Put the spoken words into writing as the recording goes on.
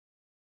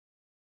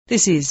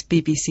This is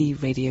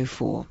BBC Radio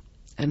 4.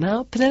 And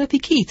now Penelope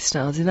Keith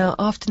stars in our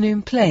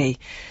afternoon play.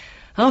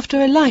 After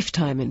a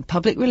lifetime in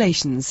public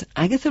relations,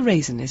 Agatha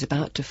Raisin is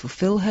about to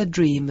fulfil her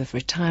dream of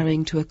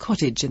retiring to a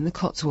cottage in the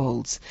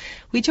Cotswolds.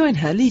 We join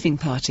her leaving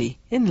party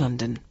in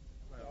London.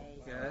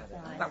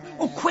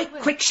 Oh,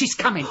 quick, she's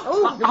coming.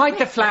 Hide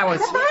the flowers.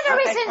 The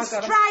banner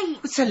isn't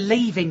straight. What's the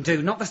leaving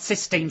do, not the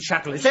Sistine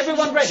Shuttle? Is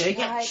everyone ready?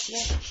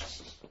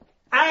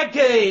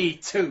 Aggie!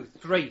 2,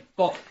 3,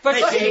 4. For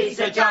she's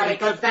a jolly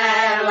good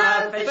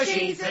fellow, for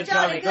she's a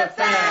jolly good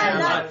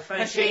fellow,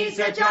 for she's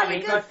a jolly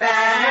good fellow.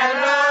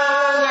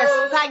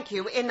 Yes, thank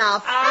you.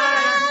 Enough.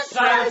 And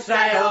so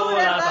say all of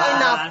us.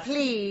 Enough,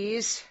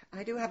 please.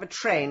 I do have a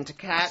train to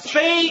catch.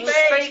 Speak,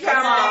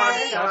 come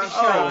on. Don't be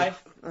shy.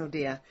 Oh,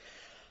 dear.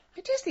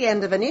 It is the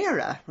end of an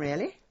era,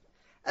 really.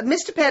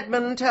 Mr.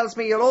 Pedman tells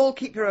me you'll all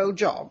keep your old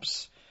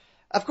jobs.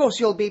 Of course,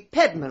 you'll be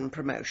Pedman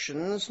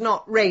promotions,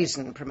 not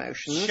Raisin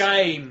promotions.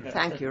 Shame.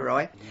 Thank you,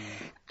 Roy.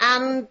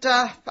 And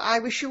I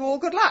wish you all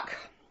good luck.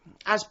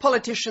 As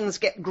politicians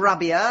get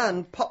grubbier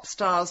and pop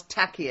stars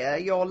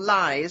tackier, your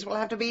lies will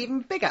have to be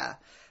even bigger.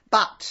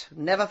 But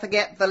never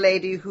forget the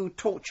lady who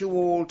taught you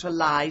all to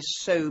lie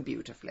so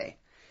beautifully.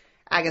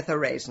 Agatha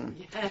Raisin.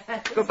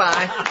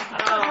 Goodbye.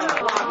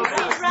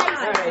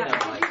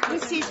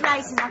 Mrs.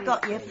 Raisin, I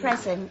got you a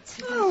present.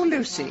 Oh,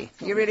 Lucy,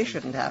 you really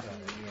shouldn't have.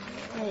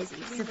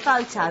 It's a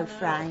photo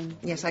frame.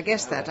 Yes, I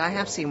guess that. I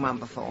have seen one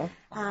before.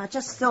 I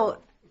just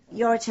thought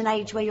you're at an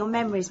age where your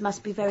memories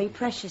must be very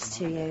precious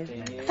to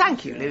you.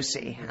 Thank you,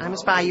 Lucy. I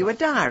must buy you a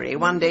diary.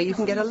 One day you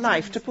can get a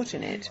life to put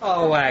in it.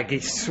 Oh, Aggie,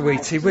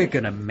 sweetie, we're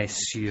going to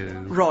miss you.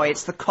 Roy,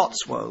 it's the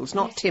Cotswolds,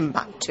 not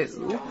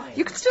Timbuktu.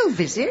 You can still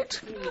visit.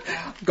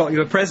 Got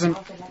you a present.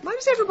 Why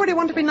does everybody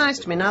want to be nice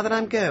to me now that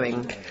I'm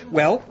going?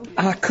 Well,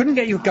 I couldn't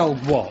get you a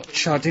gold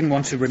watch. I didn't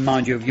want to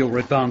remind you of your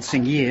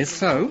advancing years,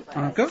 so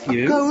I got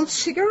you. A gold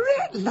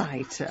cigarette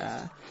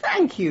lighter.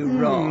 Thank you,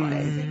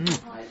 Roy.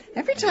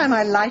 Every time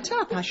I light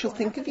up, I shall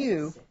think of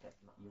you.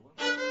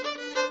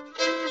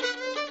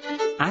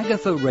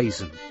 Agatha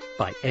Raisin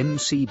by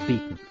M.C.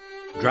 Beaton.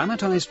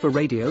 Dramatised for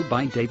radio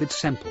by David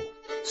Semple.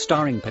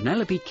 Starring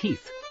Penelope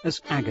Keith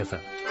as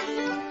Agatha.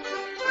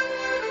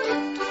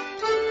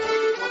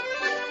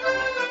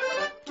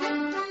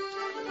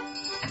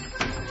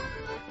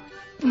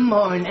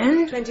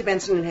 Morning. 20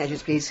 Benson and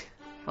Hedges, please.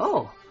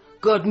 Oh,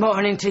 good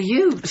morning to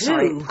you, too.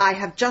 Sorry, I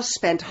have just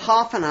spent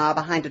half an hour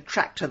behind a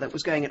tractor that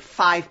was going at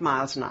 5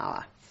 miles an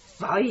hour.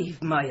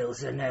 5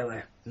 miles an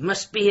hour.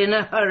 Must be in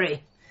a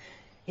hurry.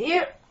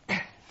 Here,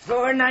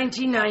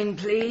 $4.99,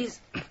 please.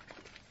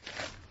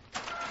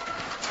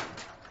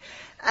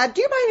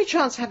 Do you by any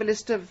chance have a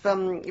list of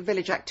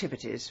village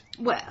activities?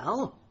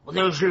 Well,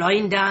 there's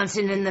line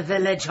dancing in the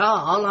village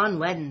hall on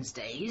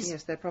Wednesdays.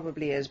 Yes, there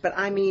probably is, but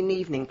I mean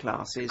evening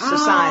classes,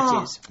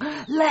 societies.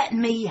 Let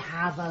me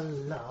have a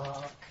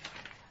look.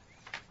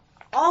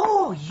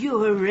 Oh,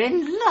 you're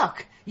in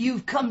luck.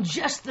 You've come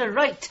just the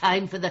right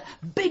time for the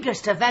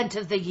biggest event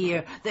of the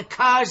year, the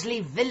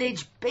Carsley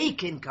Village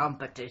Baking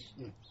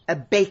Competition. A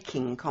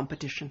baking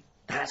competition?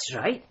 That's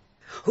right.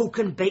 Who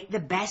can bake the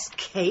best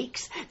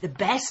cakes, the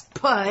best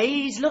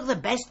pies, look, the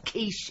best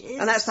quiches.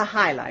 And that's the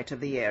highlight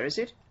of the year, is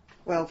it?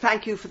 Well,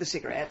 thank you for the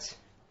cigarettes.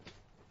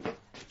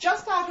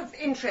 Just out of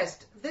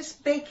interest, this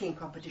baking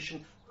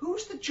competition,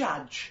 who's the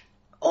judge?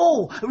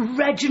 Oh,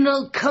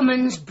 Reginald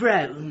Cummins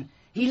Brown.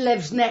 He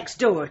lives next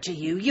door to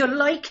you. You'll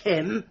like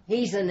him.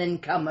 He's an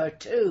incomer,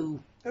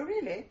 too. Oh,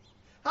 really?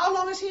 How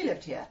long has he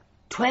lived here?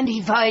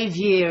 25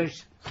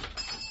 years.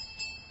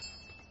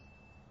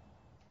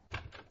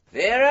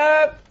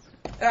 Vera!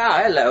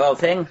 Ah, hello, old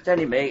thing. It's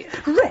only me.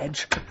 Reg,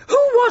 who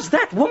was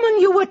that woman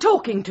you were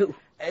talking to?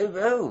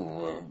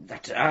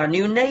 That's our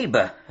new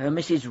neighbour,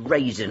 Mrs.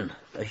 Raisin,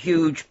 a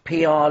huge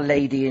PR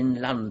lady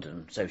in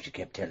London, so she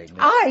kept telling me.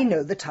 I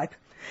know the type.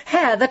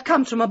 Hair that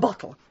comes from a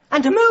bottle,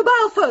 and a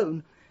mobile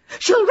phone.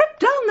 She'll rip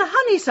down the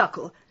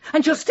honeysuckle,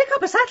 and she'll stick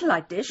up a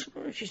satellite dish.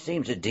 Well, she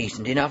seems a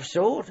decent enough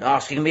sort,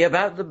 asking me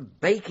about the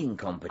baking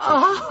competition.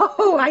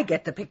 Oh, I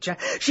get the picture.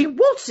 She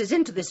waltzes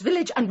into this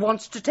village and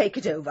wants to take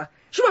it over.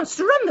 She wants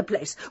to run the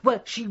place.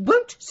 Well, she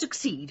won't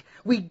succeed.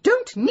 We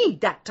don't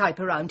need that type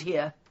around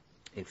here.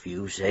 If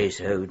you say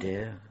so,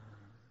 dear.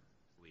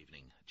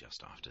 Evening,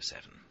 just after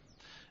 7.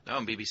 Now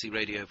on BBC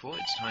Radio 4,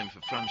 it's time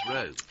for Front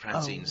Row.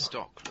 Francine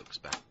Stock looks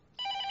back.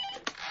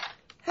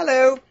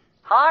 Hello.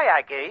 Hi,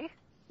 Aggie.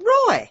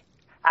 Roy.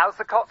 How's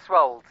the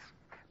Cotswolds?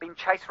 Been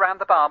chased round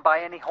the barn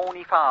by any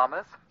horny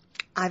farmers?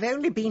 I've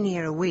only been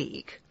here a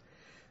week.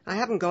 I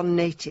haven't gone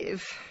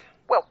native.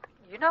 Well,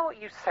 you know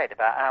what you said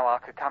about how I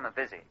could come and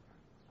visit?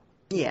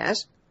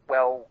 Yes.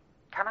 Well,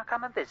 can I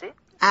come and visit?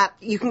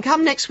 You can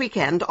come next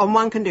weekend on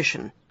one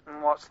condition.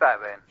 What's that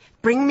then?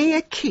 Bring me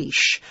a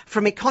quiche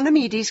from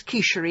Economides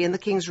Quichery in the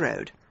King's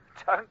Road.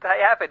 Don't they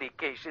have any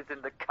quiches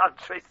in the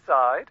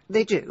countryside?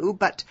 They do,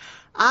 but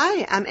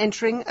I am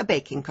entering a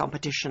baking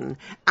competition,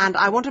 and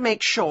I want to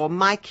make sure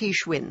my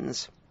quiche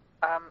wins.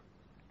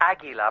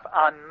 Aggie, love,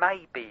 I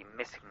may be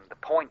missing the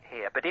point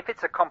here, but if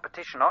it's a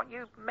competition, aren't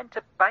you meant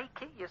to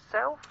bake it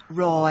yourself?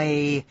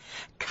 Roy,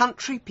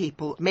 country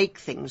people make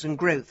things and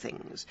grow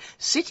things.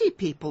 City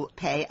people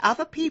pay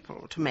other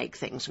people to make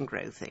things and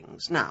grow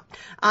things. Now,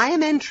 I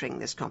am entering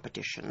this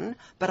competition,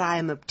 but I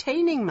am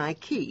obtaining my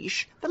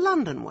quiche the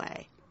London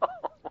way.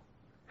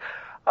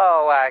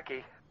 Oh,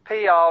 Aggie,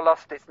 PR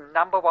lost its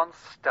 #1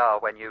 star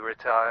when you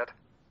retired.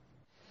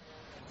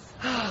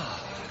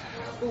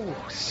 Oh,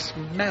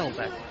 smell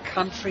that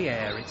country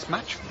air. It's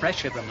much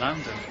fresher than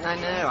London. I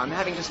know, I'm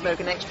having to smoke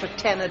an extra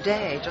 10 a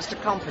day just to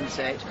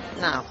compensate.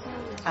 Now,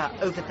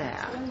 over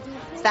there,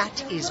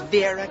 that is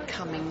Vera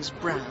Cummings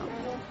Brown.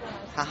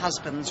 Her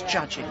husband's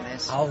judging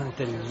this. Oh,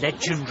 the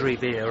legendary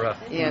Vera.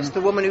 Yes,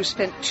 the woman who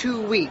spent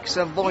 2 weeks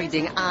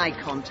avoiding eye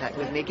contact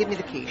with me. Give me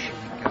the quiche.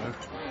 Go.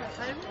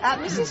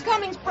 Mrs.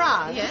 Cummings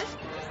Brown? Yes?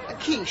 A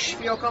quiche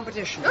for your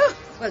competition. Oh,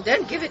 well,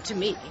 don't give it to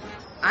me.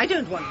 I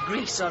don't want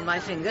grease on my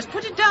fingers.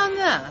 Put it down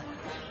there.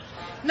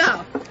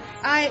 Now,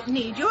 I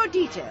need your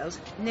details.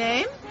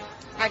 Name?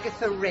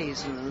 Agatha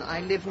Raisin.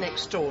 I live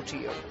next door to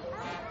you.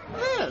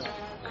 Oh.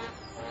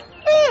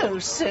 Oh,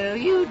 so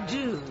you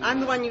do. I'm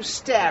the one you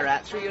stare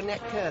at through your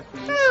net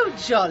curtains. Oh,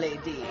 jolly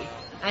dee.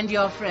 And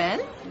your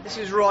friend? This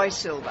is Roy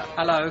Silver.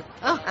 Hello.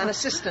 Oh, An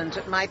assistant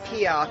at my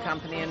PR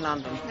company in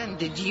London. and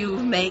did you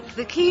make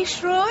the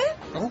quiche, Roy?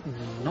 Oh,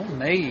 not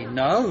me,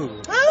 no.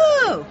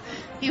 Oh,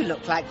 you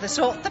look like the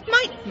sort that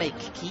might make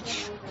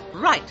quiche.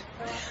 Right.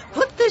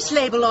 Put this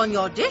label on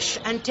your dish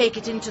and take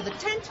it into the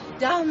tent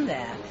down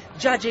there.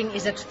 Judging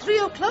is at 3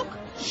 o'clock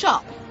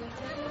sharp.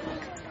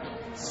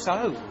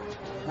 So,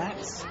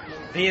 that's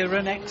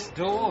Vera next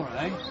door,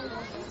 eh?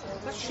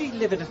 Does she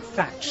live in a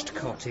thatched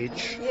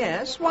cottage?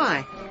 Yes,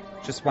 why?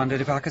 Just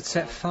wondered if I could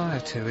set fire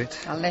to it.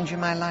 I'll lend you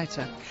my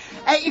lighter.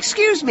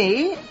 Excuse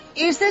me,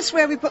 is this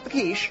where we put the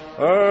quiche?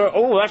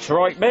 Oh, that's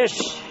right,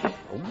 miss.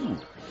 Ooh,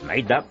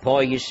 made that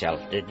pie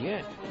yourself, did you?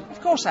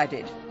 Of course I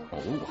did.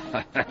 Oh,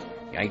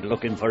 you ain't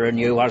looking for a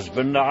new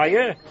husband, are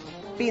you?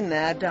 Been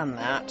there, done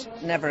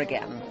that. Never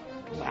again.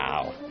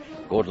 Now,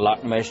 good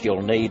luck, miss,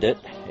 you'll need it.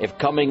 If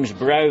Cummings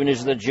Brown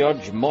is the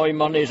judge, my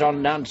money's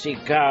on Nancy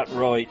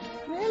Cartwright.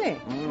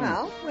 Really?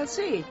 Well, we'll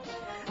see.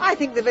 I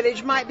think the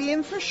village might be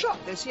in for a shock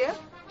this year.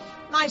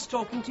 Nice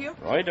talking to you.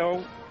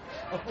 Righto.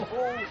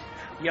 Oh,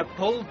 you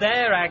pulled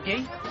there,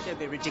 Aggie. Don't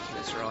be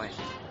ridiculous, Roy.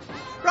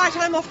 Right,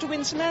 I'm off to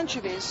win some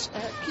anchovies.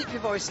 Keep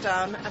your voice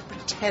down and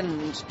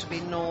pretend to be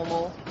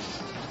normal.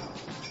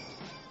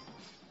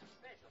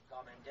 Special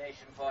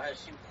commendation for her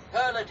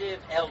superlative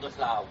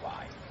elderflower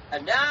wine.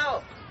 And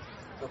now,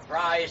 the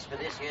prize for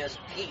this year's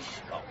quiche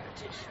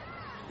competition.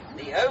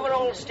 The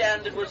overall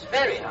standard was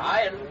very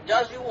high and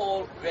does you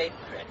all great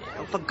credit.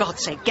 Oh, for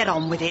God's sake, get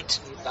on with it.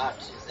 But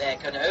there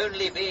can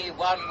only be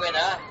one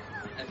winner,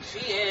 and she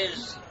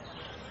is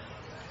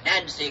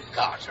Nancy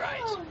Cartwright.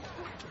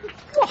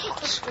 What?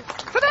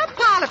 For that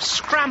pile of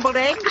scrambled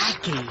eggs?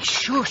 Aggie,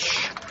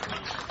 shush.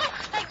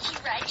 Thank you,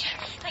 Reg.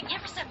 Thank you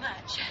ever so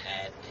much.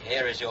 And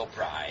here is your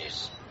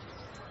prize,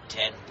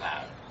 £10.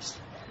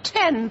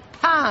 £10.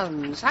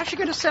 How's she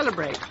going to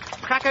celebrate?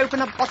 Crack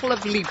open a bottle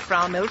of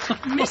Liebfrau milk?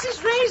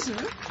 Mrs. Raisin,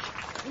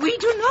 we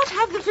do not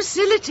have the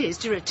facilities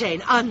to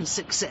retain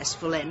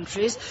unsuccessful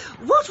entries.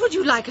 What would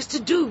you like us to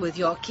do with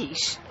your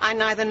quiche? I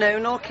neither know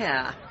nor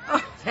care.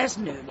 Oh, there's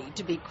no need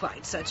to be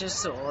quite such a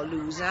sore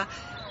loser.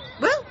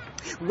 Well,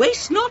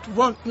 waste not,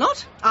 want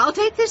not. I'll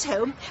take this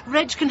home.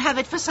 Reg can have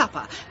it for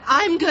supper.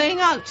 I'm going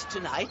out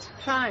tonight.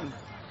 Fine.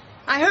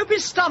 I hope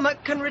his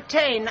stomach can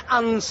retain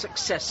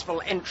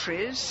unsuccessful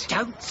entries.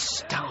 Don't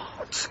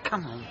start.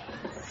 Come on.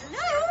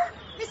 Hello,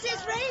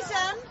 Mrs.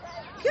 Raisin.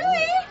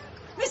 Cooey,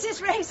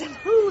 Mrs. Raisin.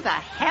 Who the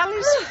hell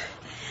is...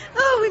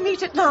 Oh, we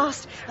meet at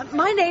last.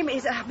 My name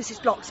is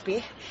Mrs.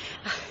 Bloxby.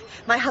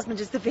 My husband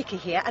is the vicar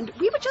here, and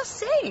we were just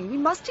saying we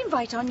must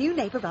invite our new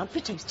neighbour round for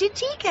toasted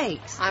tea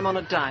cakes. I'm on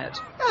a diet.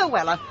 Oh,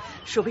 well, I'm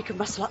sure we can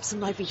rustle up some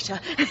Myvita.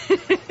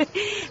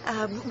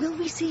 Will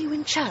we see you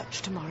in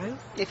church tomorrow?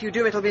 If you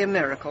do, it'll be a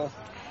miracle.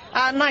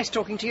 Nice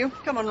talking to you.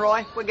 Come on,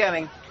 Roy, we're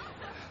going.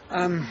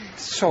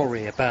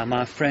 Sorry about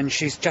my friend.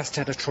 She's just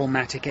had a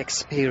traumatic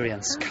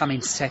experience.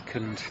 Coming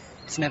second.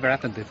 It's never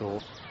happened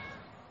before.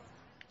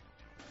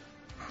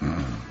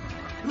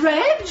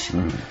 Reg?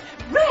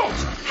 Reg,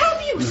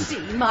 have you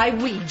seen my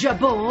Ouija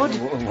board?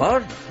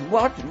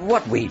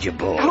 What Ouija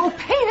board? Oh,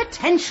 pay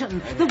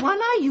attention. The one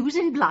I use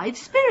in Blithe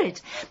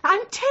Spirit.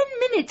 I'm 10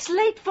 minutes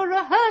late for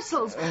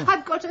rehearsals.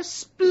 I've got a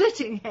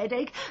splitting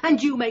headache,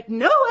 and you make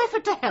no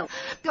effort to help.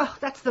 Oh,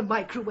 that's the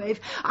microwave.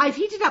 I've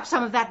heated up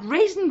some of that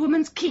Raisin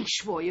Woman's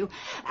quiche for you.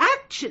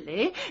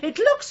 Actually, it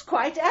looks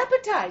quite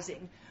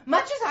appetizing.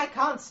 Much as I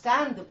can't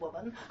stand the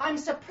woman, I'm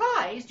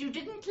surprised you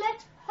didn't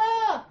let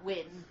her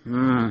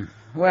win.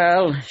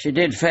 Well, she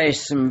did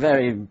face some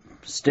very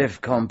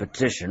stiff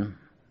competition.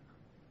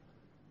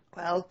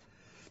 Well,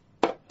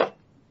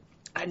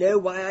 I know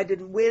why I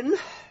didn't win.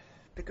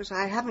 Because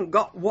I haven't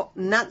got what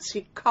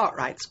Nancy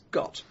Cartwright's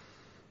got.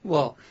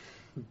 What?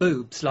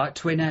 Boobs like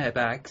twin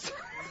airbags?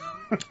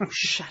 Oh,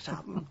 shut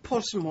up and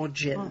pour some more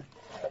gin.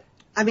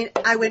 I mean,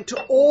 I went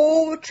to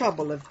all the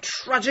trouble of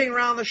trudging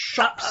round the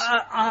shops.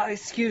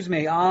 Excuse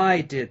me,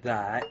 I did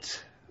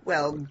that.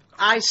 Well,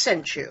 I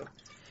sent you.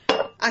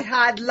 I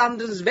hired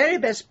London's very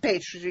best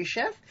pastry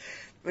chef,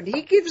 but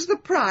he gives the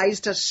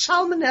prize to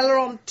salmonella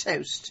on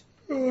toast.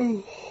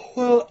 Oh,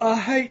 well, I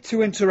hate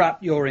to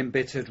interrupt your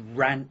embittered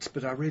rant,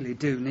 but I really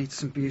do need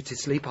some beauty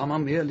sleep. I'm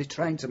on the early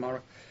train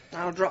tomorrow.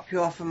 I'll drop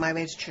you off on my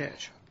way to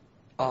church.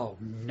 Oh,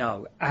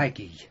 no,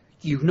 Aggie.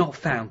 You've not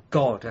found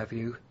God, have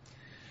you?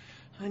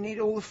 I need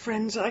all the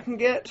friends I can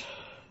get.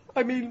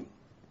 I mean,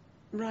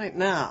 right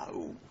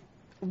now,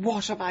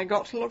 what have I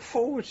got to look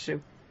forward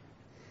to?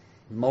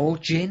 More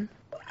gin?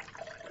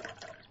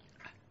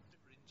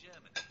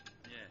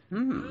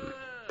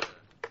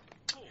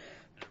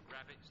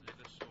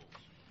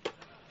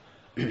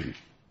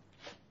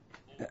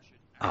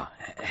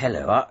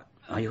 Hello,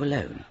 are you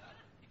alone?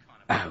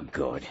 Oh,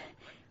 good.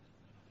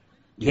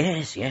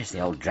 Yes, the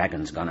old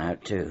dragon's gone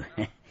out too.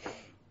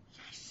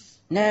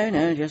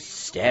 No, just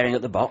staring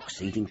at the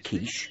box, eating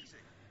quiche.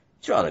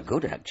 It's rather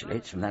good, actually.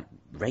 It's from that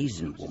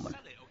raisin woman.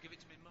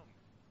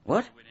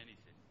 What?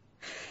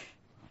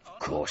 Of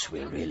course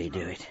we'll really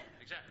do it.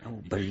 Oh,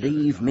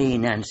 believe me,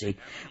 Nancy,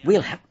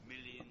 we'll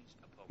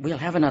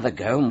have another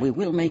go, and we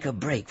will make a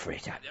break for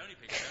it.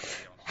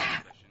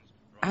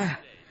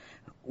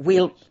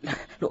 Look,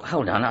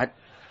 hold on,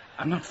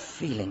 I'm not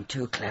feeling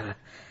too clever.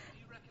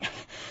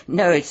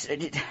 No,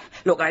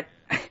 look, I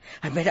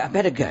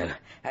better go.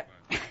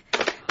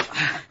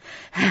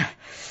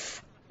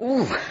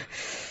 Ooh.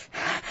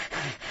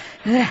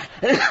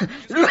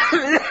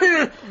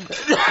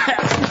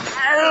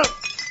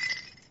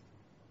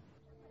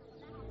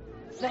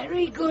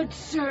 Very good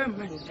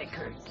sermon,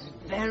 Vicar.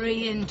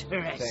 Very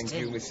interesting. Thank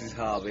you, Mrs.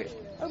 Harvey.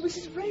 Oh,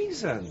 Mrs.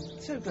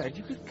 Raisin. So glad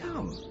you could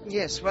come.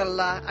 Yes,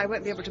 well, I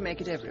won't be able to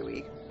make it every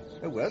week.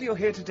 Oh, well, you're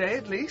here today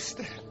at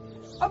least.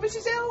 Oh,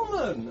 Mrs.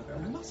 Ellman.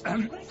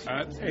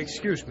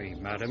 Excuse me,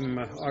 madam.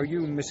 Are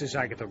you Mrs.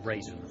 Agatha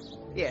Raisin?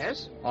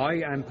 Yes.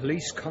 I am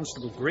Police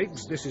Constable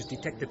Griggs. This is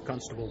Detective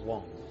Constable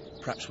Wong.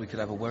 Perhaps we could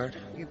have a word?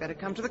 You better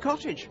come to the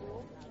cottage.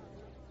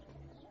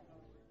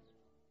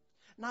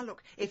 Now,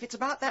 look, if it's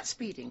about that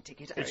speeding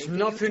ticket... It's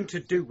nothing to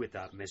do with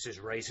that,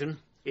 Mrs. Raisin.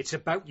 It's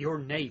about your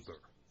neighbour,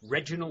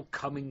 Reginald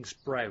Cummings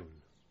Brown.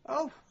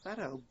 Oh, that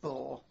old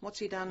bore. What's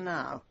he done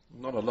now?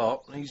 Not a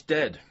lot. He's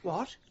dead.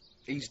 What?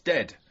 He's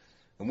dead.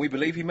 And we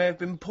believe he may have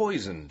been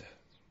poisoned.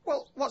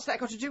 Well, what's that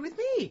got to do with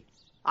me?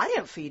 I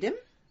don't feed him.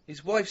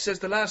 His wife says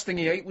the last thing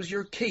he ate was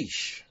your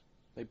quiche.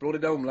 They brought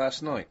it home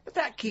last night. But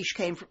that quiche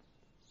came from...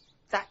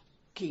 That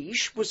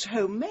quiche was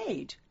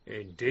homemade.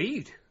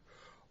 Indeed.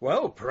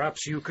 Well,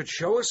 perhaps you could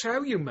show us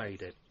how you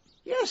made it.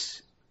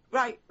 Yes.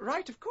 Right,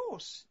 of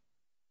course.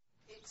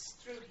 It's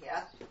through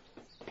here.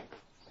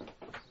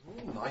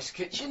 Ooh, nice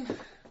kitchen.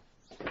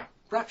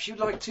 Perhaps you'd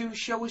like to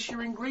show us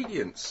your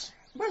ingredients.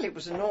 Well, it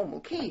was a normal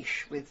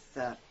quiche with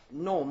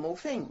normal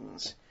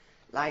things,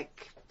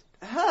 like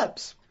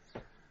herbs.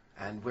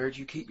 And where do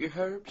you keep your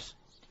herbs?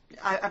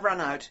 I've run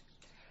out.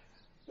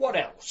 What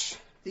else?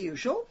 The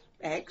usual.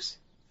 Eggs.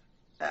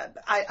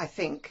 I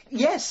think.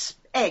 Yes,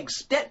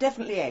 eggs.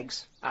 Definitely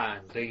eggs.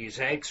 And these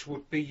eggs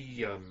would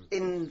be,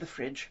 in the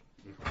fridge.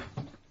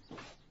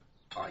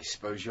 I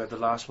suppose you had the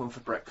last one for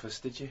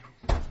breakfast, did you?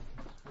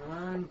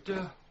 And,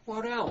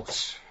 what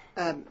else?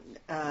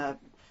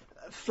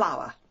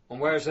 Flour. And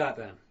where's that,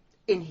 then?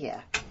 In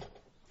here.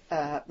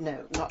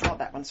 No, not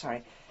that one,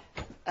 sorry.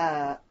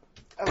 Oh,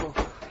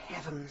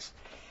 heavens.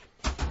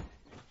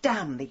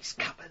 Damn these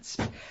cupboards.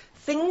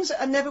 Things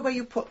are never where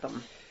you put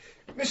them.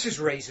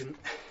 Mrs. Raisin,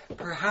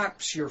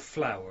 perhaps your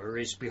flour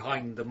is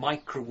behind the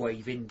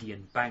microwave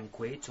Indian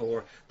banquet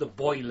or the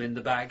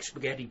boil-in-the-bag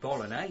spaghetti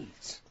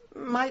bolognese.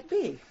 Might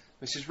be.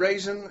 Mrs.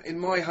 Raisin, in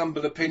my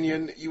humble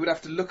opinion, you would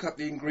have to look up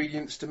the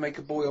ingredients to make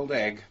a boiled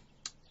egg.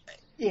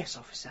 Yes,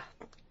 officer.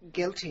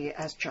 Guilty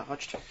as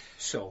charged.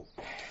 So,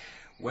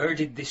 where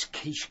did this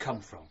quiche come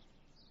from?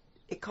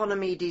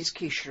 Economides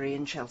Quichery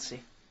in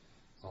Chelsea.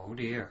 Oh,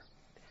 dear.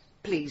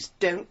 Please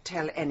don't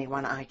tell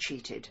anyone I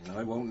cheated.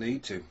 I won't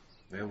need to.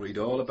 They'll read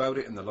all about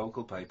it in the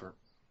local paper.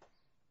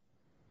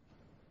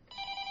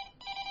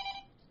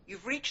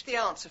 You've reached the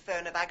answer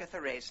phone of Agatha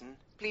Raisin.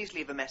 Please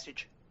leave a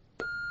message.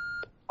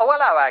 Oh,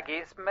 hello, Aggie.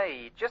 It's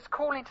me. Just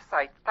calling to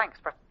say thanks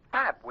for a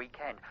fab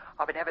weekend.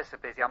 I've been ever so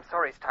busy. I'm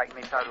sorry it's taken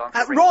me so long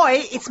to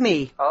Roy, it's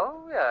me.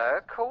 Oh,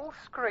 yeah. Cool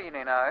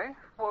screening, eh?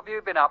 What have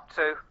you been up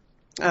to?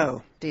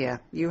 Oh,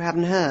 dear. You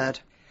haven't heard.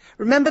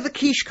 Remember the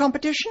quiche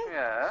competition?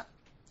 Yeah.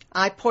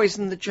 I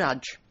poisoned the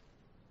judge.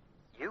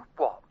 You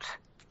what?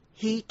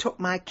 He took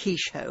my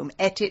quiche home,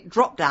 ate it,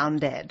 dropped down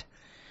dead.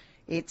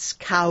 It's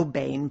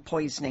cowbane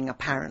poisoning,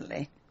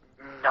 apparently.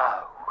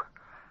 No.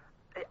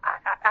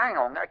 Hang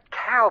on,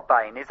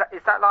 cowbane, is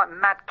that like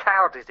mad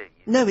cow disease?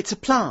 No, it's a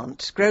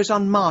plant, grows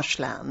on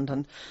marshland,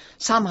 and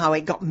somehow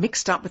it got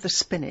mixed up with the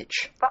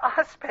spinach. But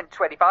I spent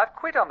 25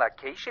 quid on that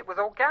quiche, it was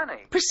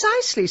organic.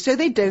 Precisely, so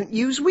they don't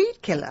use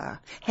weed killer.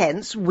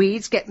 Hence,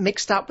 weeds get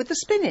mixed up with the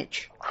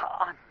spinach.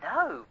 I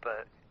know,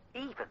 but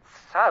even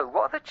so?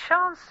 What are the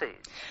chances?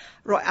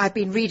 Roy, I've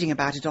been reading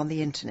about it on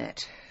the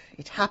internet.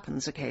 It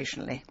happens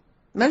occasionally.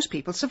 Most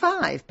people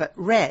survive, but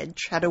Reg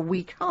had a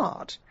weak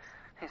heart.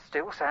 It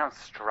still sounds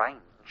strange.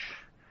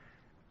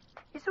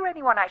 Is there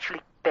anyone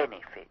actually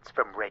benefits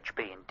from Reg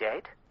being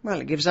dead?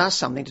 Well, it gives us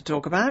something to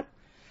talk about.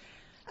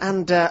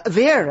 And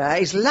Vera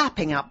is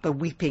lapping up the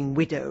weeping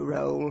widow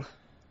role.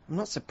 I'm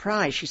not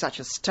surprised she's such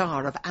a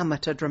star of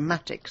amateur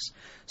dramatics,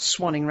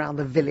 swanning round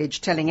the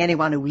village, telling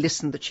anyone who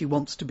listened that she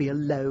wants to be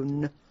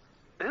alone.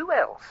 Who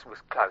else was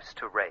close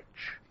to Reg?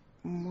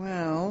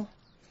 Well,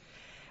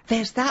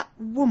 there's that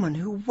woman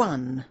who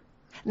won.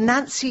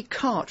 Nancy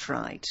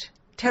Cartwright.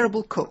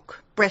 Terrible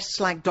cook. Breasts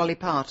like Dolly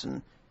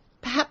Parton.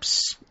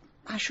 Perhaps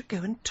I should go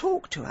and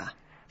talk to her.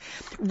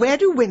 Where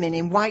do women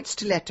in white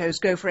stilettos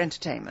go for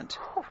entertainment?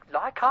 Oh,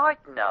 like I'd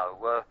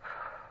know.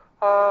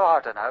 I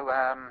don't know.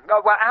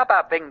 Well, how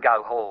about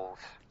bingo halls?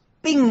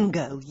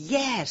 Bingo,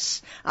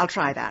 yes. I'll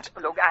try that.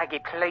 Look, Aggie,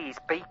 please,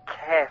 be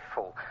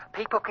careful.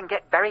 People can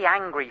get very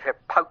angry if you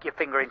poke your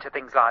finger into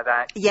things like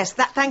that. Yes,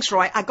 thanks,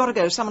 Roy. I've got to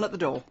go. Someone at the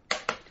door.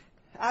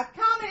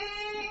 Coming!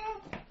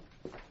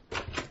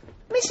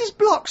 Mrs.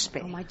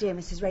 Bloxby. Oh, my dear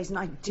Mrs. Raisin,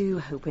 I do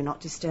hope we're not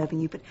disturbing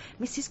you, but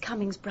Mrs.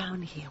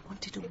 Cummings-Brown here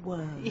wanted a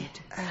word.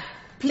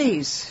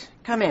 Please,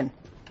 come in.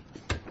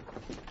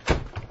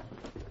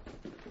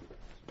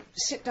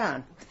 Sit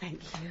down.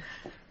 Thank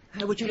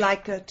you. Would you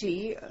like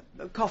tea,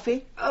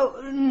 coffee?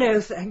 Oh, no,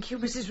 thank you,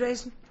 Mrs.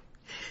 Raisin.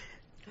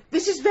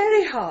 This is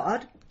very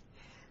hard,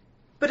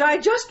 but I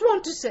just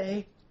want to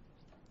say,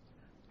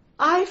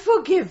 I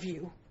forgive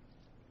you.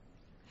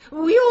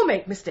 We all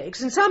make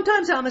mistakes, and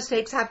sometimes our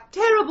mistakes have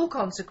terrible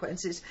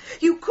consequences.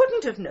 You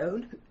couldn't have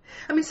known.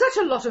 I mean, such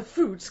a lot of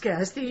food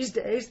scarce these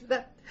days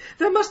that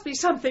there must be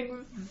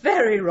something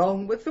very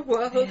wrong with the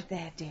world.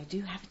 There, dear,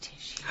 do have a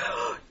tissue.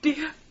 Oh,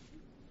 dear.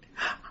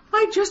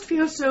 I just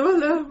feel so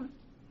alone.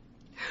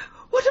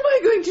 What am I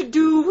going to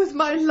do with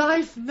my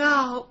life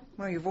now?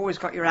 Well, you've always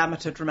got your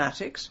amateur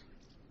dramatics.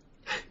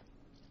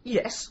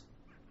 Yes.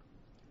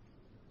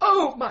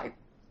 Oh, my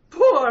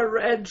poor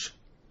Reg.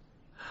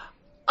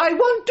 I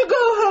want to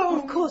go home.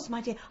 Of course, my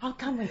dear. I'll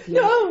come with you.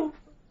 No.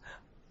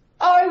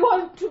 I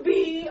want to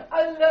be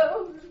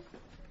alone.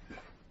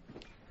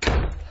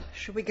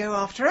 Shall we go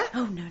after her?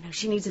 Oh, no.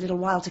 She needs a little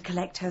while to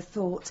collect her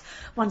thoughts.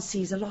 One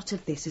sees a lot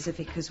of this as a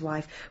vicar's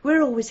wife.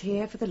 We're always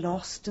here for the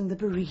lost and the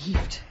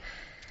bereaved.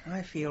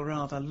 I feel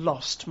rather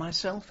lost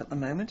myself at the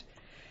moment.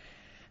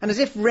 And as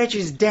if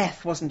Reg's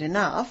death wasn't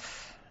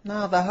enough,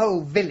 now the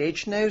whole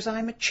village knows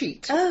I'm a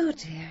cheat. Oh,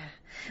 dear.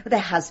 Well, there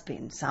has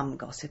been some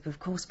gossip, of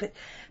course, but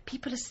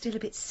people are still a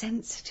bit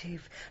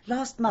sensitive.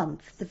 Last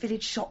month, the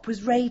village shop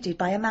was raided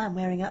by a man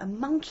wearing a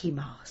monkey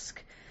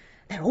mask.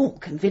 They're all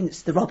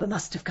convinced the robber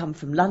must have come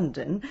from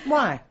London.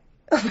 Why?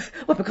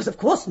 Well, because, of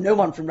course, no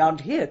one from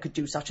round here could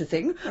do such a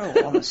thing.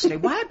 Oh, honestly,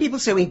 why are people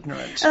so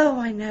ignorant? Oh,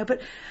 I know,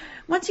 but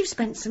once you've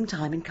spent some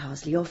time in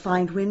Carsley, you'll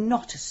find we're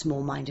not as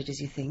small-minded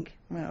as you think.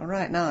 Well,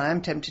 right now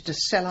I'm tempted to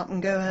sell up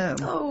and go home.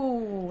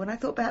 Oh, and I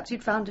thought perhaps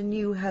you'd found a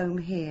new home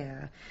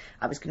here.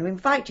 I was going to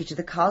invite you to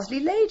the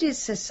Carsley Ladies'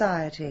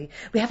 Society.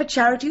 We have a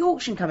charity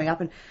auction coming up,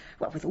 and,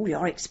 well, with all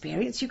your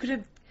experience, you could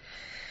have...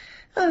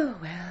 Oh,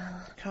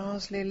 well...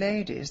 Carsley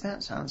Ladies,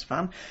 that sounds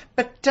fun.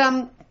 But, do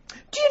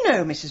you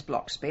know, Mrs.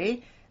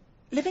 Bloxby,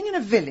 living in a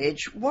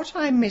village, what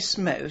I miss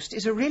most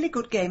is a really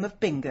good game of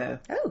bingo.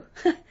 Oh,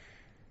 oh,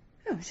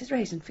 Mrs.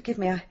 Raisin, forgive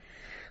me, I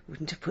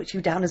wouldn't have put you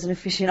down as an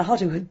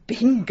aficionado at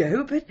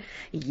bingo, but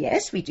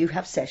yes, we do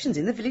have sessions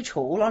in the village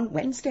hall on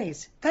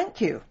Wednesdays. Thank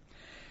you.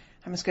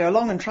 I must go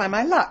along and try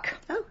my luck.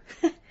 Oh.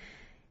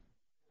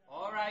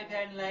 All right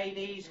then,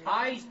 ladies,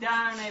 pies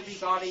down,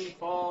 everybody,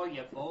 for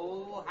your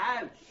full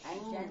house.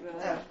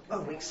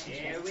 Excuse me.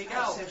 Here we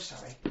go. I'm so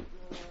sorry.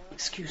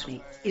 Excuse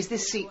me, is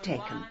this seat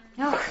taken?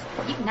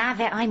 Oh, you can have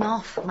it, I'm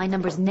off. My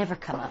number's never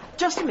come up.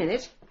 Just a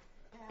minute.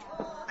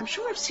 I'm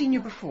sure I've seen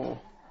you before.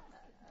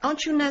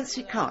 Aren't you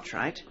Nancy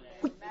Cartwright?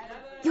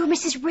 You're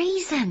Mrs.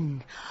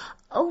 Raisin.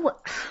 Oh,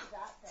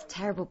 it's a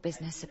terrible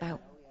business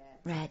about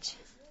Reg.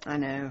 I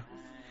know.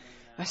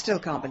 I still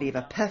can't believe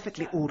a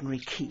perfectly ordinary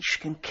quiche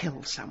can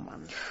kill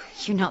someone.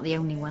 You're not the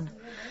only one.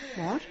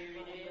 What?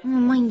 Well,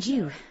 mind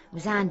you, it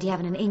was Andy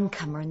having an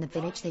incomer in the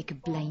village they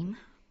could blame.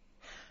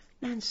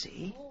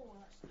 Nancy,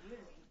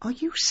 are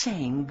you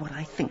saying what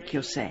I think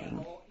you're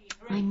saying?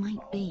 I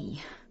might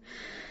be.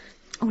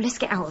 Oh, let's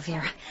get out of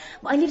here.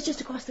 I live just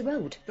across the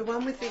road. The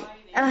one with the...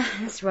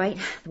 That's right.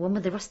 The one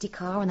with the rusty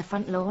car on the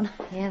front lawn.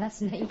 Yeah,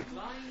 that's me.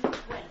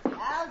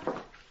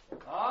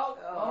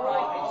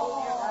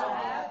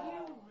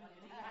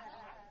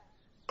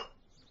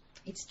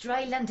 It's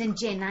dry London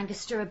gin,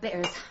 Angostura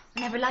bitters. I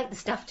never liked the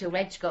stuff till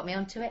Reg got me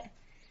onto it.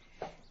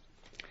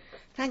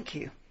 Thank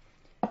you.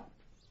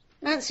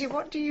 Nancy,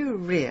 what do you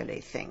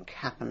really think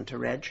happened to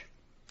Reg?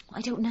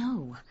 I don't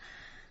know.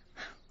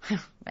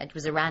 Reg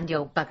was a randy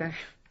old bugger.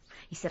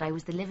 He said I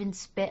was the living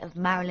spit of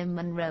Marilyn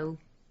Monroe,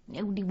 the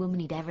only woman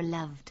he'd ever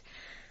loved.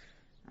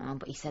 Oh,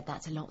 but he said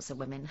that to lots of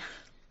women.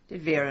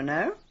 Did Vera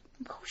know?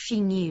 Of course she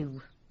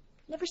knew.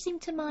 Never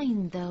seemed to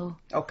mind, though.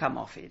 Oh, come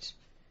off it.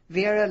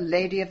 Vera,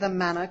 Lady of the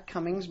Manor,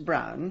 Cummings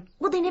Brown.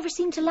 Well, they never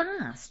seemed to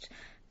last.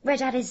 Red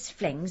had his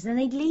flings and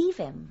then they'd leave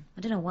him.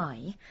 I don't know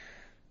why.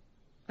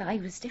 But I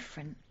was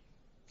different.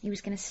 He was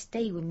going to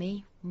stay with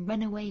me,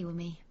 run away with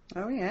me.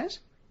 Oh, yes?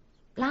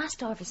 Last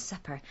harvest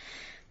supper.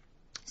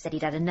 Said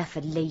he'd had enough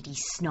of Lady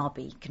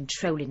Snobby,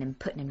 controlling him,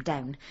 putting him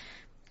down.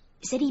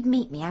 Said he'd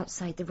meet me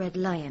outside the Red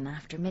Lion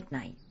after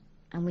midnight,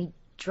 and we'd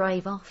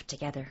drive off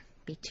together.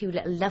 Be two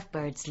little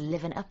lovebirds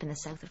living up in the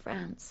south of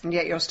France. And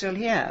yet you're still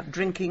here,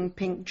 drinking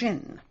pink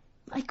gin.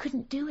 I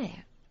couldn't do it.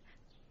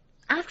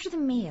 After the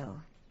meal,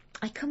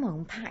 I come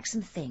home, packed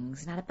some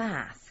things, and had a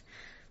bath.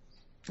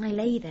 I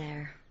lay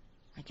there.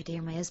 I could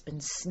hear my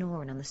husband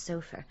snoring on the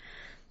sofa.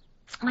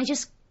 And I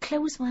just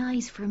closed my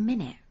eyes for a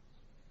minute.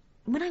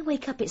 When I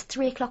wake up, it's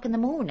 3 o'clock in the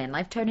morning.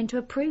 I've turned into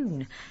a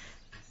prune.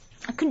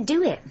 I couldn't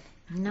do it.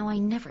 No, I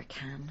never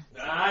can.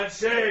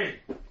 Nancy!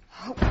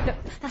 Oh, no,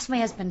 that's my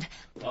husband.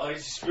 I've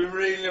just been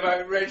reading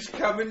about Reg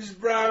Cummings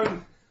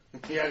Brown.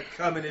 He ain't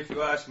coming if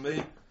you ask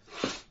me.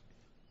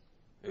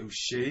 Who's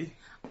she?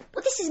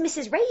 Well, this is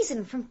Mrs.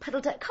 Raisin from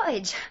Puddleduck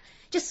Cottage.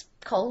 Just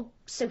called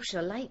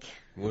social-like.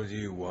 What do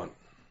you want?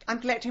 I'm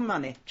collecting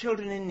money.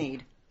 Children in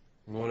need.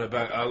 What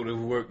about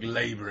out-of-work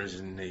labourers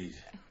in need?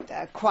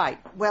 Quite.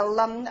 Well,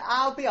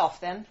 I'll be off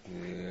then.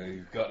 Yeah,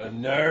 you've got a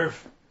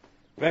nerve.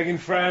 Begging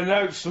for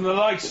handouts from the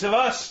likes of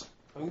us.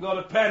 Haven't got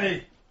a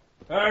penny.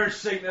 Her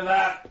seat to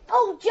that.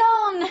 Oh,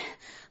 John!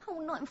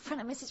 Oh, not in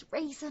front of Mrs.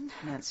 Raisin.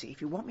 Nancy,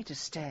 if you want me to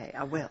stay,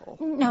 I will.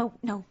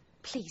 No,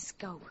 please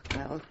go.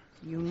 Well,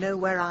 you know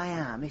where I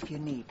am if you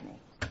need me.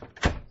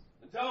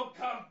 Don't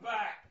come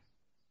back!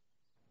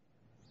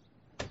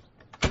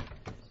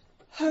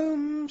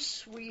 Home,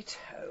 sweet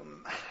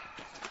home.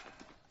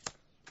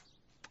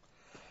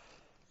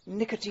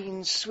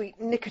 Nicotine, sweet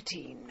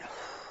nicotine.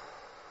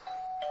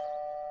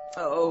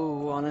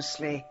 Oh,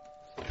 honestly.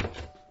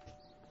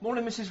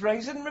 Morning, Mrs.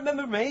 Raisin.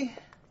 Remember me?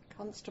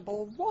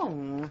 Constable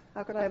Wong.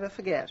 How could I ever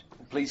forget?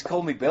 Please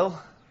call me Bill.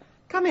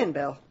 Come in,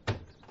 Bill.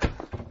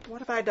 What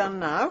have I done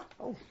now?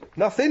 Oh,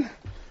 nothing.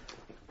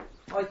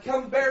 I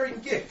come bearing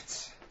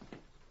gifts.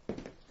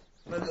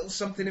 And a little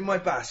something in my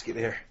basket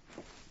here.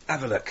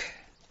 Have a look.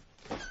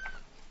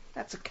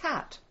 That's a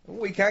cat.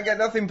 We can't get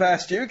nothing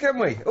past you, can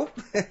we? Oh,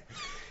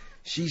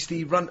 she's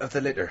the runt of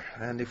the litter,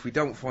 and if we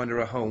don't find her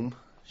a home,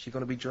 she's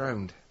going to be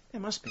drowned.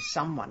 There must be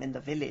someone in the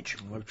village.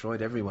 Oh, I've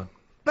tried everyone.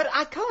 But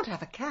I can't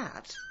have a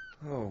cat.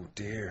 Oh,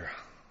 dear.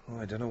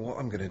 I don't know what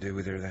I'm going to do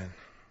with her then.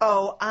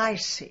 Oh, I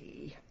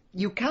see.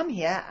 You come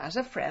here as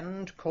a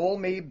friend, call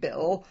me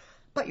Bill,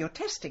 but you're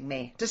testing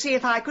me to see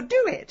if I could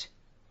do it.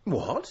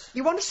 What?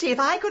 You want to see if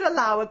I could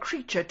allow a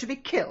creature to be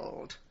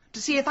killed,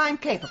 to see if I'm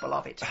capable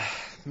of it.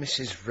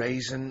 Mrs.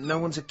 Raisin, no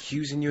one's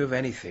accusing you of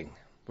anything.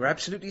 We're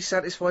absolutely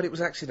satisfied it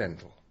was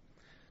accidental.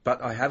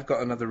 But I have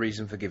got another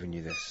reason for giving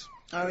you this.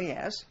 Oh,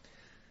 yes?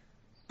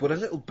 But a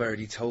little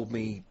birdie told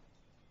me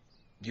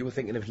you were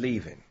thinking of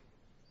leaving.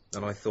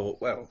 And I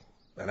thought, well,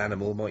 an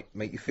animal might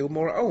make you feel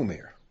more at home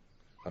here.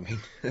 I mean,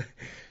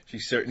 she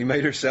certainly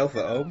made herself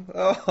at home.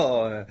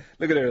 Oh,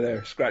 look at her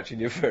there, scratching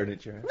your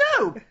furniture.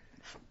 No!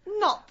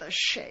 Not the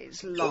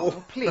chaise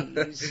longue,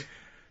 please.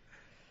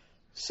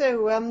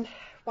 So,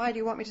 why do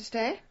you want me to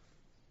stay?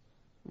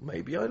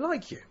 Maybe I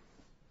like you.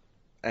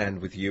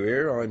 And with you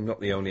here, I'm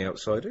not the only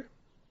outsider.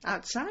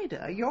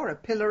 Outsider? You're a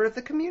pillar of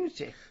the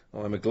community.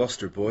 I'm a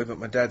Gloucester boy, but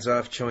my dad's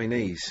half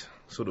Chinese.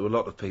 So to a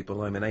lot of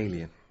people, I'm an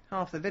alien.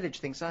 Half the village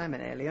thinks I'm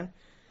an alien,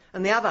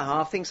 and the other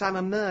half thinks I'm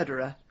a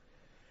murderer.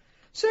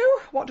 So,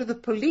 what do the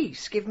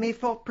police give me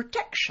for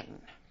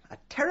protection? A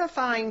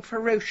terrifying,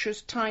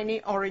 ferocious,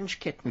 tiny orange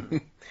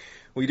kitten.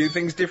 We do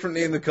things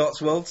differently in the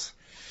Cotswolds.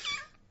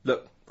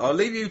 Look, I'll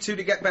leave you two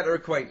to get better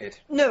acquainted.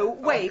 No,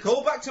 wait. I'll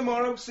call back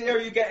tomorrow, see how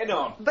you're getting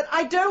on. But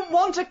I don't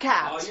want a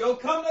cat. Oh, you'll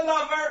come to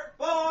love her.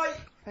 Bye.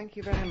 Thank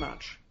you very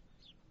much.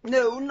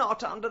 No,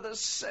 not under the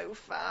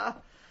sofa.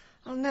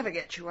 I'll never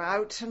get you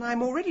out, and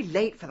I'm already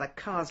late for the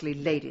Carsley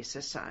Ladies'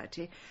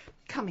 Society.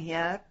 Come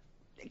here.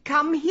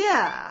 Come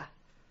here.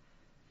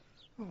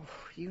 Oh,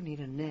 you need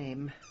a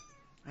name.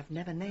 I've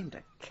never named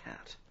a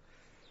cat.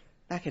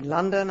 Back in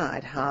London,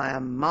 I'd hire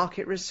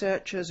market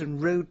researchers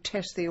and road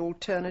test the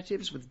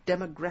alternatives with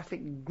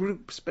demographic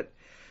groups, but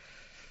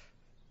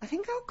I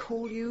think I'll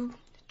call you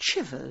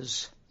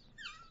Chivers.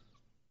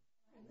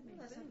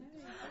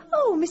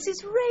 Oh,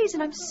 Mrs.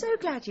 Raisin, I'm so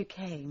glad you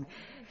came.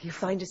 You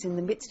find us in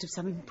the midst of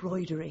some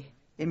embroidery.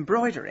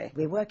 Embroidery?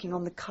 We're working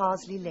on the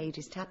Carsley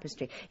Ladies'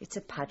 Tapestry. It's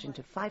a pageant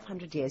of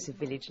 500 years of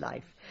village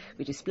life.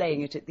 We're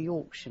displaying it at the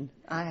auction.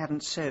 I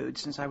haven't sewed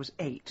since I was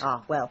 8.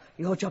 Ah, well,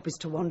 your job is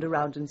to wander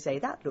around and say,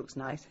 that looks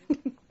nice.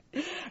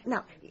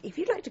 Now, if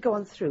you'd like to go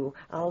on through,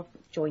 I'll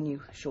join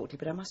you shortly,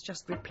 but I must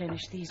just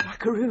replenish these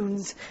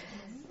macaroons.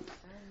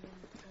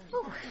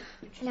 Oh,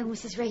 hello,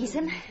 Mrs.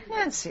 Raisin.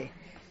 Nancy,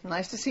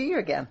 nice to see you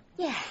again.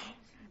 Yeah.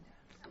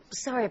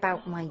 Sorry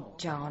about my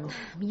John.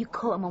 I mean, you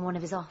caught him on one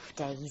of his off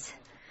days.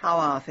 How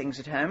are things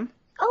at home?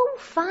 Oh,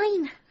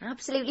 fine.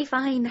 Absolutely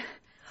fine.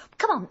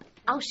 Come on,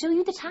 I'll show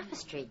you the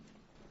tapestry.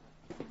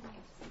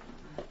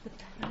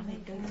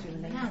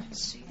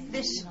 Nancy.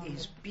 This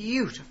is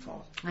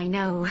beautiful. I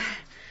know.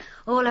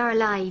 All our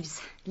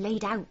lives,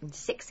 laid out in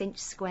 6-inch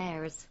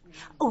squares.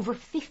 Over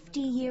 50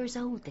 years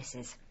old, this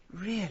is.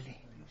 Really?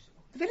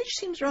 The village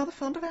seems rather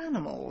fond of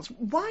animals.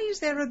 Why is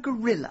there a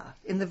gorilla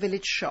in the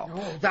village shop?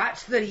 Oh,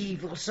 that's the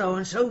evil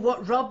so-and-so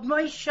what robbed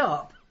my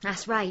shop.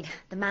 That's right,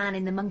 the man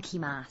in the monkey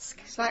mask.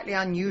 Slightly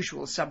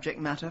unusual subject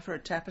matter for a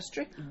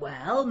tapestry.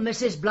 Well,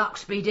 Mrs.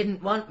 Bloxby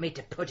didn't want me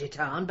to put it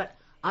on, but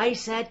I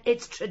said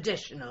it's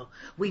traditional.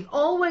 We've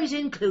always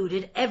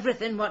included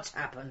everything what's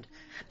happened.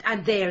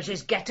 And there's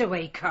his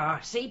getaway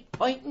car, see,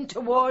 pointing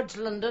towards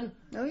London.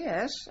 Oh,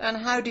 yes. And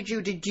how did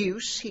you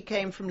deduce he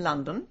came from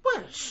London?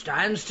 Well, it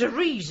stands to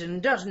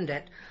reason, doesn't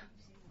it?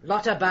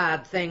 Lot of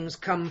bad things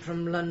come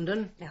from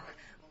London.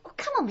 Oh,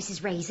 come on,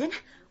 Mrs. Raisin.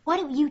 Why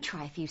don't you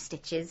try a few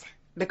stitches?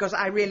 Because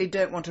I really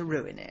don't want to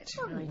ruin it.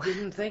 Oh. I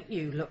didn't think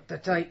you looked the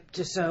type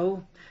to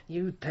sew.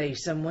 You'd pay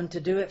someone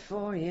to do it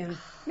for you.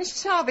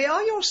 Mrs. Harvey,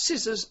 are your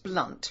scissors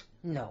blunt?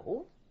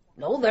 No.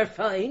 No, they're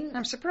fine.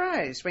 I'm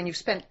surprised when you've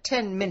spent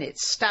 10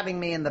 minutes stabbing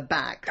me in the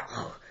back.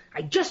 Oh,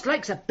 I just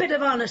likes a bit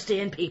of honesty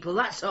in people,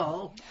 that's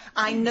all.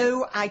 I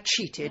know I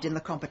cheated in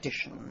the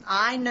competition.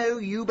 I know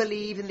you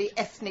believe in the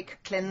ethnic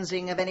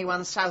cleansing of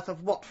anyone south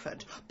of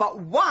Watford. But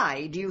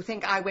why do you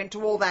think I went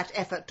to all that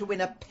effort to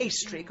win a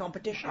pastry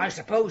competition? I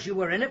suppose you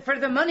were in it for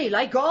the money,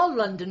 like all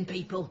London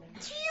people.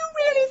 Do you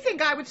really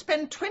think I would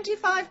spend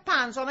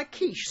 £25 on a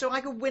quiche so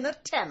I could win a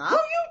tenner? Oh,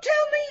 you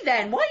tell me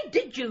then. Why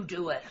did you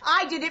do it?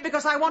 I did it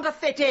because I want to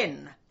fit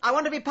in. I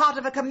want to be part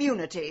of a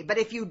community. But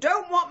if you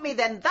don't want me,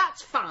 then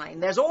that's fine.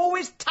 There's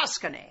always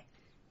Tuscany.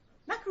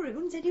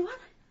 Macaroons, anyone?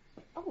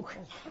 Oh,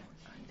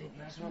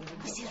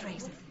 Mrs.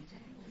 Raisin,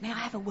 may I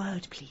have a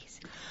word, please?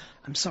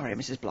 I'm sorry,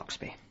 Mrs.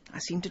 Bloxby. I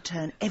seem to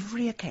turn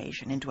every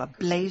occasion into a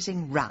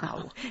blazing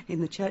row.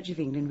 In the Church of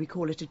England, we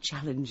call it a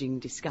challenging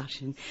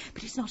discussion.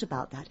 But it's not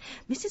about that.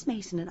 Mrs.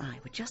 Mason and I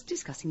were just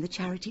discussing the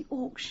charity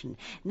auction.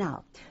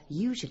 Now,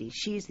 usually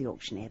she's the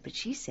auctioneer, but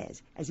she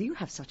says, as you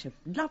have such a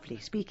lovely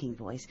speaking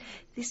voice,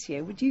 this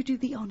year would you do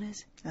the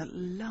honours? At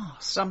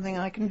last, something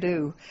I can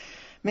do.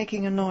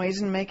 Making a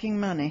noise and making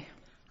money.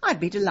 I'd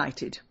be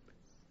delighted.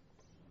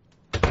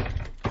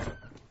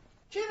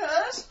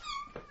 Chivers!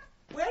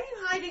 Where are you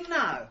hiding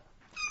now?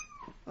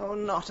 Oh,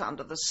 not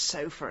under the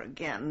sofa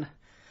again.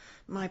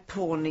 My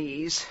poor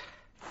knees.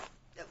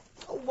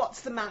 Oh,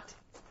 what's the matter?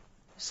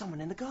 Someone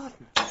in the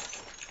garden.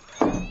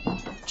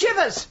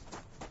 Chivers!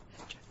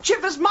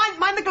 Chivers,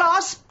 mind the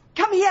glass!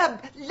 Come here!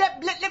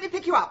 Let me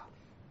pick you up.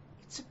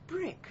 It's a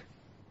brick.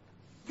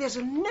 There's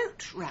a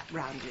note wrapped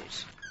round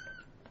it.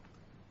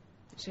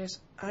 It says,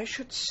 I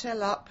should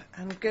sell up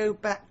and go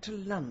back to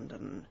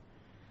London.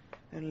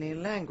 Only a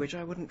language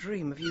I wouldn't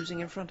dream of using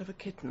in front of a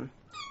kitten.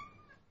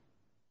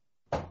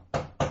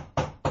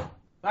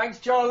 Thanks,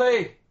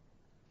 Charlie.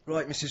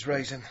 Right, Mrs.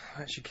 Raisin,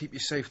 that should keep you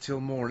safe till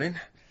morning.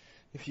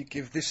 If you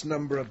give this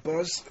number a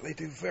buzz, they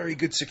do very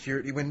good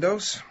security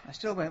windows. I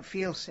still won't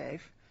feel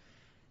safe.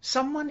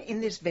 Someone in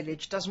this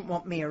village doesn't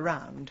want me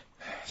around.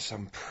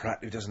 Some prat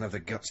who doesn't have the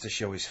guts to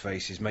show his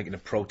face is making a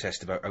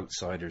protest about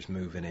outsiders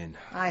moving in.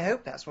 I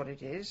hope that's what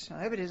it is.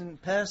 I hope it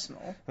isn't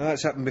personal.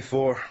 That's happened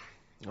before.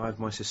 I have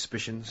my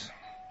suspicions.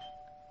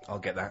 I'll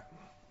get that.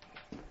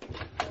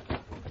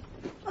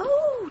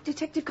 Oh,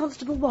 Detective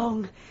Constable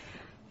Wong.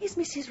 Is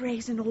Mrs.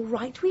 Raisin all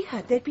right? We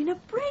heard there'd been a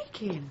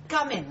break-in.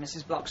 Come in,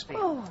 Mrs. Bloxby.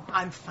 Oh,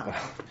 I'm fine.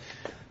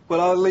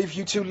 Well, I'll leave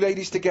you two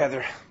ladies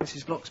together.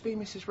 Mrs. Bloxby,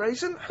 Mrs.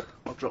 Raisin.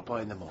 I'll drop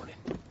by in the morning.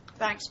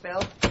 Thanks,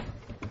 Bill.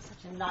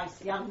 Such a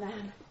nice young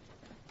man.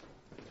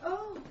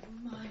 Oh,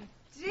 my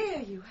dear,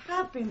 you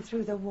have been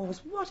through the wars.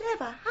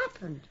 Whatever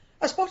happened?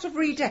 A spot of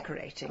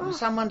redecorating. Oh.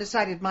 Someone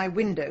decided my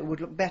window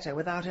would look better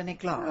without any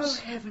glass.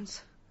 Oh,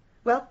 heavens.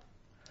 Well,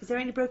 is there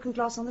any broken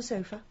glass on the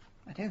sofa?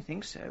 I don't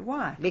think so.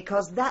 Why?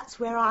 Because that's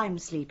where I'm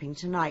sleeping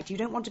tonight. You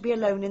don't want to be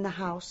alone in the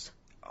house.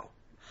 Oh,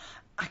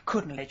 I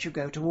couldn't let you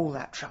go to all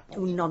that trouble.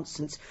 Oh,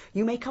 nonsense.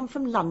 You may come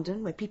from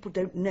London, where people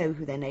don't know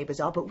who their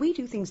neighbours are, but we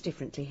do things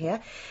differently here.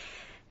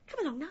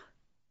 Come along now.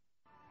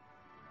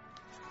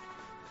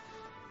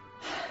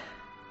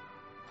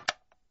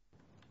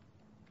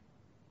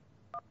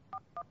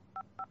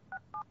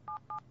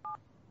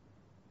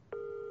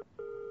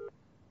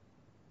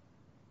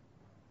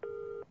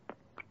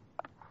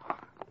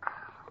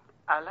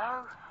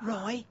 Hello?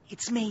 Roy,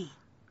 it's me.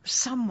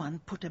 Someone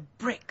put a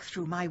brick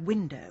through my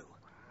window.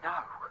 No.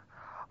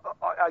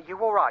 Are you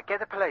all right? Get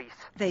the police.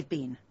 They've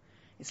been.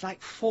 It's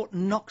like Fort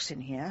Knox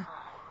in here.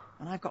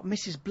 And I've got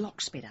Mrs.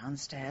 Bloxby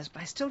downstairs,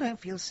 but I still don't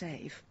feel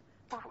safe.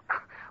 Well,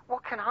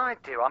 what can I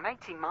do? I'm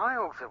 80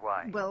 miles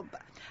away. Well,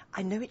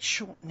 I know it's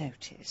short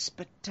notice,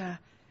 but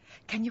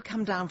can you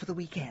come down for the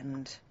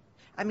weekend?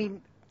 I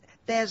mean,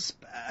 there's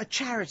a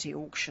charity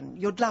auction.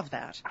 You'd love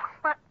that.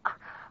 Well,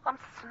 I'm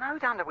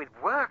snowed under with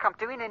work. I'm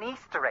doing an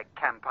Easter egg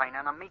campaign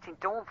and I'm meeting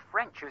Dawn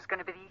French, who's going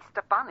to be the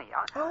Easter Bunny.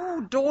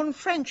 Oh, Dawn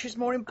French is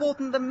more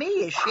important than me,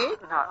 is she?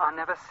 No, I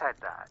never said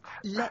that.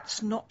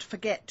 Let's not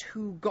forget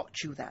who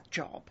got you that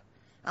job.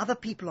 Other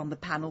people on the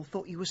panel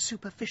thought you were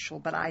superficial,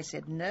 but I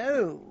said,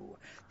 no,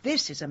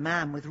 this is a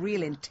man with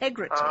real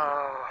integrity.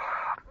 Oh,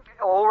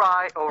 All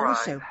right, all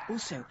right.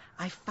 Also,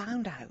 I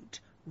found out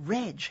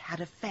Reg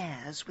had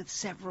affairs with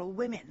several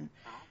women,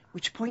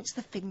 which points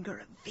the finger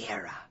at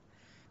Vera.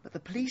 But the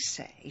police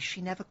say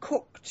she never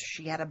cooked.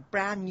 She had a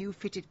brand new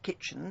fitted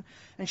kitchen,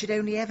 and she'd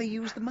only ever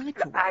used the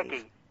microwave.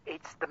 Aggie,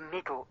 it's the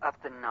middle of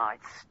the night.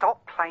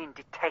 Stop playing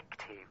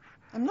detective.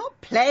 I'm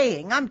not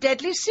playing. I'm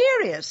deadly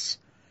serious.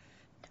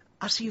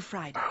 I'll see you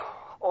Friday.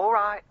 All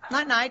right.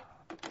 Night-night.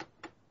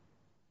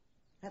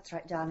 That's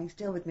right, darling.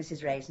 Still with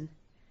Mrs. Raisin.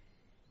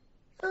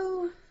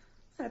 Oh,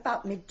 at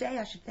about midday,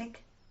 I should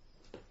think.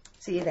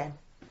 See you then.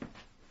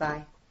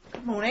 Bye.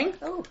 Good morning.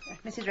 Oh,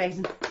 Mrs.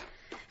 Raisin.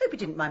 Hope you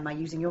didn't mind my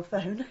using your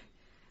phone.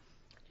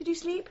 Did you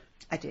sleep?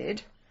 I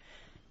did.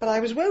 But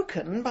I was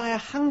woken by a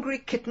hungry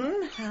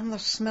kitten and the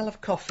smell of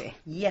coffee.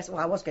 Yes,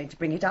 well, I was going to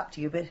bring it up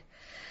to you, but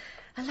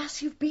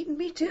alas, you've beaten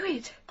me to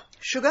it.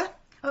 Sugar?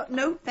 Oh,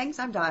 no, thanks,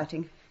 I'm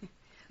dieting.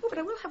 Oh, but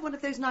I will have one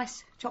of those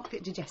nice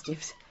chocolate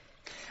digestives.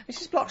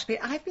 Mrs. Bloxby,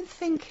 I've been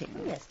thinking.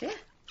 Oh, yes, dear.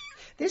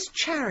 This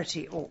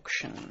charity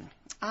auction,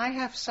 I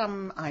have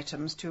some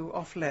items to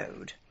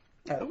offload.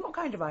 Oh, what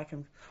kind of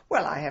items?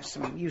 Well, I have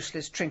some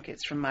useless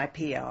trinkets from my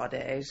PR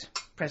days,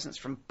 presents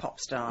from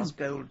pop stars,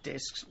 gold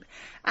discs,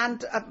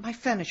 and my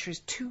furniture is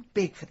too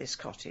big for this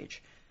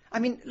cottage. I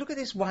mean, look at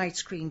this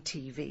widescreen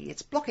TV.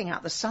 It's blocking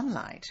out the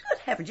sunlight. Good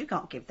heavens, you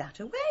can't give that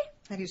away.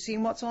 Have you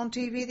seen what's on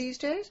TV these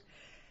days?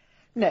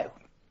 No.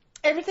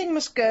 Everything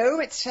must go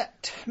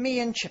except me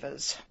and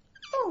Chivers.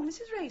 Oh,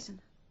 Mrs. Raisin,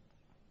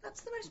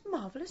 that's the most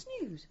marvellous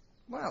news.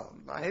 Well,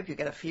 I hope you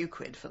get a few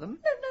quid for them.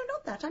 No,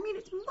 not that. I mean,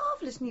 it's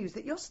marvellous news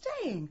that you're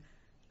staying.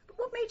 But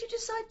what made you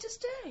decide to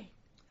stay?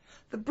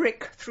 The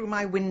brick through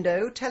my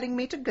window telling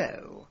me to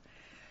go.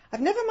 I've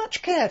never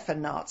much cared for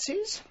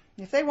Nazis.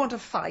 If they want to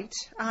fight,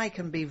 I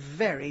can be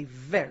very,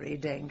 very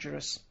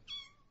dangerous.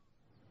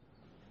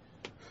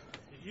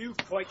 Are you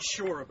quite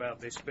sure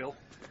about this, Bill?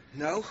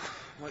 No.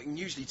 I can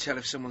usually tell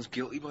if someone's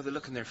guilty by the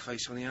look on their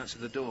face when they answer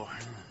the door.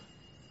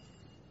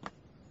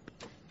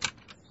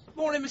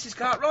 Morning, Mrs.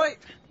 Cartwright.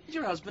 Is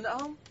your husband at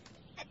home?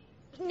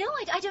 No,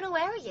 I don't know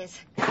where he is.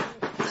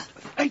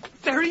 Hey,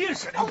 there he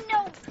is! Oh,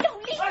 no,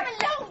 leave him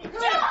alone!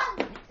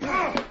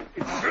 John!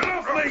 Get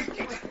off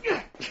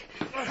me!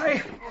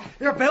 Hey,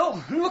 there,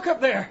 Bill. Look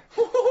up there.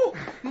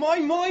 My,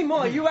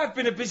 you have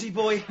been a busy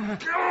boy.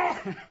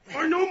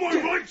 I know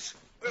my rights.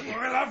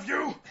 I love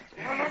you.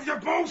 I love you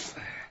both.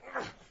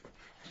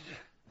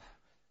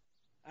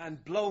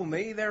 And blow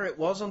me, there it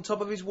was on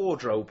top of his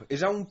wardrobe.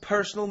 His own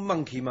personal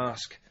monkey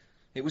mask.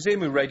 It was him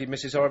who raided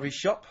Mrs. Harvey's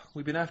shop.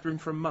 We've been after him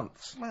for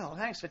months. Well,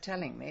 thanks for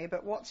telling me,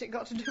 but what's it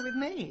got to do with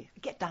me?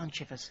 Get down,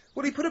 Chivers.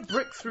 Well, he put a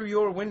brick through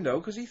your window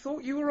because he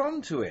thought you were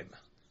on to him.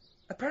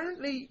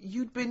 Apparently,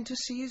 you'd been to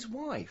see his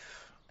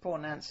wife. Poor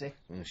Nancy.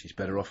 Well, she's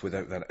better off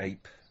without that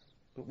ape.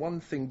 But one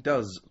thing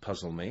does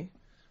puzzle me.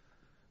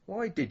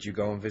 Why did you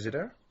go and visit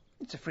her?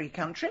 It's a free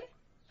country,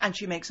 and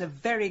she makes a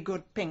very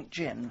good pink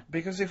gin.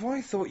 Because if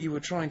I thought you were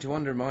trying to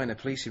undermine a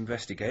police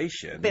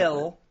investigation...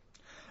 Bill,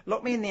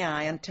 look me in the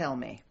eye and tell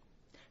me.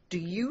 Do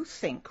you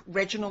think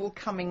Reginald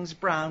Cummings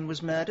Brown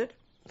was murdered?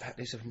 That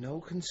is of no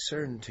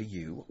concern to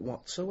you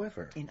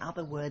whatsoever. In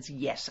other words,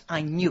 yes,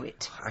 I knew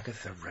it.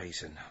 Agatha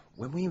Raisin,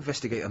 when we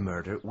investigate a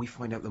murder, we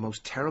find out the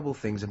most terrible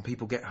things and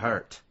people get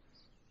hurt.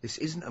 This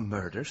isn't a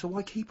murder, so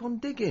why keep on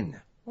digging?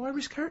 Why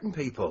risk hurting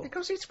people?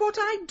 Because it's what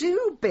I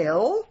do,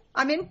 Bill.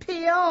 I'm in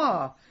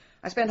PR.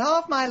 I spend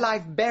half my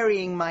life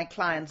burying my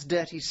clients'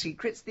 dirty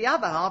secrets, the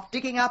other half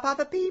digging up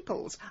other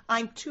people's.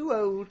 I'm too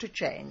old to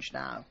change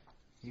now.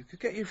 You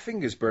could get your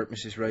fingers burnt,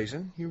 Mrs.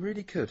 Raisin. You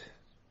really could.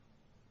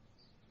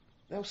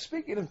 Now,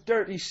 speaking of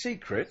dirty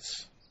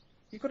secrets,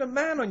 you've got a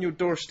man on your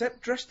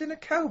doorstep dressed in a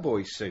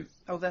cowboy suit.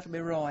 Oh, that'll be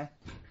Roy.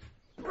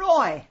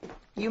 Roy,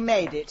 you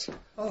made it.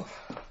 Oh,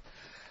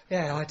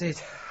 yeah, I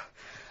did.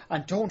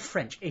 And Dawn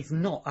French is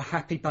not a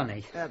happy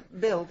bunny.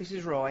 Bill, this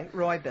is Roy.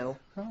 Roy Bill.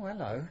 Oh,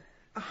 hello.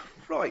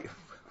 Right.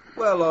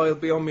 Well, I'll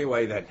be on my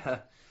way then.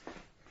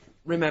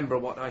 Remember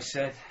what I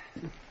said.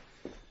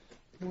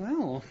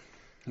 Well,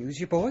 who's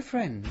your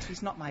boyfriend?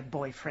 He's not my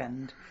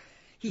boyfriend.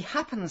 He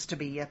happens to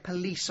be a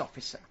police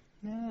officer.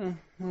 Yeah,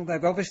 well,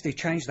 they've obviously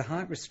changed the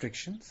height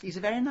restrictions. He's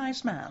a very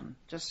nice man,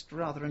 just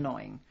rather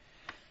annoying.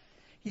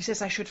 He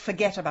says I should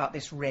forget about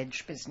this Reg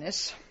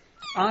business.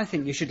 I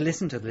think you should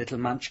listen to the little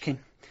munchkin.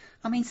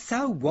 I mean,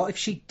 so what if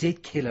she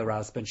did kill her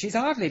husband? She's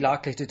hardly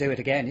likely to do it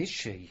again, is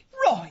she?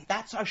 Roy,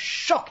 that's a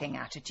shocking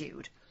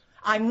attitude.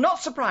 I'm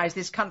not surprised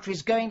this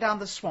country's going down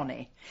the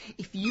Swanee.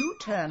 If you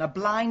turn a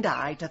blind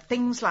eye to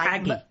things like...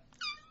 Aggie,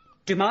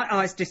 do my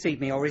eyes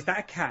deceive me, or is that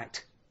a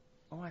cat?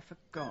 Oh, I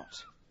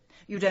forgot.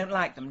 You don't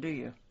like them, do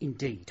you?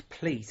 Indeed.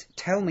 Please,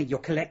 tell me you're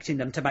collecting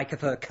them to make a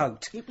fur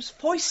coat. It was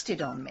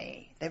foisted on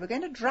me. They were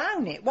going to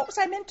drown it. What was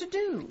I meant to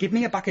do? Give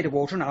me a bucket of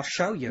water and I'll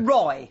show you.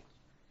 Roy,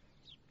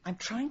 I'm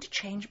trying to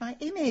change my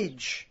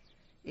image.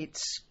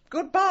 It's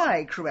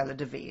goodbye, Cruella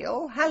de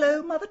Vil.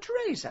 Hello, Mother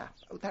Teresa.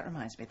 Oh, that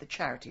reminds me, the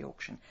charity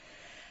auction.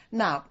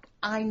 Now,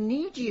 I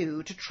need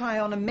you to try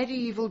on a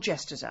medieval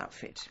jester's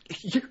outfit.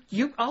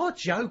 You are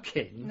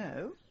joking.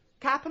 No.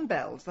 Cap and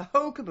bells, the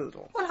whole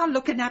caboodle. Well, I'll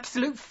look an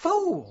absolute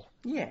fool.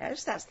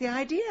 Yes, that's the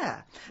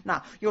idea.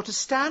 Now, you're to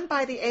stand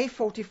by the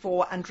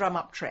A44 and drum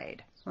up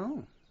trade.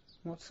 Oh,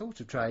 what sort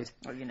of trade?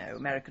 Well, you know,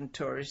 American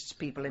tourists,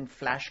 people in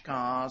flash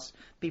cars,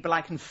 people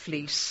I can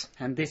fleece.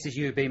 And this is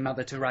you being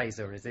Mother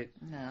Teresa, is it?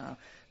 No.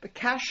 The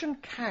cash and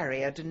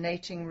carry are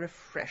donating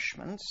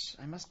refreshments.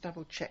 I must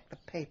double-check the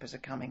papers are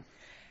coming.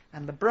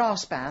 And the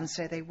brass bands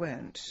say they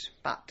won't.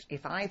 But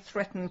if I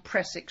threaten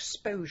press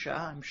exposure,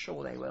 I'm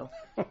sure they will.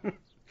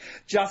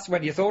 Just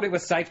when you thought it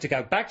was safe to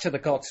go back to the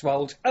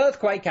Cotswolds,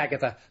 earthquake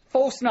Agatha,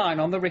 force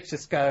 9 on the Richter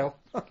scale.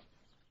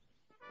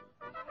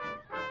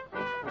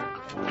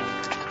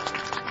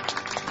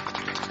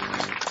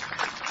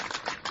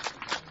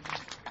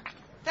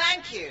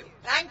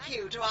 Thank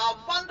you to our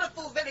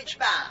wonderful village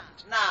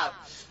band. Now,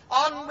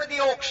 on with the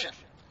auction.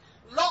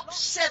 Lot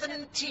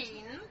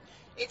 17.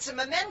 It's a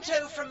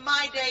memento from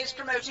my days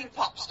promoting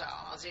pop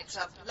stars. It's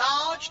a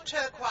large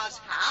turquoise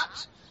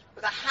hat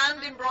with a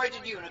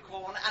hand-embroidered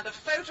unicorn and a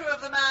photo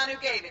of the man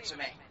who gave it to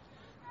me.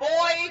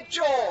 Boy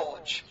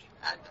George.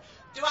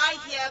 Do I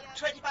hear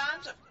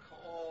 £20? Of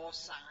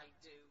course I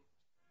do.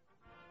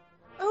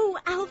 Oh,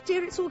 Alf,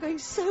 dear, it's all going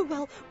so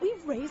well.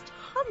 We've raised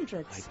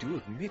hundreds. I do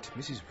admit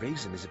Mrs.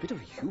 Raisin is a bit of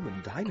a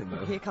human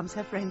dynamo. Here comes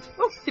her friend.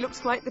 Oh, he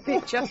looks quite the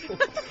picture.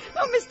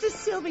 Oh, Mr.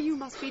 Silver, you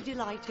must be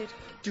delighted.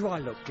 Do I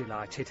look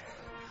delighted?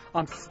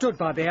 I'm stood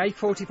by the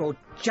A44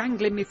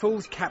 jangling me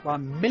fool's cap while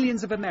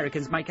millions of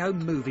Americans make home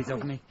movies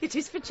of me. It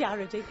is for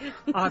charity.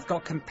 I've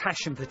got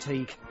compassion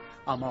fatigue.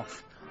 I'm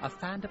off. I've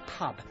found a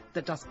pub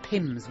that does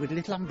Pims with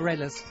little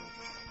umbrellas.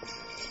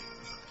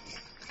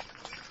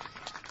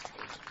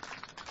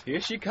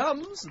 Here she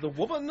comes, the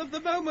woman of the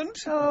moment.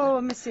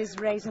 Oh,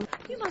 Mrs. Raisin,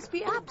 you must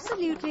be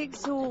absolutely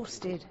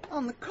exhausted.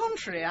 On the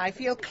contrary, I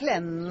feel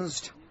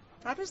cleansed.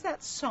 How does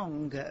that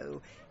song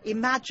go?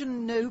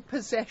 Imagine no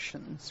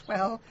possessions.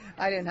 Well,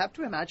 I don't have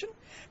to imagine.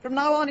 From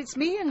now on, it's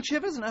me and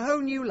Chivers and a whole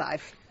new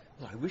life.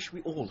 Well, I wish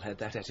we all had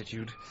that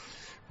attitude.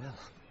 Well,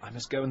 I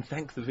must go and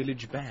thank the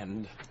village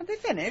band. Have they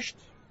finished?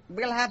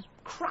 We'll have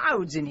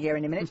crowds in here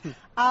in a minute.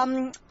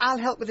 I'll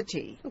help with the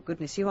tea. Oh,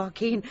 goodness, you are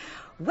keen.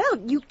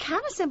 Well, you can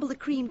assemble the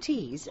cream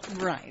teas.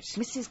 Right.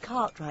 Mrs.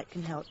 Cartwright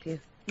can help you.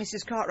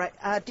 Mrs. Cartwright,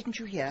 didn't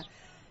you hear?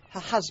 Her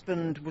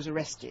husband was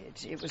arrested.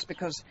 It was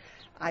because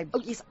I...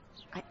 Oh, yes,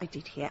 I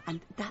did hear, and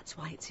that's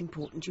why it's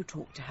important you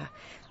talk to her.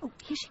 Oh,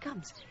 here she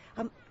comes.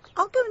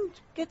 I'll go and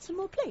get some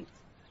more plates.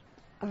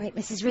 All right,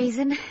 Mrs.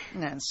 Raisin.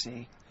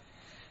 Nancy,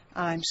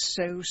 I'm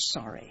so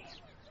sorry.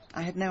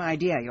 I had no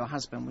idea your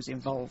husband was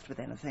involved with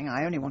anything.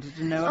 I only wanted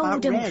to know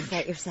about don't Reg.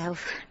 fret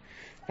yourself.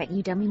 Reckon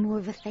you done me more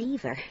of a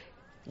favour.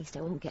 At least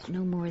I won't get no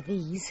more of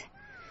these.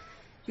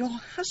 Your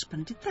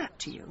husband did that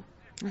to you?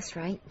 That's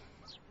right.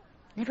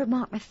 Never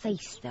marked my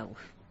face, though.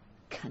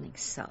 Cunning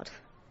sod.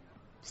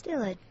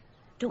 Still, I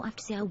don't have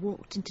to say I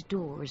walked into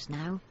doors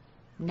now.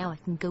 Now I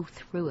can go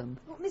through them.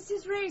 Oh,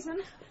 Mrs. Raisin.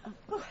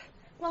 Oh,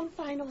 one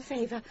final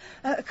favour.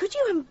 Could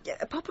you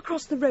pop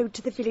across the road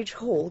to the village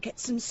hall, get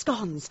some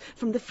scones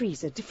from the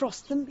freezer,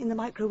 defrost them in the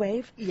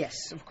microwave?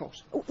 Yes, of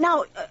course. Oh,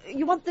 now,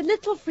 you want the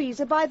little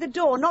freezer by the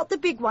door, not the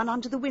big one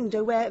under the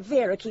window where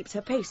Vera keeps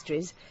her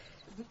pastries.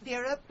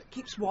 Vera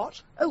keeps what?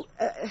 Oh,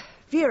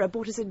 Vera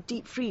bought us a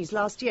deep freeze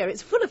last year.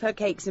 It's full of her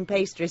cakes and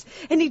pastries.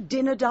 Any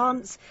dinner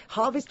dance,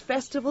 harvest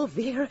festival,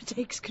 Vera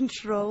takes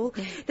control.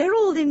 They're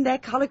all in there,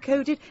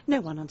 colour-coded.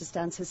 No one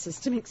understands her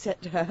system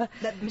except her.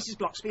 Mrs.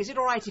 Bloxby, is it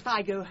all right if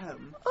I go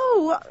home?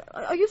 Oh,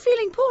 are you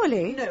feeling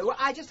poorly? No,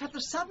 I just have the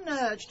sudden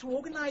urge to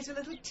organise a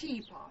little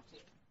tea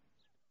party.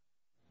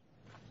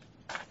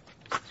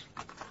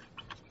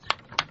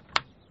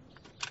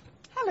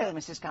 Hello,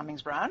 Mrs.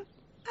 Cummings-Brown.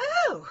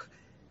 Oh,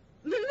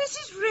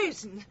 Mrs.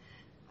 Raisin,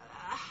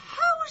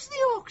 how was the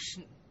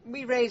auction?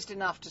 We raised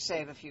enough to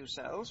save a few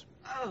souls.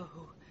 Oh,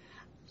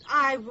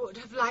 I would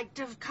have liked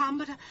to have come,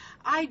 but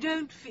I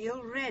don't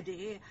feel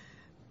ready.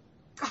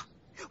 Oh,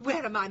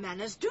 where are my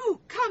manners? Do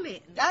come in.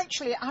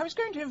 Actually, I was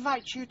going to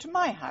invite you to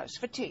my house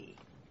for tea.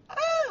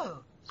 Oh,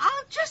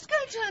 I'll just go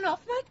turn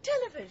off my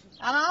television.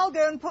 And I'll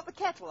go and put the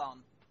kettle on.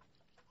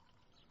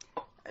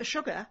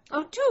 Sugar?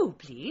 Oh, do,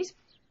 please.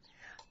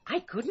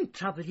 I couldn't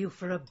trouble you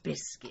for a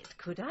biscuit,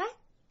 could I?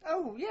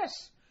 Oh,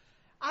 yes.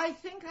 I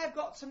think I've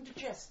got some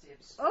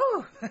digestives.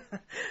 Oh.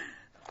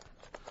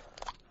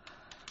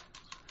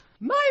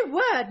 My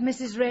word,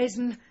 Mrs.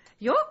 Raisin,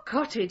 your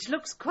cottage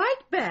looks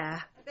quite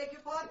bare. I beg your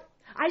pardon?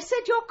 I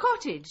said your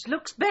cottage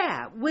looks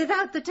bare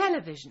without the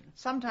television.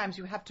 Sometimes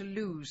you have to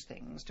lose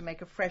things to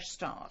make a fresh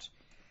start.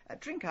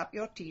 Drink up,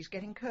 your tea's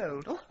getting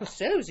cold. Oh,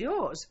 so's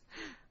yours.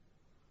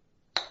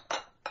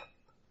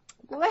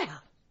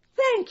 Well,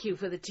 thank you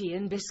for the tea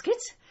and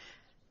biscuits.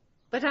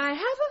 But I have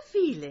a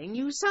feeling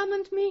you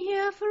summoned me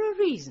here for a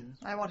reason.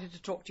 I wanted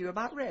to talk to you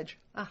about Reg.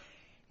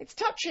 It's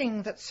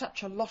touching that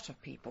such a lot of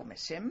people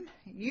miss him.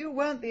 You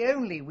weren't the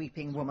only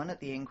weeping woman at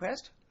the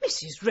inquest.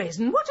 Mrs.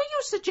 Raisin, what are you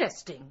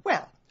suggesting?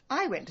 Well,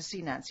 I went to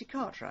see Nancy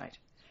Cartwright,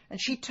 and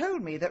she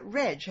told me that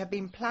Reg had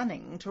been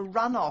planning to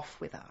run off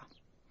with her.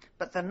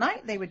 But the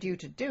night they were due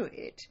to do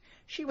it,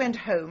 she went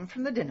home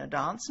from the dinner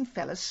dance and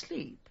fell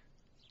asleep.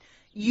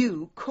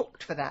 You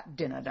cooked for that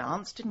dinner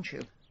dance, didn't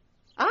you?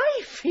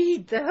 I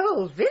feed the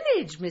whole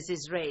village,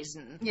 Mrs.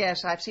 Raisin.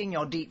 Yes, I've seen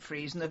your deep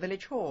freeze in the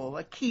village hall.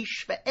 A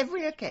quiche for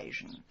every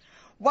occasion.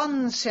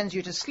 One sends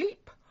you to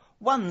sleep,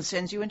 one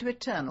sends you into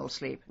eternal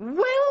sleep.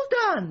 Well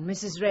done,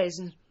 Mrs.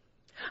 Raisin.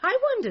 I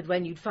wondered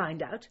when you'd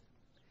find out.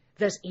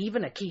 There's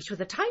even a quiche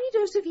with a tiny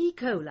dose of E.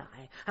 coli.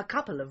 A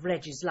couple of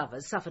Reggie's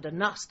lovers suffered a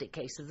nasty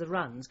case of the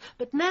runs,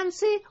 but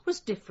Nancy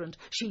was different.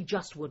 She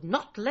just would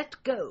not let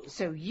go.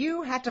 So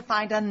you had to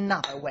find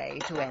another way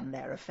to end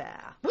their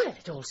affair. Well,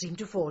 it all seemed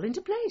to fall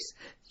into place.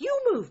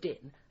 You moved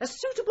in, a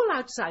suitable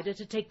outsider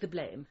to take the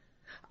blame.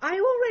 I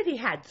already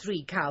had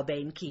 3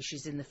 Cowbane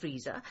quiches in the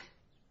freezer.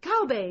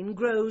 Cowbane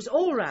grows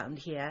all round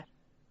here.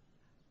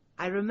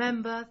 I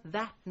remember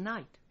that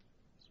night.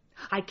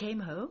 I came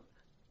home,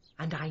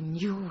 and I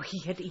knew he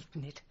had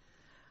eaten it.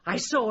 I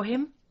saw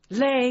him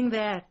laying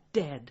there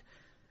dead,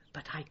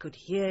 but I could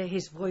hear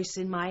his voice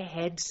in my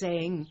head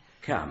saying,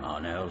 "Come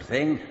on, old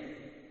thing.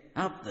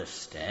 Up the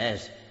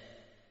stairs.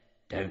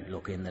 Don't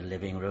look in the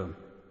living room.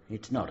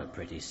 It's not a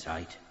pretty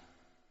sight.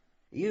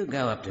 You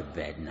go up to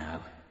bed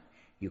now.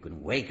 You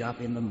can wake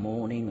up in the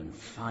morning and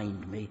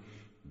find me,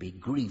 be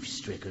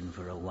grief-stricken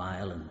for a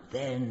while, and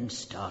then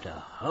start a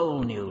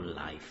whole new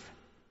life.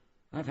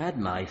 I've had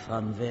my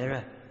fun,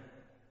 Vera.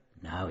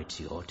 Now it's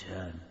your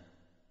turn."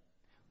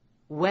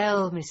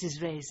 Well,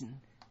 Mrs.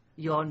 Raisin,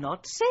 you're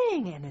not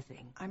saying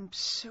anything. I'm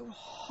so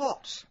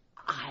hot.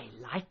 I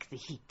like the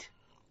heat,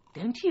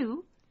 don't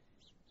you?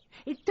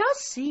 It does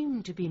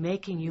seem to be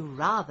making you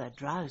rather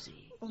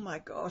drowsy. Oh, my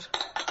God.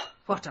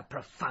 What a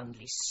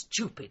profoundly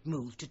stupid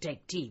move to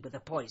take tea with a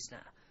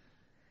poisoner.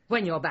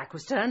 When your back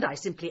was turned, I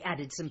simply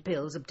added some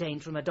pills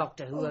obtained from a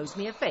doctor who owes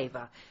me a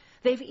favour.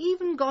 They've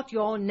even got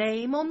your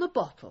name on the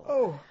bottle.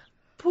 Oh.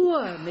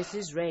 Poor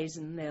Mrs.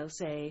 Raisin, they'll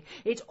say.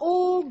 It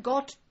all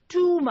got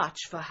too much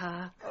for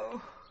her.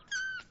 Oh.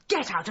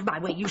 Get out of my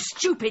way, you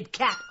stupid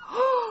cat.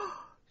 Oh,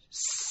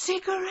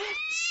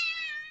 cigarettes.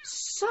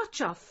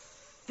 Such a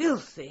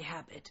filthy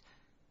habit.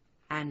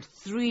 And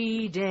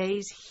 3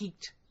 days'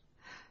 heat.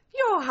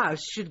 Your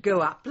house should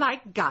go up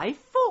like Guy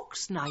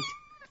Fawkes' night.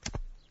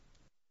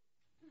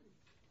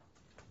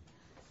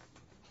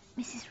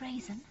 Mrs.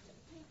 Raisin?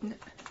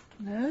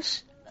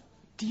 Nurse?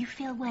 Do you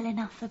feel well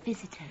enough for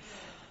visitors?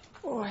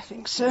 Oh, I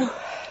think so.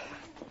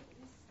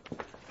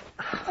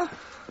 Oh,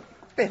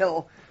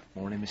 Bill.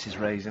 Morning, Mrs.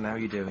 Raisin. How are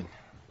you doing?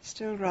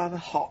 Still rather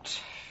hot,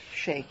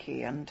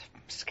 shaky and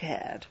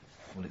scared.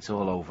 Well, it's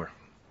all over.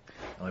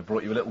 I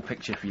brought you a little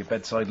picture for your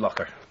bedside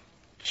locker.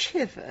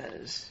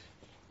 Chivers.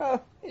 Oh,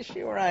 is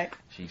she all right?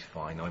 She's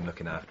fine. I'm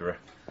looking after her.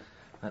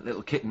 That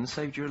little kitten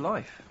saved your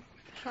life.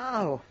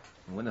 How?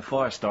 When the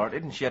fire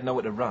started and she had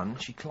nowhere to run,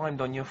 she climbed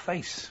on your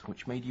face,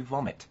 which made you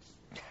vomit.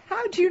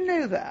 How do you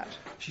know that?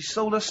 She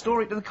sold her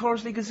story to the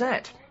Carsley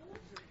Gazette.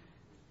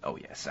 Oh,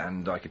 yes,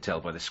 and I could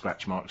tell by the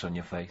scratch marks on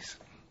your face.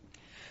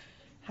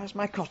 How's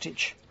my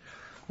cottage?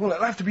 Well,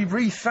 it'll have to be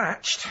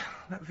re-thatched.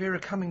 That Vera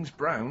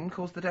Cummings-Brown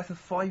caused the death of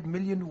 5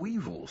 million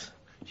weevils.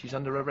 She's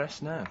under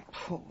arrest now.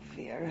 Poor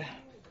Vera.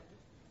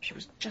 She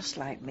was just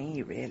like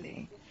me,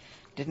 really.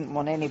 Didn't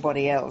want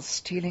anybody else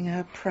stealing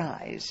her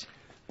prize.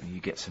 You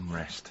get some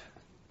rest.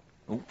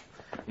 Oh,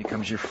 here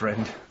comes your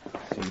friend.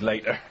 See you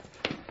later.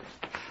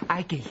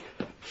 Aggie,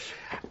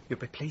 you'll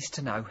be pleased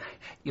to know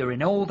you're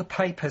in all the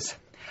papers.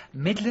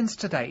 Midlands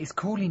Today is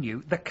calling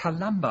you the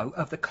Columbo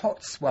of the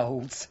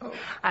Cotswolds. Oh.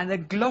 And the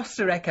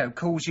Gloucester Echo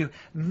calls you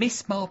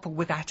Miss Marple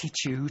with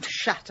attitude.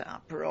 Shut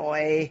up,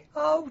 Roy.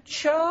 Oh,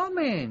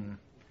 charming.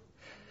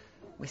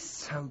 We're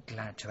so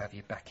glad to have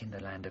you back in the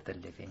land of the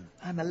living.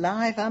 I'm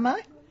alive, am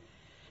I?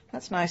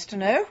 That's nice to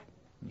know.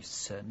 You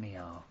certainly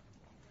are.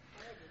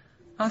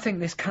 I think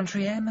this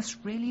country air must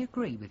really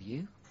agree with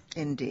you.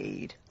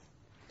 Indeed.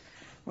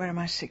 Where are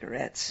my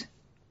cigarettes?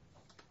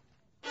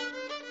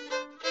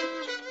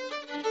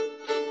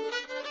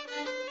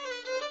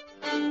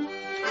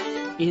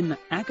 In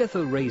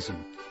Agatha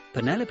Raisin,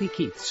 Penelope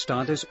Keith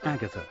starred as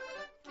Agatha.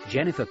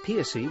 Jennifer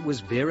Piercy was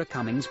Vera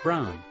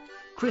Cummings-Brown.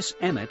 Chris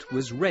Emmett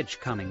was Reg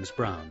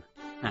Cummings-Brown.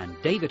 And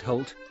David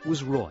Holt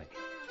was Roy.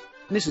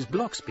 Mrs.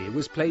 Bloxby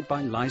was played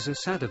by Liza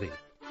Sadovy.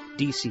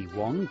 D.C.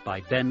 Wong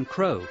by Ben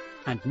Crow.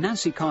 And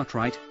Nancy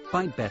Cartwright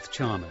by Beth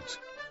Chalmers.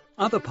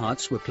 Other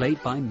parts were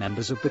played by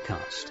members of the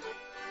cast.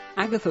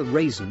 Agatha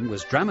Raisin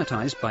was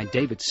dramatised by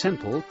David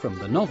Semple from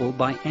the novel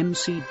by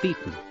M.C.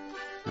 Beaton.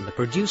 And the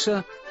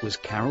producer was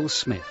Carol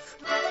Smith.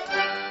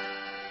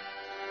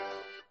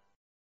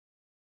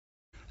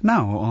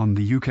 Now, on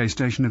the UK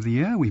Station of the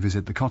Year, we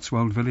visit the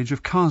Cotswold village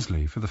of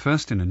Carsley for the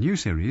first in a new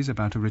series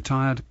about a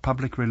retired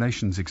public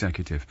relations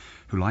executive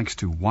who likes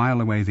to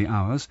while away the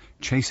hours,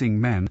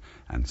 chasing men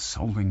and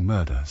solving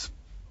murders.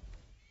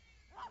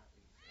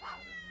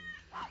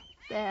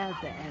 There,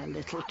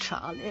 little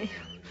Charlie.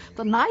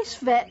 The nice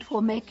vet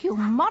will make you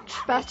much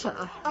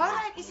better. All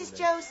right, Mrs.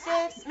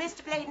 Josephs.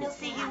 Mr. Bladen will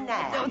see you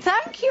now. Oh,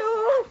 thank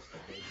you.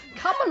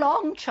 Come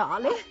along,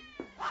 Charlie.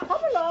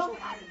 Come along.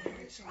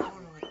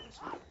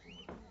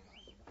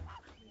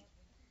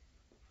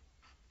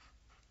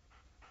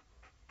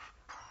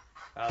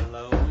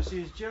 Hello,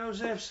 Mrs.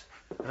 Josephs.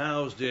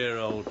 How's dear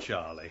old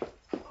Charlie?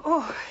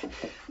 Oh,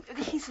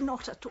 he's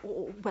not at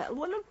all well.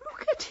 Well,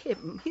 look at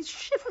him. He's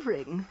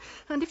shivering.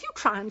 And if you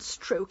try and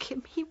stroke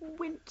him, he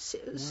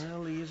winces.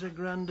 Well, he is a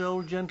grand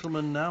old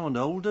gentleman now, and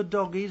older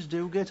doggies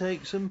do get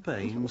aches and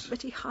pains.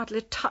 But he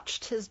hardly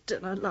touched his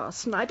dinner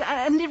last night,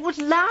 and it was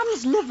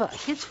lamb's liver,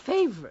 his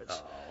favourite.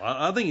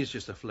 Oh, I think it's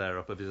just a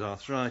flare-up of his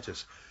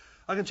arthritis.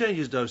 I can change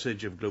his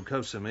dosage of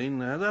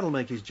glucosamine. That'll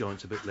make his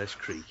joints a bit less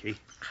creaky.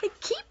 I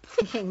keep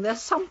thinking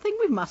there's something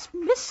we must be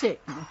missing.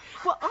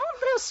 Well,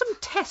 aren't there some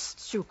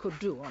tests you could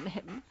do on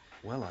him?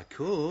 Well, I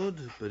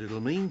could, but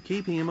it'll mean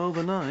keeping him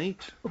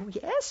overnight. Oh,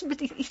 yes, but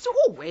he's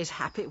always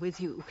happy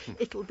with you.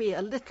 It'll be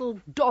a little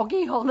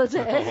doggy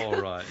holiday. All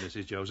right,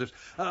 Mrs. Josephs.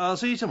 I'll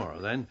see you tomorrow,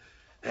 then.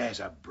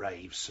 There's a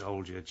brave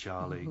soldier,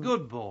 Charlie.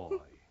 Good boy.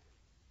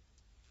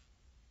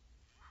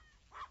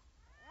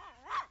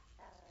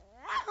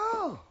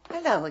 Oh,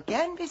 hello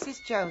again,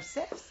 Mrs.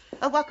 Josephs.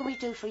 What can we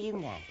do for you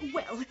now?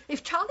 Well,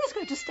 if Charlie's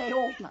going to stay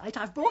all night,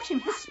 I've brought him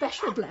his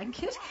special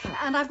blanket,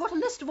 and I've got a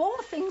list of all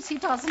the things he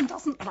does and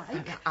doesn't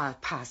like. I'll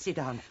pass it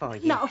on for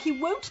you. Now, he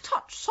won't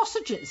touch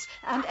sausages,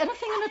 and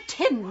anything in a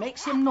tin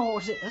makes him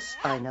nauseous.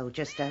 I know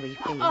just how he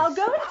feels. I'll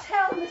go and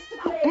tell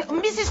Mr. Blake.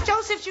 Mrs.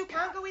 Josephs, you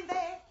can't go in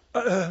there.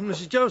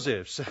 Mrs.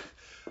 Josephs,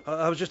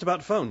 I was just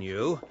about to phone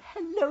you.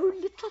 Hello,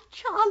 little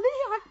Charlie.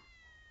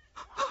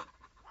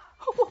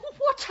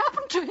 What's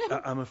happened to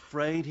him? I'm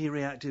afraid he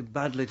reacted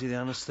badly to the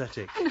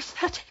anaesthetic.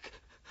 Anaesthetic?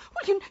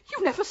 Well,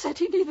 you never said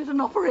he needed an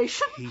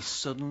operation. He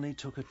suddenly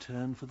took a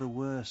turn for the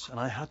worse, and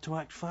I had to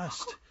act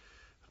fast.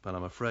 But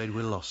I'm afraid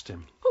we lost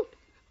him.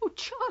 Oh,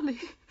 Charlie.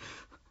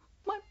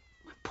 My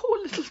poor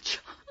little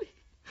Charlie.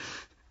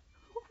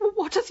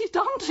 What has he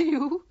done to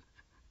you?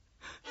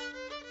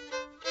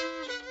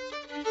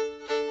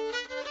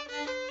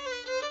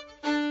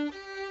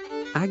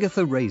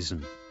 Agatha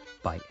Raisin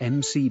by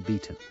M.C.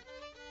 Beaton.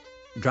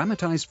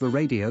 Dramatised for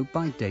radio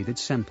by David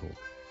Semple.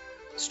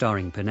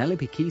 Starring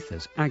Penelope Keith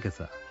as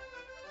Agatha.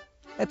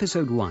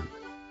 Episode 1.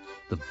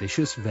 The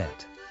Vicious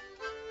Vet.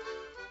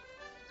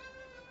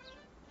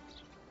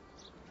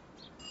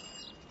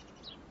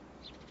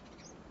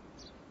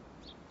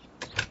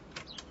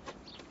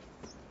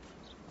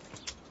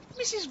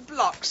 Mrs.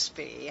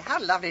 Bloxby,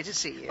 how lovely to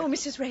see you. Oh,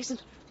 Mrs. Raisin,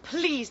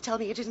 please tell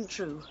me it isn't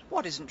true.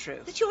 What isn't true?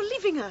 That you're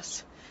leaving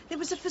us. There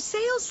was a for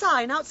sale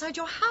sign outside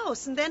your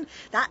house, and then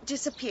that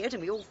disappeared,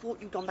 and we all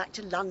thought you'd gone back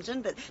to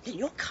London, but then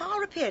your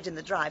car appeared in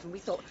the drive, and we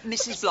thought...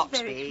 Mrs.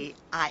 Bloxby,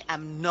 I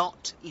am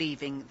not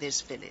leaving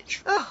this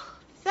village. Oh,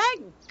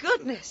 thank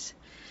goodness.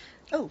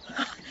 Oh,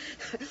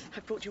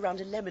 I brought you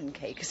round a lemon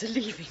cake as a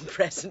leaving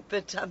present,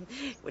 but,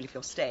 well, if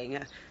you're staying,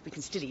 we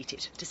can still eat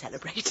it to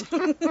celebrate.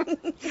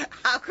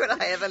 How could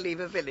I ever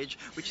leave a village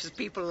which has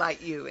people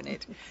like you in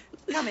it?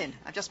 Come in,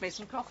 I've just made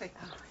some coffee.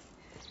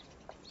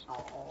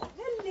 Oh,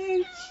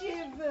 hello,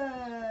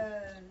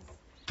 Chivers.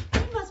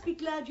 You must be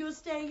glad you're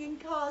staying in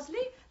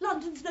Carsley.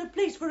 London's no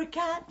place for a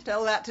cat.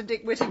 Tell that to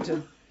Dick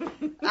Whittington.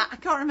 I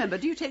can't remember.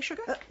 Do you take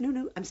sugar?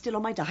 No, I'm still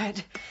on my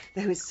diet.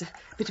 Though it's a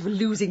bit of a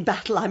losing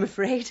battle, I'm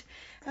afraid.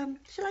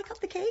 Shall I cut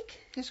the cake?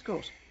 Yes, of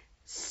course.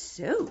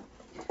 So,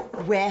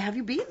 where have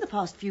you been the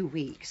past few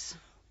weeks?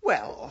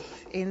 Well,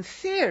 in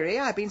theory,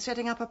 I've been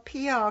setting up a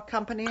PR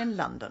company in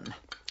London.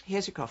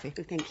 Here's your coffee.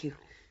 Oh, thank you.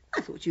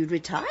 I thought you'd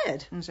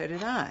retired. And so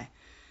did I.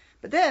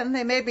 But then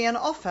they made me an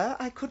offer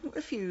I couldn't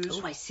refuse.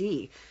 Oh, I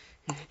see.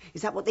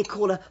 Is that what they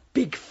call a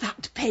big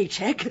fat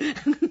paycheck?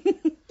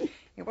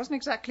 It wasn't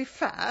exactly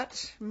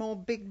fat, more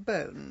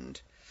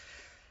big-boned.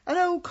 An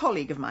old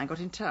colleague of mine got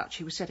in touch.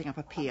 He was setting up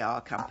a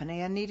PR company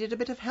and needed a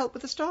bit of help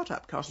with the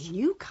start-up costs. A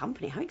new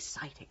company? How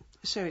exciting.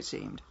 So it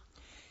seemed.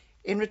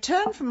 In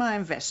return for my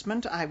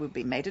investment, I would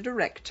be made a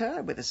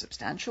director with a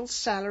substantial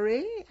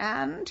salary,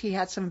 and he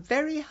had some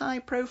very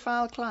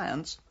high-profile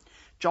clients.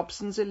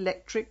 Jobson's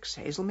Electrics,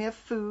 Hazelmere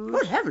Food.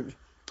 Good heavens,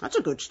 that's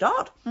a good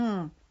start.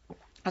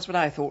 That's what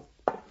I thought.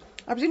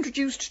 I was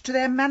introduced to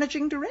their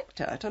managing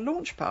director at a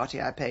launch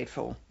party I paid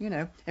for. You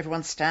know,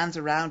 everyone stands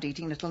around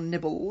eating little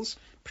nibbles,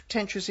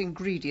 pretentious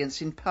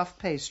ingredients in puff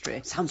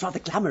pastry. Sounds rather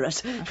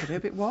glamorous. I should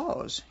hope it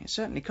was. It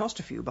certainly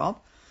cost a few bob.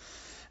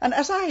 And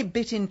as I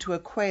bit into a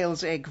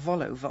quail's egg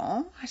vol au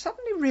vent, I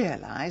suddenly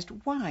realised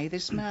why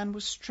this man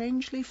was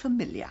strangely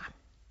familiar.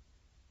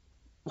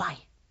 Why?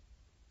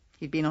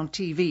 He'd been on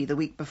TV the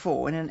week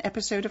before in an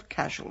episode of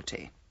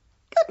Casualty.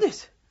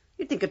 Goodness!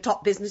 You'd think a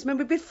top businessman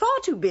would be far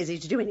too busy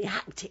to do any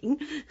acting.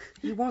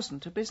 He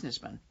wasn't a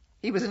businessman.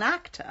 He was an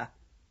actor.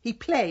 He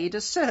played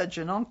a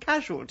surgeon on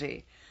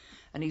Casualty.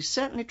 And he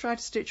certainly tried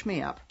to stitch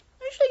me up.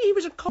 You say he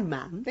was a con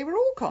man? They were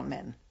all con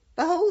men.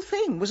 The whole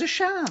thing was a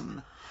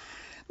sham.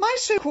 My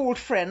so-called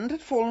friend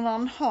had fallen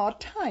on hard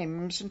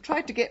times and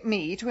tried to get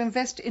me to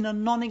invest in a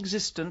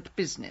non-existent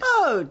business.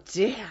 Oh,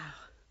 dear.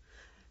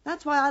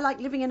 That's why I like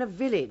living in a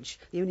village.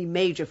 The only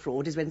major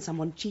fraud is when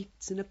someone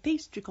cheats in a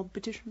pastry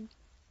competition.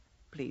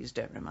 Please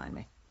don't remind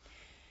me.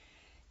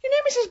 You know,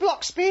 Mrs.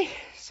 Bloxby,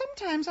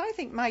 sometimes I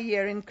think my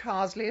year in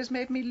Carsley has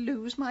made me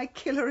lose my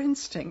killer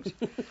instinct.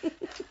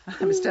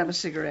 I must have a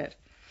cigarette.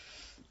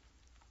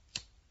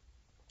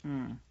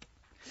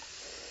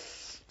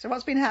 So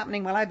what's been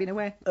happening while I've been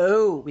away?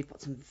 Oh, we've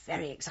got some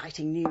very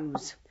exciting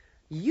news.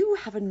 You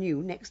have a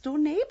new next-door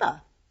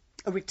neighbour.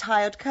 A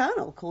retired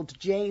colonel called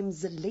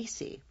James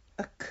Lacey.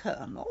 A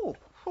colonel?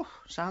 Oh,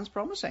 sounds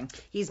promising.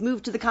 He's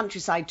moved to the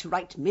countryside to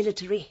write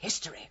military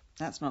history.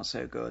 That's not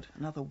so good.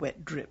 Another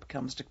wet drip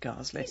comes to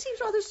Carsley. He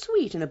seems rather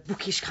sweet in a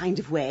bookish kind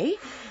of way.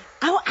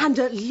 Oh, and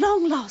at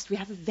long last we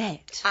have a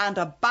vet. And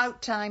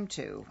about time,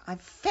 too. I'm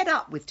fed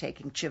up with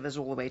taking Chivers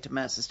all the way to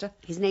Mercester.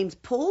 His name's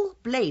Paul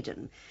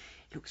Bladen.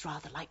 Looks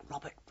rather like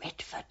Robert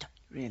Redford.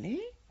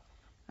 Really?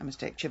 I must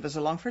take Chivers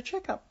along for a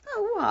check-up.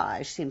 Oh,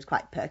 why? She seems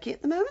quite perky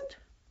at the moment.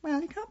 Well,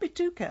 you can't be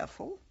too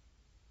careful.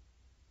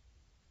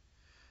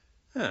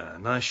 Ah,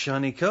 nice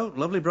shiny coat,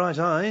 lovely bright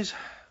eyes.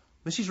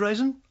 Mrs.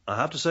 Raisin, I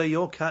have to say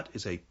your cat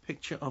is a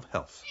picture of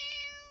health.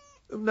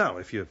 Now,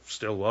 if you're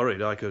still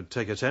worried, I could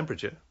take her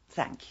temperature.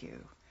 Thank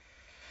you.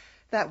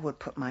 That would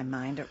put my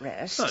mind at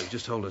rest. So,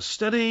 just hold her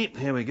steady.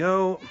 Here we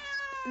go.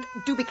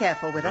 Do be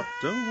careful with her.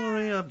 Don't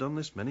worry, I've done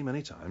this many,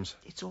 many times.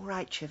 It's all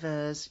right,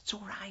 Chivers. It's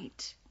all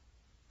right.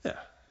 Yeah,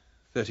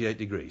 38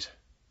 degrees.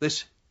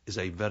 This is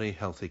a very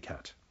healthy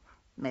cat.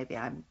 Maybe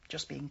I'm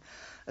just being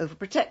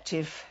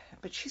overprotective,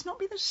 but she's not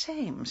been the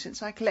same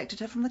since I collected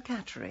her from the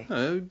cattery.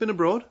 You've been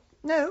abroad?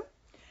 No.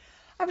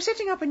 I was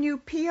setting up a new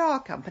PR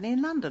company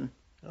in London.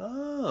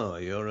 Oh,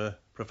 you're a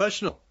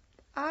professional.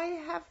 I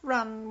have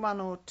run one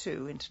or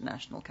two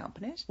international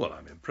companies. Well,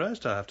 I'm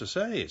impressed, I have to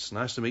say. It's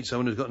nice to meet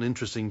someone who's got an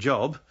interesting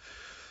job.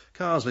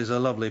 Carsley's a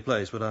lovely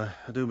place, but I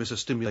do miss a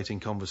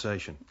stimulating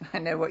conversation. I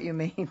know what you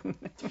mean.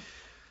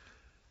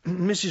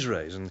 Mrs.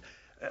 Raisin,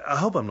 I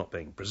hope I'm not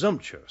being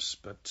presumptuous,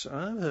 but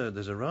I've heard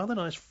there's a rather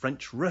nice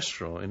French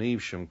restaurant in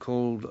Evesham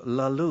called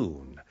La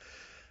Lune,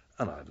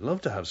 and I'd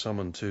love to have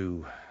someone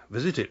to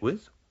visit it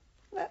with.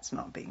 That's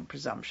not being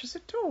presumptuous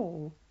at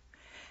all.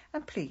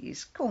 And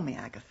please, call me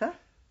Agatha.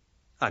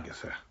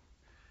 Agatha.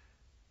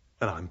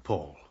 And I'm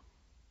Paul.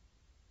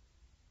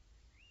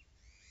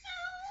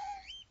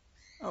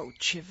 Oh,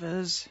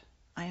 Chivers,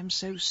 I am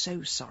so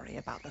sorry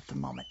about the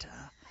thermometer.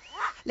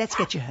 Let's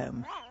get you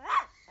home.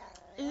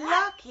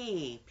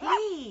 Lucky,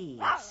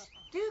 please.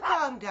 Do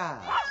calm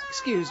down.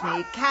 Excuse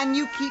me, can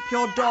you keep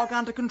your dog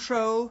under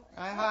control?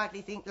 I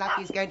hardly think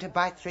Lucky's going to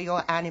bite through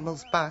your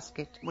animal's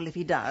basket. Well, if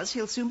he does,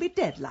 he'll soon be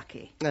dead,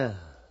 Lucky. Oh,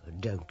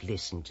 don't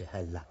listen to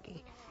her,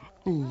 Lucky.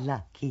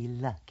 Lucky,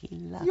 Lucky,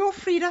 Lucky. You're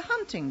Frida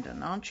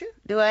Huntingdon, aren't you?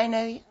 Do I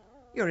know you?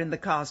 You're in the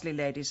Carsley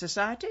Ladies'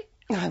 Society.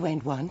 I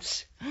went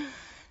once.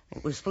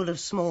 It was full of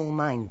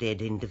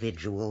small-minded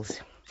individuals.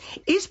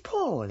 Is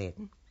Paul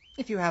in?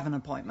 If you have an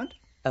appointment.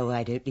 Oh,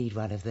 I don't need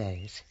one of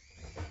those.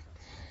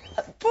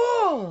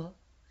 Paul!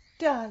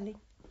 Darling.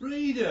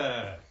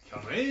 Frida,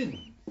 come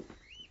in.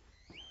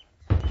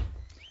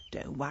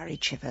 Don't worry,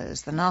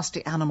 Chivers. The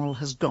nasty animal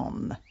has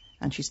gone,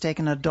 and she's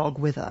taken her dog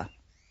with her.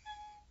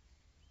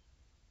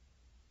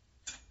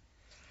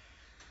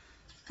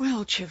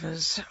 Well,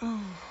 Chivers,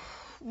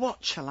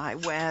 what shall I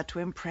wear to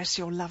impress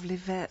your lovely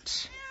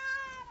vet?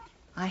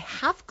 I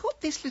have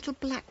got this little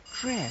black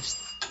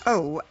dress.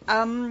 Oh,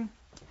 hang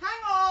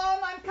on,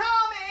 I'm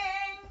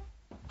coming!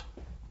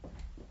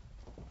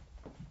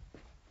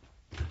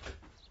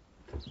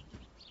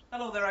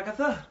 Hello there,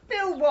 Agatha.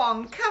 Bill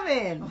Wong, come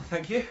in. Oh,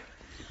 thank you.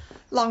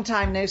 Long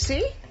time no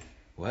see.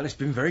 Well, it's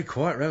been very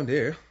quiet round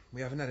here.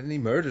 We haven't had any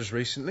murders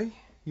recently.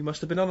 You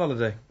must have been on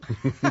holiday.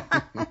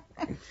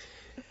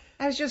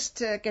 I was just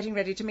getting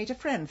ready to meet a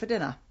friend for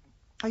dinner.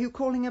 Are you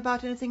calling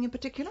about anything in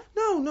particular?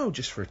 No,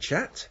 just for a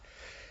chat.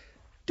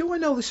 Do I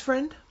know this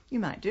friend? You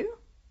might do.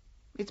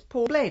 It's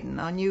Paul Bladen,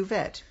 our new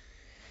vet.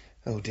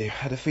 Oh dear,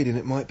 had a feeling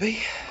it might be.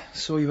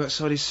 Saw you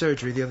outside his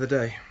surgery the other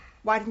day.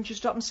 Why didn't you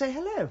stop and say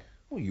hello?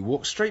 Well, you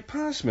walked straight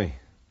past me.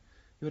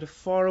 You had a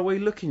faraway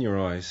look in your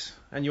eyes,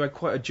 and you had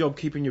quite a job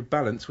keeping your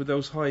balance with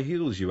those high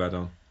heels you had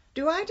on.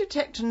 Do I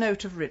detect a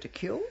note of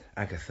ridicule?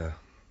 Agatha,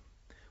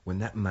 when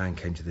that man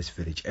came to this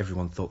village,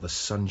 everyone thought the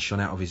sun shone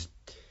out of his...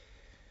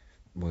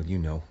 Well, you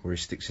know, where he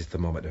sticks his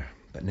thermometer.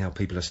 But now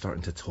people are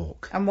starting to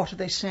talk. And what are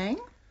they saying?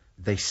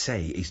 They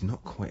say he's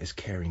not quite as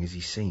caring as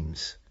he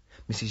seems.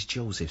 Mrs.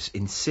 Josephs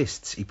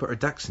insists he put her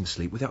ducks in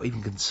sleep without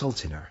even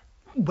consulting her.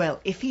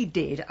 Well, if he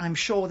did, I'm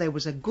sure there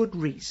was a good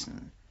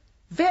reason.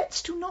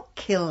 Vets do not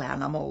kill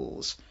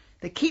animals.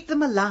 They keep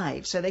them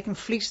alive so they can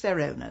fleece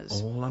their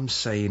owners. All I'm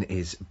saying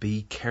is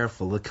be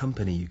careful the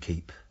company you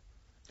keep.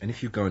 And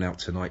if you're going out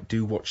tonight,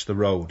 do watch the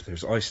road.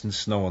 There's ice and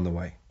snow on the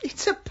way.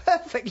 It's a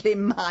perfectly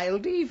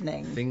mild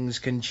evening. Things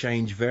can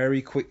change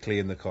very quickly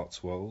in the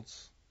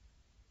Cotswolds.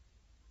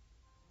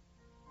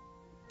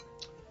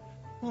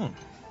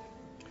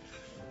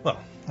 Well,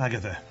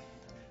 Agatha,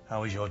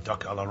 how is your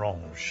duck à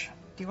l'orange?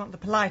 Do you want the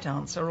polite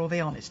answer or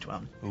the honest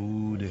one?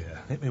 Oh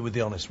dear, hit me with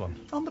the honest one.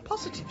 On the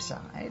positive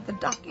side, the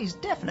duck is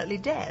definitely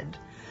dead.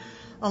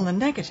 On the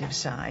negative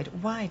side,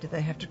 why do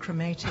they have to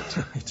cremate it?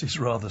 It is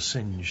rather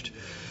singed.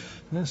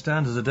 The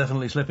standards are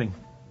definitely slipping.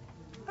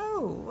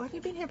 Oh, have you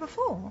been here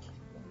before?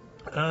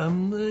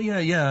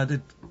 Yeah, I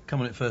did come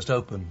when it first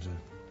opened.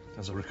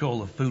 As I recall,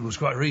 the food was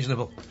quite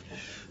reasonable.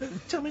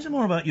 Tell me some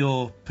more about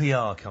your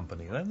PR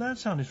company. That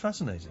sounded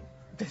fascinating.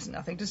 There's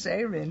nothing to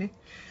say, really.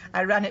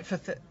 I ran it for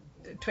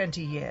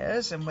 20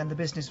 years, and when the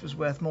business was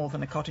worth more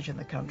than a cottage in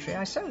the country,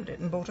 I sold it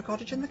and bought a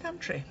cottage in the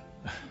country.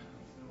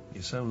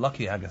 You're so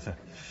lucky, Agatha.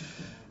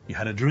 You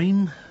had a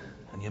dream,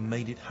 and you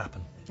made it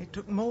happen. It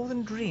took more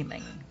than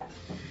dreaming.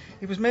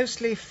 It was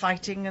mostly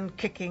fighting and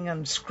kicking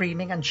and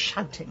screaming and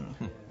shouting.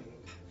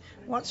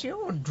 What's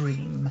your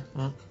dream?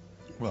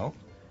 Well,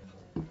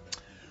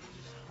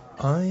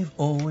 I've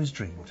always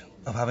dreamed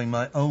of having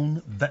my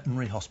own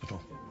veterinary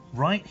hospital,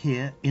 right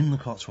here in the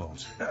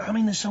Cotswolds. I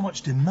mean, there's so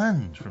much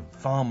demand from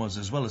farmers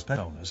as well as pet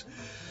owners.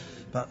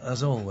 But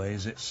as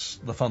always, it's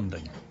the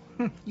funding.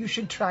 You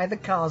should try the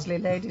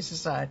Carsley Ladies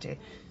Society.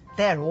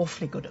 They're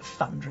awfully good at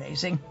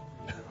fundraising.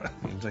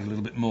 It'll take a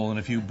little bit more than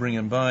a few bring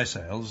and buy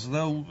sales,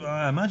 though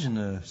I imagine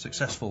a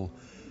successful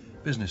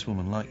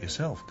businesswoman like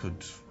yourself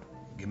could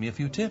give me a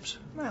few tips.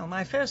 Well,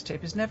 my first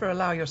tip is never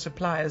allow your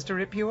suppliers to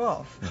rip you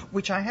off,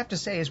 which I have to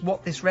say is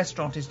what this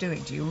restaurant is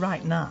doing to you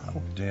right now.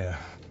 Oh, dear.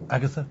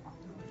 Agatha,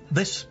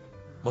 this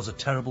was a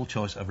terrible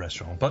choice of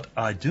restaurant, but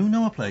I do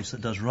know a place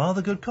that does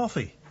rather good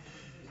coffee.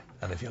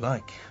 And if you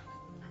like,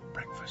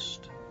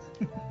 breakfast.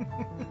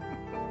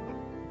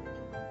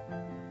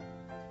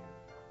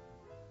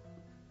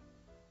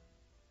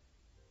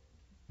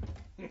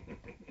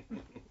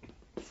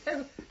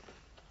 So,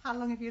 how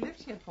long have you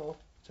lived here, Paul?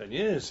 10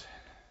 years.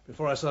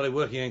 Before I started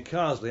working in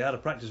Carsley, I had a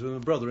practice with my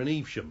brother in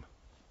Evesham.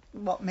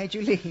 What made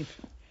you leave?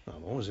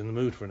 I'm always in the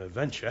mood for an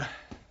adventure.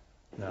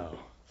 Now,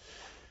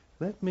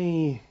 let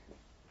me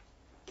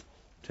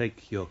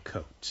take your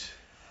coat.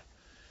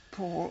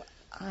 Paul,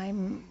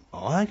 I'm...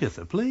 Oh,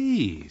 Agatha,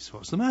 please.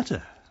 What's the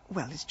matter?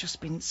 Well, it's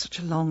just been such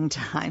a long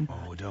time.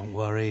 Oh, don't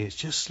worry. It's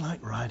just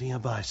like riding a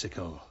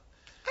bicycle.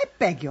 I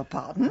beg your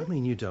pardon? I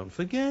mean, you don't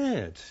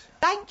forget.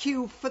 Thank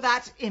you for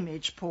that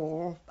image,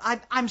 Paul.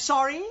 I'm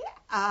sorry,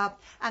 and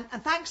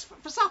thanks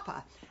for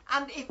supper.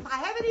 And if I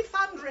have any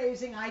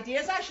fundraising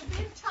ideas, I shall be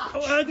in touch.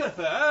 Oh,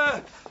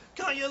 Agatha,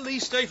 can't you at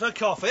least stay for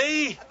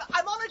coffee?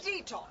 I'm on a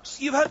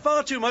detox. You've had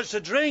far too much to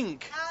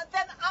drink.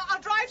 Then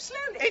I'll drive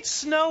slowly. It's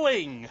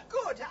snowing.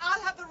 Good.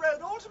 I'll have the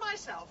road all to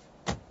myself.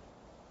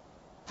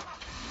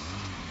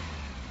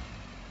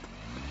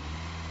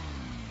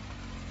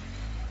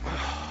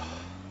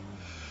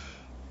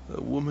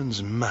 The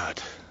woman's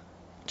mad.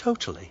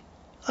 Totally,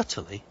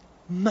 utterly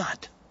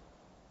mad.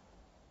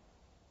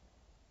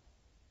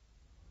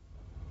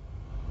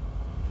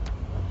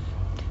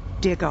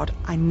 Dear God,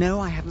 I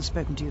know I haven't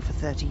spoken to you for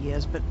 30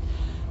 years, but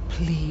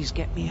please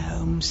get me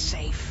home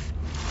safe.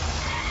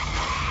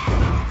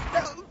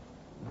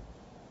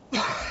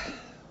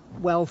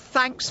 Well,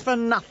 thanks for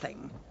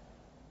nothing.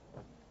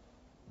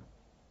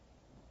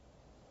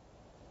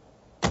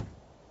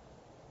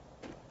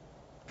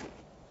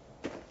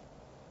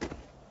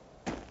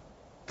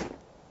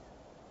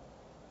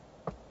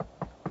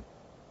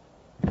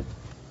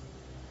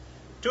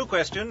 Two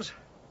questions.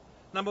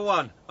 Number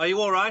one, are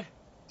you all right?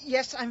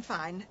 Yes, I'm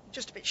fine.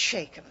 Just a bit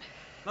shaken.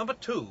 Number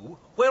two,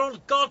 where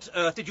on God's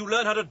earth did you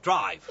learn how to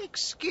drive?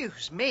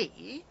 Excuse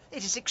me.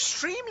 It is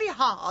extremely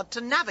hard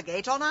to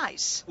navigate on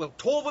ice. Well,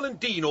 Torval and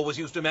Dean always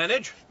used to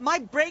manage. My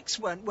brakes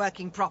weren't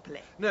working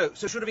properly. No,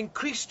 so should have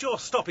increased your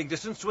stopping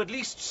distance to at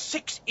least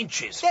 6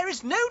 inches. There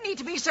is no need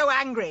to be so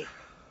angry.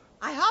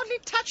 I hardly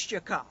touched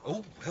your car.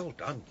 Oh, well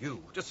done,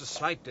 you. Just a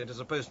slight dent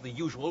as opposed to the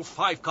usual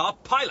 5-car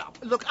pile-up.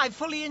 Look, I'm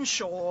fully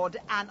insured,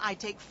 and I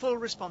take full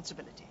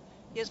responsibility.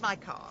 Here's my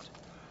card.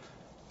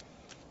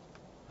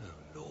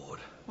 Oh, Lord.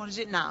 What is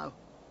it now?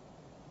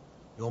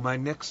 You're my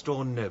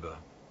next-door neighbour.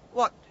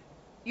 What?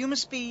 You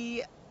must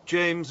be...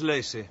 James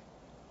Lacey.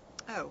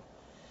 Oh.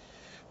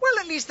 Well,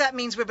 at least that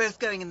means we're both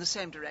going in the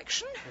same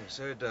direction. Yes,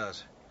 so it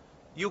does.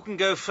 You can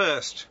go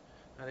first.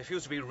 I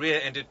refuse to be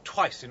rear-ended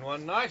twice in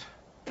one night.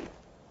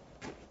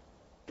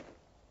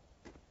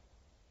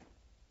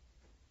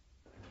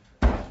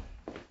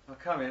 I'll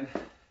come in.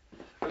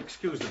 Oh,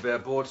 excuse the bare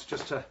boards,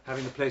 just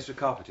having the place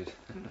recarpeted.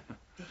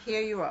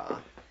 Here you are.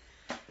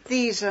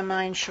 These are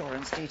my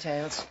insurance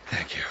details.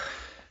 Thank you.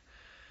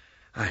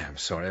 I am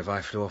sorry if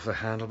I flew off the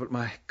handle, but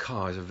my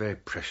car is a very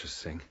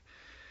precious thing.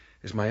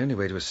 It's my only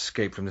way to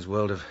escape from this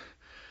world of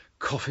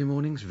coffee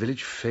mornings,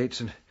 village fetes,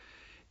 and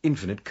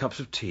infinite cups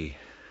of tea.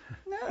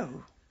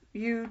 No,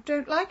 you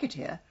don't like it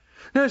here?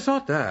 No, it's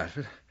not that.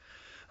 But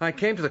I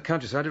came to the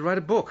countryside to write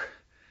a book.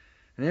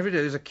 And every day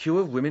there's a queue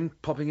of women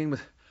popping in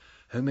with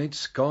homemade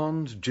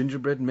scones,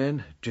 gingerbread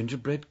men,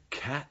 gingerbread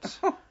cats.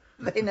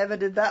 They never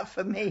did that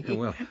for me. Oh,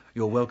 well,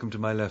 you're welcome to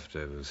my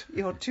leftovers.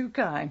 You're too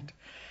kind.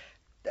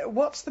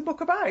 What's the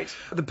book about?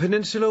 The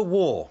Peninsular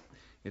War.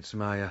 It's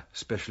my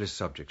specialist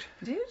subject.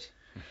 Is it?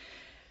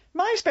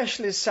 My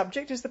specialist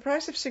subject is the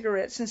price of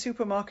cigarettes in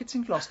supermarkets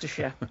in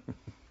Gloucestershire.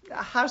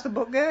 How's the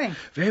book going?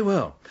 Very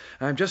well.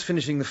 I'm just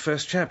finishing the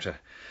first chapter.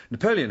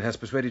 Napoleon has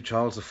persuaded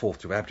Charles IV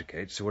to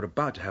abdicate, so we're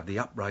about to have the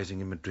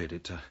uprising in Madrid.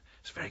 It's a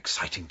very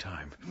exciting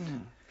time.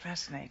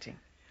 Fascinating.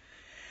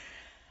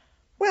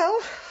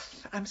 Well,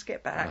 I must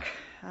get back.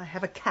 I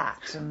have a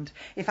cat, and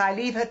if I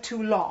leave her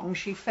too long,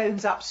 she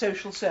phones up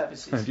social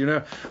services. And, you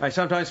know, I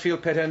sometimes feel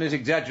pet owners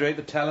exaggerate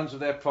the talents of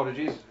their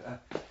prodigies.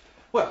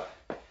 Well,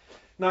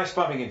 Nice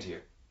bumping into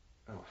you.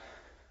 Oh,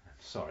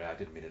 sorry, I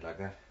didn't mean it like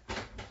that.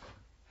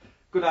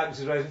 Good night,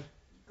 Mrs. Raisin.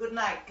 Good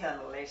night,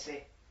 Colonel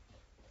Lacey.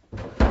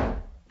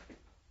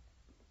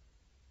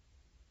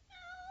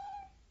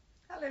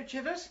 Hello,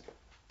 Chivers.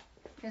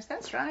 Yes,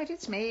 that's right,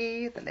 it's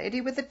me, the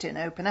lady with the tin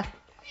opener.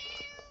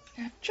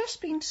 I've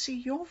just been to see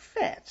your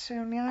vet,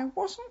 only I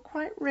wasn't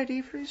quite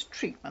ready for his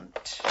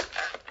treatment.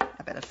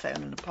 I better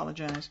phone and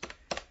apologise.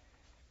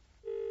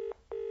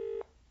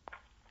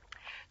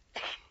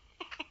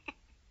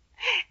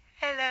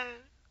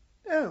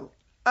 Hello.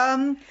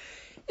 Oh,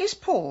 is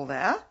Paul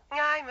there?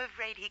 I'm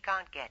afraid he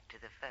can't get to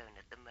the phone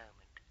at the moment.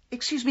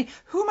 Excuse me,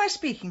 who am I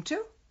speaking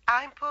to?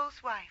 I'm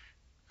Paul's wife.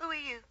 Who are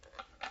you?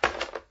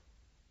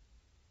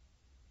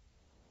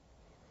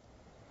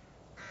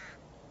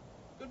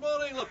 Good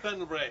morning, Lord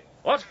Pendlebury.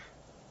 What?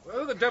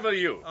 Who the devil are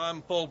you?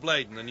 I'm Paul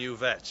Bladen, the new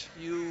vet.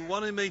 You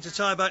wanted me to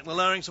tie back the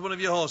larynx of one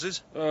of your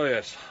horses? Oh,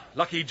 yes.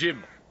 Lucky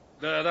Jim.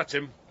 That's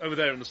him, over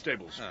there in the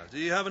stables. Do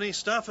you have any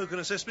staff who can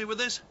assist me with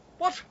this?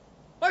 What?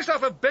 My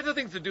staff have better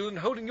things to do than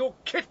holding your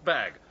kit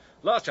bag.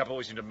 Last chap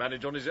always seemed to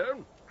manage on his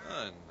own.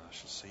 And I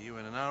shall see you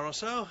in an hour or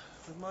so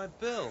with my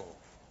bill.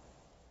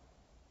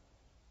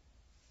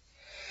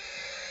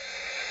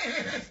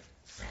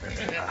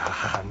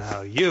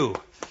 Now you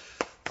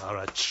are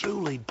a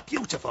truly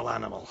beautiful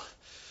animal.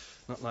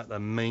 Not like the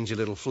mangy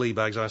little flea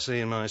bags I see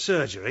in my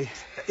surgery.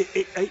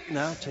 Hey,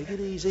 now, take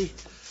it easy.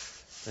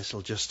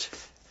 This'll just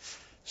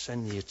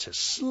send you to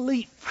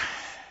sleep.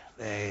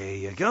 There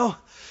you go.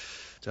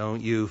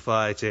 Don't you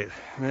fight it.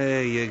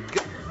 There you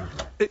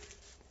go.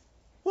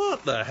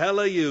 What the hell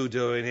are you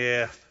doing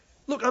here?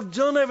 Look, I've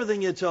done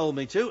everything you told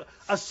me to.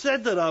 I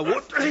said that I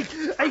would. Hey,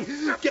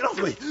 get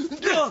off me.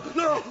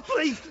 No,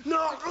 please,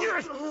 no.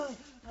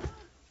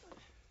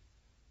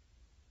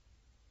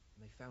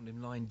 They found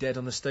him lying dead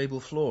on the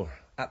stable floor.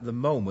 At the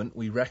moment,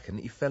 we reckon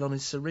he fell on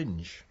his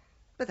syringe.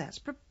 But that's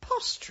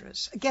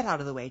preposterous. Get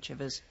out of the way,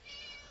 Chivers.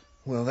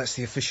 Well, that's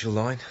the official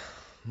line.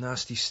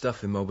 Nasty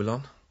stuff,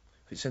 Immobilon.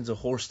 If it sends a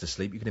horse to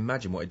sleep, you can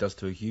imagine what it does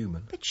to a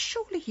human. But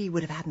surely he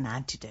would have had an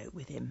antidote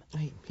with him.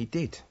 He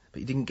did, but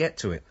he didn't get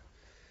to it.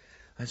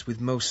 As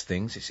with most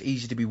things, it's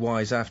easy to be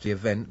wise after the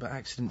event, but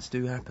accidents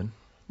do happen.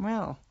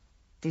 Well,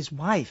 his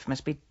wife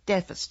must be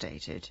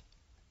devastated.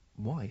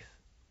 Wife?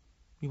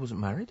 He wasn't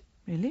married?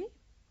 Really?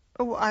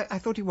 Oh, I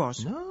thought he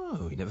was.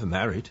 No, he never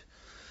married.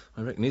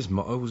 I reckon his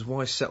motto was,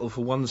 why settle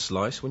for one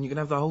slice when you can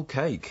have the whole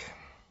cake?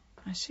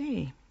 I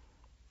see.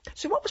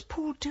 So what was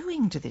Paul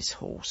doing to this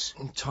horse?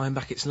 Tying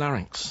back its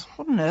larynx.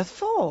 What on earth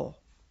for?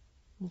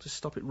 Well, to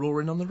stop it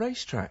roaring on the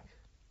racetrack.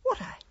 What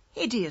a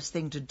hideous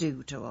thing to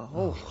do to a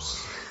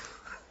horse.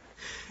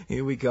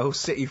 Here we go,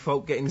 city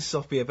folk getting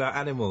soppy about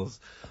animals.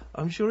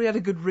 I'm sure he had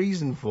a good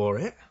reason for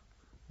it.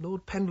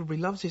 Lord Pendlebury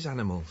loves his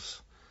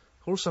animals.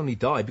 Horse only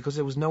died because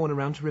there was no one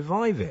around to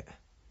revive it.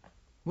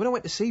 When I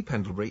went to see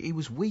Pendlebury, he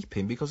was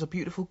weeping because a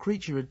beautiful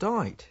creature had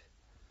died.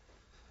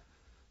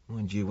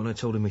 Mind you, when I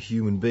told him a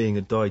human being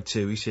had died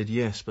too, he said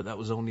yes, but that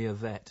was only a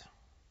vet.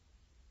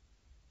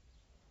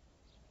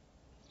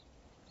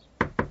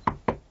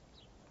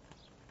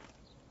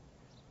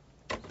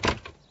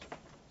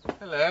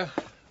 Hello.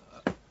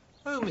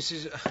 Oh,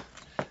 Mrs.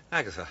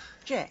 Agatha.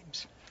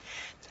 James,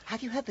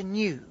 have you heard the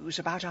news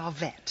about our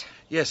vet?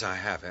 Yes, I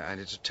have, and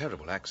it's a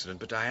terrible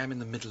accident, but I am in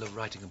the middle of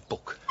writing a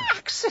book.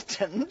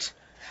 Accident?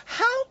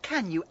 How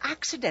can you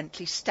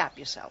accidentally stab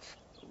yourself?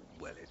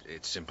 Well,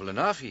 it's simple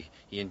enough. He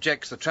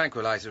injects the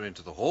tranquilizer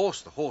into the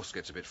horse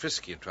gets a bit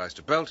frisky and tries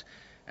to bolt,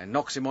 and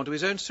knocks him onto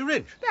his own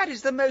syringe. That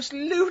is the most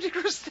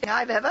ludicrous thing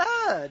I've ever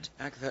heard.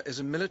 Agatha, as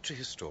a military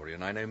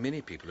historian, I know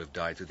many people who have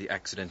died through the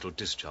accidental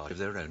discharge of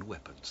their own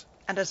weapons.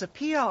 And as a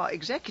PR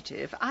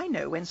executive, I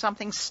know when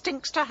something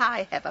stinks to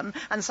high heaven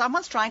and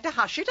someone's trying to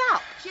hush it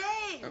up.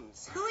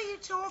 James, who are you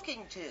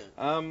talking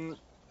to?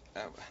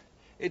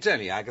 It's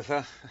only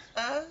Agatha.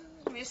 Oh,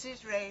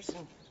 Mrs.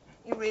 Raisin.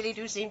 You really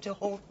do seem to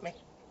haunt me.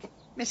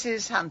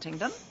 Mrs.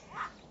 Huntingdon?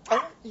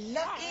 Oh,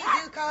 lucky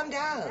you calmed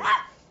down.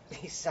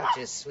 He's such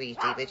a sweetie,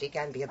 but he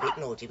can be a bit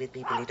naughty with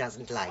people he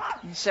doesn't like.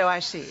 So I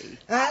see.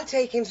 I'll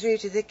take him through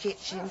to the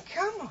kitchen.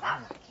 Come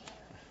on.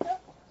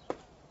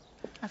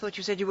 I thought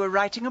you said you were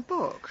writing a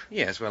book.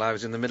 Yes, well, I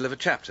was in the middle of a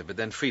chapter, but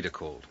then Frida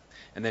called.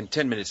 And then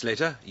 10 minutes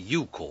later,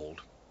 you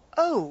called.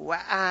 Oh,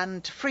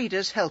 and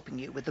Frida's helping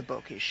you with the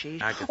book, is she?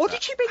 Agatha. Or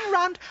did she bring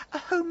round a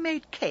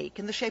homemade cake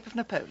in the shape of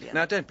Napoleon?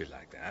 Now, don't be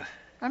like that.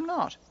 I'm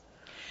not.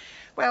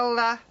 Well,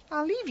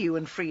 I'll leave you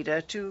and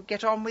Frida to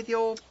get on with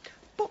your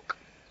book.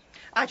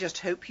 I just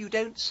hope you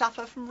don't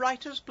suffer from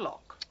writer's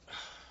block.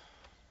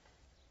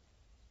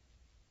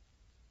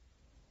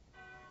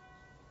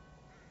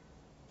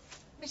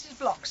 Mrs.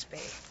 Bloxby,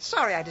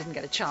 sorry I didn't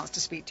get a chance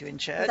to speak to you in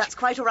church. That's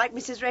quite all right,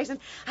 Mrs. Raisin.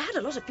 I had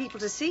a lot of people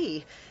to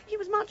see. He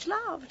was much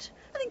loved.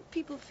 I think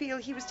people feel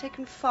he was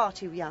taken far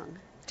too young.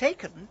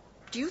 Taken?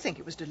 Do you think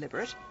it was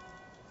deliberate?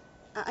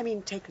 I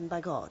mean, taken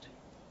by God.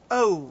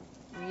 Oh,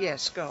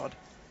 yes, God.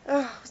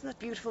 Oh, wasn't that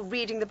beautiful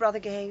reading the brother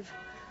gave?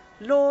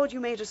 Lord, you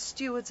made us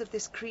stewards of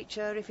this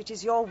creature. If it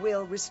is your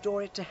will,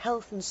 restore it to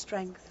health and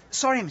strength.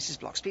 Sorry, Mrs.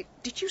 Bloxby,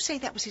 did you say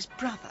that was his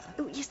brother?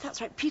 Oh, yes,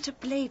 that's right, Peter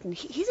Bladen.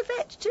 He's a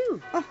vet,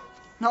 too. Oh,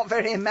 not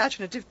very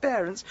imaginative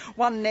parents.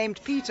 One named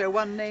Peter,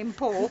 one named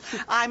Paul.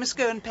 I must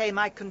go and pay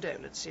my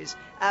condolences.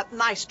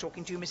 Nice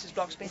talking to you, Mrs.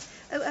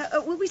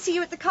 Bloxby. Will we see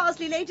you at the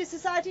Carsley Ladies'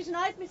 Society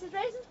tonight, Mrs.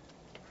 Raisin?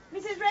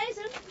 Mrs.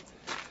 Raisin?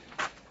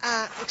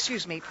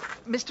 Excuse me,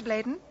 Mr.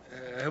 Bladen?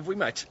 Have we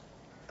met?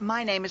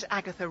 My name is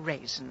Agatha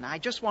Raisin. I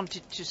just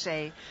wanted to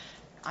say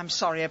I'm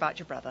sorry about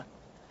your brother.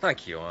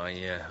 Thank you. I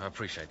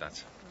appreciate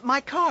that.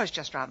 My car's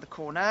just round the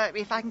corner.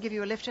 If I can give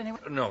you a lift anyway.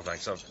 No,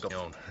 thanks. I've got my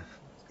own.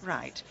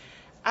 Right.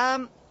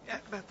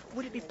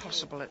 Would it be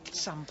possible at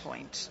some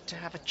point to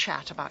have a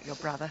chat about your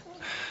brother?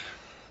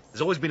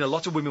 There's always been a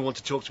lot of women want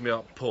to talk to me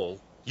about Paul,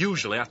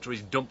 usually after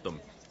he's dumped them.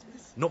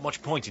 Not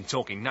much point in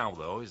talking now,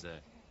 though, is there?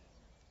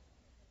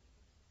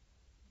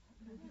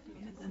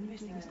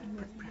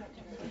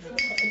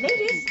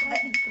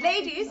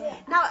 Ladies,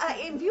 now,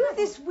 in view of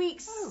this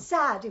week's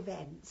sad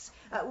events,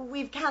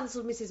 we've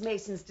cancelled Mrs.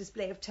 Mason's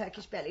display of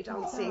Turkish belly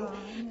dancing,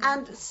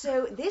 and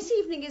so this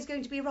evening is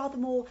going to be a rather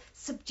more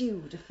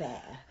subdued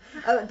affair.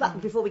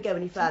 But before we go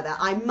any further,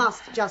 I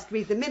must just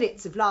read the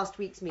minutes of last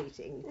week's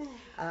meeting.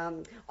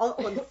 On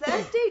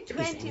Thursday,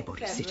 20th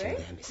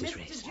February,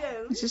 Mr.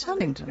 Jones... Mrs.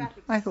 Huntington,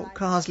 I thought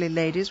Carsley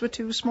Ladies were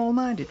too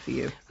small-minded for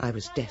you. I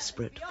was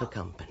desperate for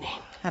company.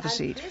 Have a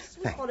seat. This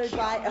was followed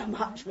by a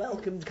much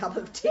welcomed cup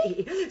of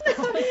tea.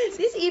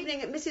 This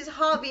evening, Mrs.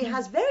 Harvey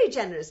has very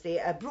generously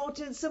brought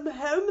in some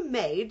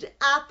homemade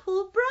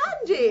apple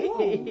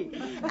brandy.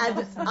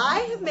 And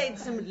I have made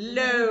some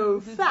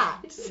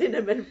low-fat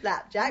cinnamon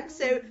flapjacks,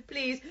 so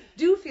please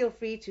do feel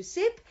free to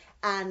sip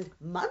and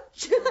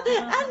munch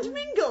and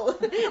mingle.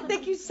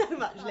 Thank you so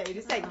much,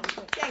 ladies. Thank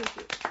you. Thank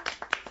you.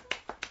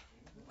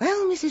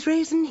 Well, Mrs.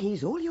 Raisin,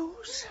 he's all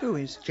yours. Who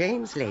is?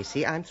 James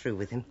Lacey. I'm through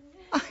with him.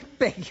 I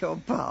beg your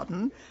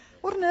pardon.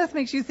 What on earth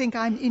makes you think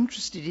I'm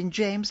interested in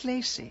James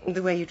Lacey?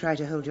 The way you try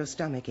to hold your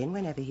stomach in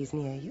whenever he's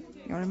near you.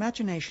 Your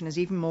imagination is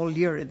even more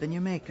lurid than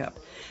your makeup.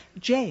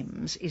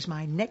 James is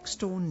my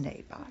next-door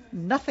neighbour.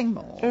 Nothing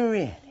more.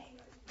 Really?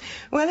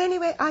 Well,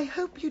 anyway, I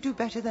hope you do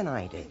better than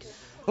I did.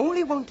 All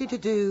he wanted to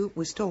do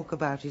was talk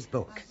about his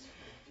book,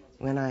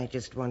 when I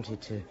just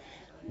wanted to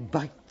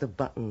bite the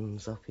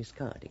buttons off his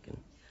cardigan.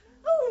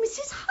 Oh,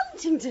 Mrs.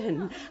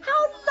 Huntington,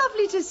 how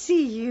lovely to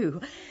see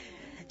you.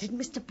 Did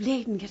Mr.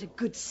 Bladen get a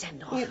good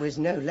send-off? It was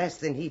no less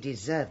than he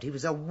deserved. He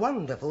was a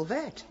wonderful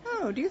vet.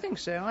 Oh, do you think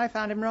so? I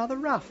found him rather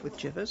rough with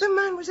Chivers. The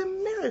man was a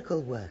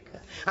miracle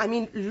worker. I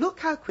mean, look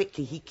how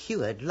quickly he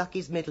cured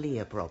Lucky's middle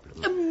ear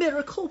problem. A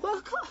miracle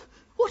worker?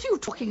 What are you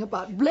talking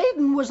about?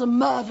 Bladen was a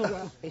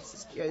murderer.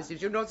 Mrs.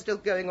 Joseph, you're not still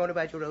going on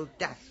about your old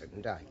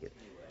dachshund, are you?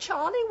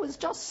 Charlie was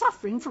just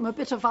suffering from a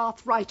bit of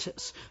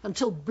arthritis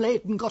until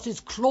Bladen got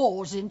his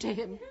claws into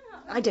him.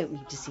 I don't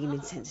mean to seem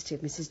insensitive,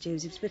 Mrs.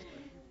 Josephs, but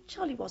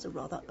Charlie was a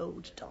rather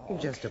old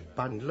dog. Just a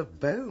bundle of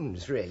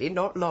bones, really.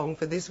 Not long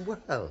for this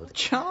world.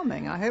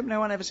 Charming. I hope no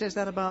one ever says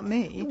that about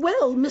me.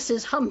 Well,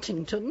 Mrs.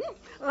 Huntington,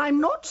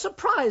 I'm not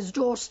surprised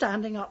you're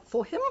standing up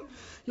for him.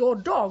 Your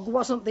dog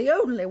wasn't the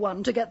only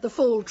one to get the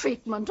full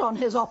treatment on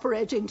his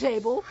operating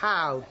table.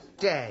 How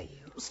dare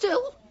you?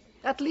 Still,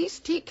 at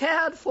least he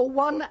cared for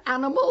one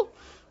animal,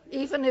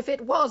 even if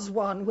it was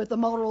one with the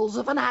morals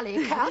of an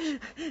alley cat.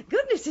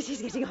 Goodness, it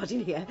is getting hot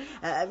in here.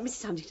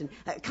 Mrs. Huntington,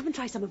 come and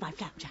try some of my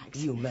flapjacks.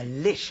 You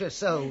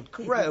malicious old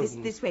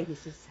crone. This way,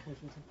 Mrs.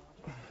 Huntington.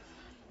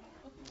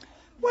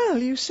 Well,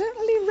 you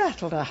certainly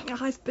rattled her.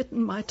 I've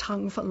bitten my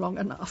tongue for long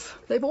enough.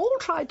 They've all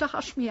tried to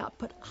hush me up,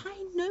 but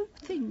I know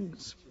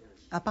things.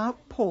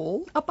 About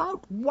Paul?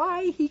 About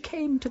why he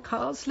came to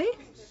Carsley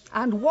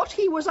and what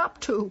he was up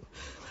to.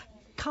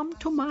 Come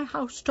to my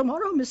house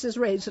tomorrow, Mrs.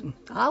 Raisin.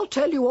 I'll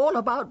tell you all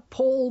about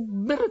Paul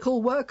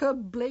Miracle Worker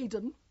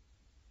Bladen.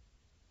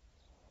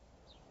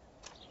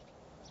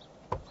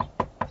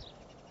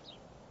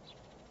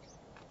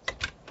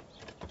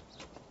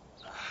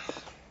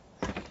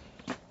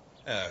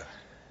 Oh,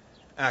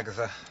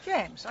 Agatha.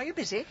 James, are you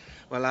busy?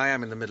 Well, I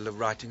am in the middle of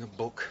writing a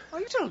book. Are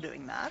you still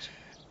doing that?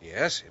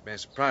 Yes, it may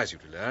surprise you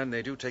to learn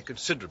they do take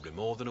considerably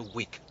more than a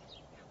week.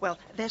 Well,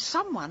 there's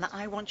someone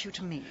I want you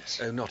to meet.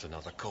 Oh, not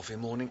another coffee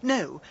morning.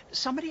 No,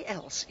 somebody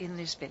else in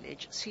this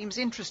village seems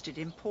interested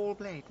in Paul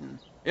Bladen.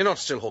 You're not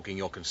still hawking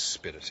your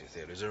conspiracy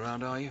theories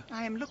around, are you?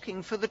 I am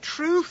looking for the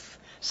truth.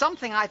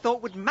 Something I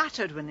thought would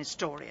matter to an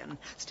historian.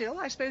 Still,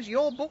 I suppose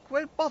your book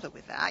won't bother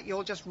with that.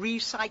 You'll just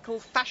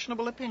recycle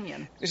fashionable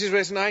opinion. Mrs.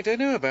 Raisin, I don't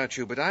know about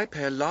you, but I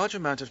pay a large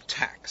amount of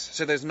tax,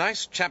 so those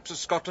nice chaps at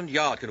Scotland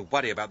Yard can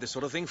worry about this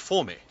sort of thing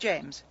for me.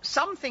 James,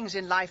 some things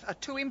in life are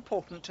too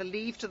important to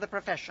leave to the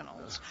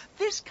professionals.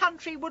 This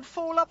country would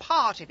fall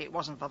apart if it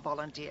wasn't for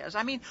volunteers.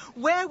 I mean,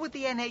 where would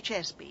the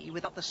NHS be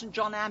without the St.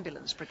 John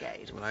Ambulance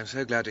Brigade? Well, I'm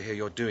so glad to hear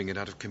you're doing it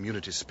out of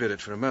community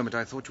spirit. For a moment,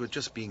 I thought you were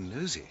just being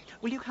nosy.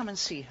 Will you come and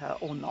see her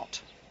or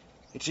not?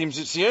 It seems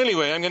it's the only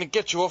way I'm going to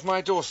get you off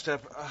my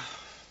doorstep.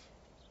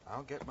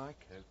 I'll get my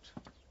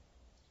coat.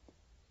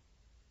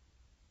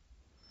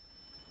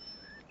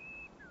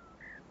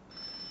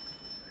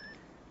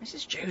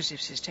 Mrs.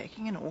 Joseph's is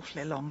taking an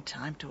awfully long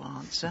time to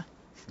answer.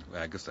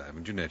 Agatha,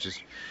 haven't you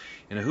noticed?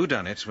 In a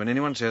whodunit, when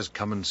anyone says,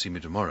 come and see me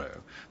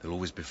tomorrow, they'll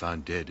always be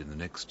found dead in the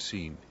next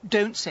scene.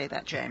 Don't say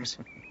that, James.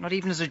 Not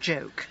even as a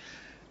joke.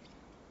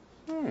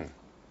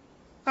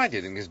 I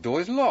do think this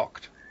door is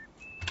locked.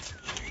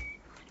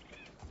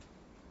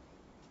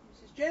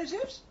 Mrs.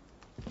 Joseph's?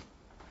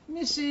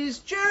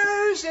 Mrs.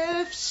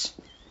 Joseph's!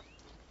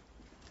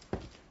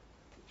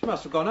 She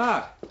must have gone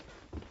out.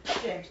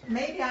 James,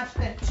 maybe I've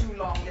spent too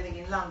long living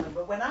in London,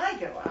 but when I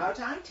go out,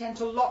 I tend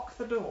to lock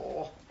the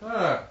door.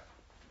 Oh.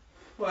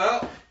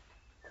 Well,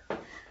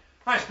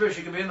 I suppose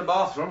she could be in the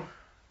bathroom.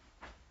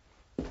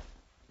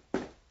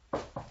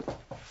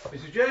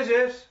 Mrs.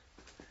 Josephs?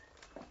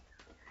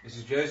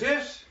 Mrs.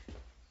 Josephs?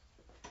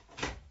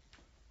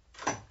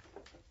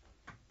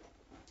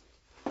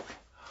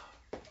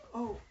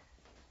 Oh,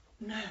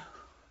 no.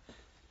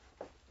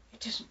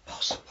 It isn't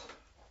possible.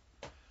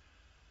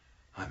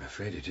 I'm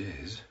afraid it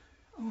is.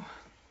 Oh,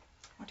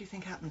 what do you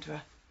think happened to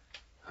her?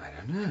 I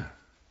don't know.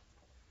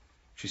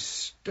 She's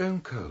stone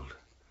cold.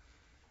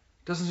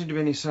 Doesn't seem to be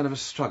any sign of a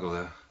struggle,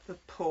 though. The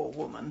poor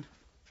woman.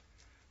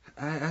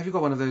 Have you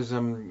got one of those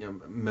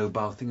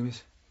mobile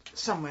thingamies?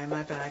 Somewhere in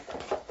my bag.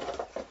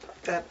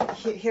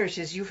 Here it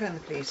is. You phone the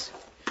police.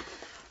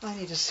 I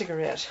need a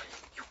cigarette.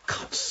 You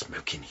can't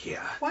smoke in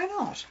here. Why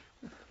not?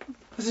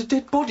 There's a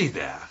dead body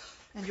there.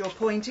 And your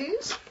point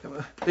is?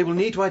 They will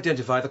need to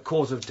identify the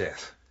cause of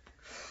death.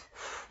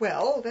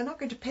 Well, they're not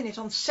going to pin it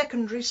on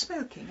secondary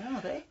smoking,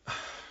 are they?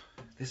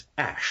 There's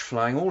ash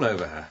flying all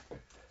over her.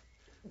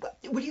 Well,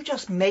 will you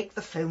just make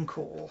the phone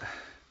call?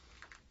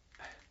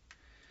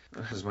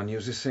 How does one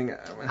use this thing?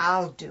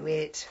 I'll do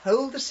it.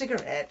 Hold the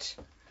cigarette.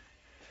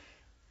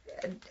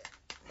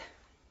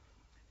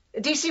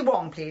 DC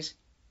Wong, please.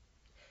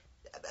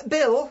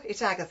 Bill,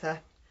 it's Agatha.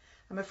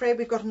 I'm afraid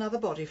we've got another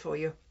body for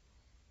you.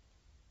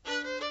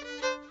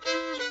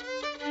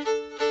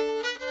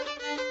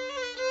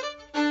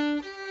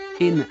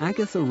 In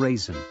Agatha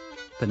Raisin,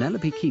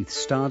 Penelope Keith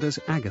starred as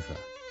Agatha,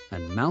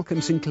 and Malcolm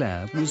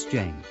Sinclair was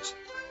James.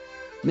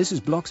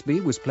 Mrs.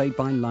 Bloxby was played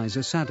by Liza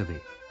Sadovy,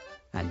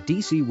 and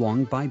D.C.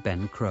 Wong by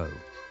Ben Crow,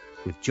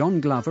 with John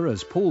Glover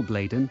as Paul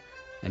Bladen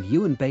and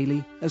Ewan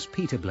Bailey as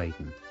Peter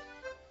Bladen.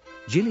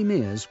 Gilly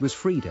Mears was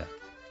Frida,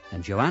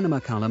 and Joanna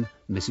McCullum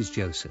Mrs.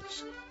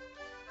 Josephs.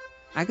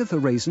 Agatha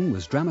Raisin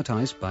was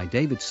dramatised by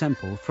David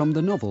Semple from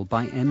the novel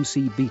by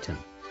M.C. Beaton,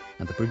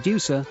 and the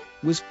producer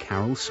was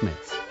Carol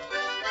Smith.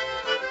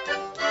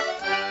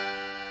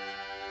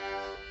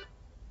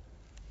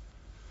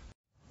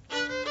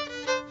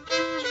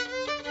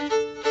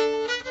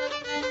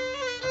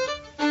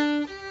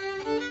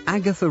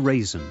 Agatha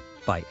Raisin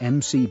by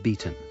M.C.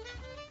 Beaton.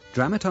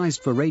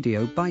 Dramatised for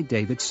radio by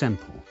David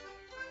Semple.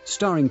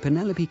 Starring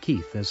Penelope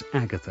Keith as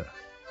Agatha.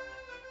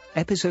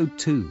 Episode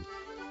 2.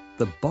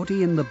 The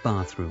Body in the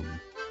Bathroom.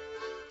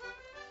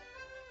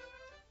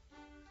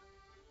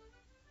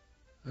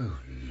 Oh,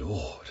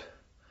 Lord.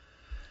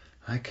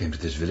 I came to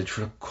this village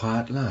for a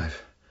quiet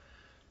life.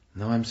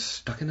 Now I'm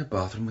stuck in a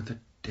bathroom with a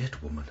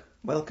dead woman.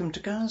 Welcome to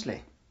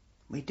Carsley.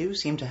 We do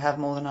seem to have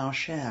more than our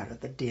share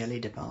of the dearly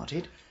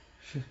departed.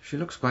 She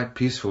looks quite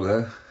peaceful,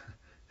 though,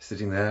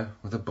 sitting there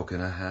with a book in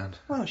her hand.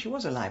 Well, she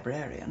was a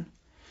librarian.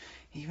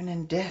 Even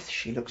in death,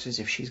 she looks as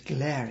if she's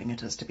glaring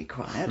at us to be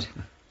quiet.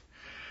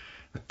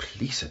 The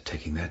police are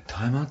taking their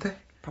time, aren't they?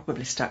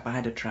 Probably stuck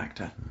behind a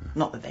tractor.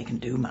 Not that they can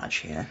do much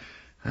here.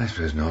 I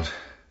suppose not.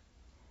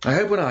 I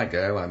hope when I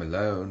go, I'm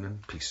alone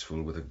and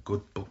peaceful with a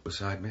good book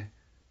beside me.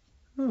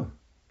 Oh,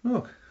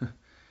 look.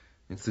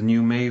 It's the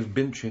new Maeve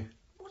Binchy.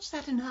 What's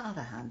that in her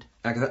other hand?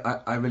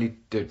 Agatha, I really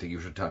don't think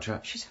you should touch her.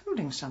 She's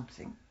holding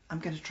something. I'm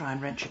going to try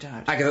and wrench it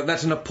out. Agatha,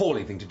 that's an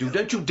appalling thing to do.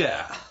 Don't you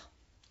dare.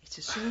 It's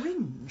a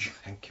syringe.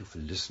 Thank you for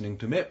listening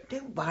to me.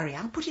 Don't worry,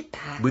 I'll put it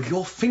back. With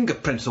your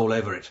fingerprints all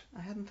over it.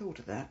 I hadn't thought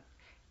of that.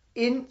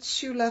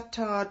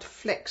 Insulatard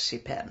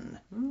Flexipen.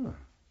 Oh,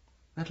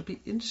 that'll be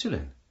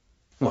insulin.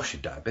 Was she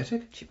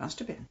diabetic? She must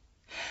have been.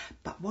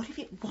 But what if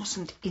it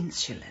wasn't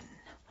insulin?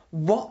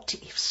 What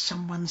if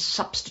someone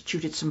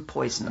substituted some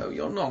poison? Oh,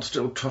 you're not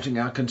still trotting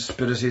out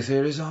conspiracy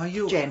theories, are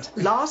you? James,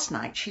 last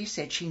night she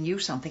said she knew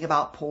something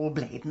about Paul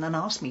Bladen and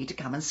asked me to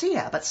come and see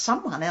her, but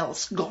someone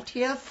else got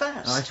here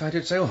first. I find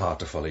it so hard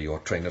to follow your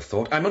train of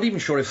thought. I'm not even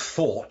sure if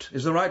thought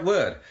is the right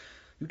word.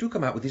 You do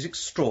come out with these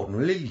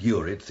extraordinarily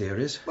lurid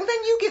theories. Well,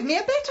 then you give me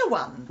a better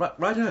one.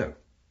 Righto.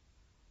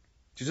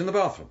 She's in the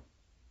bathroom,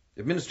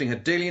 administering her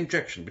daily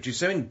injection, but she's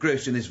so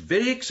engrossed in this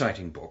very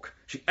exciting book,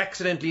 she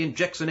accidentally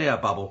injects an air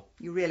bubble.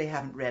 You really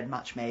haven't read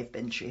much Maeve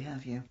Binchy,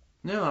 have you?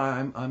 No,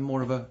 I'm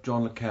more of a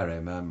John le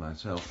Carré man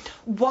myself.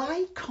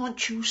 Why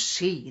can't you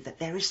see that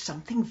there is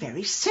something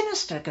very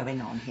sinister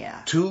going on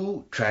here?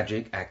 2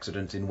 tragic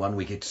accidents in 1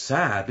 week. It's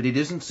sad, but it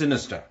isn't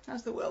sinister.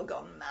 Has the world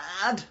gone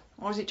mad?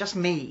 Or is it just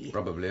me?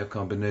 Probably a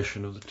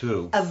combination of the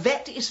two. A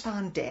vet is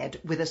found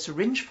dead with a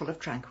syringe full of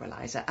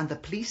tranquilizer, and the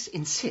police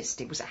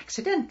insist it was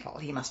accidental.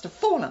 He must have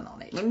fallen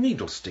on it.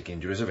 Needle stick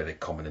injuries are very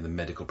common in the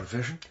medical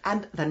profession.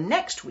 And the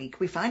next week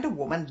we find a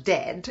woman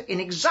dead in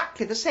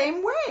exactly the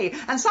same way,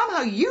 and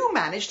somehow you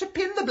managed to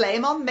pin the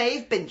blame on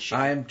Maeve Binchy.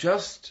 I am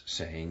just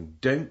saying,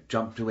 don't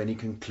jump to any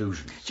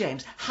conclusions.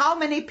 James, how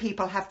many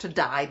people have to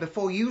die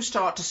before you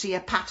start to see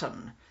a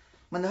pattern?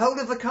 When the whole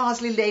of the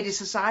Carsley Ladies'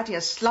 Society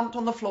are slumped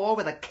on the floor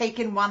with a cake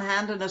in one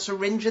hand and a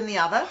syringe in the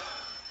other?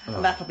 Oh.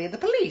 And that'll be the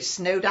police.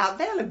 No doubt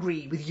they'll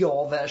agree with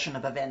your version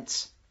of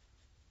events.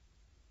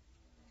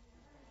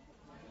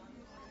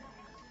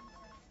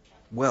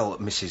 Well,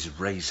 Mrs.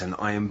 Raisin,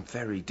 I am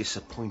very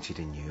disappointed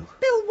in you.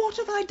 Bill, what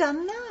have I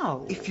done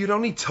now? If you'd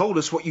only told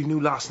us what you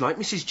knew last night,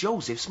 Mrs.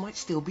 Josephs might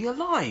still be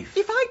alive.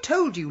 If I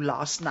told you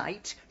last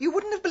night, you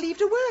wouldn't have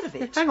believed a word of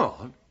it. Hang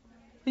on.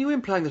 Are you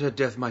implying that her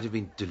death might have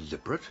been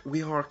deliberate?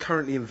 We are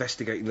currently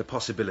investigating the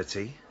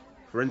possibility.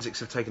 Forensics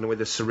have taken away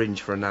the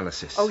syringe for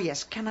analysis. Oh,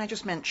 yes. Can I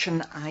just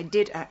mention, I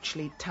did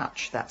actually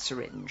touch that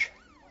syringe.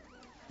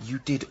 You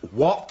did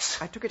what?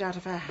 I took it out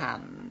of her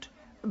hand.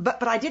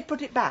 But I did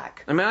put it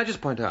back. And may I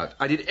just point out,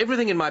 I did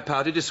everything in my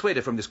power to dissuade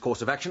her from this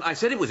course of action. I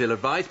said it was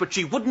ill-advised, but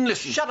she wouldn't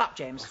listen. Shut up,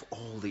 James. Of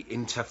all the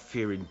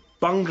interfering,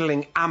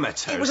 bungling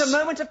amateurs. It was a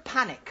moment of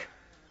panic.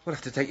 We'll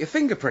have to take your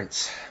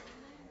fingerprints.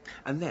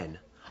 And then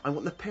I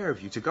want the pair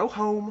of you to go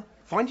home,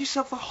 find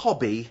yourself a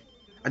hobby,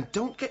 and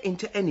don't get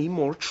into any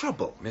more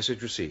trouble.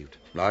 Message received.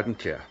 Loud and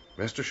clear.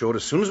 Rest assured,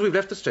 as soon as we've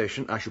left the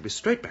station, I shall be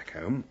straight back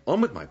home,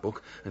 on with my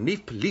book, and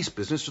leave police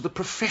business to the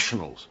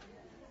professionals.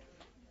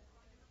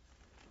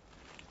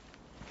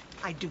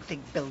 I do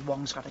think Bill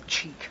Wong's got a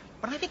cheek.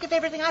 When I think of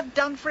everything I've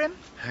done for him...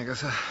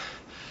 Agatha,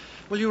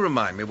 will you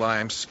remind me why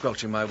I'm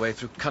squelching my way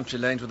through country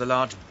lanes with a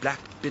large black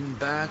bin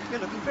bag? You're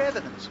looking for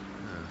evidence.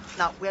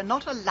 Now, we're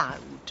not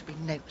allowed to be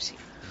nosy.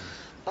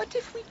 But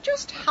if we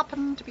just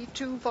happen to be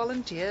two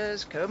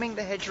volunteers combing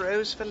the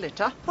hedgerows for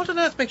litter... What on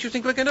earth makes you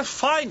think we're going to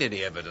find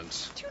any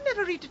evidence? Do you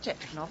never read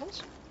detective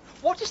novels?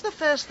 What is the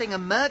first thing a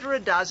murderer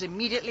does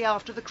immediately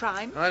after the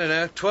crime? I don't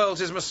know. Twirls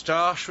his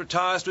moustache,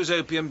 retires to his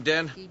opium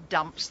den. He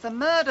dumps the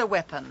murder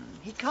weapon.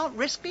 He can't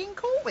risk being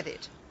caught with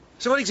it.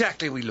 So what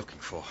exactly are we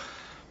looking for?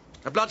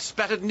 A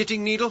blood-splattered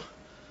knitting needle?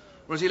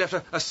 Or has he left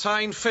a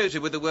signed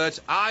photo with the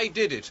words, "I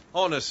did it,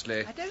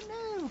 honestly"? I don't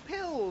know.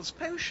 Pills,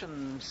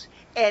 potions,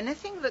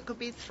 anything that could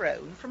be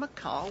thrown from a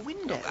car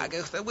window. Oh,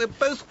 Agatha, we're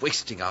both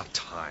wasting our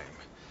time.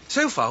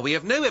 So far, we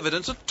have no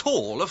evidence at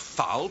all of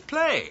foul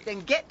play.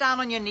 Then get down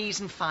on your knees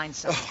and find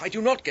something. Oh, I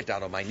do not get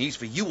down on my knees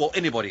for you or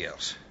anybody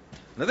else.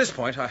 And at this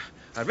point, I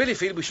really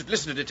feel we should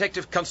listen to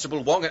Detective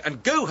Constable Wong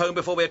and go home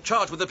before we're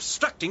charged with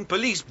obstructing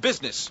police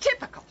business.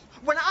 Typical.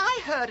 When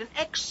I heard an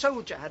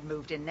ex-soldier had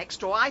moved in next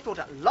door, I thought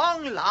at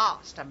long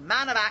last a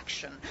man of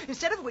action.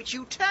 Instead of which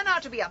you turn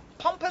out to be a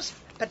pompous,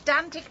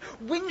 pedantic,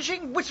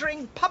 whinging,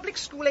 wittering, public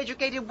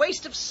school-educated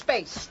waste of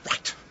space.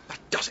 Right. That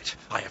does it.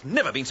 I have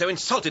never been so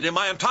insulted in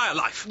my entire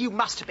life. You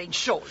must have been,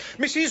 surely.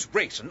 Mrs.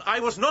 Raisin,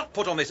 I was not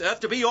put on this earth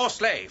to be your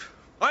slave.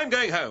 I'm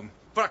going home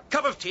for a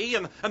cup of tea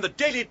and the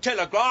Daily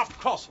Telegraph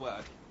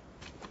crossword.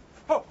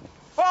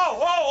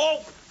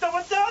 Oh,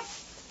 someone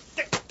does?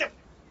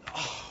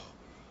 Oh.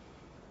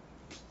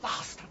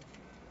 Bastard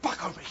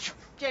buggeration.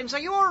 James, are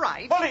you all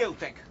right? What do you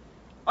think?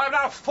 I have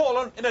now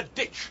fallen in a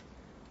ditch.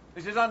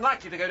 This is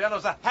unlikely to go down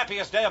as the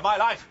happiest day of my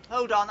life.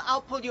 Hold on,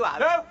 I'll pull you out.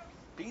 No,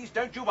 please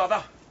don't you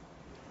bother.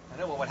 I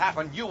know what would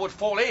happen. You would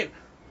fall in.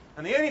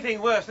 And the only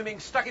thing worse than being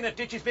stuck in a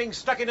ditch is being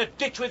stuck in a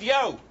ditch with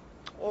you.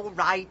 All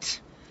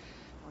right.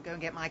 I'll go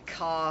and get my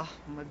car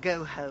and we'll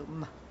go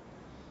home.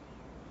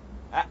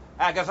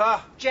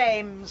 Agatha?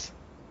 James.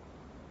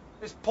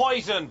 This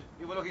poison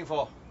you were looking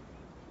for.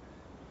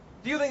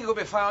 Do you think it could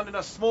be found in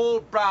a small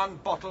brown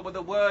bottle with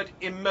the word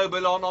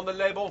Immobilon on the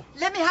label?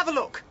 Let me have a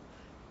look.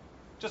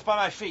 Just by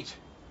my feet.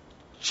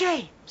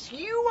 James,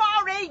 you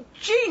are a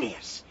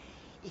genius.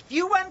 If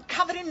you weren't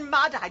covered in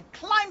mud, I'd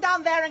climb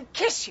down there and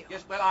kiss you.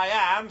 Yes, well, I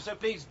am, so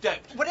please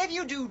don't. Whatever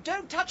you do,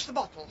 don't touch the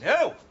bottle.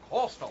 No, of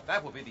course not.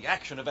 That would be the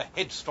action of a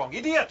headstrong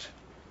idiot.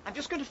 I'm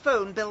just going to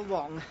phone Bill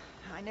Wong.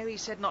 I know he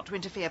said not to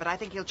interfere, but I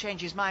think he'll change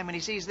his mind when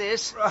he sees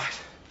this. Right.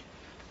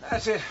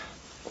 That's it.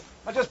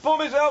 I just pulled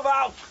myself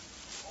out.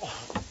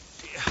 Oh,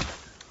 dear.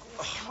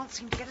 I can't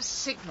seem to get a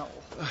signal.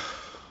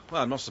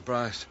 Well, I'm not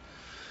surprised.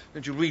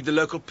 Don't you read the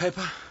local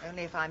paper?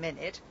 Only if I'm in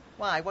it.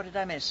 Why? What did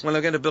I miss? Well,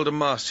 they're going to build a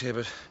mast here,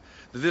 but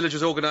the village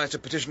has organised a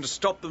petition to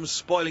stop them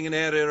spoiling an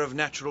area of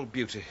natural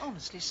beauty.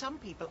 Honestly, some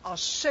people are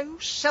so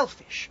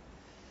selfish.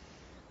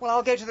 Well,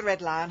 I'll go to the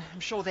Red Lion. I'm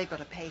sure they've got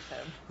a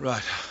payphone.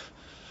 Right.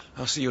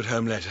 I'll see you at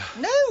home later.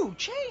 No,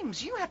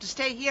 James, you have to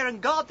stay here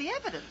and guard the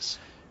evidence.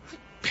 I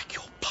beg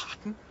your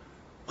pardon?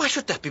 Why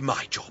should that be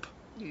my job?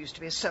 You used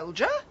to be a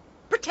soldier.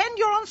 Pretend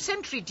you're on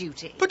sentry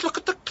duty. But look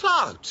at the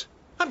clouds.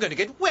 I'm going to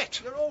get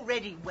wet. You're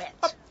already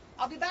wet.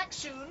 I'll be back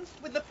soon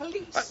with the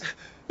police.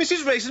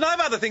 Mrs. Raisin, I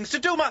have other things to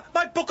do. My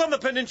book on the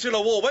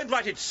Peninsular War won't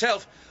write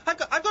itself.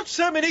 I've got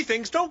so many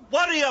things to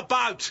worry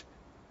about.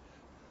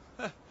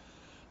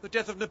 The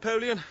death of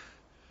Napoleon,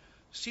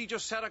 See your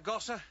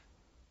Saragossa?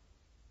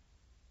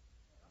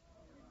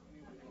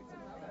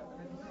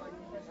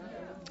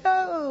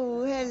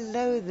 Oh,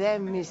 hello there,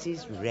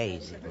 Mrs.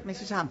 Raisin.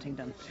 Mrs.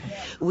 Huntingdon.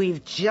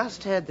 We've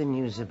just heard the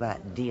news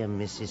about dear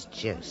Mrs.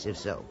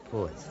 Josephs. Oh,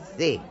 poor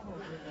thing.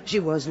 She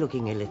was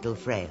looking a little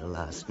frail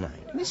last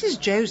night. Mrs.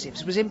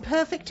 Josephs was in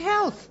perfect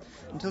health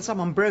until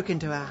someone broke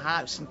into her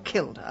house and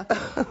killed her.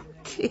 Oh,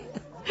 dear.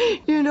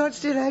 You're not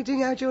still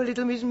acting out your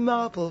little Miss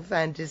Marple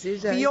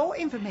fantasies, For your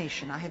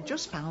information, I have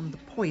just found the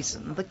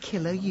poison the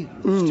killer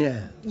used.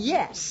 No.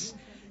 Yes.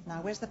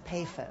 Now, where's the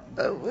payphone?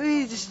 Oh,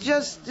 it's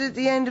just at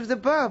the end of the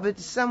bar, but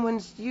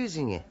someone's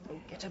using it. Oh,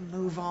 get a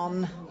move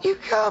on. You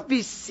can't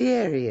be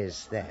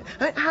serious, then.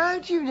 How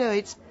do you know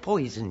it's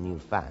poison you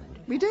found?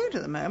 We don't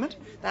at the moment.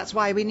 That's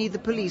why we need the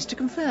police to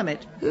confirm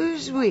it.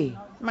 Who's we?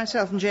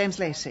 Myself and James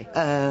Lacey.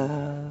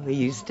 Oh, are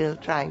you still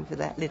trying for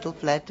that little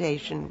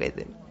flirtation with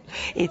him?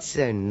 It's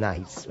so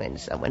nice when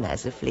someone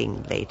has a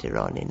fling later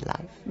on in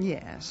life.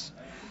 Yes.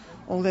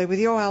 Although with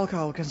your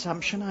alcohol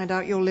consumption, I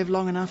doubt you'll live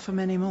long enough for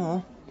many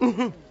more.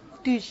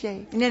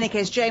 Touché. In any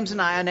case, James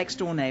and I are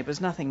next-door neighbours,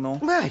 nothing more.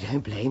 Well, I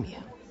don't blame you.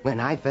 When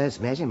I first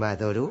met him, I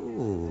thought,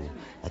 ooh,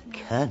 a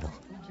colonel.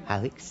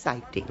 How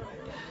exciting.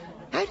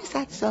 How does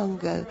that song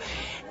go?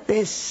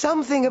 There's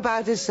something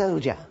about a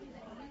soldier.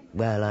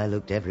 Well, I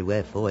looked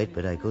everywhere for it,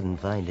 but I couldn't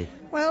find it.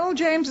 Well,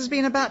 James has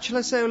been a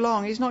bachelor so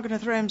long, he's not going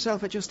to throw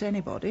himself at just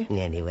anybody.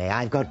 Anyway,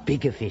 I've got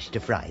bigger fish to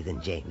fry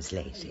than James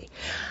Lacey.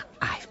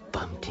 I've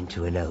bumped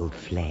into an old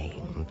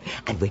flame,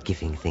 and we're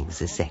giving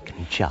things a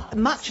second chance.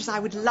 Much as I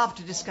would love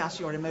to discuss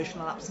your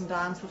emotional ups and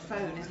downs, the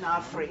phone is now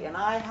free, and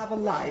I have a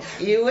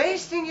life. You're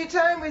wasting your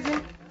time with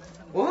him.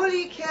 All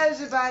he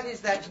cares about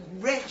is that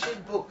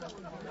wretched book.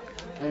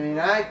 I mean,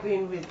 I've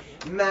been with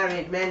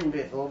married men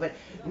before, but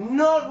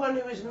not one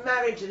who was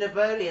married to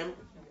Napoleon.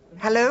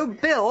 Hello,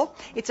 Bill.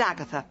 It's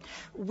Agatha.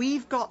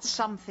 We've got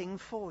something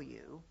for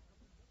you.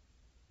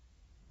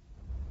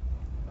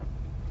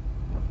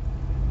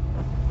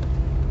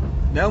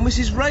 Now,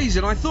 Mrs.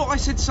 Raisin, I thought I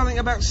said something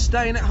about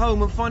staying at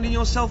home and finding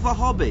yourself a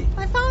hobby.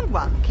 I found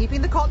one,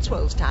 keeping the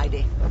Cotswolds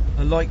tidy.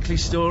 A likely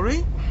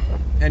story?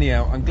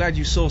 Anyhow, I'm glad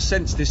you saw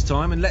sense this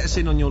time and let us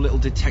in on your little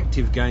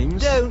detective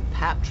games. Don't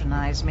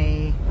patronise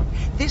me.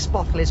 This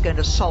bottle is going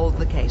to solve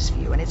the case for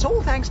you, and it's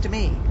all thanks to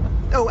me.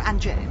 Oh,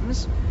 and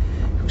James,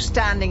 who's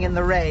standing in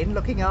the rain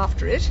looking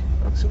after it.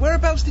 So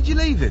whereabouts did you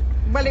leave it?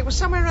 Well, it was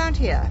somewhere around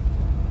here.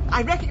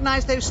 I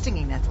recognise those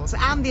stinging nettles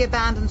and the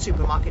abandoned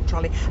supermarket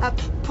trolley.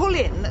 Pull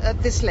in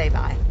at this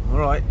lay-by. All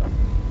right.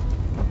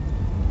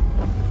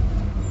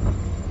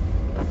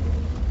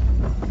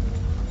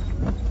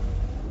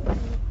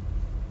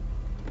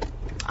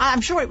 I'm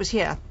sure it was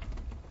here.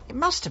 It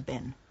must have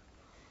been.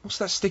 What's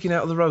that sticking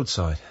out of the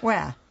roadside?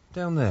 Where?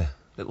 Down there.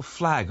 Little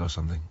flag or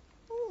something.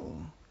 Oh,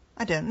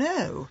 I don't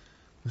know.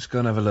 Let's go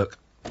and have a look.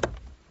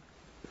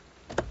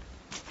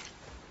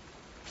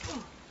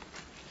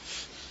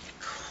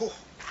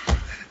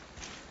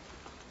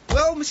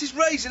 Well, Mrs.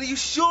 Raisin, are you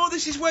sure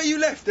this is where you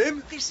left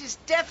him? This is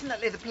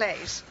definitely the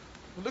place.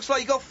 It looks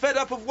like he got fed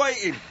up of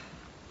waiting.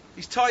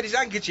 He's tied his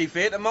handkerchief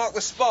here to mark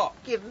the spot.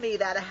 Give me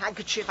that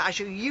handkerchief. I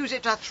shall use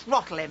it to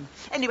throttle him.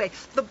 Anyway,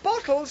 the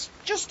bottle's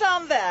just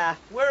down there.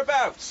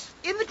 Whereabouts?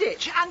 In the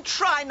ditch. And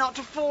try not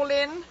to fall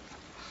in.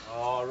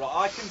 All right,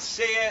 I can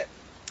see it.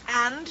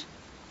 And?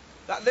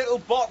 That little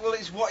bottle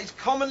is what is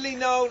commonly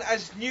known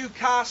as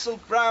Newcastle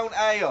Brown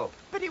Ale.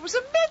 But it was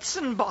a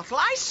medicine bottle.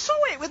 I saw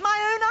it with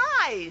my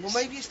own eyes. Well,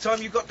 maybe it's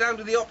time you got down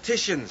to the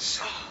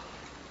opticians.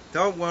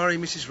 Don't worry,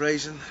 Mrs.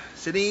 Raisin.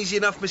 It's an easy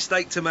enough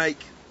mistake to make.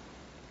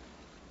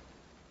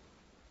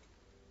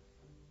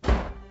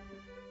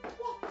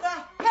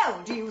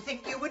 What do you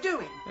think you were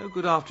doing? Oh,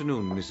 good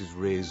afternoon, Mrs.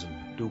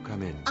 Raisin. Do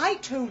come in. I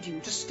told you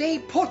to stay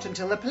put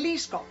until the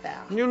police got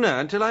there. You know,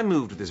 until I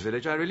moved to this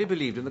village, I really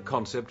believed in the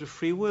concept of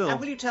free will. And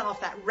will you turn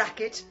off that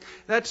racket?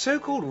 That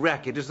so-called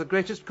racket is the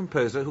greatest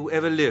composer who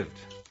ever lived.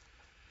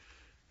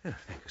 Oh,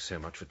 thank you so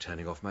much for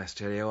turning off my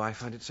stereo. I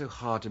find it so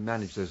hard to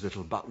manage those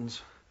little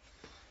buttons.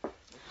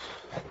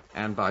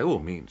 And by all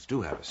means,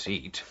 do have a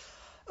seat.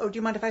 Oh, do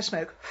you mind if I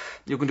smoke?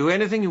 You can do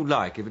anything you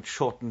like if it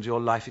shortens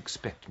your life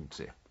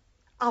expectancy.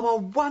 Our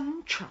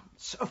one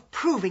chance of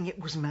proving it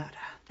was murder.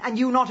 And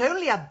you not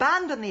only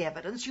abandon the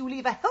evidence, you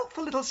leave a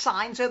helpful little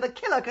sign so the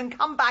killer can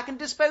come back and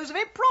dispose of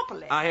it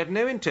properly. I had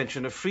no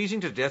intention of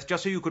freezing to death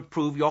just so you could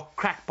prove your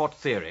crackpot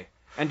theory.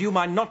 And do you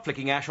mind not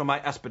flicking ash on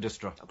my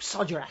aspidistra? Oh,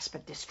 sod your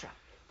aspidistra.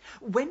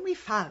 When we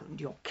found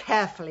your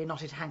carefully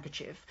knotted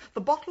handkerchief,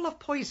 the bottle of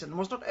poison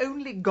was not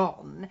only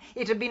gone,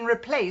 it had been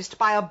replaced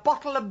by a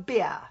bottle of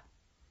beer.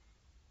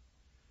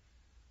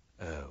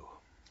 Oh.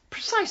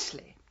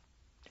 Precisely.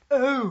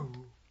 Oh.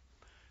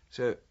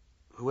 So,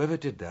 whoever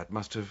did that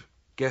must have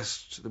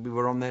guessed that we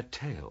were on their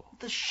tail.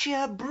 The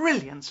sheer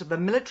brilliance of the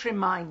military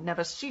mind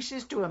never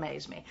ceases to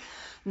amaze me.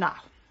 Now,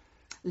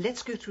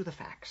 let's go through the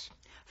facts.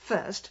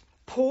 First,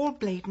 Paul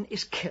Bladen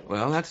is killed.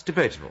 Well, that's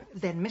debatable.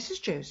 Then Mrs.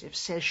 Joseph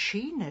says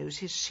she knows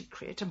his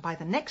secret, and by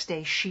the next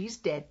day she's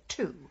dead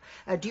too.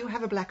 Do you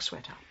have a black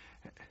sweater?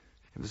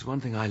 There's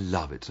one thing I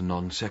love, it's a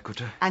non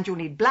sequitur. And you'll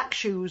need black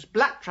shoes,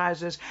 black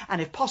trousers,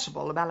 and if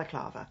possible, a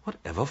balaclava.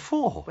 Whatever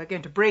for? We're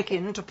going to break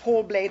into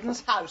Paul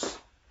Bladen's house.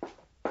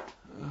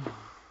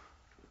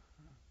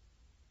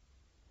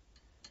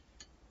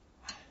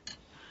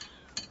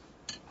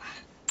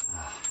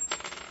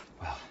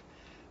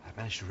 I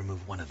managed to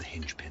remove one of the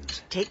hinge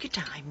pins. Take your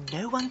time.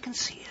 No one can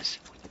see us.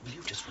 Will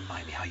you just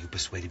remind me how you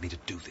persuaded me to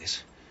do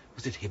this?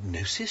 Was it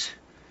hypnosis?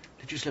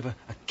 Did you slip a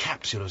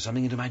capsule or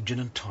something into my gin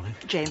and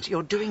tonic? James,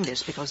 you're doing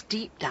this because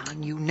deep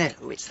down you know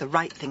it's the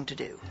right thing to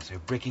do. So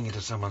breaking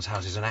into someone's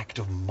house is an act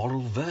of moral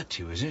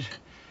virtue, is it?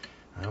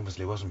 I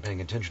obviously wasn't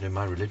paying attention in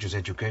my religious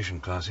education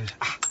classes.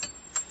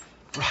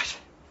 Right.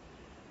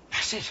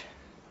 That's it.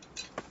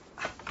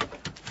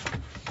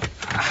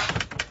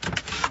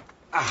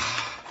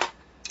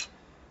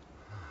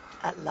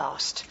 At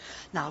last.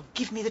 Now,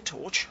 give me the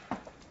torch.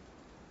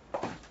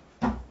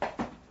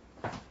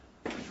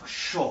 You're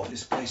sure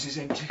this place is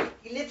empty?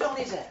 He lived on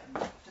his own.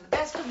 To the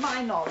best of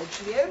my knowledge,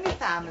 the only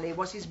family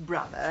was his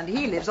brother, and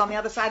he lives on the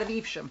other side of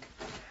Evesham.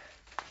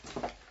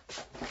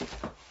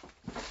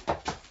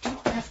 You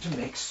have to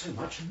make so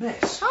much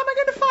mess. How am I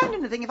going to find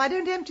anything if I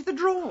don't empty the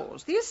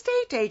drawers? The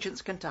estate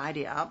agents can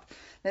tidy up.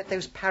 Let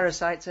those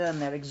parasites earn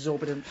their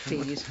exorbitant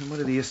fees. And what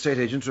are the estate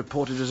agents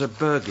reported as a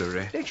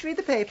burglary? Don't you read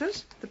the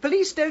papers? The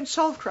police don't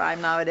solve crime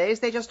nowadays.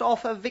 They just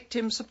offer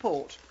victim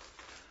support.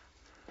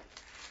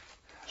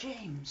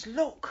 James,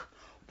 look.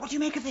 What do you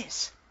make of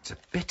this? It's a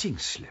betting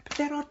slip.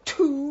 There are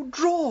 2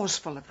 drawers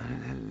full of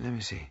them. Let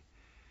me see.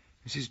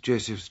 Mrs.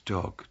 Joseph's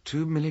dog.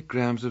 2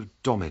 milligrams of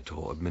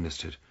Domitor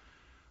administered.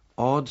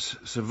 Odds,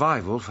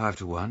 survival 5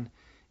 to 1.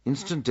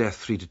 Instant death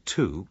 3 to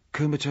 2.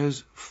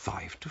 Comatose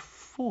 5 to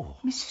 4.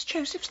 Mrs.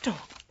 Joseph's dog.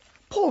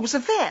 Paul was a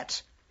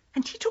vet,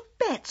 and he took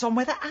bets on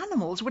whether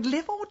animals would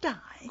live or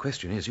die.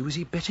 Question is, who was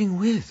he betting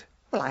with?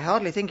 Well, I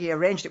hardly think he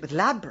arranged it with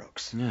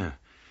Ladbrokes. No. It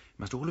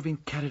must all have been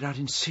carried out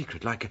in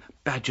secret, like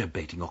badger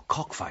baiting or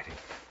cockfighting.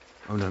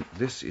 Oh, no,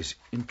 this is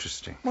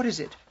interesting. What is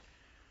it?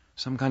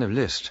 Some kind of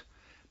list.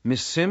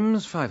 Miss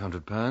Sims,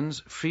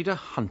 £500. Frida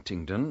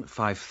Huntingdon,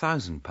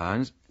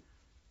 £5,000.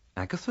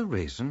 Agatha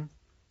Raisin?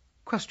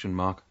 Question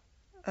mark.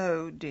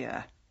 Oh,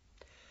 dear.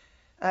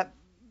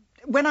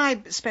 When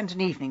I spent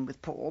an evening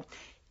with Paul,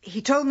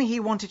 he told me he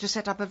wanted to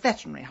set up a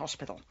veterinary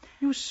hospital.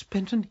 You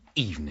spent an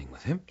evening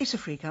with him? It's a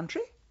free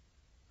country.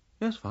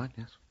 Yes, fine,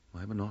 yes.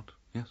 Why would not,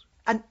 yes.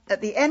 And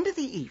at the end of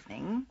the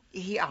evening,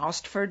 he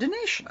asked for a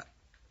donation.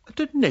 A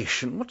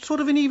donation? What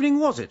sort of an evening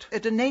was it? A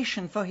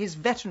donation for his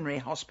veterinary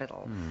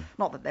hospital.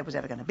 Not that there was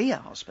ever going to be a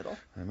hospital.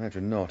 I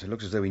imagine not. It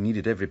looks as though he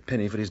needed every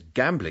penny for his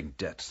gambling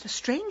debts. The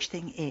strange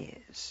thing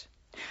is,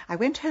 I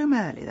went home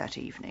early that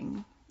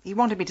evening. He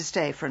wanted me to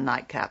stay for a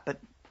nightcap, but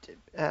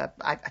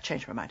I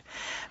changed my mind.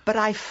 But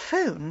I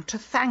phoned to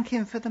thank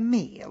him for the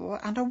meal,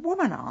 and a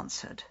woman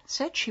answered,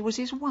 said she was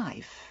his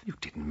wife. You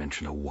didn't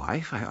mention a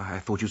wife. I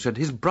thought you said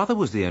his brother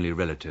was the only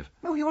relative.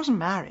 Oh, he wasn't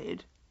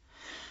married.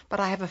 But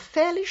I have a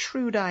fairly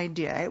shrewd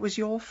idea it was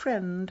your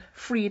friend,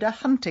 Frida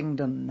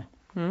Huntingdon.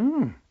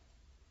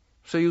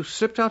 So you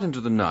slipped out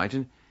into the night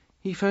and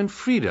he phoned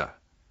Frida.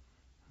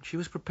 She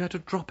was prepared to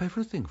drop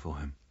everything for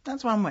him.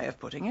 That's one way of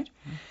putting it.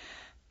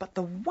 But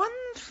the one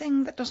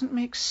thing that doesn't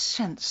make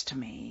sense to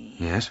me...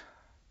 Yes?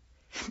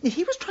 If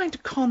he was trying to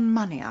con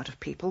money out of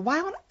people,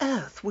 why on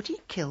earth would he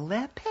kill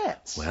their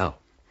pets? Well,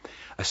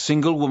 a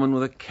single woman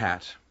with a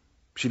cat,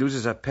 she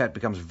loses her pet,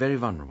 becomes very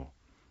vulnerable.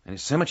 And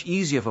it's so much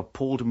easier for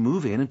Paul to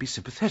move in and be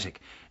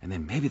sympathetic. And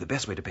then maybe the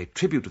best way to pay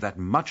tribute to that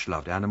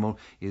much-loved animal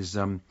is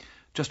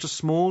just a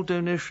small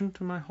donation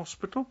to my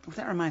hospital. Oh,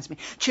 that reminds me.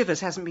 Chivers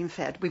hasn't been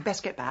fed. We'd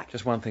best get back.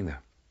 Just one thing, though.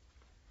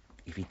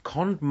 If he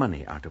conned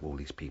money out of all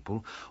these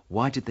people,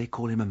 why did they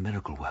call him a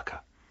miracle worker?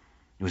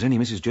 It was only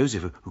Mrs.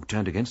 Joseph who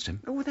turned against him.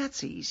 Oh,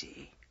 that's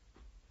easy.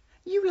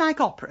 You like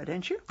opera,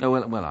 don't you? Oh,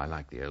 well, I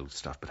like the old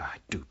stuff, but I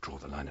do draw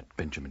the line at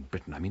Benjamin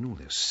Britten. I mean, all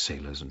those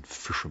sailors and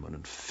fishermen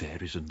and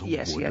fairies in the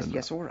wood.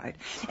 Yes, all right.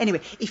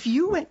 Anyway, if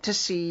you went to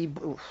see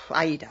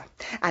Aida,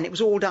 and it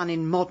was all done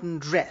in modern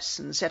dress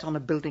and set on a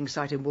building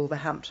site in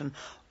Wolverhampton,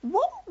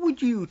 what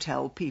would you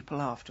tell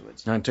people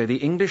afterwards? I'd say the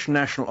English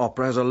National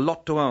Opera has a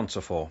lot to answer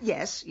for.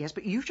 Yes,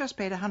 but you've just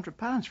paid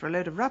 £100 for a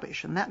load of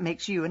rubbish, and that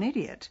makes you an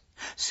idiot.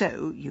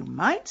 So you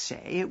might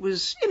say it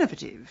was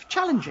innovative,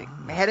 challenging,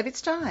 ahead of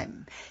its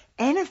time.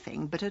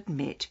 Anything but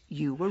admit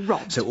you were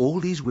robbed. So all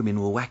these women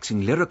were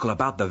waxing lyrical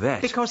about the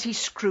vet. Because he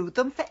screwed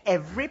them for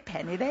every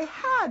penny they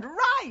had,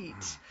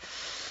 right.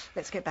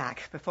 Let's get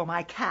back before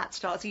my cat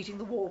starts eating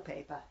the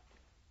wallpaper.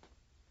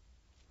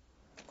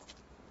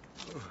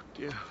 Oh,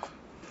 dear.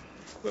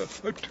 Well,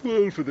 I'm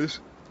too old for this.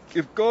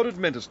 If God had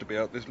meant us to be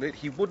out this late,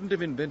 he wouldn't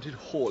have invented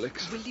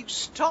Horlicks. Will you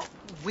stop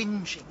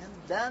whinging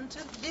and learn to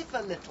live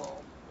a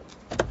little?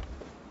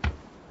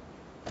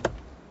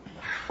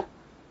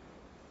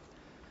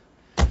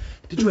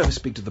 Did you ever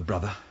speak to the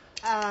brother?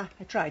 I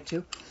tried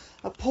to.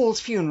 At Paul's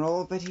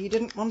funeral, but he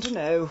didn't want to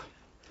know.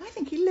 I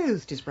think he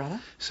loathed his brother.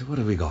 So what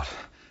have we got?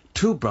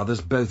 2 brothers,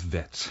 both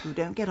vets. Who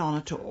don't get on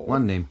at all.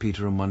 One named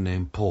Peter and one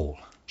named Paul.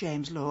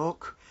 James,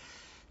 look.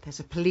 There's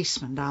a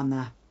policeman down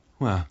there.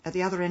 Where? At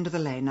the other end of the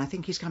lane. I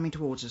think he's coming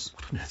towards us.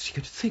 What on earth is he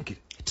going to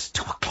think? It's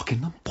 2 o'clock in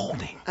the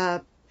morning.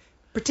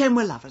 Pretend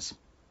we're lovers.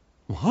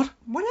 What?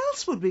 What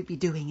else would we be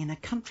doing in a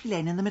country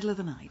lane in the middle of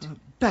the night?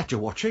 Badger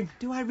watching.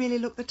 Do I really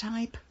look the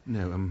type?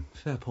 No,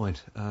 fair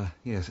point.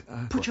 Yes.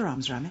 Put your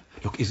arms around me.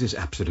 Look, is this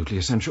absolutely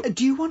essential?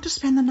 Do you want to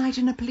spend the night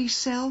in a police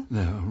cell?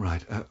 No,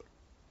 right.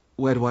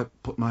 Where do I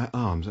put my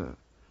arms?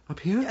 Up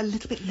here? A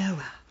little bit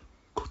lower.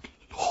 Good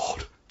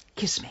Lord.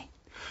 Kiss me.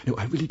 No,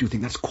 I really do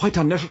think that's quite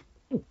unnecessary.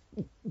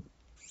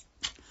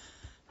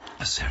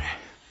 Serie.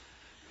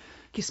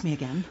 Kiss me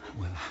again.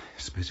 Well, I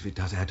suppose if it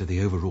does add to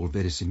the overall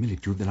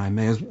verisimilitude, then I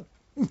may as...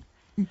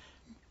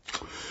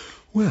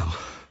 Well...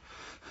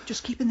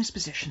 Just keep in this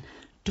position.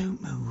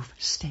 Don't move.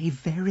 Stay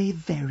very,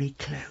 very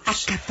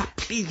close. Agatha,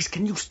 please,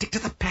 can you stick to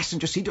the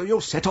passenger seat or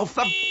you'll set off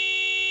the...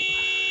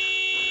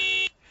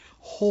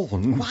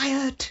 horn.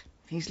 Quiet.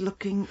 He's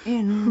looking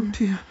in. Oh,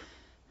 dear.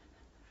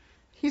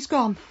 He's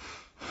gone.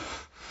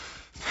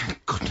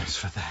 Thank goodness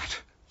for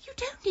that. You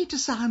don't need to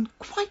sound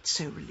quite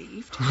so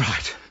relieved.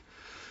 Right.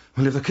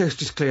 Well, if the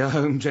coast is clear,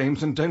 home,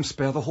 James, and don't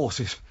spare the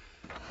horses.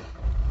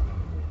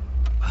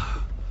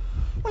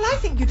 Well, I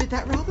think you did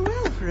that rather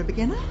well for a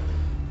beginner.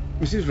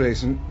 Mrs.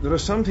 Raisin, there are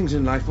some things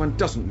in life one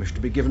doesn't wish to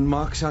be given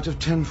marks out of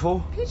 10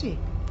 for. Pity.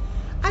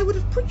 I would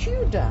have put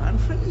you down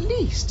for at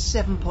least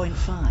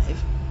 7.5.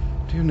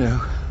 Do you know,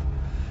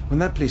 when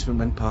that policeman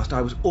went past,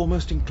 I was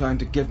almost inclined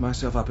to give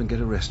myself up and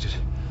get arrested.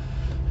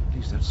 At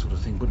least that sort of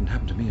thing wouldn't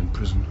happen to me in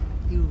prison.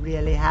 You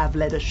really have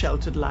led a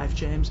sheltered life,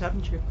 James,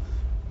 haven't you?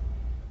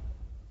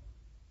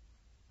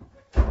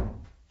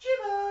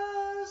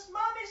 Chivers,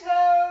 Mommy's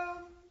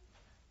home.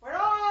 Where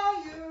are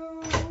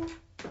you?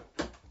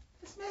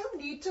 There's no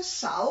need to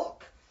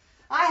sulk.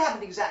 I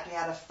haven't exactly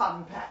had a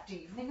fun-packed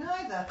evening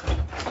either.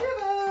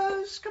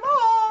 Chivers, come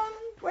on.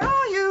 Where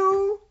are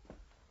you?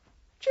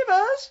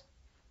 Chivers?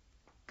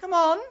 Come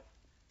on.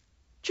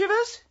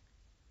 Chivers?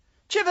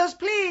 Chivers,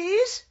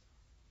 please.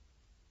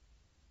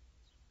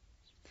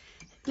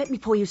 Let me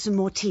pour you some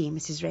more tea,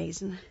 Mrs.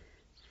 Raisin.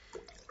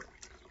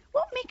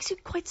 What makes you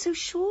quite so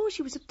sure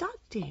she was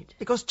abducted?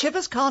 Because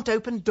Chivers can't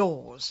open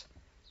doors.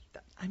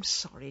 I'm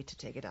sorry to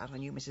take it out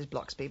on you, Mrs.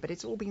 Bloxby, but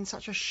it's all been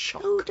such a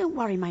shock. Oh, don't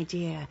worry, my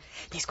dear.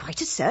 There's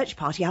quite a search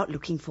party out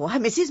looking for her.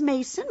 Mrs.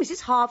 Mason,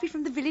 Mrs. Harvey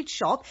from the village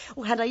shop.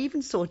 Oh, and I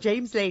even saw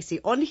James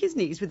Lacey on his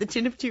knees with a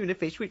tin of tuna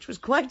fish, which was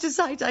quite a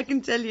sight, I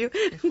can tell you.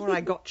 Before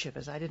I got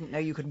Chivers, I didn't know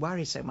you could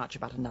worry so much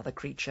about another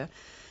creature.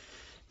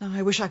 Now,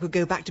 I wish I could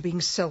go back to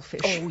being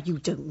selfish. Oh, you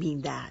don't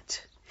mean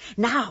that.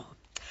 Now,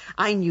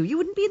 I knew you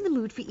wouldn't be in the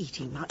mood for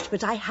eating much,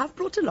 but I have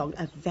brought along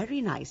a very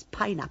nice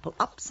pineapple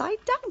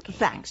upside-down cake.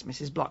 Thanks,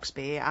 Mrs.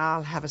 Bloxby.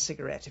 I'll have a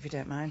cigarette, if you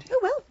don't mind. Oh,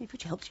 well, if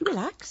it helps you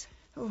relax.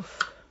 Oh.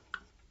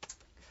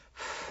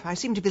 I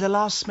seem to be the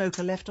last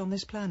smoker left on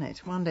this planet.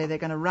 One day they're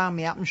going to round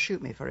me up and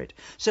shoot me for it.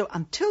 So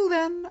until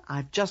then,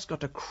 I've just got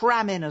to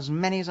cram in as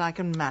many as I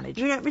can manage.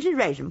 You know, Mrs.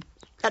 Raisin,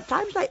 at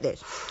times like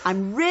this,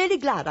 I'm really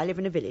glad I live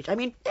in a village. I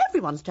mean,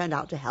 everyone's turned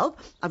out to help.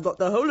 I've got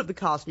the whole of the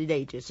Carsley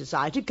Ladies'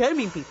 Society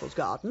combing people's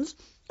gardens.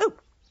 Oh,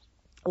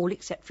 all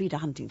except Frida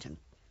Huntington.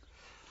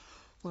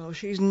 Well,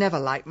 she's never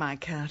liked my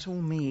cat or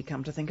me,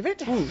 come to think of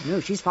it. Oh, no,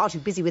 she's far too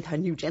busy with her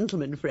new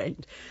gentleman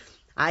friend.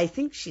 I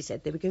think she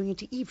said they were going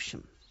into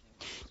Evesham.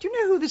 Do you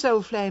know who this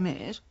old flame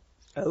is?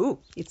 Oh,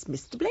 it's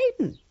Mr.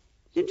 Bladen.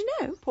 Don't you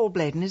know? Paul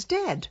Bladen is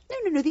dead.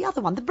 No, the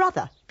other one, the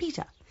brother,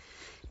 Peter.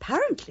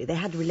 Apparently they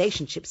had a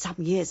relationship some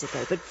years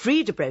ago, but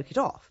Frida broke it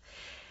off.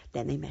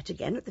 Then they met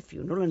again at the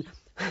funeral, and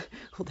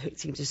although it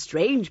seems a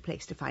strange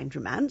place to find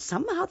romance,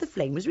 somehow the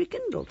flame was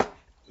rekindled.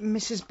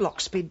 Mrs.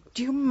 Bloxby,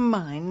 do you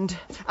mind?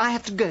 I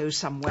have to go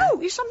somewhere. Oh,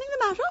 is something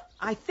the matter?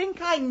 I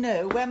think I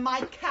know where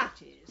my cat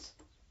is.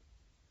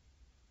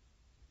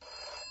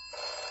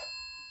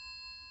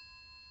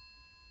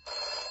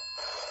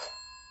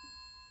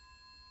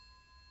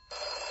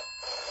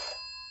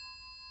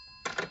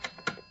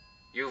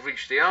 You've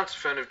reached the answer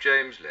phone of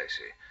James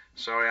Lacey.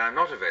 Sorry I'm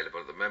not available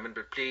at the moment,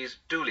 but please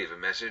do leave a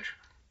message.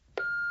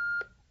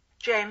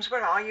 James,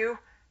 where are you?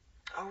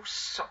 Oh,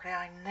 sorry,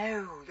 I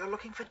know. You're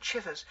looking for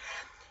Chivers.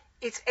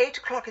 It's 8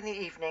 o'clock in the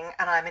evening,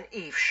 and I'm in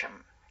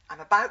Evesham. I'm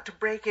about to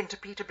break into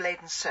Peter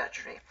Bladen's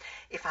surgery.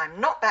 If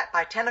I'm not back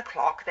by 10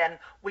 o'clock, then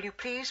will you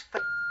please...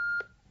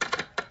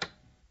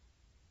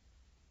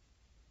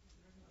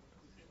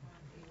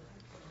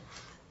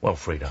 Well,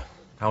 Frida,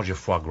 how's your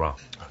foie gras?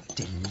 Oh,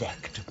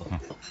 delectable.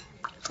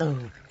 Oh,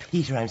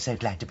 Peter, I'm so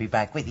glad to be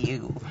back with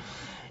you.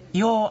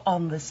 You're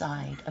on the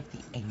side of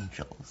the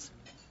angels.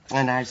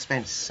 And I've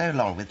spent so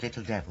long with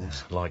little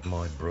devils. Like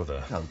my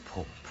brother. Oh,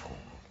 poor Paul.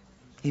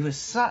 He was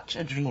such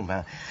a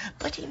dreamer,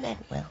 but he meant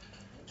well.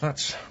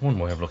 That's one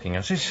way of looking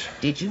at it.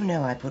 Did you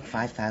know I put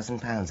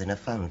 £5,000 in a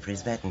fund for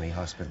his veterinary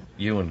hospital?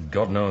 You and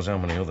God knows how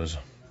many others.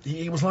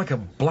 He was like a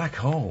black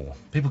hole.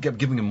 People kept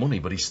giving him money,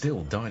 but he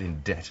still died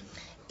in debt.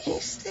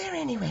 Is there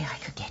any way I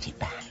could get it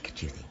back,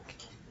 do you think?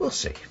 We'll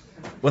see.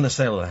 When the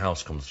sale of the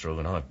house comes through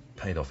and I've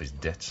paid off his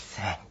debts.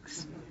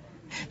 Thanks.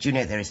 Do you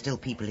know there are still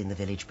people in the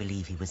village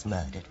believe he was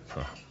murdered?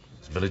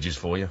 It's villages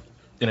for you.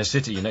 In a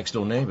city, your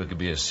next-door neighbour could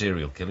be a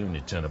serial killer and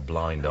you'd turn a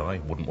blind eye,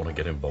 wouldn't want to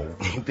get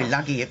involved. You'd be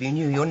lucky if you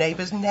knew your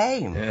neighbour's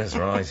name. Yes,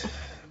 right.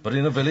 But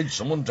in a village,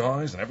 someone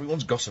dies and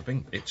everyone's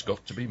gossiping. It's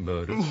got to be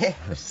murder.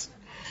 Yes.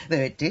 Though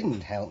it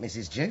didn't help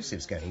Mrs.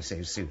 Joseph's going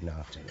so soon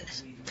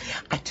afterwards.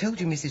 I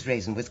told you Mrs.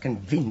 Raisin was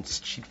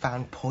convinced she'd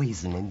found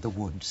poison in the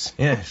woods.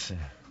 Yes.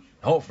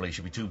 Hopefully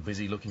she'll be too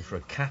busy looking for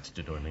a cat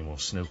to do any more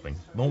snooping.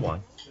 More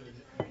wine.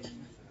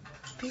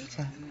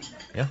 Peter.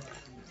 Yeah?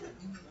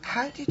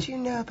 How did you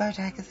know about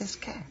Agatha's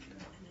cat?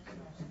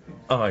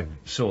 I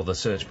saw the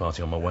search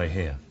party on my way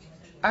here.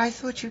 I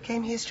thought you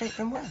came here straight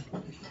from work.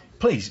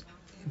 Please,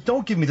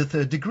 don't give me the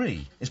third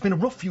degree. It's been a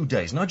rough few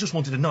days and I just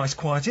wanted a nice,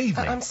 quiet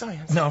evening. I'm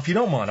sorry. Now, if you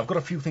don't mind, I've got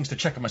a few things to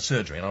check at my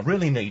surgery and I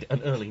really need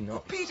an early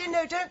knock. Peter,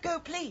 no, don't go,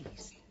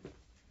 please.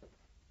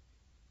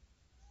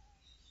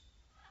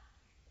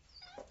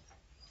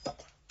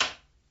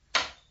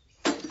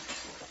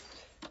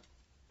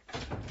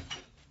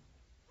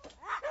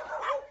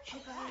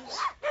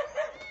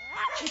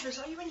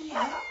 Chippers, are you in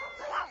here?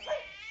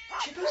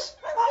 Chippers?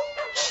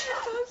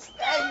 Chippers,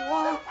 there you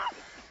are.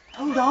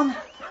 Hold on,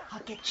 I'll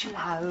get you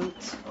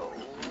out. Oh,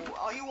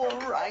 are you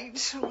all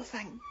right? Oh,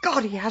 thank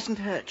God he hasn't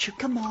hurt you.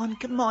 Come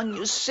on,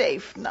 you're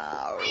safe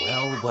now.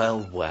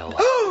 Well.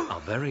 Our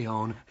very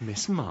own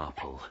Miss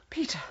Marple.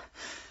 Peter,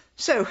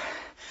 so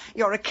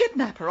you're a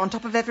kidnapper on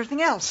top of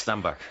everything else.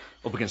 Stand back,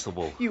 up against the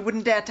wall. You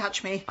wouldn't dare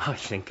touch me. I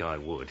think I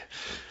would.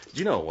 Do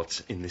you know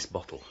what's in this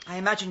bottle? I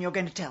imagine you're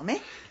going to tell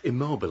me.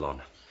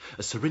 Immobilon.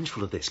 A syringe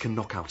full of this can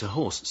knock out a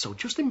horse, so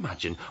just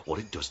imagine what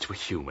it does to a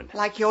human.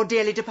 Like your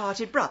dearly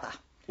departed brother.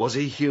 Was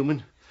he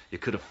human? You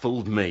could have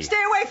fooled me.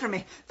 Stay away from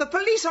me. The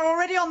police are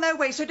already on their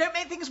way, so don't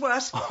make things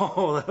worse.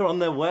 Oh, they're on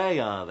their way,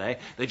 are they?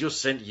 They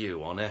just sent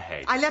you on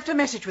ahead. I left a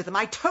message with them.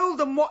 I told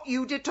them what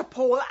you did to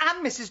Paul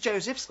and Mrs.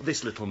 Josephs.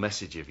 This little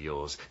message of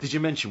yours, did you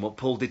mention what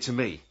Paul did to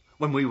me?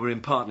 When we were in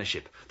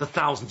partnership, the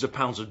thousands of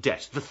pounds of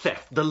debt, the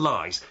theft, the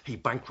lies. He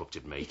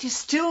bankrupted me. It is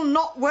still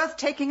not worth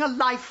taking a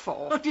life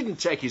for. I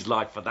didn't take his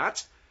life for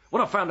that.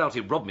 When I found out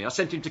he'd robbed me, I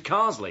sent him to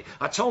Carsley.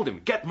 I told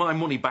him, get my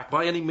money back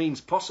by any means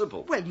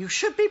possible. Well, you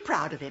should be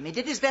proud of him. He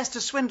did his best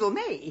to swindle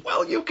me.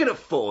 Well, you can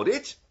afford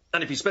it.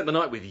 And if he spent the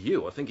night with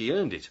you, I think he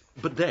earned it.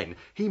 But then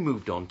he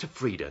moved on to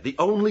Frida, the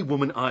only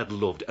woman I had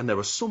loved. And there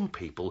are some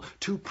people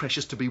too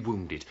precious to be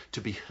wounded,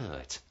 to be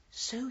hurt.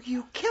 So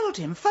you killed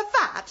him for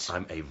that?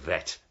 I'm a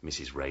vet,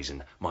 Mrs.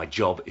 Raisin. My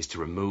job is to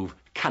remove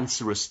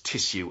cancerous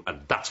tissue,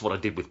 and that's what I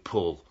did with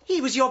Paul. He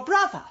was your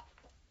brother.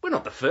 We're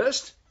not the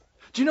first.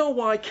 Do you know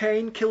why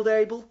Cain killed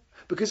Abel?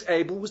 Because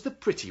Abel was the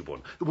pretty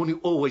one, the one who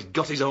always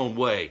got his own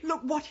way.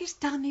 Look, what he's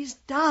done is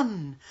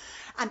done.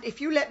 And if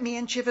you let me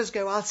and Chivers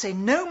go, I'll say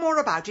no more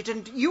about it,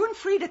 and you and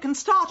Frida can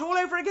start all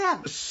over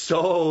again.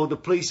 So the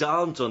police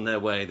aren't on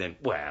their way then?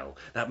 Well,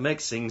 that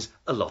makes things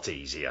a lot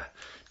easier.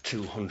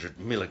 200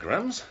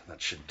 milligrams.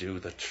 That should do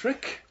the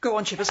trick. Go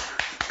on, Chivers.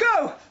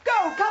 Go!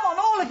 Come on,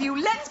 all of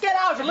you. Let's get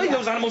out of here. Leave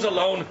those animals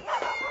alone.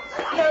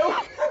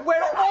 No,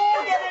 we're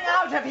all getting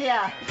out of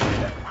here.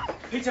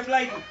 Peter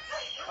Bladen,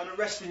 I'm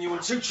arresting you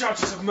on 2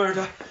 charges of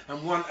murder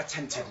and 1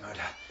 attempted murder.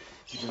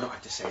 You do not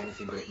have to say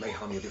anything, but it may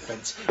harm your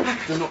defence.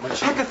 Do not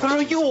mention Agatha,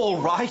 are you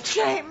all right?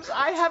 James,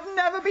 I have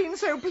never been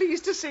so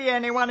pleased to see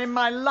anyone in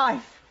my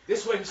life.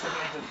 This way, Mr.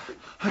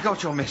 Bladen. I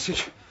got your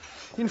message.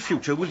 In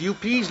future, will you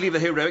please leave the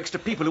heroics to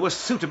people who are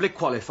suitably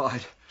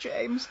qualified?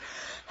 James,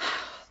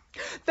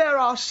 there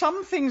are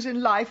some things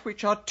in life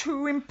which are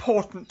too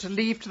important to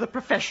leave to the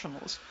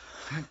professionals.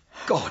 Thank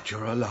God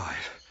you're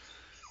alive.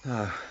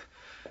 Now,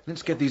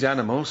 let's get these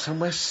animals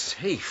somewhere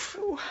safe.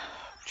 Oh,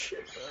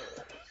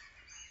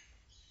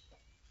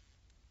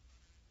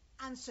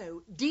 and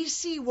so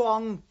D.C.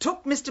 Wong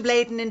took Mr.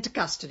 Bladen into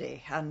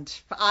custody, and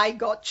I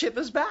got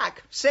Chivers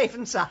back, safe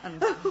and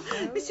sound. Oh,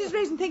 Mrs.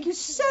 Raisin, thank you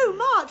so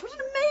much. What an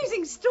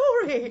amazing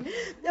story.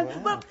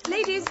 Well,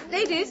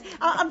 ladies,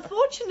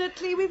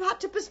 unfortunately, we've had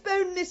to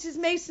postpone Mrs.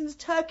 Mason's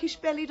Turkish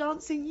belly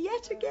dancing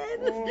yet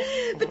again.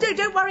 But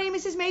don't worry,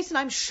 Mrs. Mason,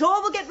 I'm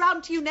sure we'll get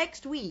round to you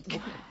next week.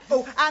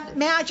 Oh, and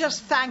may I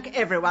just thank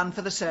everyone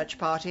for the search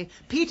party.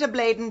 Peter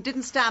Bladen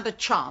didn't stand a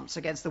chance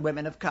against the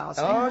women of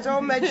Carsley. Oh,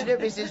 don't mention it,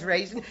 Mrs.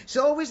 Raisin. It's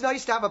always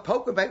nice to have a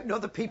poke about in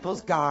other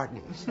people's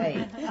gardens.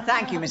 Hey,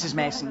 thank you, Mrs.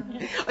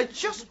 Mason.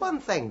 Just one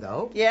thing,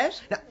 though. Yes?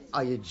 Now,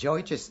 I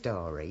enjoyed your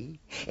story.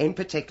 In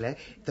particular,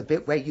 the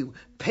bit where you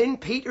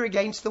pinned Peter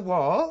against the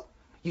wall,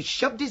 you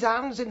shoved his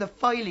hands in the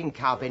filing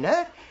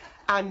cabinet,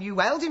 and you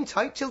held him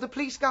tight till the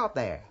police got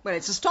there. Well,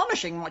 it's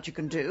astonishing what you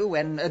can do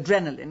when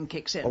adrenaline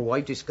kicks in. Oh,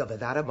 I discovered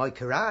that in my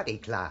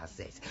karate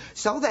classes.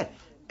 So then,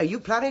 are you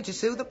planning to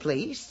sue the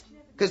police?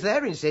 Because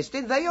they're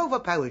insisting they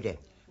overpowered him.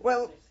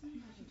 Well,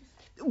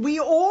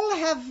 we all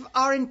have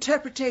our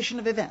interpretation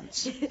of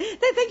events.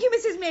 Thank you,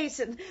 Mrs.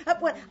 Mason.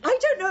 Well, I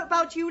don't know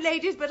about you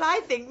ladies, but I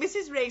think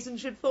Mrs. Raisin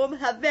should form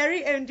her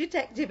very own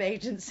detective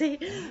agency.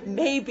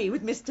 Maybe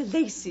with Mr.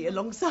 Lacey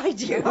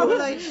alongside you. Oh,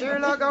 like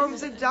Sherlock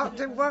Holmes and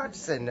Dr.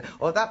 Watson,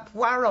 or that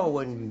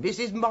Poirot and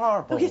Mrs.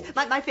 Marple. Oh, yes,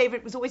 my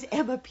favourite was always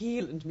Emma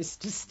Peel and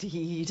Mr.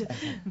 Steed.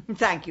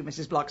 Thank you,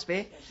 Mrs.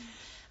 Bloxby.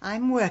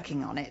 I'm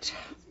working on it.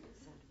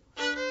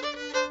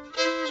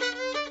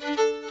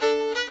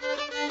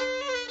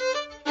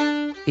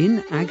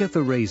 In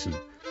Agatha Raisin,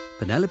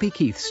 Penelope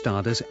Keith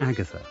starred as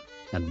Agatha,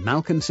 and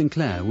Malcolm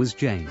Sinclair was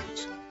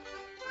James.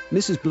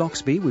 Mrs.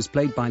 Bloxby was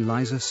played by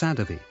Liza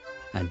Sadovy,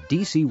 and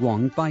D.C.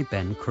 Wong by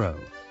Ben Crow,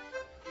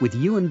 with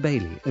Ewan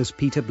Bailey as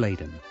Peter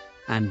Bladen,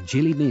 and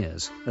Gilly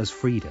Mears as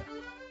Frida.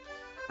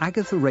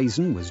 Agatha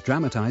Raisin was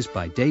dramatised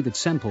by David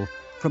Semple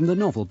from the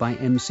novel by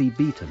M.C.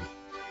 Beaton,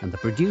 and the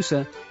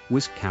producer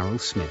was Carol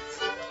Smith.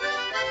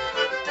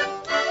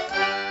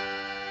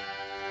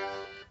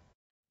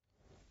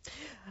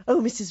 Oh,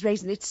 Mrs.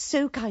 Raisin, it's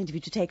so kind of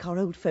you to take our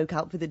old folk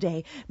out for the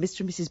day. Mr.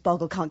 and Mrs.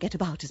 Boggle can't get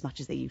about as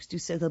much as they used to,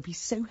 so they'll be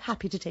so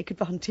happy to take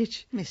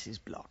advantage. Mrs.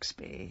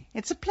 Bloxby,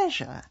 it's a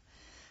pleasure.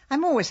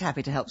 I'm always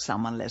happy to help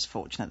someone less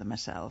fortunate than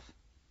myself.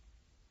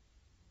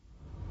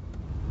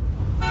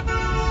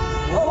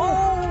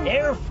 Oh,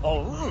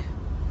 careful.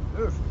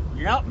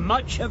 You're not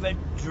much of a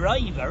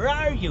driver,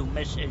 are you,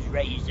 Mrs.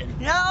 Raisin?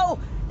 No,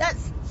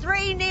 that's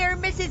 3 near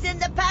misses in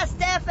the past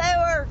half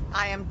hour.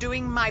 I am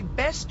doing my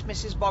best,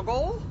 Mrs.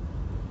 Boggle.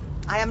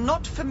 I am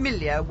not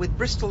familiar with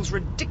Bristol's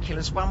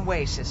ridiculous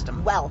one-way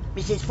system. Well,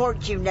 Mrs.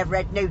 Fortune never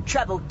had no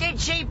trouble,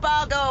 did she,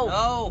 Boggle?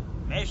 No,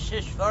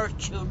 Mrs.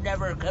 Fortune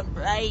never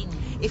complained.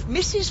 If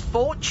Mrs.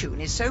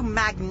 Fortune is so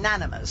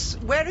magnanimous,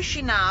 where is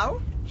she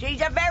now? She's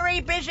a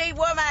very busy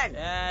woman.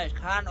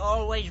 Can't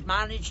always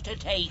manage to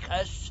take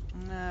us.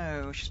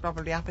 No, she's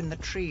probably up in the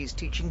trees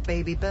teaching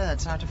baby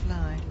birds how to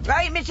fly.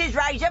 Right, Mrs.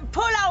 Raisin,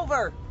 pull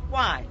over.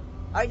 Why?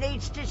 I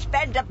needs to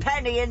spend a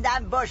penny in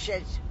them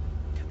bushes.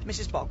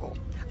 Mrs. Boggle,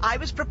 I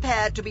was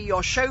prepared to be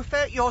your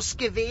chauffeur, your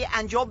skivvy,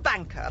 and your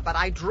banker, but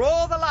I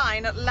draw the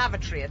line at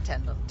lavatory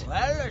attendant.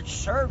 Well, it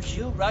serves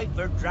you right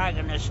for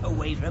dragging us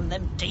away from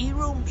them tea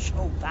rooms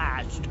so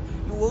fast.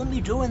 You won't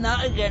be doing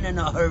that again in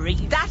a hurry.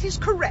 That is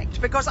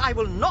correct, because I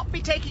will not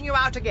be taking you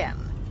out again.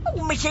 Oh,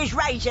 Mrs.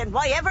 Raisin,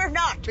 why ever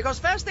not? Because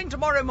first thing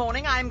tomorrow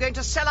morning I am going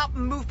to sell up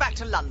and move back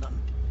to London.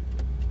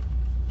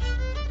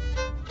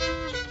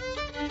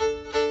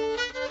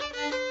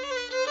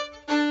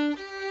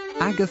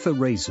 Agatha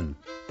Raisin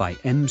by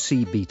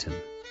M.C. Beaton.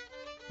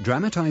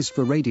 Dramatised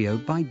for radio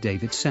by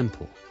David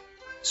Semple.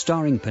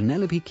 Starring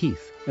Penelope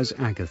Keith as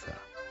Agatha.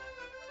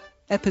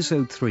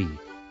 Episode 3.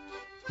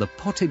 The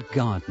Potted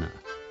Gardener.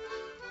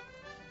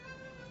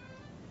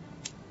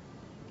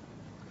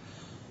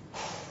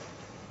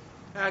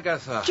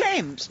 Agatha.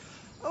 James!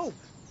 Oh,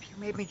 you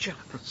made me jump.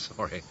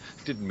 Sorry,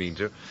 didn't mean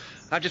to.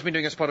 I've just been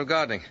doing a spot of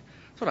gardening.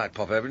 Thought I'd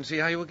pop over and see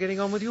how you were getting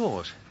on with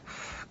yours.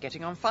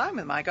 Getting on fine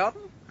with my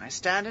garden. I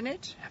stand in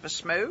it, have a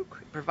smoke.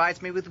 It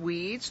provides me with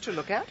weeds to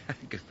look at.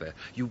 Agatha,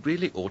 you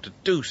really ought to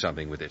do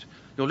something with it.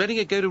 You're letting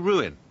it go to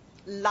ruin.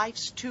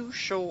 Life's too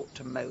short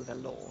to mow the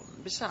lawn.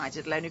 Besides,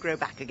 it'll only grow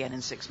back again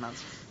in 6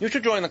 months. You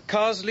should join the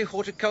Carsley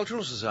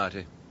Horticultural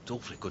Society. It's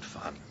awfully good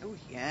fun. Oh,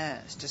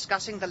 yes.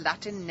 Discussing the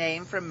Latin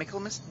name for a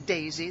Michaelmas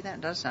daisy. That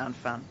does sound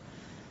fun.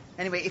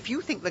 Anyway, if you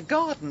think the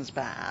garden's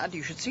bad,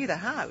 you should see the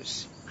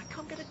house. I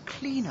can't get a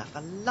cleaner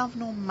for love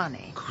nor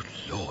money.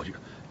 Good Lord,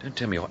 don't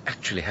tell me you're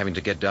actually having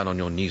to get down on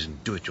your knees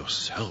and do it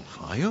yourself,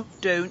 are you?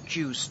 Don't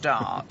you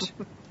start.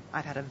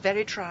 I've had a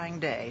very trying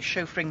day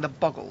chauffeuring the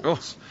Boggles. Oh,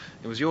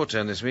 it was your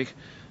turn this week.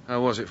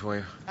 How was it for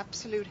you?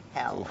 Absolute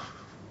hell. Oh.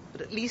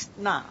 But at least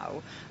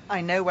now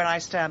I know where I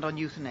stand on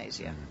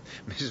euthanasia.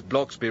 Mrs.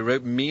 Bloxby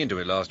roped me into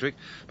it last week.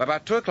 By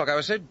about 2 o'clock I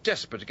was so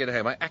desperate to get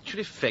home I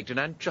actually faked an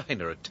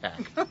angina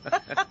attack.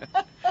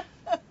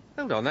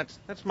 Hold on,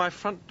 that's my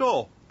front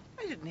door.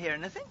 I didn't hear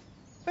anything.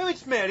 Oh,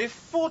 it's Mary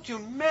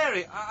Fortune.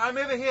 Mary, I'm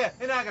over here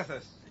in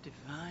Agatha's. The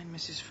divine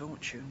Mrs.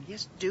 Fortune.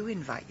 Yes, do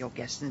invite your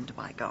guests into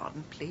my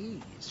garden,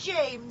 please.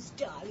 James,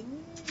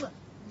 darling.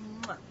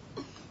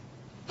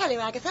 Hello,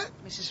 Agatha.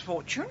 Mrs.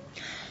 Fortune?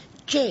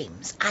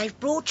 James, I've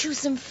brought you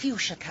some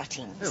fuchsia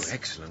cuttings. Oh,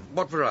 excellent.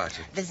 What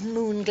variety? There's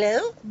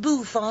Moonglow,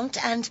 Bouffant,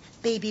 and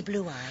Baby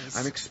Blue Eyes.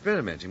 I'm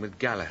experimenting with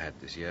Galahad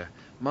this year.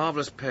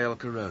 Marvellous pale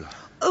corolla.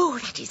 Oh,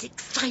 that is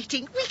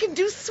exciting. We can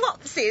do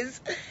swapsies.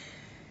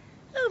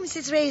 Oh,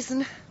 Mrs.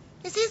 Raisin,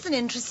 this is an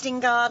interesting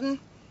garden.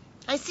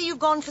 I see you've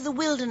gone for the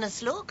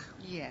wilderness look.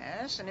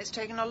 Yes, and it's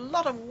taken a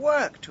lot of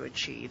work to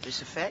achieve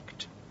this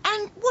effect.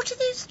 And what are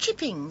those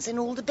chippings in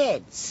all the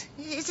beds?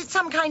 Is it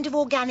some kind of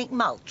organic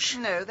mulch?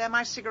 No, they're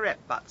my cigarette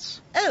butts.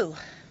 Oh,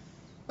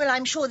 well,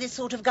 I'm sure this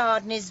sort of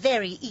garden is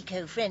very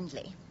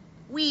eco-friendly.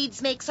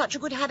 Weeds make such a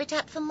good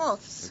habitat for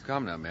moths. Oh,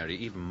 come now, Mary,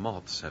 even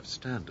moths have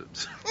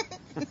standards.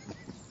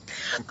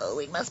 Oh,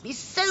 it must be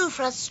so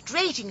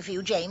frustrating for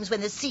you, James,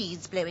 when the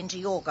seeds blow into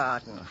your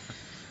garden.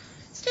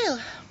 Still,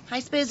 I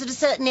suppose at a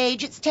certain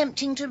age it's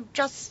tempting to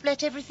just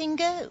let everything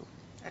go.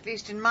 At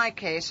least in my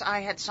case, I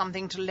had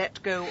something to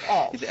let go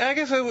of.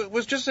 Agatha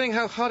was just saying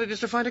how hard it is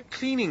to find a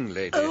cleaning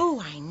lady.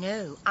 Oh, I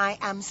know. I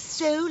am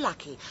so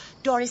lucky.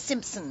 Doris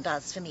Simpson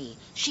does for me.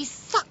 She's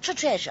such a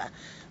treasure.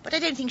 But I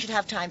don't think she'd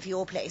have time for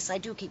your place. I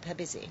do keep her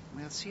busy.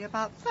 We'll see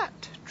about that.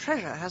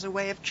 Treasure has a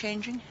way of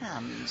changing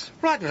hands.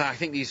 Right, but I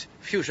think these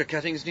fuchsia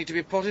cuttings need to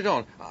be potted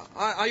on.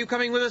 Are you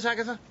coming with us,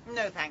 Agatha?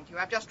 No, thank you.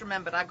 I've just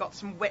remembered I've got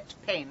some wet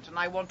paint and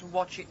I want to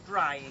watch it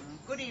drying.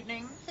 Good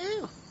evening.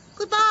 Oh,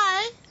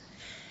 goodbye.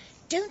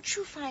 Don't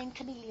you find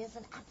camellias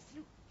an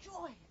absolute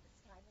joy at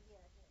this time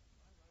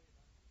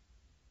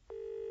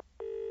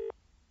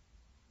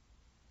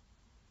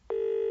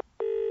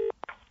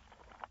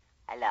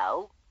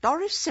Hello?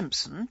 Doris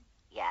Simpson?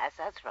 Yes,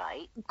 that's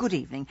right. Good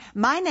evening.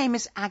 My name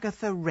is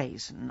Agatha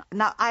Raisin.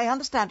 Now, I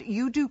understand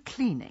you do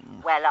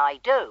cleaning. Well, I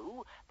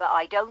do, but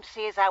I don't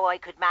see as how I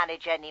could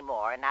manage any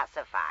more, and that's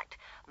a fact.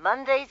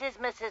 Mondays is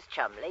Mrs.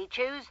 Chumley,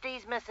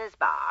 Tuesdays Mrs.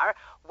 Barr,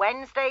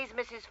 Wednesdays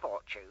Mrs.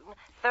 Fortune,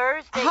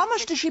 Thursdays... How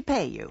much does she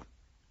pay you?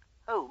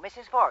 Who,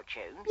 Mrs.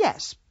 Fortune?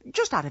 Yes,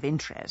 just out of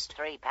interest.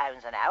 £3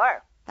 an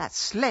hour. That's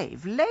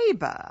slave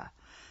labour.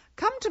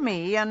 Come to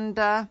me and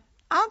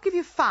I'll give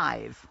you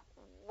 5.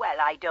 Well,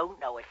 I don't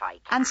know if I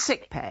can. And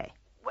sick pay.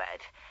 Well,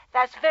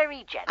 that's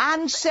very generous.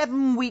 And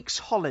 7 weeks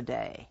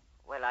holiday.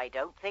 Well, I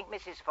don't think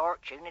Mrs.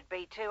 Fortune would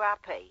be too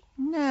happy.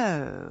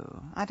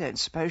 No, I don't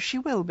suppose she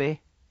will be.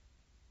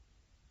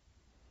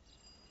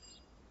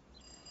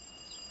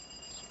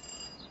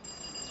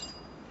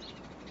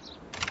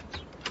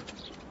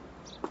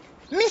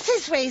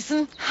 Mrs.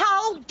 Raisin,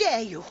 how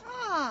dare you?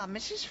 Ah,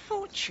 Mrs.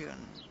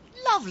 Fortune.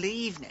 Lovely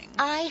evening.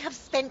 I have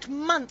spent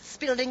months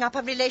building up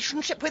a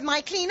relationship with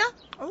my cleaner.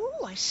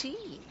 Oh, I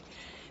see.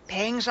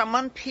 Paying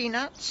someone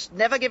peanuts,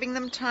 never giving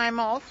them time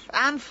off,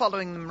 and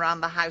following them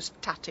round the house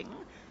tutting.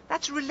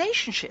 That's a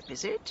relationship,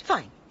 is it?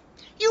 Fine.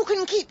 You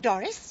can keep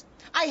Doris.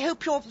 I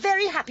hope you're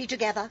very happy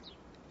together.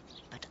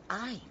 But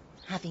I'm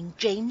having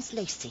James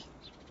Lacey.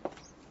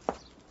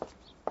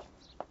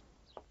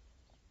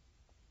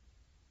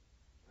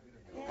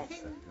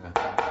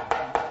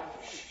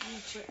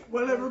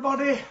 Well,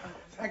 everybody,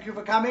 thank you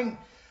for coming.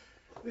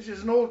 This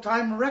is an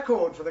all-time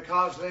record for the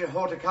Carsley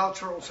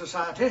Horticultural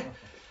Society.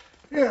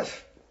 Yes,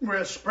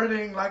 we're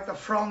spreading like the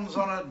fronds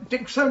on a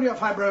Dicksonia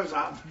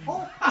fibrosa.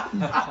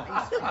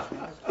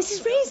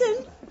 Mrs.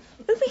 Raisin,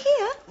 over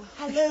here.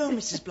 Hello,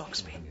 Mrs.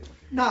 Bloxby.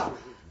 Now,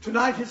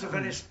 tonight is a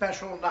very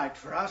special night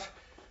for us.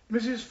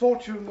 Mrs.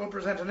 Fortune will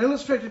present an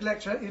illustrated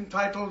lecture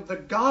entitled The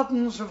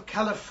Gardens of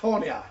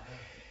California.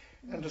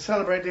 And to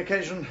celebrate the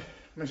occasion,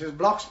 Mrs.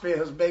 Bloxby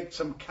has baked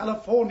some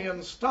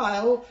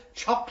Californian-style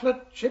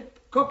chocolate chip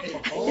cookies.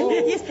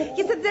 Yes,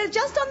 they're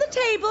just on the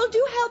table.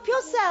 Do help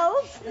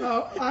yourself.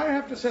 Now, I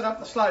have to set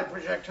up the slide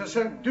projector,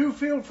 so do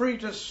feel free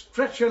to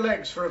stretch your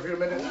legs for a few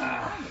minutes.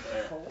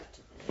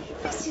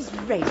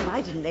 Mrs. Raisin,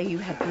 I didn't know you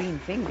had green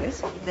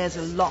fingers. There's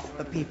a lot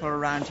that people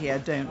around here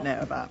don't know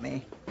about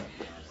me.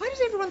 Why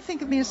does everyone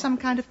think of me as some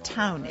kind of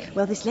townie?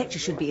 Well, this lecture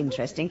should be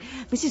interesting.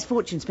 Mrs.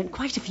 Fortune spent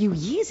quite a few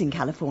years in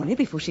California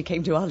before she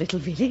came to our little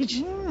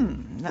village.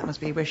 That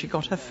must be where she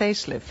got her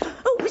facelift.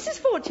 Oh, Mrs.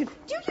 Fortune,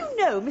 do you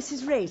know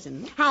Mrs.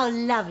 Raisin? How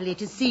lovely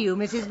to see you,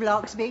 Mrs.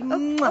 Bloxby.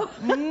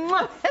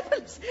 Mwah.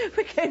 Heavens,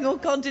 we're going all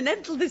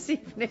continental this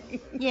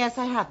evening. Yes,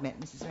 I have met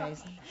Mrs.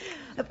 Raisin.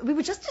 We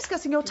were just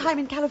discussing your time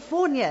in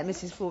California,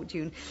 Mrs.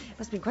 Fortune. It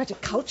must have been quite a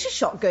culture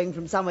shock going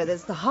from somewhere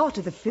that's the heart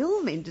of the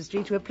film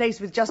industry to a place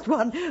with just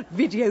one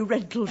video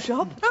rental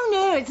shop. Oh,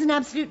 no, it's an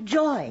absolute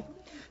joy.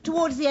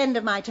 Towards the end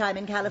of my time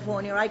in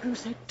California, I grew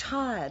so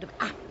tired of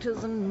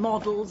actors and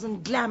models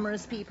and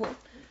glamorous people.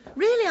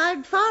 Really,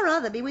 I'd far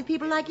rather be with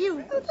people like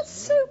you. Oh, that's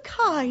so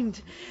kind.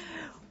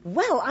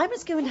 Well, I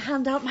must go and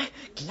hand out my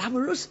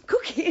glamorous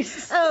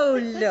cookies. Oh,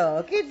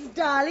 look, it's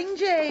darling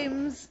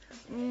James.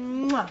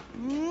 Mwah,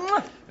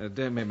 mwah.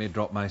 Don't make me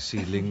drop my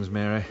seedlings,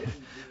 Mary.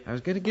 I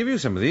was going to give you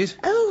some of these.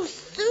 Oh,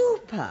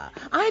 super.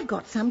 I've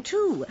got some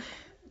too.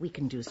 We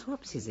can do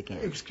swapsies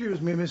again.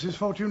 Excuse me, Mrs.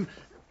 Fortune.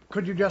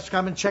 Could you just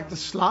come and check the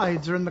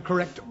slides are in the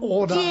correct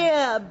order?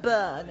 Dear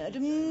Bernard.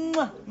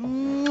 Mwah,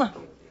 mwah.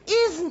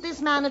 Isn't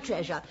this man a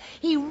treasure?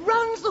 He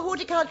runs the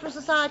Horticultural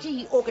Society,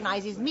 he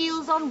organises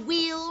meals on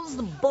wheels,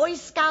 the Boy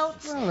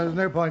Scouts. Well, there's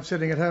no point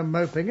sitting at home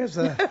moping, is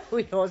there?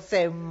 You're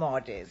so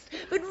modest.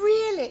 But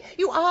really,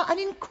 you are an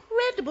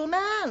incredible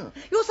man.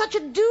 You're such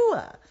a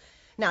doer.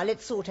 Now,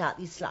 let's sort out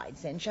these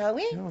slides then, shall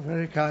we? You're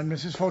very kind,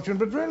 Mrs. Fortune,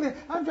 but really,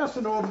 I'm just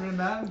an ordinary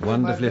man.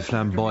 Wonderfully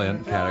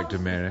flamboyant character,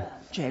 Mary.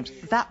 James,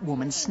 that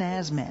woman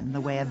snares men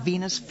the way a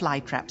Venus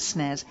flytrap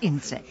snares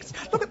insects.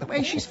 Look at the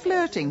way she's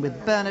flirting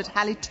with Bernard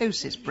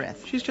Halitosis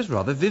breath. She's just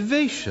rather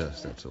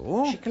vivacious, that's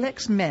all. She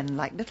collects men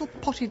like little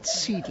potted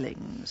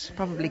seedlings.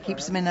 Probably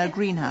keeps them in her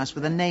greenhouse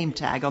with a name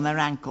tag on their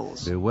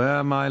ankles.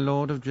 Beware, my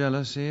lord of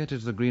jealousy. It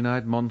is the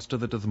green-eyed monster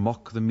that doth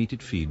mock the meat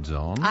it feeds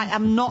on. I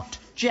am not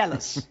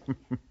jealous.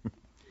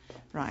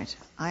 Right,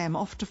 I am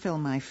off to fill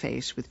my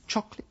face with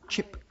chocolate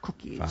chip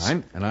cookies.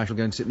 Fine, and I shall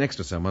go and sit next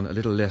to someone a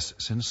little less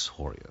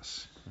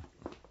censorious.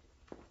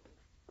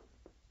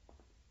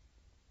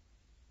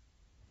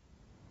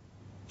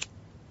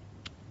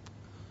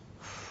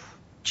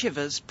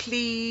 Chivers,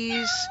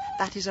 please.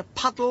 That is a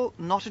puddle,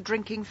 not a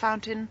drinking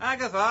fountain.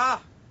 Agatha!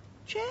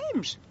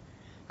 James,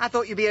 I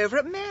thought you'd be over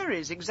at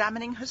Mary's,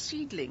 examining her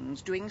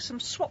seedlings, doing some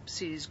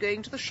swapsies,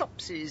 going to the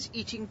shopsies,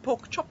 eating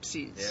pork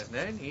chopsies. There's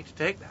no need to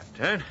take that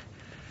turn.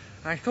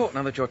 I thought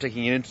now that you're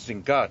taking an interest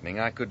in gardening,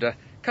 I could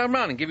come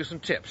round and give you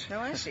some tips. Oh,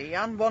 I see.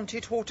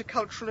 Unwanted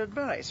horticultural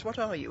advice. What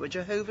are you, a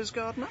Jehovah's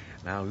gardener?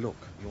 Now, look,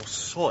 your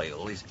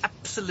soil is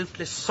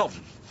absolutely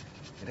sodden.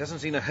 It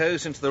hasn't seen a hoe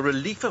since the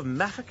relief of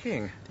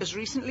Mafeking. As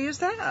recently as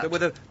that? But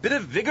with a bit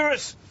of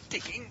vigorous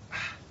digging...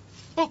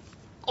 Oh,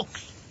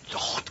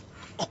 God.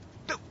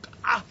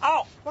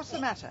 Oh, What's the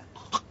matter?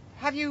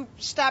 Have you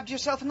stabbed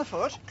yourself in the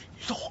foot?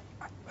 Look,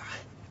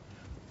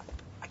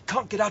 I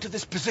can't get out of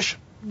this position.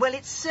 Well,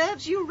 it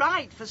serves you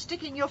right for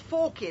sticking your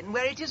fork in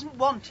where it isn't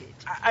wanted.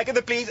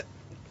 Agatha, please.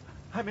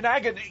 I'm in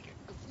agony.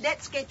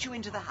 Let's get you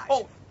into the house.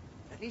 Oh.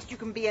 At least you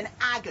can be in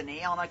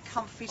agony on a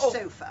comfy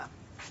sofa.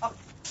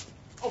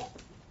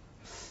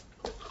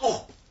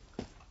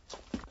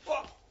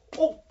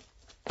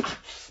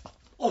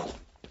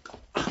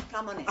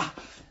 Come on in.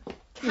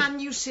 Can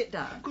you sit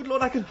down? Good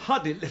Lord, I can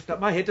hardly lift up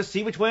my head to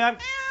see which way I'm...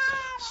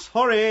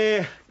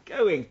 Sorry.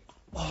 Going.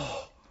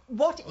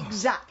 What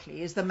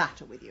exactly is the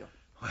matter with you?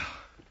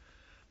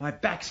 My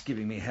back's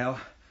giving me hell.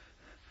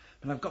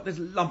 And I've got this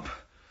lump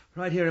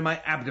right here in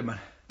my abdomen.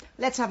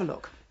 Let's have a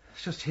look.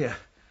 It's just here.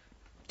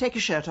 Take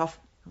your shirt off.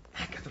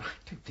 Agatha,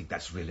 I don't think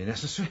that's really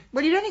necessary.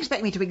 Well, you don't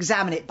expect me to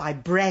examine it by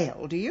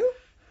braille, do you?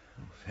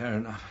 Fair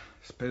enough.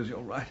 I suppose you're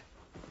right.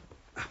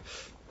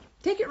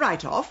 Take it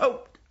right off.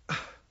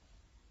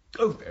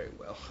 Oh, very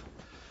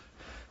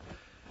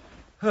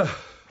well.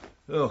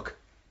 Look.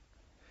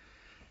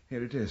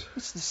 Here it is.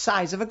 It's the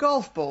size of a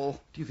golf ball.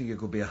 Do you think it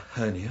could be a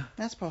hernia?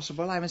 That's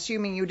possible. I'm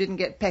assuming you didn't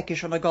get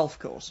peckish on a golf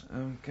course.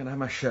 Can I have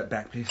my shirt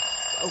back, please?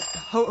 Oh,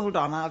 hold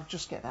on. I'll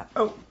just get that.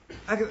 Oh,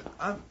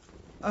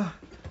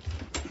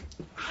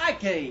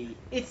 Aggie,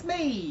 it's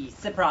me.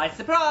 Surprise,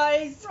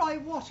 surprise. Roy,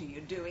 what are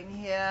you doing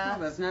here? Well,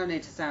 there's no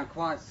need to sound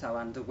quite so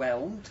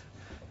underwhelmed.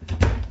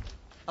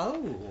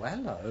 Oh,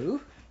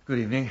 hello. Good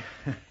evening.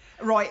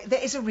 Roy,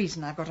 there is a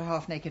reason I've got a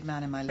half-naked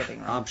man in my living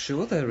room. I'm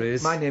sure there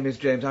is. My name is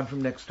James. I'm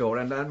from next door,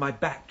 and my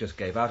back just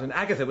gave out, and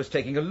Agatha was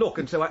taking a look,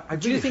 and so I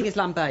Do you think it's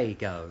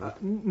lumbago?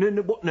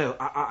 No,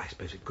 I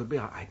suppose it could be.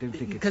 I don't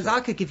think it's... Because I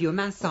could give you a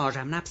massage.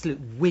 I'm an absolute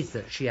whiz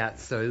at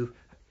shiatsu.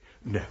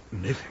 No,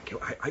 thank you.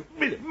 I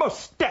really must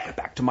stare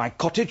back to my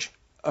cottage,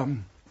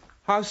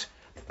 house,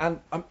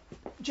 and...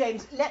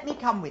 James, let me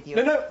come with you.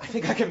 No, I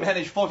think I can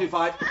manage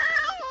 45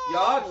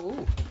 yards.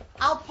 Ooh.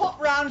 I'll pop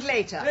round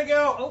later. There you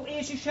go. Oh,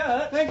 here's your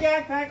shirt.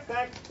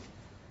 Thanks.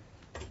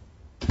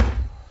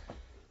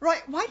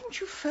 Right, why didn't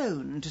you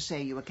phone to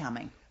say you were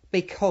coming?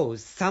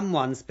 Because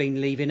someone's been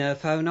leaving her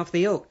phone off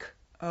the hook.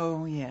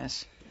 Oh,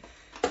 yes.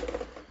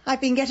 I've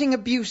been getting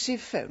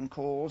abusive phone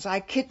calls. I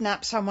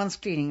kidnapped someone's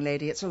cleaning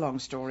lady. It's a long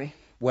story.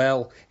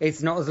 Well,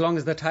 it's not as long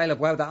as the tale of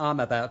woe that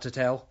I'm about to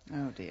tell.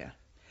 Oh, dear.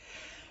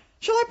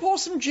 Shall I pour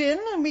some gin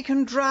and we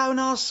can drown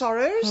our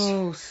sorrows?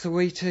 Oh,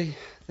 sweetie,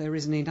 there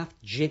isn't enough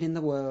gin in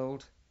the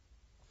world.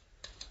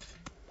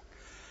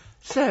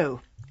 So,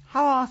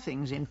 how are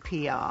things in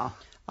PR?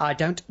 I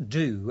don't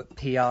do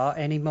PR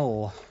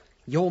anymore.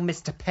 Your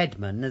Mr.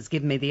 Pedman has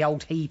given me the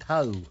old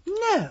heave-ho.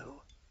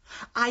 No.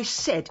 I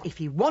said if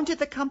he wanted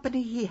the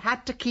company, he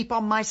had to keep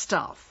on my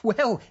staff.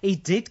 Well, he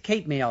did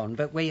keep me on,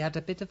 but we had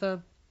a bit of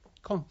a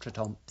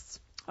contretemps.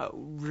 Oh,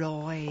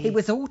 Roy. It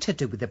was all to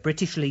do with the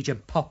British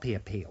Legion poppy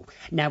appeal.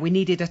 Now, we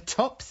needed a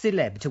top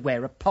celeb to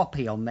wear a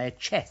poppy on their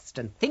chest,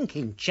 and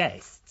thinking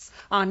chests,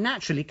 I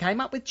naturally came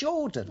up with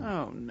Jordan.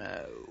 Oh,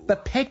 no.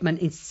 But Pedman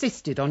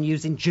insisted on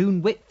using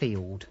June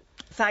Whitfield.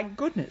 Thank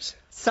goodness.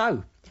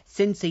 So,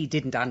 since he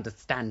didn't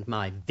understand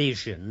my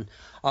vision,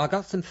 I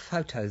got some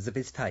photos of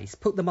his face,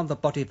 put them on the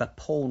body of a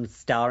porn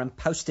star and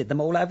posted them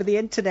all over the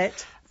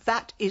internet.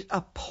 That is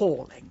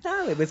appalling.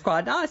 No, it was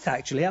quite nice,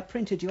 actually. I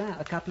printed you out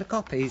a couple of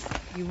copies.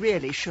 You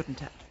really shouldn't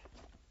have.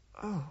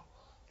 Oh.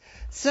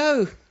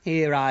 So,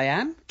 here I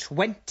am,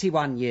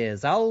 21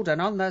 years old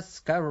and on the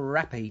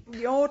scrap heap.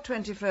 Your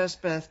 21st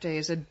birthday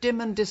is a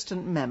dim and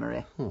distant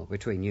memory. Oh,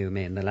 between you,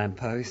 me and the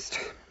lamppost.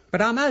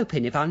 But I'm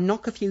hoping if I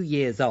knock a few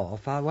years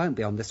off, I won't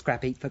be on the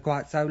scrap heap for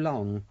quite so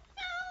long.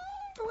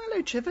 Oh,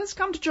 hello, Chivers.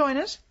 Come to join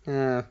us.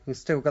 You've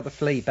still got the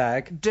flea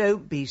bag.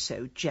 Don't be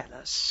so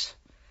jealous.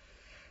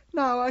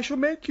 Now I shall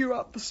make you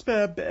up the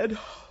spare bed.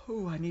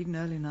 Oh, I need an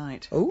early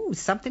night. Oh,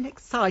 something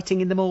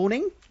exciting in the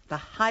morning. The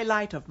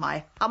highlight of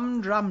my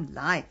humdrum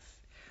life.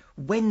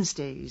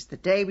 Wednesday's the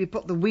day we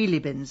put the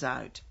wheelie bins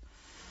out.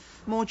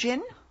 More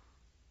gin?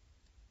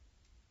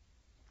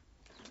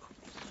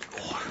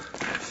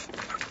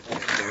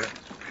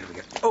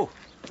 Oh,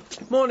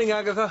 morning,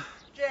 Agatha.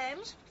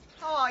 James,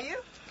 how are you?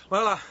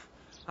 Well,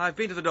 I've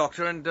been to the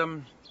doctor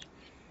and,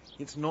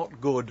 it's not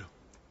good.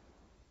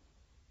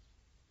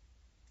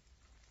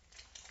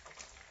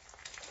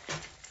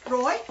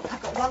 Roy,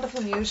 I've got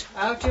wonderful news.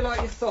 How do you like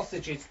your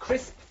sausages?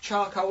 Crisp,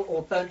 charcoal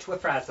or burnt to a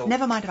frazzle?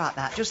 Never mind about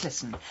that. Just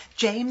listen.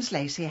 James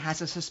Lacey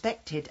has a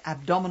suspected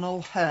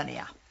abdominal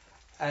hernia.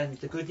 And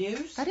the good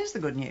news? That is the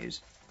good news.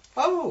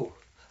 Oh,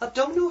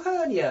 abdominal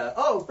hernia.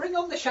 Oh, bring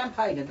on the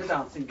champagne and the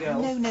dancing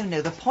girls.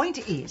 No. The point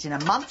is, in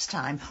a month's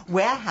time,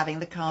 we're having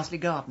the Carsley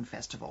Garden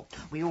Festival.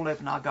 We all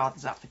open our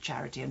gardens up for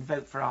charity and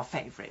vote for our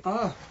favourite.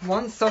 Oh,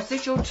 one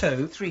sausage or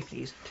two? 3,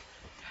 please.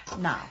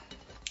 Now,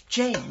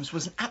 James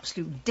was an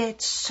absolute dead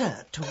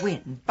cert to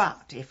win,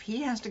 but if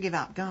he has to give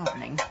up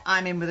gardening,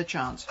 I'm in with a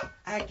chance.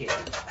 Aggie,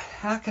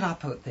 how can I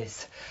put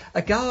this?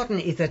 A garden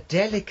is a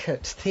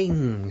delicate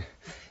thing.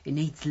 It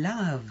needs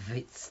love.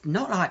 It's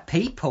not like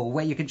people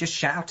where you can just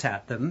shout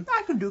at them.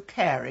 I can do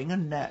caring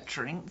and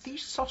nurturing.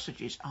 These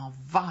sausages are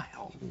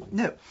vile.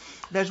 No,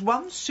 there's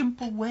one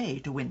simple way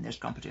to win this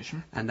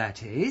competition. And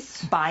that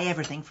is? Buy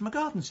everything from a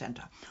garden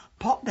centre.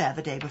 Pop there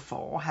the day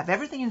before, have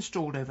everything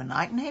installed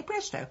overnight, and hey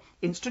presto,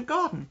 instant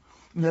garden.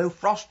 No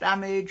frost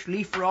damage,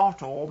 leaf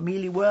rot, or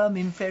mealyworm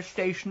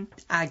infestation.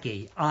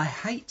 Aggie, I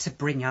hate to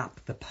bring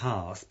up the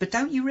past, but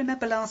don't you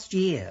remember last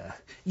year?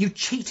 You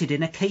cheated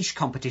in a quiche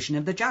competition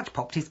and the judge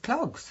popped his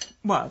clogs.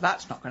 Well,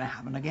 that's not going to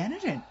happen again,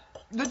 is it?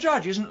 The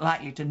judge isn't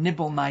likely to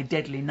nibble my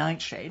deadly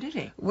nightshade, is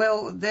he?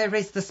 Well, there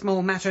is the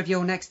small matter of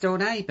your next-door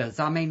neighbours.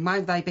 I mean,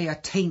 won't they be a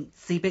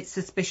teensy bit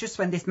suspicious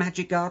when this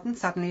magic garden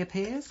suddenly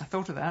appears? I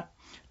thought of that.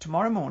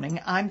 Tomorrow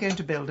morning I'm going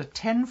to build a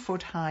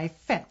 10-foot-high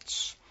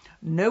fence.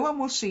 No one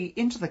will see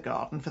into the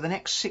garden for the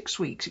next 6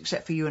 weeks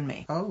except for you and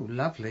me. Oh,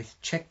 lovely.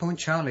 Checkpoint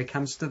Charlie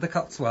comes to the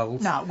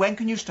Cotswolds. Now, when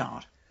can you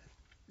start?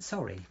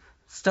 Sorry,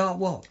 start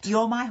what?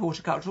 You're my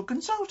horticultural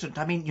consultant.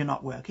 I mean, you're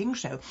not working,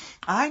 so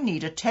I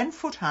need a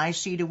 10-foot-high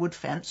cedar wood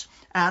fence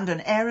and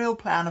an aerial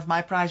plan of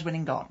my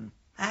prize-winning garden.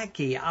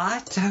 Aggie,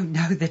 I don't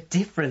know the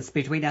difference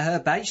between a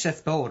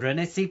herbaceous border and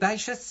a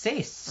sebaceous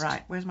cyst.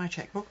 Right, where's my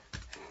chequebook?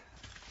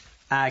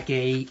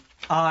 Aggie,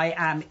 I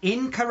am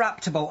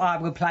incorruptible. I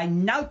will play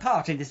no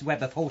part in this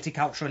web of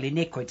horticultural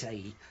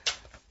iniquity.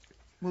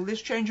 Will this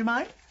change your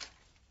mind?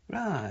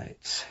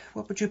 Right.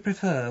 What would you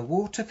prefer,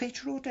 water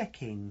feature or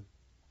decking?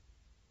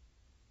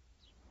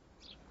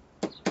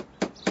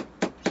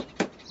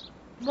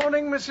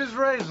 Morning, Mrs.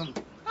 Raisin.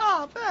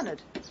 Ah,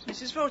 Bernard.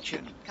 Mrs.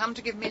 Fortune, come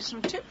to give me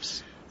some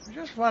tips. I'm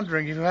just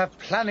wondering if you have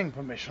planning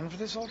permission for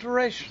this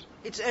alteration.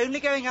 It's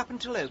only going up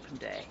until open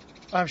day.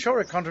 I'm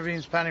sure it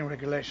contravenes planning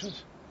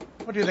regulations.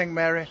 What do you think,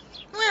 Mary?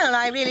 Well,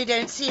 I really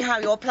don't see how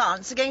your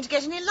plants are going to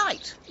get any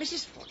light.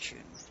 Mrs.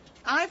 Fortune,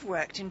 I've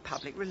worked in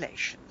public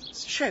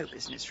relations, show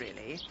business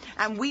really,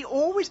 and we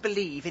always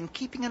believe in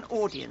keeping an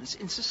audience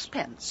in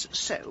suspense.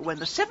 So when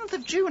the 7th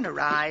of June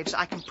arrives,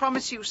 I can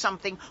promise you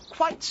something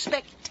quite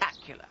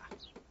spectacular.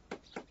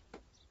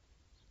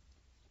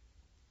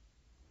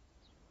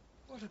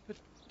 What a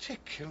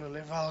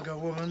particularly vulgar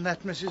woman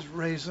that Mrs.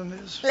 Raisin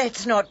is.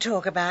 Let's not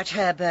talk about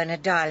her,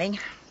 Bernard, darling.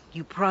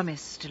 You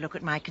promised to look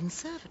at my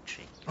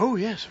conservatory. Oh,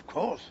 yes, of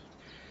course.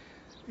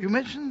 You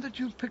mentioned that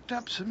you picked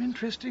up some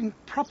interesting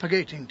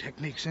propagating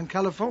techniques in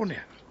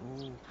California.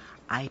 Oh,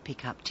 I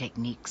pick up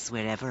techniques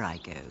wherever I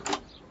go.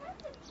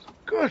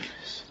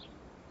 Goodness.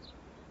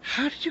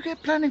 How did you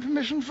get planning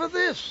permission for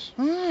this?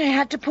 I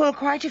had to pull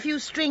quite a few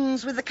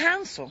strings with the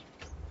council.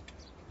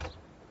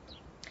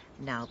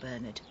 Now,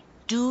 Bernard,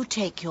 do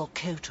take your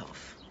coat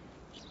off.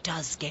 It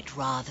does get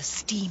rather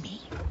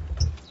steamy.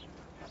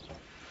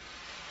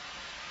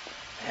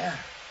 Yeah.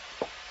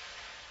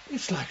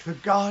 It's like the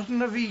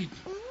Garden of Eden.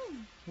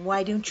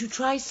 Why don't you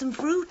try some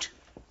fruit?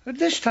 At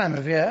this time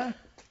of year?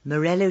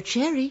 Morello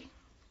cherry,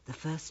 the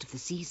first of the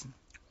season.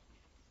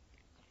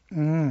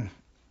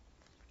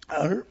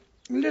 A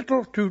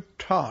little too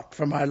tart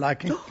for my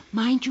liking. Oh,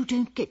 mind you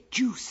don't get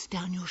juice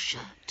down your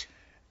shirt.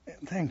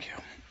 Thank you.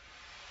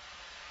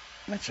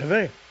 That's a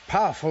very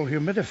powerful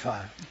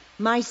humidifier.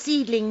 My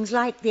seedlings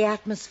like the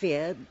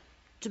atmosphere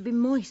to be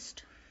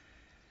moist.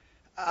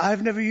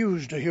 I've never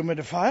used a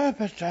humidifier,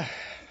 but I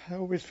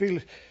always feel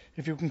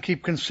if you can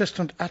keep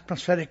consistent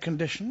atmospheric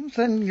conditions,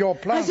 then your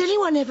plants... Has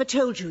anyone ever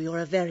told you you're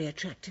a very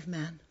attractive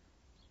man?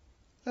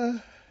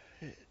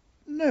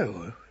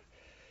 No.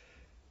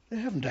 They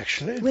haven't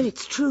actually. Well,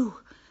 it's true.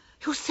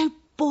 You're so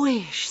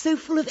boyish, so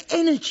full of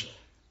energy.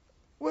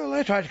 Well,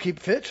 I try to keep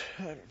fit.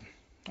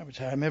 I would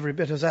say I'm every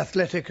bit as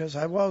athletic as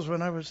I was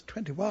when I was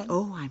 21.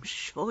 Oh, I'm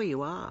sure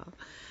you are.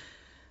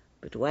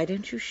 But why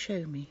don't you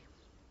show me?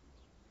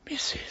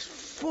 Mrs.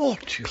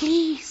 Fortune.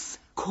 Please,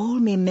 call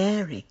me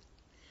Mary.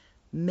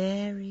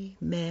 Mary,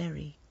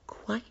 Mary,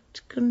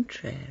 quite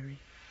contrary.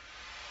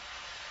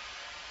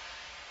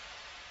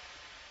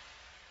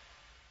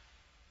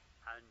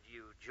 And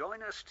you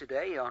join us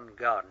today on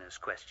Gardener's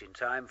Question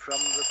Time from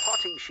the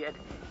potting shed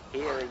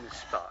here in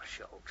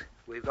Sparsholt.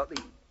 We've got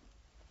the...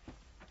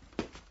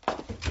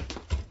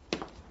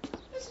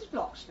 Mrs.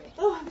 Bloxley.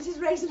 Oh,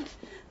 Mrs. Raisin,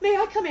 may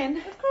I come in?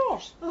 Of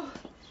course. Oh,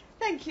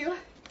 thank you.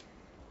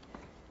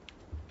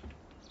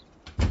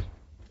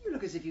 You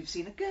look as if you've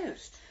seen a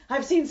ghost.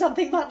 I've seen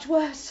something much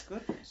worse.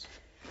 Goodness.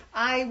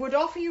 I would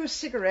offer you a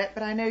cigarette,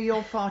 but I know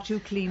you're far too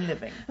clean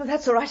living. Oh,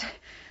 that's all right. I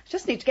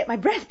just need to get my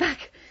breath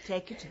back.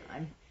 Take your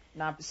time.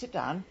 Now, sit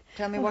down.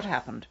 Tell me what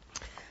happened.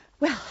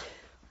 Well,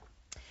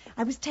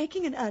 I was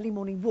taking an early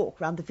morning walk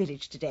round the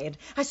village today, and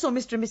I saw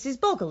Mr. and Mrs.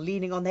 Boggle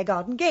leaning on their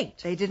garden gate.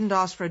 They didn't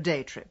ask for a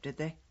day trip, did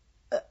they?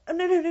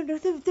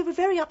 No. They were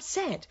very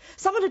upset.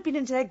 Someone had been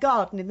into their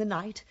garden in the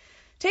night,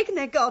 taken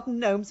their garden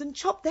gnomes and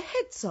chopped their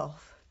heads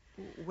off.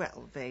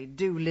 Well, they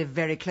do live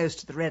very close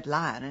to the Red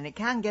Lion, and it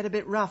can get a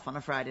bit rough on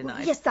a Friday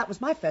night. Yes, that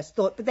was my first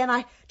thought, but then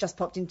I just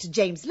popped into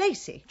James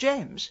Lacey.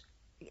 James?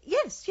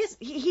 Yes.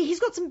 He's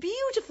got some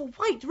beautiful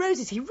white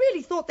roses. He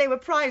really thought they were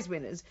prize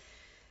winners.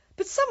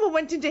 But someone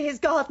went into his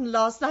garden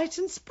last night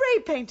and spray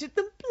painted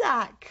them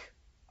black.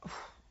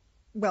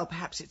 Well,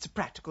 perhaps it's a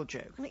practical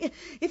joke.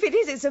 If it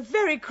is, it's a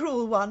very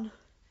cruel one.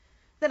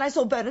 Then I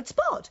saw Bernard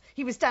Spot.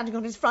 He was standing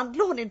on his front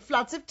lawn in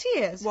floods of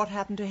tears. What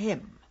happened to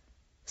him?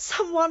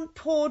 Someone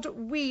poured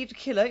weed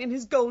killer in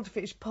his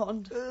goldfish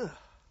pond. Ugh.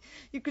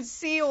 You could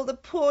see all the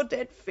poor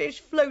dead fish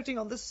floating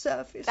on the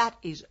surface. That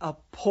is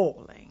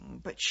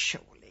appalling, but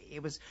surely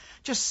it was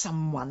just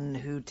someone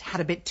who'd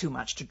had a bit too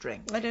much to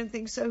drink. I don't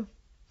think so.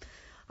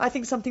 I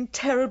think something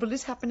terrible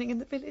is happening in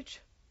the village.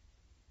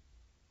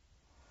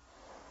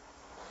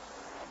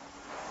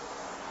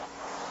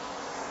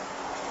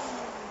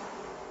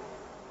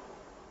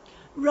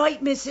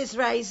 Right, Mrs.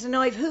 Raisin,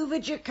 I've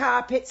hoovered your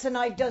carpets and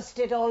I've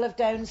dusted all of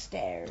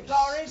downstairs.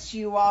 Doris,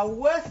 you are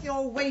worth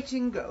your weight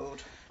in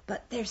gold.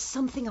 But there's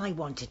something I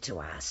wanted to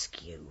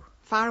ask you.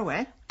 Far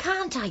away.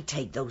 Can't I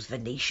take those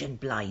Venetian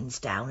blinds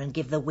down and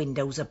give the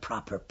windows a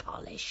proper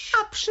polish?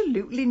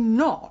 Absolutely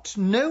not.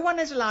 No one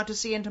is allowed to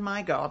see into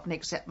my garden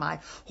except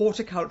my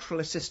horticultural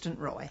assistant,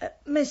 Roy.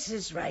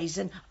 Mrs.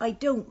 Raisin, I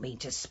don't mean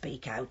to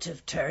speak out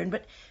of turn,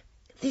 but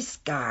this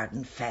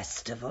garden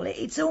festival,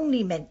 it's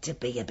only meant to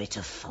be a bit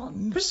of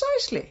fun.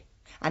 Precisely.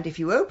 And if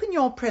you open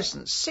your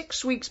presents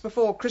 6 weeks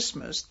before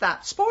Christmas,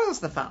 that spoils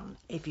the fun.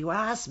 If you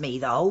ask me,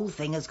 the whole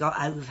thing has got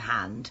out of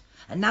hand.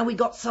 And now we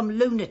got some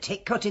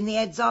lunatic cutting the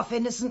heads off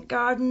innocent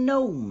garden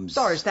gnomes.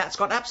 Doris, that's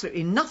got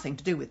absolutely nothing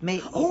to do with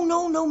me. Oh,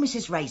 no,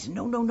 Mrs. Raisin.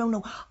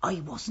 No. I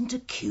wasn't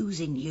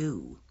accusing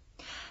you.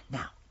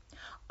 Now,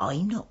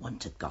 I'm not one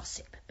to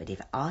gossip, but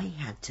if I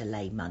had to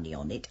lay money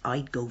on it,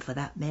 I'd go for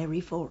that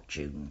Mary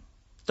Fortune.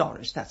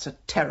 Doris, that's a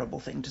terrible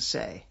thing to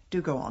say.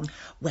 Do go on.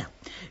 Well,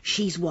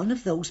 she's one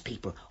of those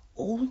people,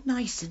 all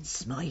nice and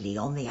smiley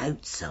on the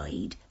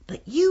outside,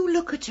 but you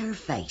look at her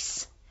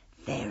face.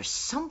 There's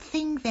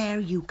something there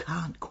you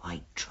can't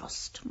quite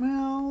trust.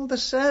 Well, the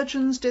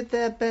surgeons did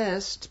their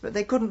best, but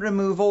they couldn't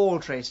remove all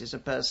traces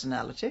of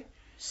personality.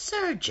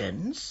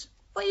 Surgeons?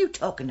 What are you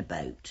talking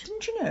about?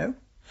 Didn't you know?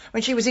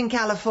 When she was in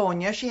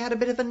California, she had a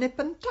bit of a nip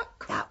and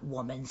tuck. That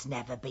woman's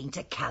never been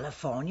to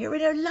California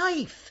in her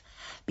life.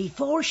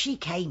 Before she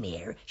came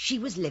here, she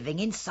was living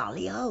in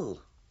Solihull.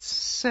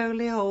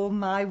 Solihull,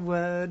 my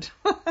word.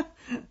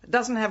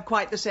 Doesn't have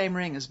quite the same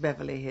ring as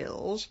Beverly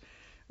Hills.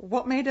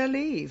 What made her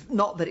leave?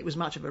 Not that it was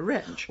much of a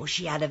wrench. Well,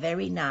 she had a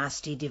very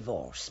nasty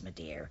divorce, my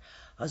dear.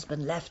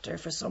 Husband left her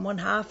for someone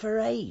half her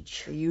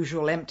age. The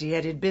usual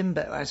empty-headed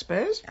bimbo, I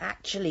suppose?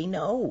 Actually,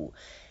 no.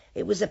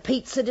 It was a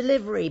pizza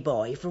delivery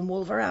boy from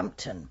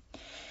Wolverhampton.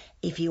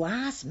 If you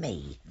ask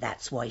me,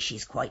 that's why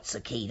she's quite so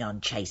keen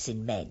on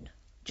chasing men.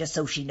 Just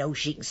so she knows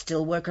she can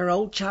still work her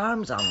old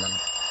charms on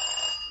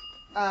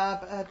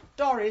them.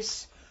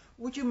 Doris,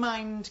 would you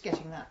mind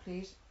getting that,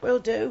 please? Will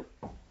do.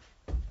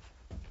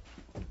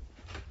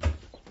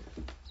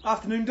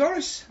 Afternoon,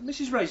 Doris.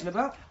 Mrs. Raisin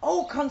about?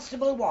 Oh,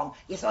 Constable Wong.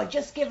 Yes, I'll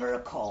just give her a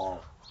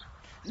call.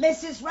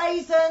 Mrs.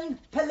 Raisin,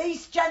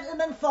 police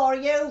gentleman for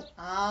you.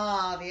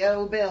 Ah, the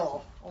old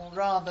Bill. Or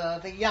rather,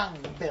 the young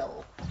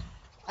Bill.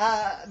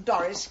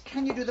 Doris,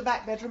 can you do the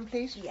back bedroom,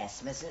 please?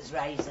 Yes, Mrs.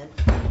 Raisin.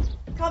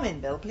 Come in,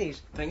 Bill,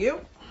 please. Thank you.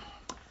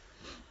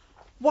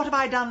 What have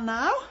I done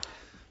now?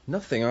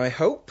 Nothing, I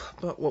hope.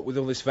 But what with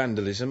all this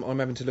vandalism, I'm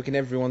having to look in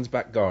everyone's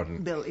back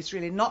garden. Bill, it's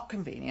really not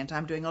convenient.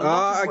 I'm doing a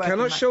lot of work. I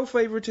cannot show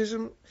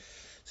favouritism.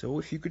 So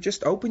if you could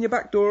just open your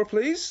back door,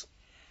 please.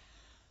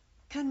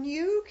 Can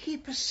you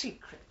keep a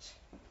secret?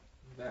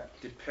 That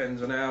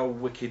depends on how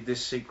wicked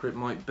this secret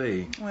might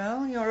be.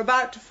 Well, you're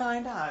about to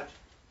find out.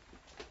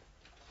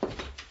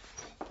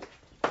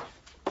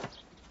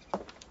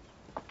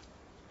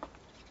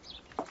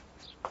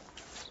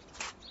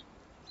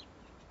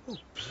 Oh,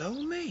 blow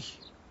me.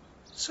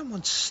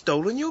 Someone's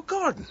stolen your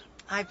garden.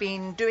 I've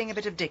been doing a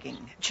bit of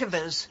digging.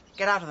 Chivers,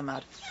 get out of the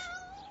mud.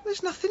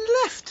 There's nothing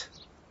left.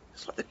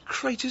 It's like the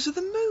craters of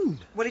the moon.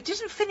 Well, it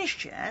isn't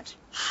finished yet.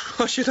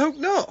 I should hope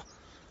not.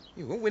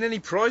 You won't win any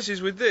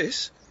prizes with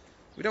this.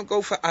 We don't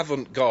go for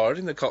avant-garde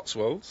in the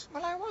Cotswolds.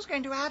 Well, I was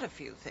going to add a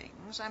few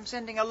things. I'm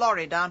sending a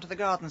lorry down to the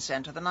garden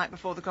centre the night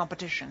before the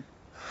competition.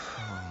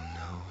 Oh,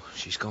 no.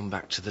 She's gone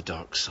back to the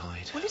dark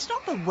side. Well, it's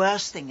not the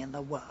worst thing in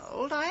the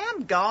world. I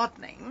am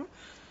gardening.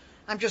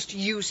 I'm just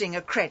using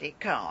a credit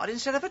card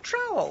instead of a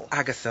trowel.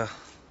 Agatha,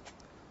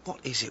 what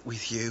is it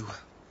with you?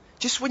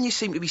 Just when you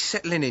seem to be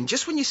settling in,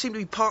 just when you seem to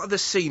be part of the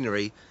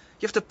scenery,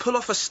 you have to pull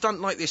off a stunt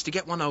like this to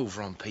get one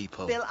over on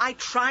people. Bill, I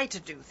try to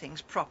do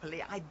things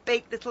properly. I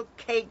bake little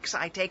cakes.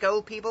 I take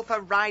old people for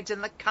rides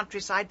in the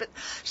countryside. But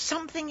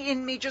something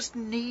in me just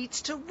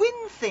needs to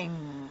win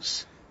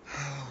things.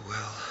 Oh,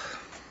 well,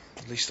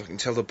 at least I can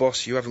tell the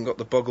boss you haven't got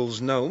the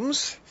Buggles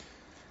gnomes.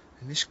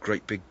 In this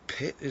great big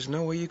pit, there's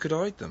no way you could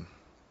hide them.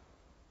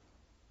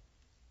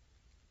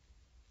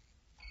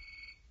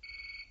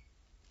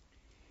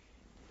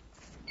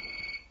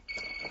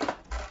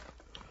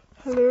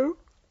 Hello?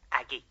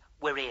 Aggie,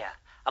 we're here,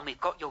 and we've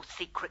got your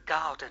secret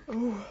garden.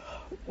 Oh,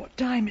 what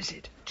time is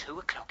it? 2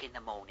 o'clock in the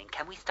morning.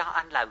 Can we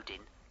start unloading?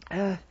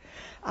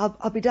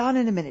 I'll be down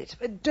in a minute,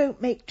 but don't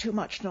make too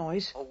much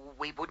noise. Oh,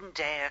 we wouldn't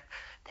dare.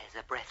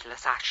 There's a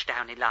breathless hush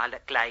down in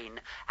Lilac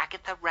Lane.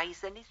 Agatha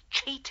Raisin is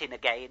cheating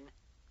again.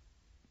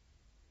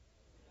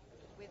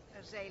 With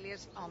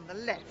azaleas on the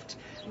left.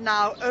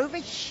 Now, over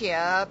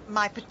here,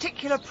 my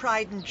particular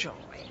pride and joy.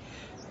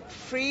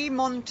 Free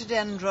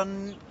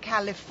Montedendron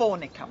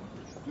californicum.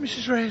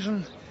 Mrs.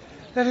 Raisin,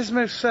 that is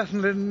most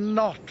certainly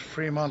not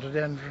free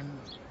Montedendron.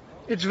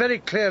 It's very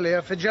clearly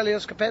a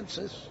Phygelius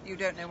capensis. You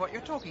don't know what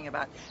you're talking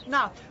about.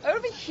 Now,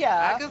 over here...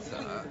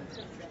 Agatha,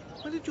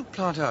 when did you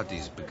plant out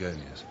these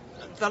begonias?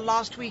 The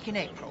last week in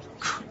April.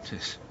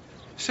 Goodness.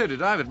 So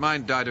did I, but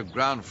mine died of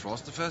ground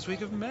frost the first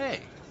week of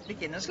May.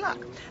 Beginner's luck.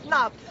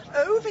 Now,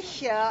 over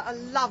here, a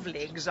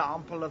lovely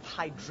example of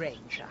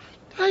hydrangea.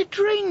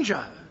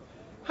 Hydrangea?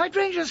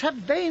 Hydrangeas have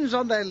veins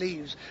on their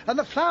leaves, and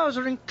the flowers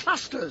are in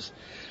clusters.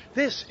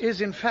 This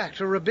is, in fact,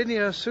 a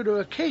Robinia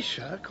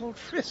pseudoacacia called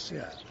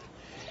Frisia.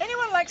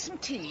 Anyone like some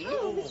tea?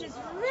 Oh,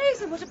 Mrs.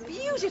 Raisin, what a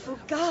beautiful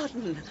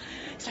garden.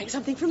 It's like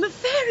something from a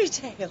fairy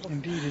tale.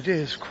 Indeed it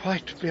is,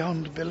 quite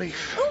beyond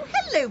belief. Oh,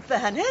 hello,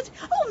 Bernard.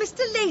 Oh,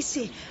 Mr.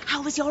 Lacey,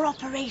 how was your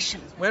operation?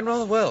 Went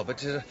rather well,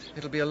 but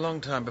it'll be a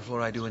long time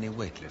before I do any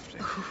weightlifting.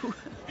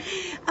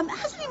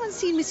 Has anyone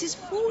seen Mrs.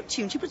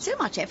 Fortune? She put so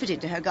much effort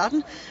into her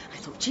garden. I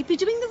thought she'd be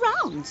doing the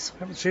rounds.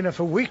 Haven't seen her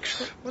for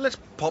weeks. Well, let's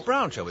pop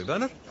round, shall we,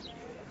 Bernard?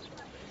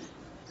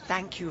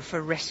 Thank you for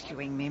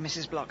rescuing me,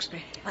 Mrs.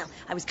 Bloxby. Well,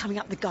 I was coming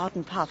up the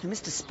garden path, and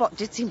Mr. Spot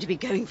did seem to be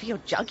going for your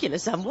jugular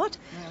somewhat.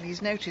 Well,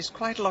 he's noticed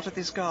quite a lot of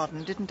this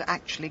garden didn't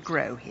actually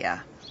grow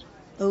here.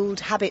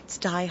 Old habits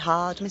die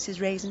hard, Mrs.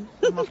 Raisin.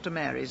 I'm off to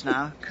Mary's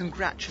now.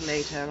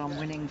 Congratulate her on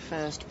winning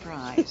first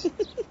prize.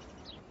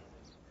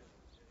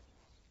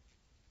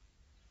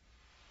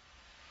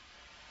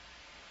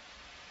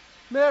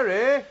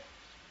 Mary?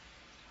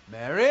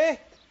 Mary?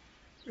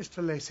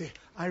 Mr. Lacey,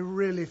 I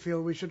really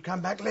feel we should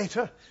come back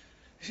later.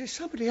 This is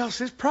somebody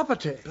else's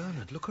property.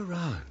 Bernard, look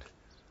around.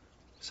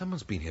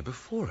 Someone's been here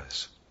before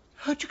us.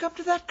 How'd you come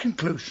to that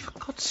conclusion? For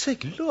God's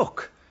sake,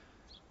 look.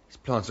 These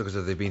plants look as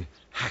though they've been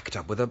hacked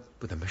up with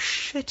a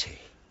machete.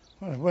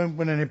 Well, I won't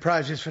win any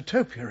prizes for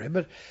topiary,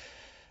 but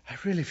I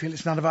really feel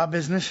it's none of our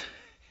business.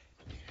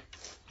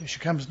 Here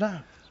she comes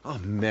now. Oh,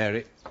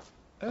 Mary.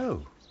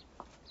 Oh.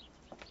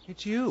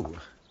 It's you.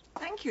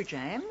 Thank you,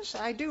 James.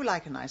 I do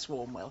like a nice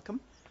warm welcome.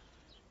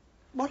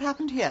 What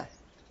happened here?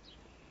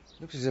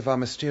 Looks as if our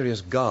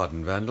mysterious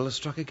garden vandal has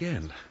struck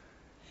again.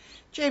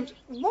 James,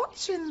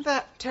 what's in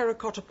that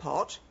terracotta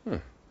pot?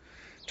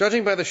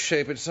 Judging by the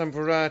shape, it's some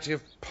variety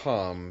of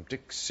palm.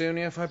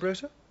 Dicksonia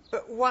fibrosa?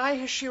 But why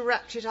has she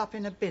wrapped it up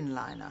in a bin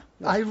liner?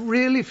 I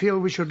really feel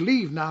we should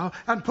leave now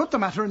and put the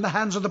matter in the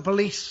hands of the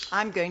police.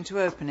 I'm going to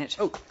open it.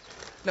 Oh,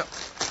 no.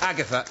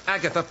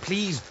 Agatha,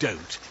 please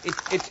don't.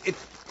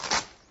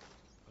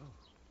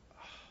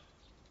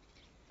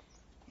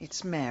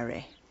 It's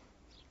Mary.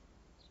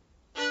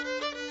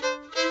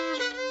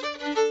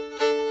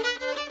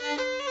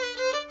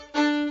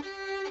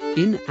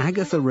 In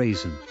Agatha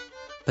Raisin,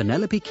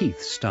 Penelope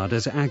Keith starred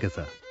as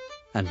Agatha,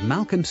 and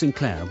Malcolm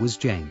Sinclair was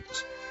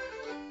James.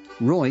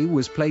 Roy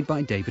was played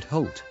by David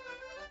Holt,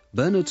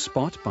 Bernard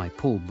Spot by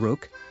Paul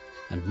Brooke,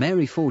 and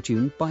Mary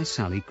Fortune by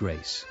Sally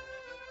Grace.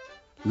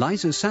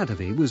 Liza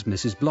Sadovy was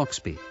Mrs.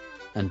 Bloxby,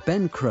 and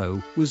Ben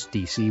Crow was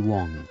D.C.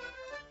 Wong.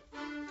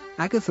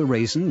 Agatha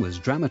Raisin was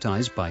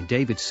dramatised by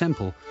David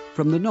Semple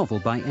from the novel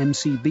by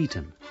M.C.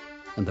 Beaton,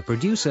 and the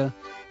producer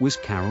was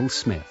Carol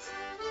Smith.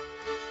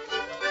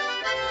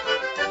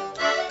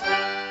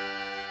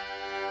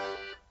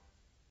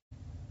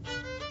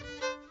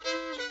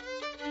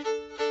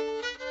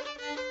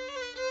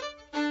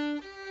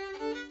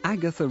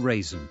 Agatha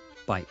Raisin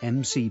by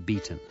M.C.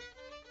 Beaton.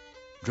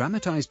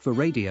 Dramatised for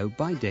radio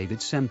by David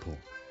Semple.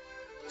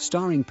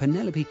 Starring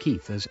Penelope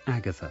Keith as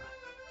Agatha.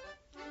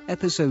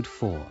 Episode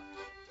 4.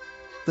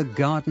 The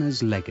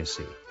Gardener's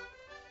Legacy.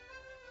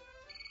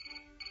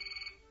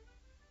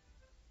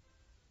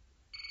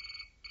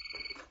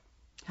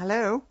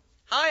 Hello?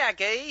 Hi,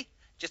 Aggie.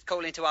 Just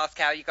calling to ask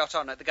how you got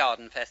on at the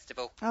garden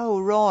festival.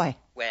 Oh, Roy.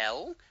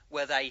 Well,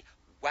 were they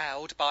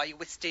wowed by your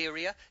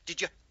wisteria?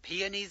 Did your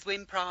peonies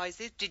win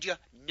prizes? Did your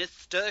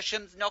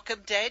nasturtiums knock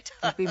 'em dead?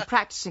 You've been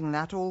practising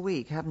that all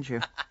week, haven't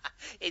you?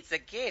 It's a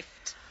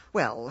gift.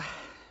 Well,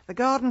 the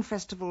garden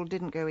festival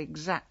didn't go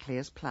exactly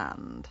as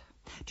planned.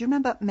 Do you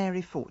remember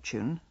Mary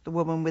Fortune, the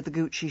woman with the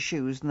Gucci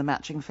shoes and the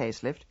matching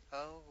facelift?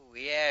 Oh,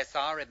 yes,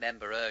 I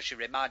remember her. She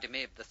reminded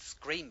me of the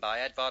scream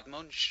by Edvard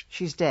Munch.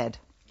 She's dead.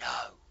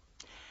 No.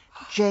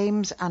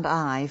 James and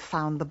I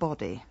found the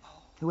body.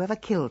 Whoever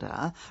killed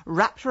her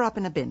wrapped her up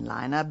in a bin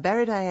liner,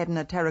 buried her head in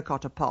a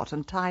terracotta pot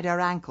and tied her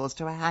ankles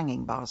to a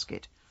hanging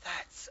basket.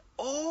 That's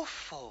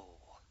awful.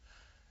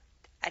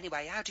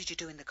 Anyway, how did you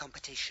do in the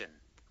competition?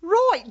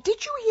 Roy,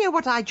 did you hear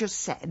what I just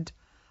said?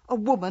 A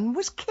woman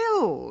was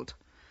killed.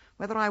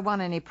 Whether I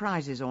won any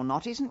prizes or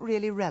not isn't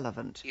really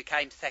relevant. You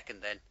came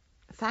second, then?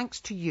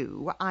 Thanks to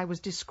you, I was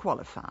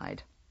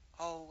disqualified.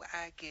 Oh,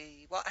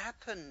 Aggie, what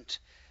happened?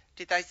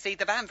 Did they see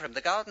the band from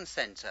the garden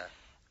centre?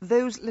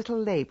 Those little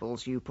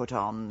labels you put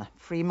on,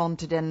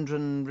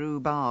 Fremontodendron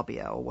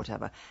rhubarbia or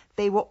whatever,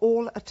 they were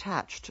all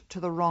attached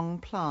to the wrong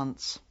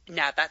plants.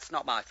 Now, that's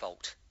not my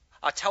fault.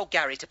 I told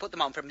Gary to put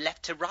them on from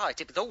left to right.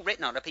 It was all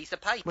written on a piece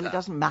of paper. Well, it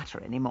doesn't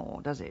matter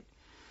anymore, does it?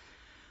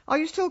 Are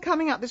you still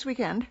coming up this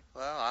weekend?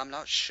 Well, I'm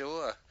not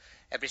sure.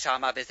 Every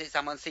time I visit,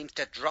 someone seems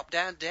to drop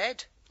down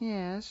dead.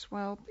 Yes,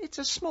 well, it's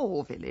a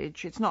small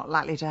village. It's not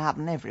likely to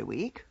happen every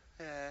week.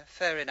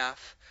 Fair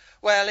enough.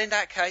 Well, in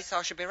that case,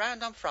 I shall be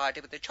round on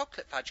Friday with a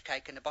chocolate fudge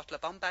cake and a bottle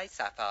of Bombay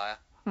Sapphire.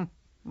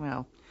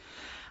 Well,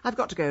 I've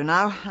got to go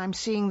now. I'm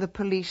seeing the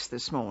police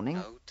this morning.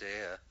 Oh,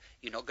 dear.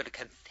 You're not going to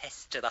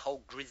confess to the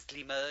whole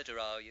grisly murder,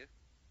 are you?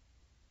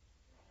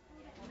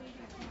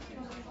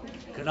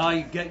 Can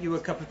I get you a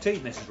cup of tea,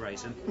 Mrs.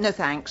 Raisin? No,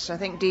 thanks. I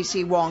think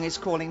D.C. Wong is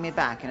calling me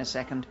back in a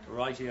second.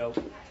 Rightio.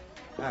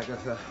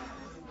 Agatha,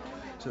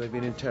 so they've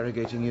been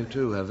interrogating you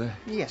too, have they?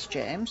 Yes,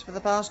 James, for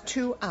the past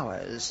 2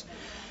 hours.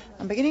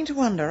 I'm beginning to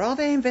wonder, are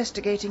they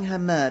investigating her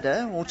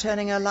murder or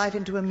turning her life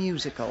into a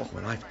musical?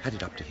 Well, I've had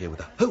it up to here with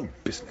the whole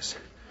business.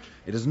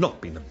 It has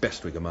not been the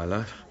best week of my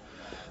life.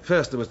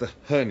 First, there was the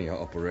hernia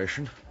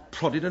operation,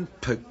 prodded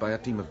and poked by a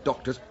team of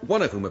doctors,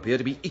 one of whom appeared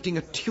to be eating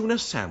a tuna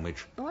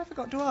sandwich. Oh, I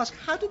forgot to ask,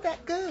 how did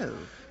that go?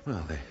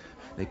 Well,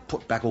 they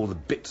put back all the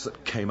bits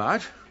that came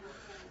out.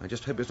 I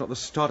just hope it's not the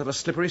start of a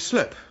slippery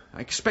slope.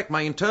 I expect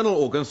my internal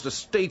organs to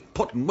stay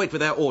put and wait for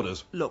their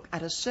orders. Look,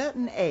 at a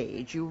certain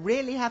age, you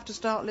really have to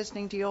start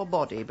listening to your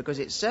body, because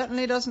it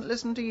certainly doesn't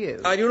listen to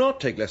you. I do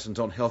not take lessons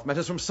on health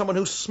matters from someone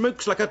who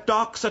smokes like a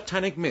dark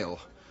satanic mill.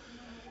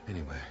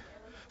 Anyway,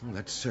 all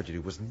that surgery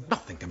was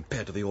nothing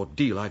compared to the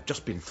ordeal I've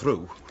just been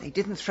through. They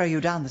didn't throw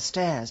you down the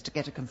stairs to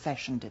get a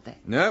confession, did they?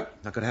 No,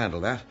 I could handle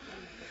that.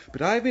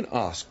 But I've been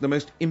asked the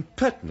most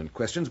impertinent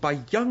questions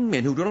by young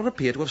men who do not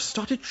appear to have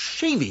started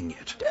shaving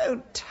yet.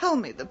 Don't tell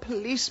me the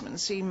policemen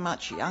seem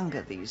much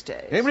younger these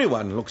days.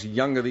 Everyone looks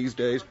younger these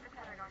days.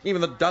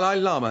 Even the Dalai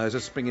Lama has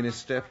a spring in his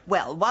step.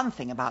 Well, one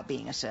thing about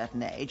being a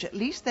certain age, at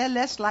least they're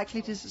less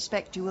likely to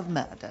suspect you of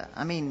murder.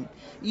 I mean,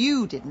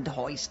 you didn't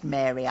hoist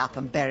Mary up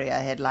and bury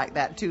her head like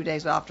that 2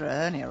 days after a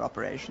hernia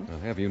operation. I'll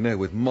have you know,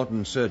 with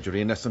modern surgery,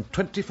 in less than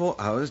 24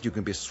 hours, you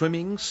can be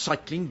swimming,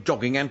 cycling,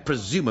 jogging, and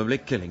presumably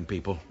killing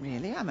people.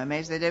 Really? I'm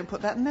amazed they don't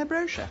put that in their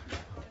brochure.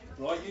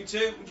 Right, you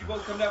two, would you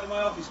both come down to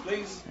my office,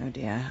 please? Oh,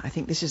 dear. I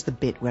think this is the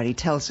bit where he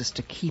tells us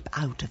to keep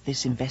out of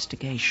this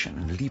investigation.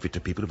 And leave it to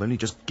people who've only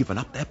just given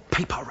up their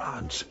paper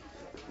rounds.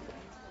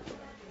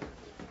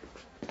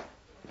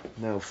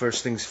 No,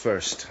 first things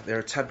first. There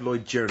are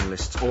tabloid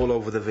journalists all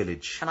over the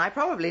village. And I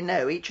probably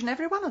know each and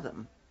every one of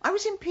them. I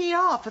was in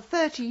PR for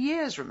 30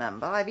 years,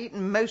 remember? I've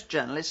eaten most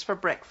journalists for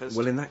breakfast.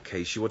 Well, in that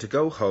case, you ought to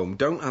go home,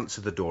 don't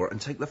answer the door,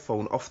 and take the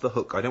phone off the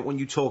hook. I don't want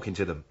you talking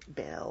to them.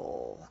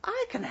 Bill,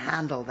 I can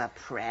handle the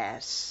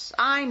press.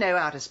 I know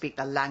how to speak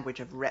the language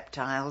of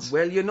reptiles.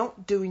 Well, you're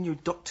not doing your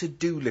Dr.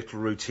 Dolittle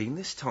routine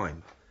this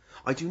time.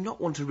 I do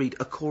not want to read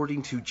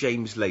according to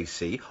James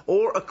Lacey,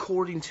 or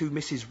according to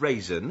Mrs.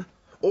 Raisin,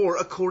 or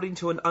according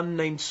to an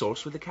unnamed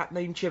source with a cat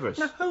named Chivers.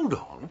 Now, hold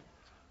on.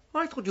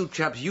 I thought you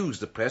chaps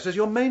used the press as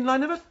your main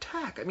line of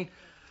attack. I mean,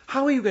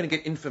 how are you going to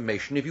get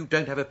information if you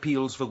don't have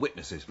appeals for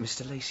witnesses?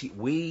 Mr. Lacey,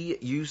 we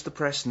use the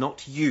press,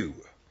 not you.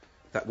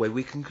 That way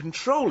we can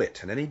control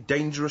it, and any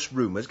dangerous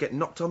rumours get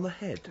knocked on the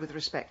head. With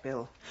respect,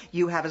 Bill,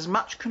 you have as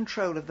much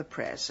control of the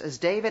press as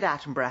David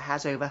Attenborough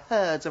has over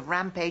herds of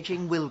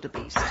rampaging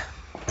wildebeest.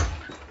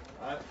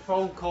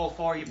 Phone call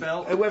for you,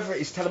 Bill. Whoever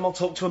it is, tell him I'll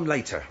talk to him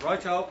later.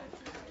 Righto.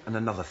 And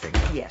another thing.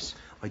 Yes?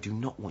 I do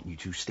not want you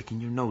two sticking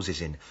your noses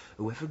in.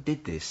 Whoever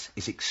did this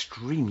is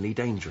extremely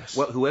dangerous.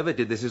 Well, whoever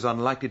did this is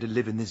unlikely to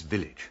live in this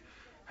village.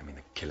 I mean,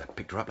 the killer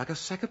picked her up like a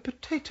sack of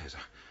potatoes.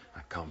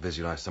 I can't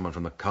visualise someone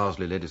from the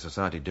Carsley Lady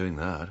Society doing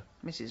that.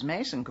 Mrs.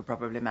 Mason could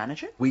probably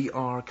manage it. We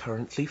are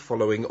currently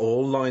following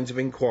all lines of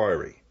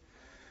inquiry.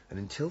 And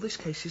until this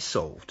case is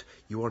solved,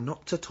 you are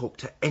not to talk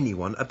to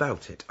anyone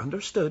about it.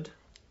 Understood?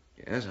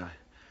 Yes,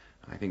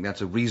 I think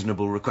that's a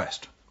reasonable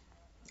request.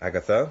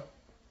 Agatha?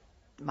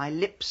 My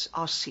lips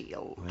are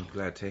sealed. I'm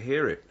glad to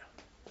hear it.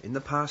 In the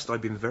past,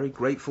 I've been very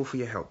grateful for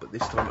your help, but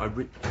this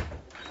time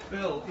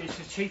Bill, it's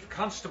the Chief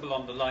Constable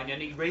on the line,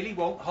 and he really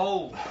won't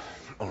hold.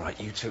 All right,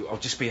 you two. I'll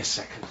just be a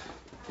second.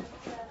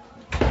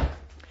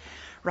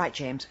 Right,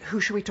 James. Who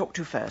shall we talk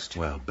to first?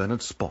 Well,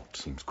 Bernard Spot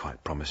seems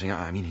quite promising.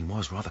 I mean, he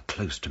was rather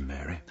close to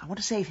Mary. I want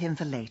to save him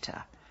for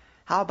later.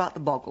 How about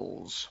the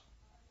Boggles?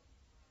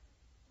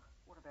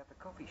 What about the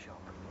coffee shop?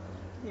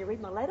 You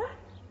read my letter?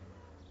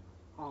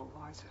 Oh,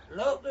 Liza.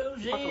 Look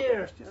who's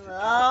here.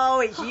 Oh,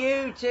 it's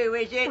you two,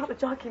 is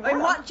it? I'm I'm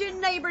watching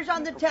Neighbours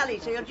on the telly,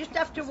 so you'll just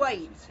have to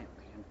wait.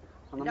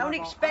 I don't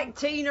expect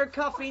tea nor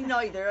coffee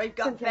neither. I've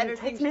got better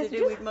things to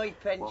do with my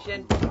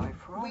pension.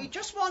 We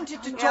just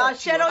wanted to talk Yeah, I to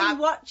said you I'm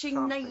about...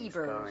 watching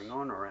Neighbours. going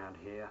on around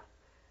here,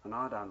 and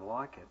I don't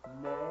like it.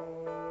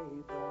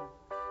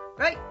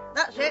 Right,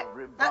 that's it.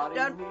 That's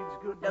done.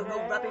 No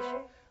more rubbish.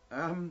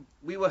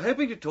 We were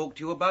hoping to talk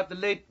to you about the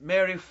late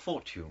Mary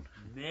Fortune.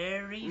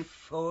 Mary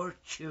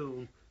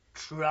Fortune.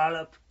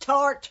 Trollop.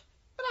 Tart.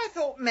 But I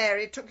thought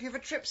Mary took you for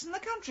trips in the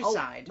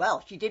countryside. Oh,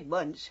 well, she did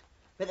once.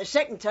 But the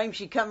second time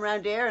she come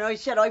round here and I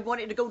said I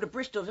wanted to go to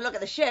Bristol to look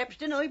at the ships,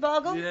 didn't I,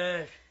 Boggle?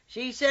 Yes.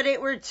 She said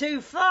it were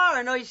too far,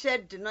 and I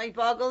said, didn't I,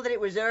 Boggle, that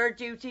it was her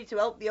duty to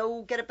help the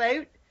old get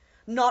about?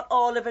 Not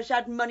all of us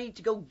had money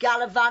to go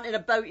gallivanting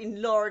about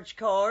in large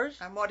cars.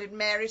 And what did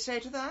Mary say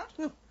to that?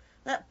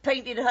 That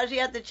painted hussy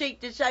had the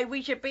cheek to say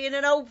we should be in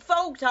an old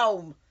folks'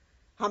 home.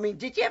 I mean,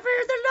 did you ever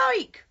hear the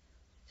like?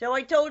 So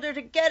I told her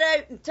to get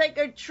out and take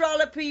her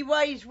trollopy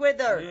ways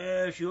with her.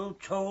 Yes, you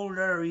told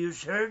her. You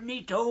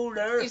certainly told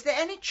her. Is there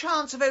any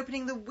chance of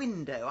opening the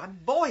window? I'm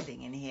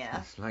boiling in here.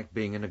 It's like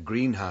being in a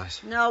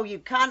greenhouse. No, you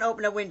can't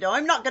open a window.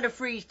 I'm not going to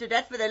freeze to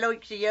death for the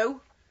likes of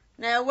you.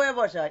 Now, where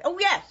was I? Oh,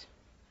 yes.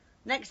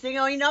 Next thing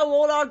I know,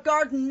 all our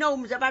garden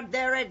gnomes have had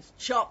their heads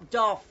chopped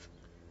off.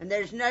 And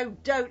there's no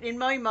doubt in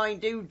my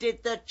mind who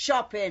did the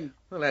chopping.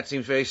 Well, that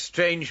seems very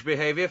strange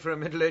behaviour for a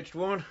middle-aged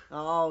woman.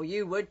 Oh,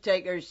 you would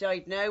take her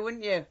side now,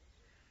 wouldn't you?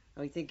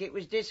 I think it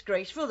was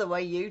disgraceful the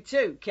way you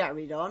two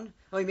carried on.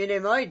 I mean,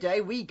 in my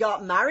day, we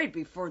got married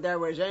before there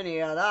was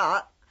any of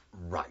that.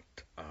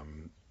 Right.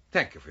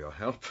 Thank you for your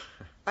help.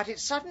 But it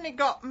suddenly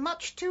got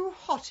much too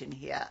hot in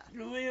here.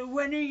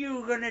 When are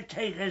you going to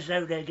take us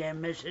out again,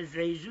 Mrs.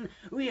 Raisin?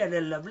 We had a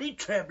lovely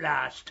trip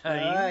last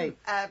time.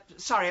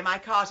 Sorry, my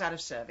car's out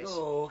of service.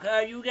 Oh,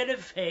 can't you get it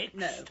fixed?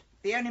 No.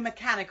 The only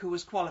mechanic who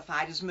was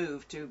qualified has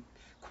moved to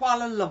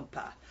Kuala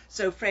Lumpur,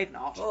 so afraid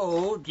not.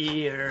 Oh,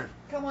 dear.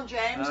 Come on,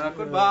 James.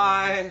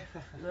 Goodbye.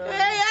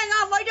 Hey, hang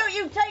on, why don't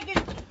you take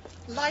it?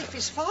 Life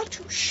is far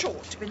too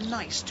short to be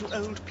nice to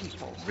old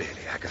people.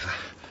 Really, Agatha.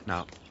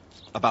 Now,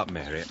 about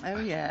Mary. Oh,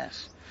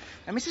 yes.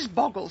 And Mrs.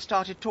 Boggle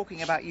started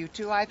talking about you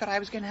two. I thought I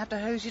was going to have to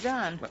hose you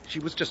down. Well, she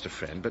was just a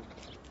friend, but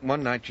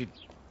one night she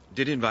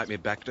did invite me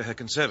back to her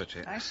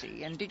conservatory. I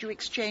see. And did you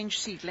exchange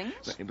seedlings?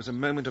 Well, it was a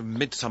moment of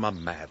midsummer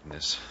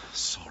madness.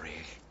 Sorry.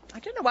 I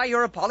don't know why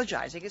you're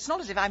apologising. It's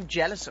not as if I'm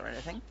jealous or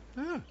anything.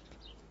 Oh,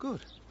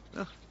 good.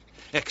 Oh,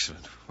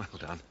 excellent. Well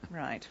done.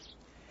 Right.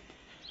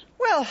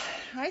 Well,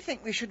 I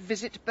think we should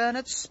visit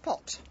Bernard's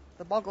spot.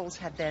 The Boggles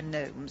had their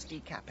gnomes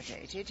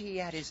decapitated. He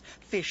had his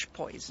fish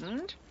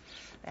poisoned.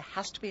 There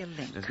has to be a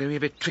link. It's going to be a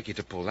bit tricky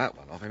to pull that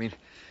one off. I mean,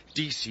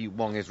 D.C.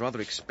 Wong is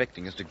rather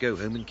expecting us to go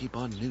home and keep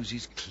our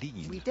noses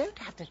clean. We don't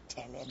have to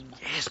tell him.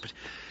 Yes, but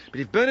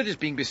if Bernard is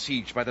being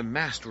besieged by the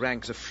massed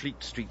ranks of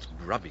Fleet Street's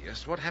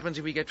grubbiest, what happens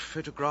if we get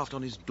photographed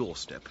on his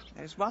doorstep?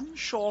 There's one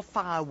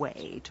surefire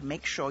way to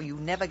make sure you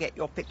never get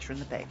your picture in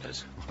the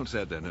papers. What's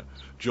that then?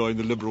 Join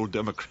the Liberal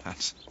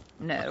Democrats?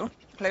 No.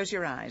 Close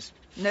your eyes.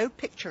 No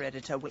picture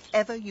editor will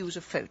ever use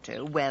a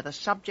photo where the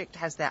subject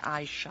has their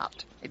eyes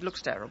shut. It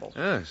looks terrible.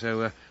 Oh,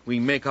 so we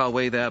make our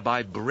way there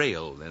by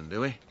braille, then,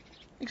 do we?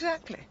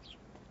 Exactly.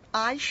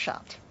 Eyes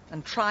shut,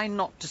 and try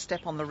not to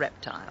step on the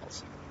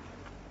reptiles.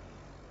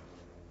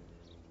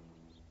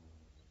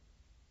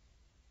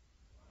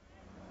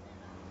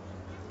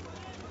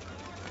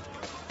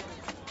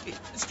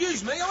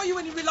 Excuse me, are you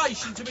any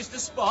relation to Mr.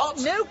 Spot?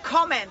 No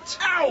comment.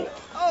 Ow!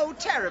 Oh,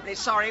 terribly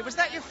sorry. Was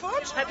that your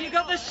foot? Have you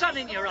got the sun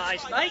in your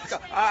eyes, mate?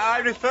 I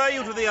refer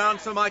you to the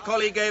answer my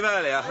colleague gave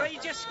earlier. Or are you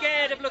just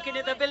scared of looking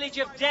at the village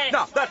of death?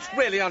 No, that's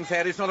really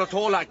unfair. It's not at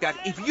all like that.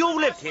 If you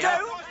lived here...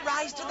 Don't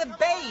rise to the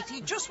bait. He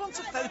just wants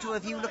a photo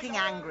of you looking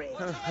angry.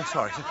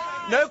 Sorry.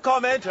 No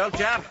comment, old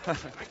chap.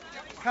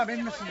 Come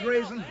in, Mrs.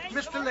 Raisin.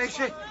 Mr.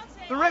 Lacey.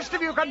 The rest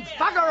of you can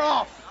bugger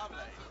off.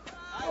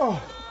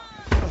 Oh.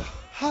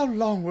 How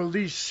long will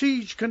these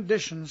siege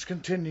conditions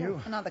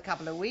continue? Another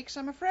couple of weeks,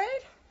 I'm afraid.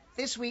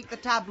 This week the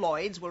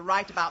tabloids will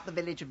write about the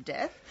village of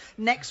death.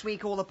 Next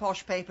week all the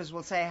posh papers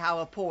will say how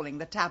appalling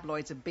the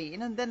tabloids have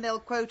been, and then they'll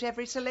quote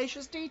every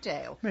salacious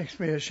detail. Makes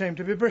me ashamed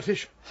to be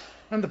British.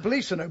 And the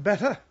police are no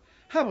better.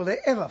 How will they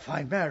ever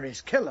find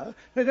Mary's killer?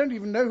 They don't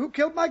even know who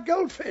killed my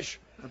goldfish.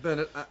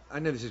 Bernard, I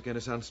know this is going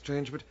to sound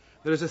strange, but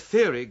there is a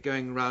theory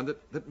going round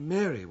that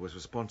Mary was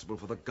responsible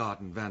for the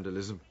garden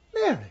vandalism.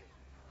 Mary?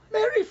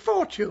 Mary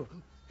Fortune?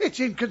 It's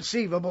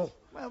inconceivable.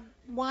 Well,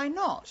 why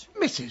not?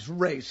 Mrs.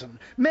 Raisin,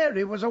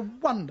 Mary was a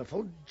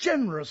wonderful,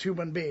 generous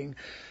human being.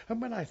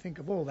 And when I think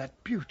of all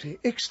that beauty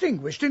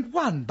extinguished in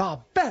one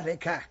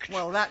barbaric act...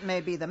 Well, that may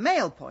be the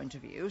male point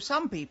of view.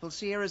 Some people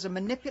see her as a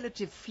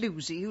manipulative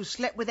floozy who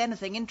slept with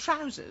anything in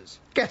trousers.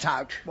 Get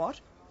out. What?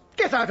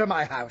 Get out of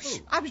my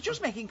house. I was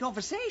just making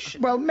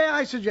conversation. Well, may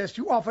I suggest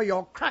you offer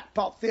your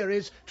crackpot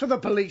theories to the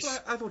police? Well,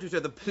 I thought you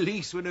said the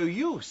police were no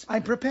use.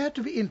 I'm prepared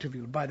to be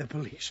interviewed by the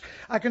police.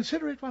 I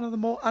consider it one of the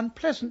more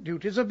unpleasant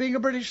duties of being a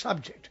British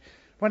subject.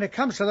 When it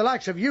comes to the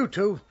likes of you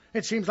two,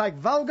 it seems like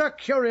vulgar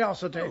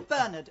curiosity. Oh,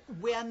 Bernard,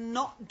 we're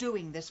not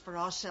doing this for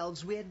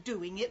ourselves. We're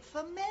doing it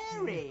for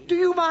Mary. Do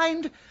you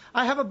mind?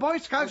 I have a Boy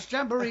Scouts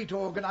jamboree to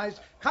organise.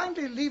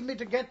 Kindly leave me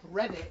to get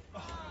ready.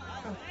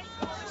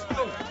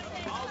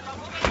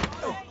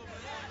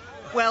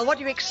 Well, what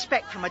do you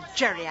expect from a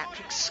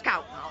geriatric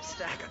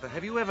scoutmaster? Agatha,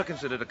 have you ever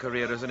considered a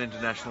career as an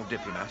international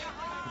diplomat?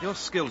 With your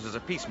skills as a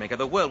peacemaker,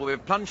 the world will be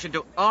plunged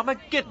into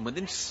Armageddon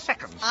within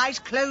seconds. Eyes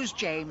closed,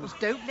 James.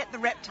 Don't let the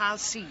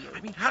reptiles see you. I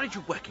mean, how did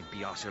you work in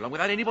PR so long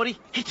without anybody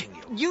hitting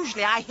you?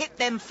 Usually I hit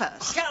them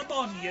first. Come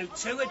on, you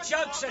two. A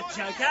joke's a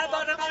joke. How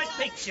about a nice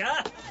picture?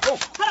 Oh,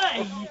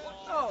 hey!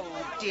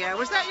 Oh, dear.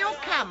 Was that your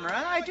camera?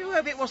 I do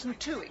hope it wasn't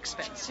too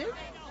expensive.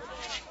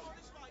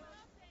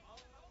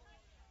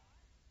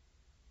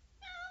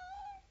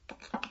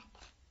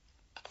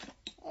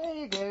 There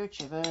you go,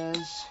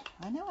 Chivers.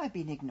 I know I've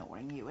been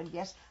ignoring you, and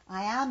yes,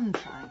 I am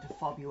trying to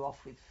fob you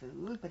off with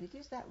food, but it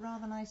is that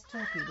rather nice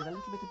turkey with a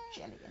little bit of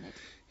jelly in it.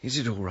 Is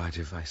it all right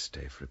if I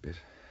stay for a bit?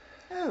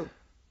 Oh,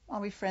 are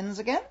we friends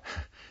again?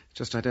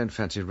 Just I don't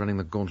fancy running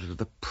the gauntlet of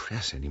the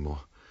press anymore.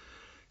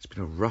 It's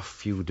been a rough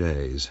few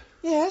days.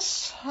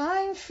 Yes,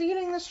 I'm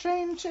feeling the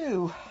strain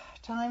too.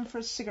 Time for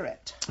a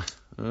cigarette.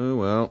 Oh,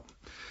 well.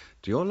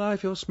 To your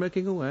life you're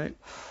smoking away.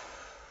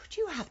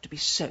 Do you have to be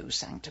so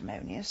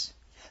sanctimonious?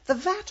 The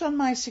VAT on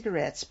my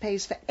cigarettes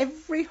pays for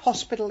every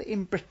hospital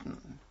in Britain.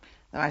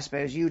 Though I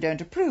suppose you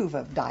don't approve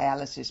of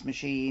dialysis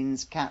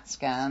machines, CAT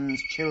scans,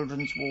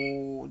 children's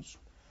wards.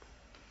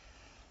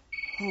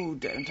 Oh,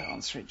 don't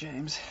answer it,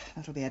 James.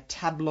 That'll be a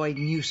tabloid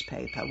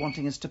newspaper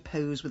wanting us to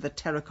pose with a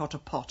terracotta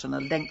pot and a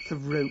length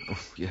of rope. Oh,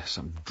 yes,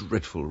 some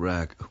dreadful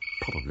rag. Oh,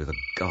 probably the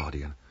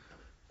Guardian.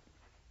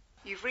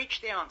 You've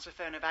reached the answer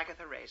phone of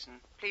Agatha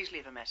Raisin. Please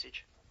leave a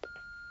message.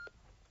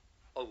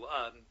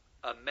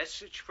 A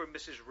message for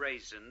Mrs.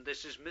 Raisin.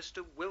 This is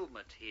Mr.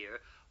 Wilmot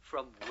here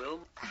from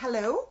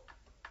Hello?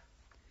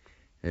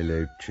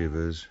 Hello,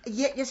 Chivers.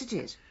 Yes, it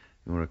is.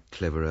 You're a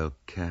clever old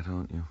cat,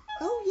 aren't you?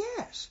 Oh,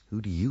 yes.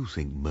 Who do you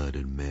think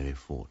murdered Mary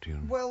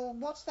Fortune? Well,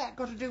 what's that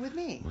got to do with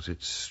me? Was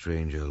it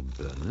strange old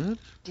Bernard?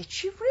 Did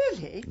she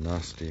really?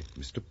 Nasty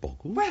Mr.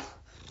 Boggle? Well,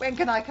 when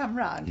can I come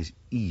round? His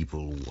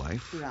evil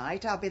wife?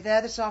 Right, I'll be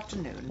there this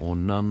afternoon. Or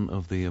none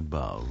of the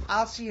above?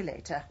 I'll see you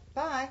later.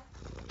 Bye.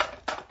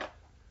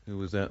 Who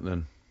was that,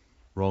 then?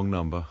 Wrong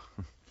number.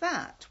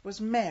 That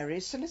was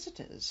Mary's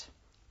solicitors.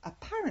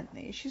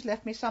 Apparently she's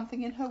left me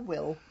something in her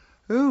will.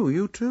 Oh,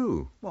 you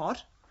too?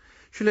 What?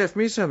 She left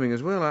me something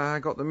as well. I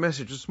got the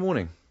message this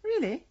morning.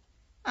 Really?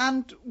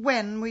 And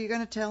when were you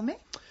going to tell me?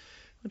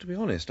 Well, to be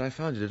honest, I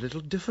found it a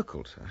little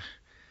difficult.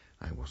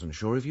 I wasn't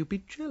sure if you'd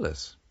be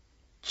jealous.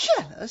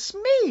 Jealous?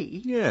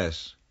 Me?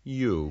 Yes,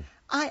 you.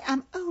 I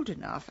am old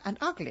enough and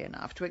ugly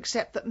enough to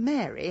accept that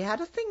Mary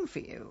had a thing for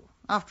you.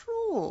 After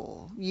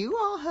all, you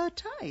are her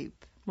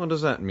type. What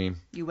does that mean?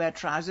 You wear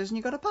trousers and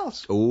you got a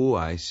pulse. Oh,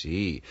 I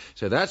see.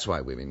 So that's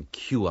why women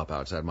queue up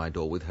outside my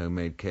door with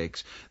homemade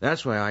cakes.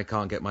 That's why I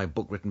can't get my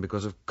book written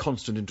because of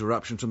constant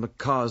interruptions from the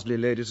Carsley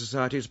Ladies'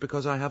 Society. It's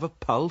because I have a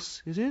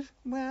pulse, is it?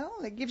 Well,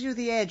 it gives you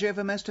the edge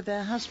over most of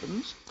their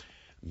husbands.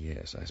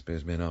 Yes, I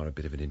suppose men are a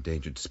bit of an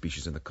endangered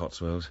species in the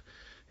Cotswolds.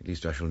 At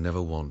least I shall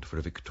never want for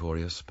a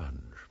Victoria sponge.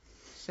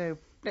 So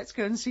let's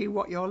go and see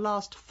what your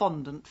last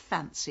fondant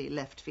fancy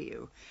left for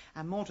you.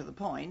 And more to the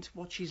point,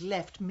 what she's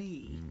left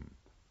me.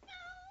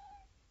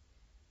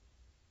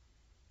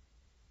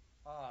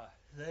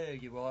 There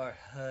you are.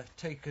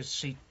 Take a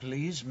seat,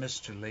 please,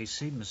 Mr.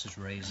 Lacey, Mrs.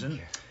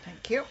 Raisin.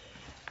 Thank you.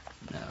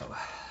 Now,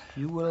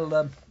 you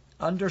will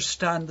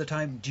understand that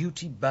I'm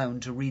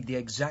duty-bound to read the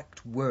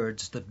exact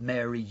words that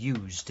Mary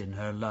used in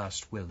her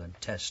last will and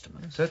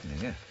testament. Certainly,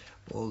 yes.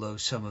 Although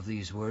some of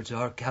these words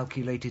are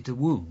calculated to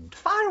wound.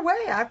 Fire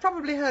away. I've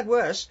probably heard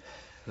worse.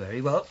 Very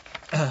well.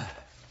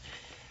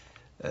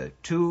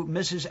 To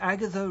Mrs.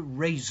 Agatha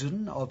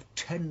Raisin of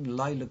 10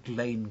 Lilac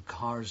Lane,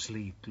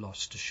 Carsley,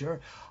 Gloucestershire,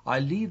 I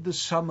leave the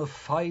sum of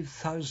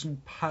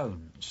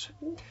 £5,000.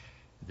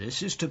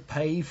 This is to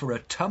pay for a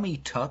tummy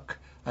tuck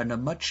and a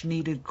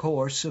much-needed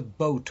course of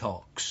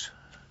Botox.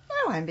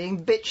 Oh, I'm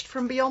being bitched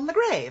from beyond the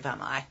grave,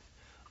 am I?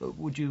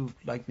 Would you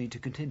like me to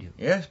continue?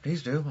 Yes,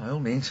 please do, by all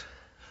means.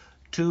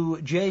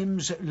 To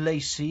James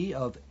Lacey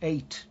of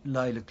 8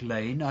 Lilac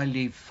Lane, I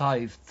leave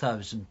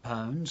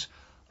 £5,000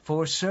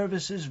 for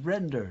services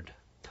rendered,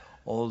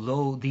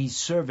 although these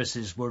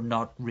services were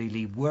not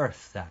really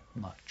worth that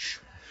much.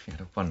 She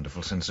had a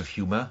wonderful sense of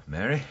humour,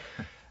 Mary.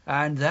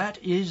 And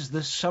that is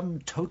the sum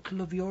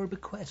total of your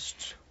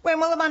bequests.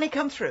 When will the money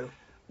come through?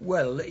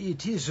 Well,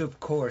 it is, of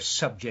course,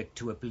 subject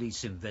to a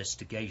police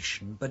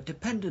investigation, but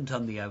dependent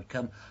on the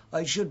outcome,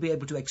 I should be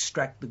able to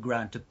extract the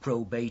grant of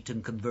probate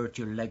and convert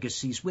your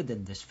legacies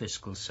within this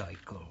fiscal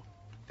cycle.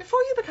 Before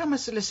you become a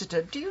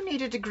solicitor, do you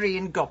need a degree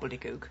in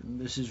gobbledygook?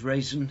 Mrs.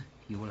 Raisin,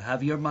 you will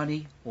have your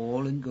money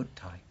all in good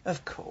time.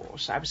 Of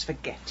course, I was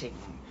forgetting.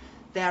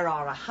 There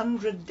are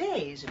 100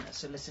 days in a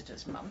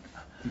solicitor's month.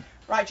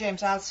 Right,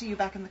 James, I'll see you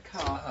back in the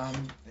car.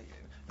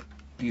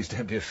 Please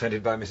don't be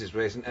offended by Mrs.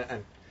 Raisin,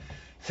 and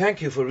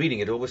thank you for reading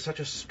it all with such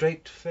a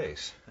straight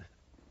face.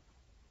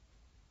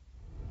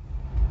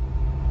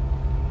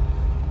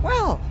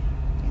 Well,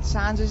 It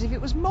sounds as if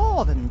it was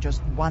more than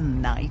just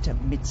one night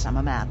of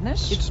midsummer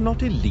madness. It's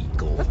not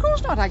illegal. Of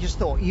course not. I just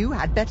thought you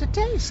had better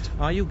taste.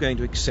 Are you going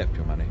to accept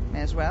your money?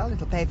 May as well.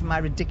 It'll pay for my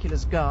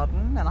ridiculous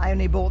garden, and I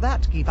only bought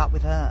that to keep up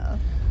with her.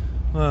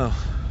 Well,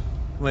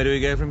 where do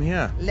we go from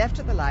here? Left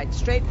at the light,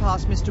 straight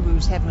past Mr.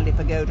 Wu's heavenly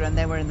pagoda, and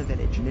then we're in the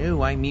village.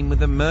 No, I mean with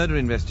the murder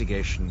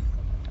investigation.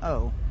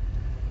 Oh.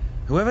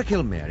 Whoever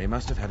killed Mary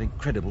must have had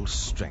incredible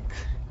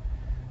strength,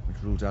 which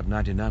rules out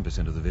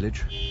 99% of the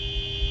village.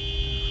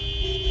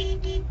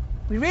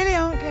 We really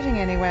aren't getting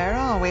anywhere,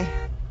 are we?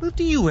 Well,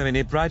 do you have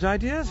any bright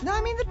ideas? No,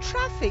 I mean the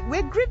traffic.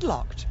 We're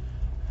gridlocked.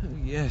 Oh,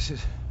 yes,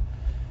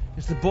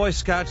 it's the Boy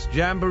Scouts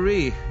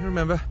Jamboree. You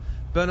remember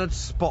Bernard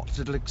Spot's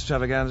little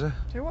extravaganza?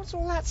 So what's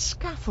all that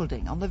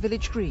scaffolding on the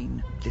village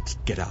green? Let's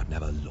get out and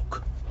have a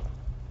look.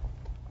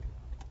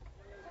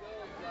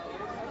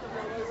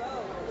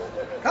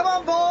 Come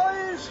on,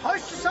 boys.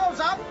 Hoist yourselves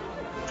up.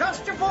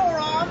 Just your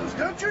forearms.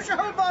 Don't use your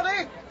whole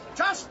body.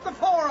 Just the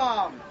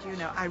forearm. Do you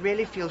know, I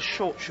really feel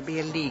short should be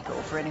illegal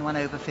for anyone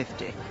over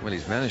 50. Well,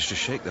 he's managed to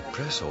shake the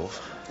press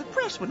off. The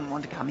press wouldn't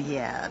want to come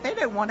here. They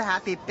don't want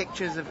happy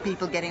pictures of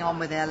people getting on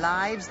with their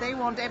lives. They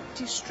want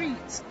empty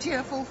streets,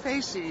 tearful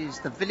faces,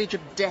 the village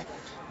of death.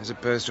 As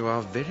opposed to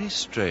our very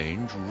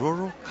strange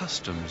rural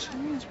customs.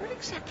 Yes, what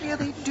exactly are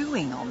they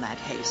doing on that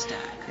haystack?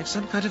 It's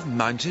some kind of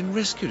mountain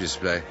rescue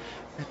display.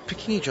 They're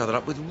picking each other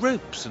up with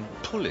ropes and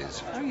pulleys.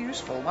 How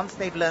useful. Once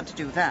they've learned to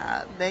do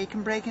that, they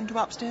can break into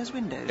upstairs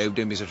windows. Oh,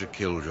 don't be such a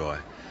killjoy.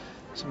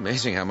 It's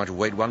amazing how much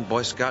weight one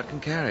Boy Scout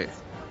can carry.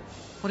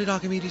 What did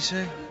Archimedes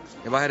say?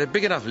 If I had a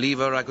big enough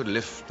lever, I could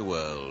lift the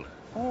world.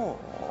 Or,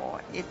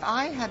 if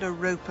I had a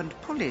rope and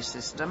pulley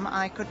system,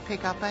 I could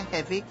pick up a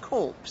heavy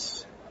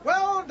corpse.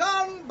 Well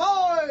done,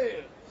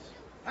 boys.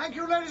 Thank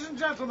you, ladies and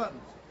gentlemen.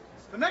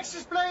 The next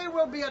display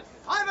will be at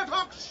 5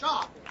 o'clock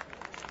sharp.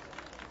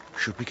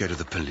 Should we go to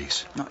the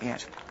police? Not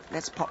yet.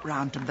 Let's pop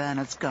round to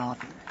Bernard's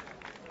garden.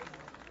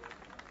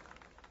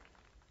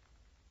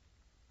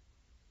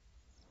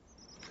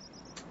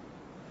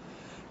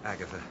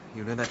 Agatha,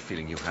 you know that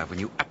feeling you have when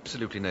you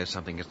absolutely know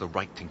something is the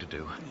right thing to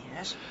do?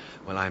 Yes.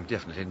 Well, I'm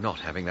definitely not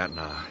having that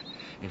now.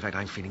 In fact,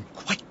 I'm feeling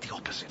quite the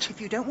opposite.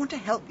 If you don't want to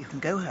help, you can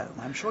go home.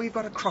 I'm sure you've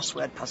got a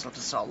crossword puzzle to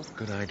solve.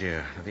 Good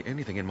idea. The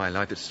only thing in my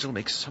life that still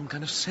makes some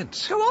kind of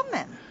sense. Go on,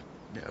 then.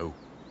 No,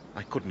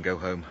 I couldn't go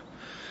home.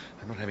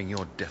 I'm not having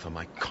your death on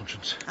my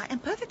conscience. I am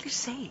perfectly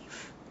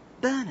safe.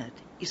 Bernard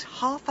is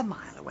half a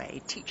mile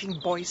away teaching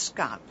Boy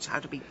Scouts how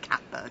to be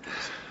cat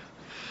burglars.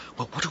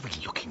 Well, what are we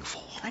looking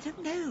for? I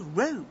don't know.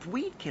 Rope,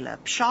 weed killer,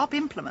 sharp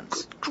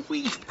implements. Good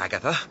grief,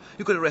 Agatha.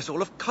 You could arrest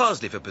all of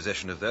Carsley for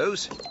possession of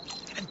those.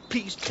 And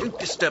please don't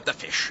disturb the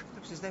fish.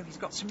 Looks as though he's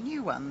got some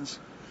new ones.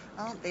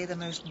 Aren't they the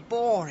most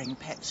boring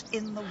pets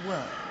in the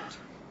world?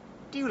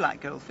 Do you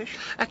like goldfish?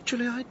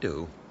 Actually, I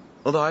do.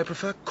 Although I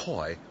prefer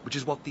koi, which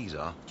is what these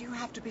are. Do you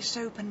have to be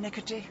so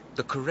pernickety?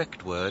 The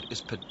correct word is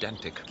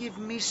pedantic. Give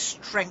me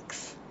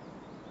strength.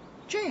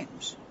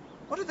 James,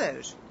 what are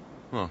those?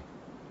 Oh,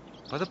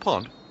 by the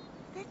pond?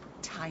 They're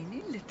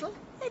tiny little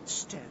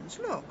headstones,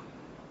 look.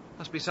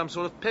 Must be some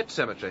sort of pet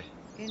cemetery.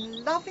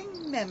 In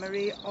loving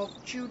memory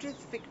of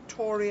Judith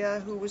Victoria,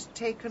 who was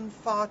taken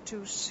far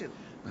too soon.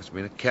 Must have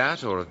been a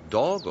cat or a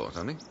dog or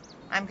something.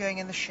 I'm going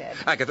in the shed.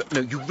 Agatha, no,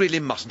 you really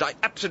mustn't. I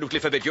absolutely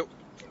forbid you.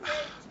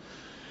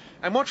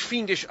 And what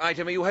fiendish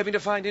item are you having to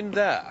find in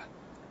there?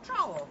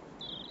 Trowel.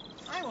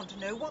 I want to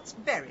know what's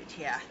buried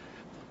here.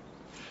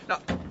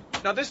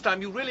 Now this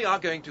time you really are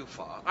going too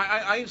far.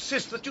 I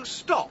insist that you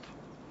stop.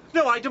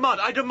 No, I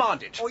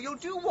demand it. Or you'll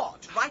do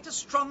what? Write a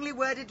strongly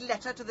worded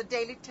letter to the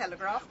Daily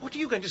Telegraph? What are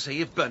you going to say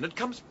if Bernard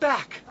comes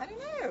back? I don't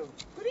know.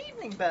 Good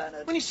evening,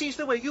 Bernard. When he sees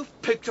the way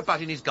you've poked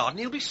about in his garden,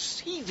 he'll be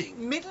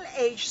seething.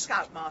 Middle-aged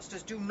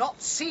scoutmasters do not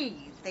seethe.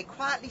 They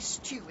quietly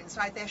stew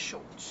inside their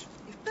shorts.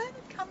 If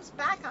Bernard comes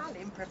back, I'll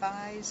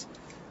improvise.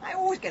 I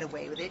always get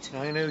away with it.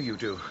 I know you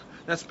do.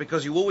 That's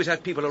because you always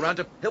have people around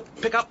to help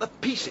pick up the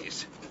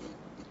pieces.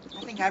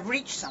 I think I've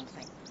reached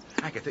something.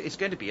 Agatha, it's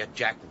going to be a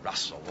Jack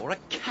Russell or a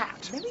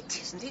cat. No, it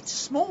isn't. It's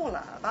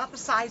smaller, about the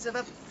size of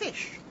a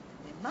fish.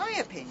 In my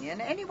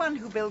opinion, anyone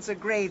who builds a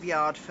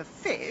graveyard for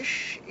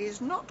fish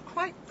is not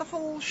quite the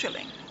full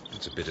shilling.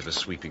 That's a bit of a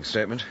sweeping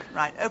statement.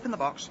 Right, open the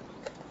box.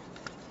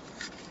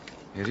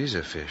 It is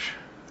a fish.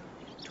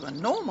 To a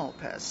normal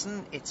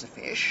person, it's a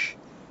fish.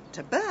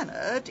 To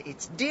Bernard,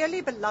 it's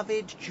dearly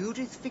beloved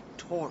Judith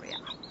Victoria.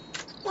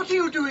 What are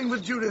you doing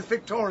with Judith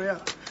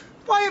Victoria?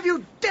 Why have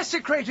you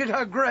desecrated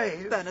her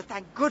grave? Bernard,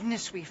 thank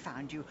goodness we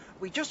found you.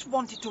 We just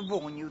wanted to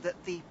warn you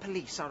that the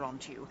police are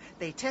onto you.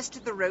 They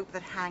tested the rope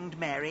that hanged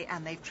Mary,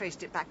 and they've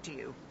traced it back to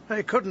you.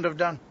 They couldn't have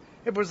done.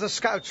 It was the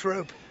Scouts'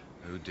 rope.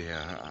 Oh, dear.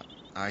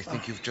 I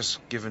think you've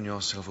just given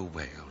yourself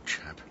away, old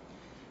chap.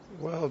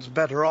 The world's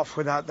better off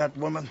without that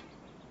woman.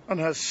 And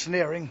her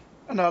sneering.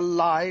 And her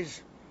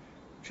lies.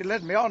 She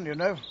led me on, you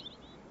know.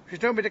 She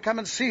told me to come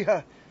and see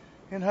her.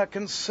 In her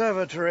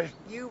conservatory.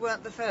 You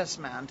weren't the first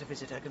man to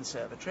visit her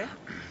conservatory.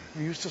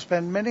 We used to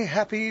spend many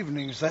happy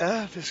evenings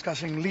there,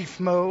 discussing leaf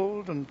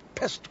mould and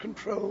pest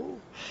control.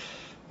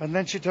 And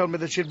then she told me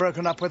that she'd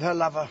broken up with her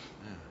lover.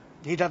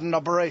 He'd had an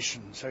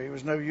operation, so he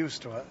was no use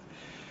to her.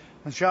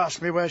 And she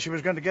asked me where she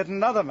was going to get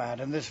another man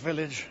in this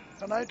village,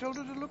 and I told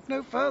her to look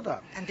no further.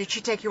 And did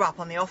she take you up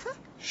on the offer?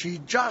 She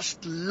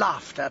just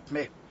laughed at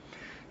me.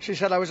 She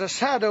said I was a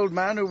sad old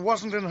man who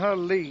wasn't in her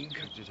league.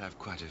 You did have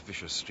quite a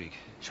vicious streak.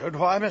 So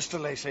do I, Mr.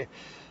 Lacey.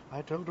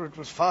 I told her it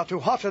was far too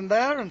hot in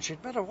there, and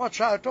she'd better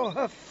watch out or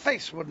her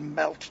face would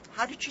melt.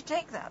 How did she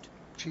take that?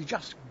 She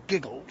just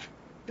giggled.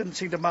 Didn't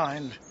seem to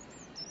mind.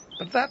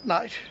 But that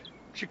night,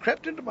 she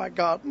crept into my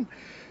garden,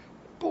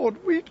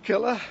 poured weed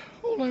killer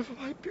all over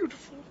my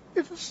beautiful,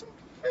 innocent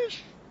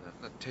fish.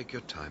 Take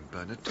your time,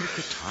 Bernard. Take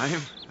your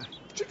time.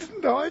 She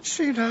didn't know I'd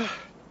seen her,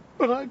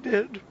 but I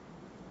did.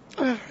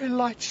 A very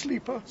light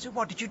sleeper. So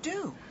what did you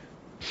do?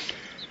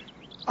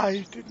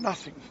 I did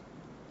nothing.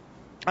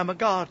 I'm a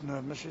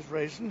gardener, Mrs.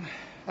 Raisin,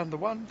 and the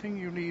one thing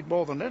you need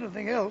more than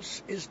anything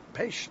else is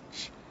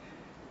patience.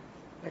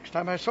 Next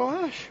time I saw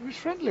her, she was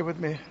friendly with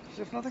me, as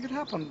if nothing had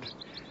happened.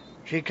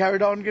 She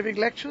carried on giving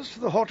lectures to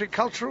the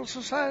Horticultural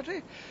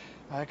Society.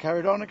 I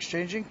carried on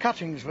exchanging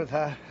cuttings with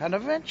her, and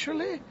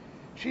eventually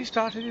she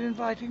started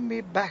inviting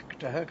me back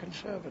to her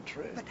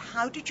conservatory. But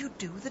how did you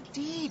do the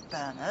deed,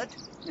 Bernard?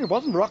 It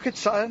wasn't rocket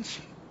science.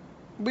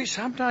 We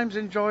sometimes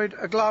enjoyed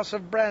a glass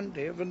of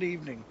brandy of an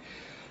evening,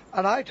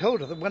 and I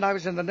told her that when I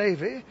was in the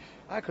Navy,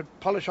 I could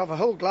polish off a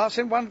whole glass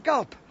in one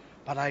gulp.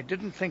 But I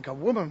didn't think a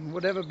woman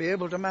would ever be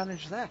able to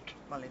manage that.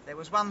 Well, if there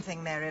was one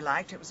thing Mary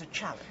liked, it was a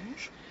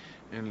challenge.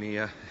 Only,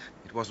 it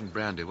wasn't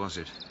brandy, was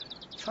it?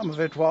 Some of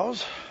it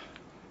was.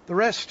 The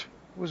rest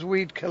was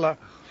weed killer.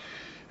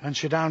 And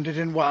she downed it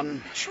in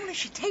one. Surely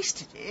she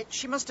tasted it.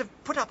 She must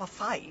have put up a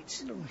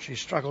fight. She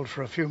struggled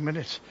for a few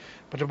minutes,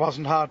 but it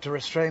wasn't hard to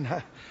restrain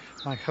her,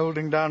 like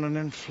holding down an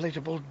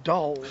inflatable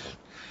doll.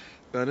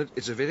 Bernard,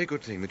 it's a very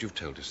good thing that you've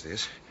told us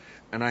this.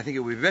 And I think it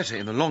would be better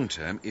in the long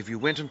term if you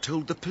went and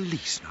told the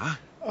police, now.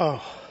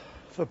 Oh,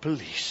 the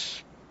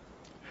police.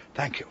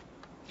 Thank you.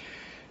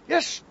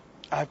 Yes,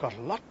 I've got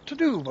a lot to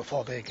do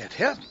before they get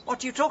here.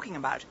 What are you talking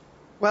about?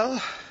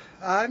 Well,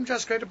 I'm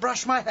just going to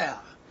brush my hair.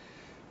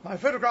 My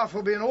photograph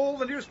will be in all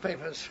the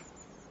newspapers.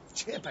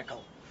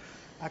 Typical.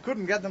 I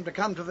couldn't get them to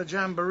come to the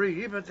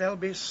jamboree, but they'll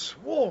be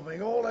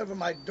swarming all over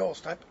my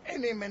doorstep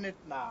any minute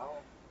now.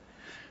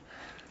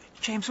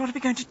 James, what are we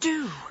going to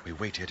do? We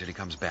wait here till he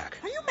comes back.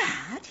 Are you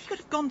mad? He could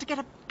have gone to get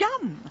a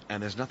gun.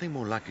 And there's nothing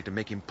more likely to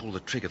make him pull the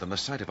trigger than the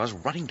sight of us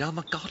running down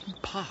the garden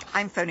path.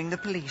 I'm phoning the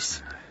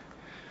police.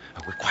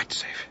 Oh, we're quite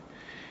safe.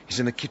 He's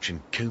in the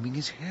kitchen combing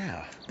his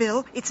hair.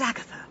 Bill, it's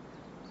Agatha.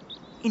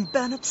 In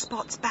Bernard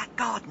Spot's back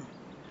garden.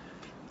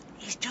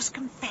 He's just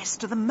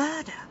confessed to the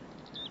murder.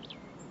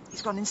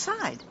 He's gone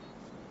inside.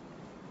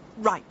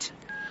 Right.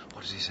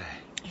 What does he say?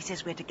 He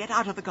says we're to get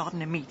out of the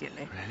garden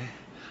immediately. Really?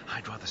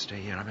 I'd rather stay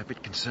here. I'm a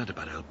bit concerned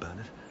about old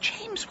Bernard.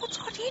 James, what's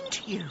got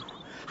into you?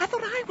 I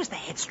thought I was the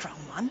headstrong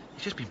one.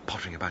 He's just been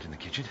pottering about in the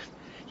kitchen.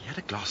 He had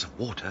a glass of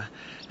water,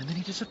 and then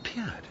he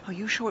disappeared. Are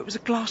you sure it was a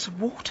glass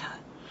of water?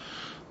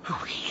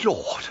 Oh,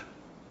 Lord!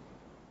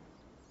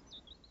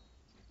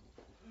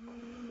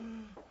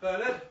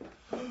 Bernard?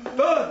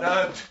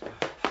 Bernard!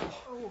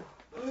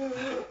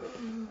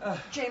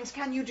 James,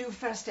 can you do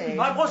first aid?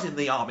 I was in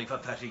the army for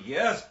 30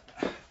 years.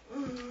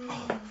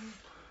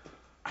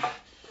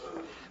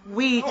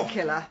 Weed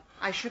killer.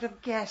 I should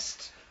have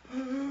guessed.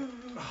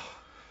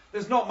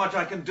 There's not much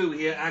I can do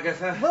here,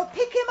 Agatha. Well,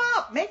 pick him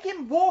up. Make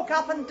him walk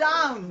up and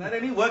down. That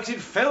only works in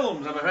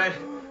films, I'm afraid.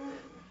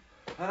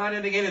 And I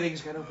don't think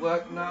anything's going to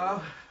work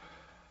now.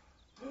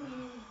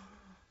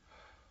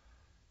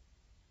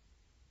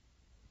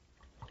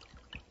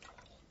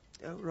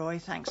 Oh, Roy,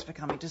 thanks for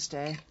coming to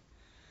stay.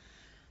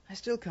 I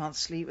still can't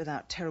sleep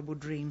without terrible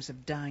dreams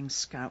of dying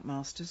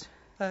scoutmasters.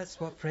 That's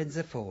what friends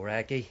are for,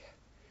 Aggie.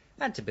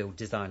 And to build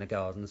designer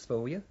gardens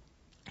for you.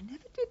 I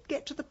never did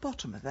get to the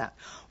bottom of that.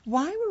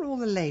 Why were all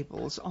the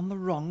labels on the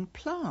wrong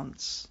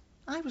plants?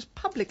 I was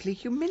publicly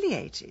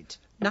humiliated.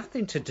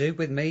 Nothing to do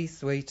with me,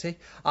 sweetie.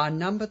 I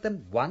numbered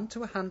them 1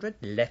 to 100,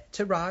 left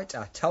to right.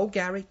 I told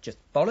Gary, just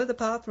follow the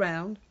path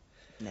round.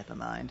 Never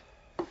mind.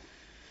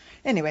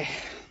 Anyway,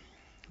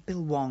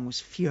 Bill Wong was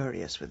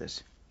furious with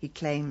us. He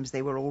claims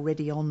they were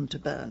already on to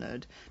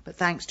Bernard, but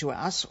thanks to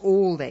us,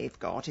 all they've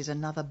got is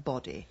another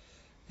body.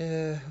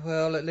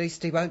 Well, at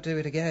least he won't do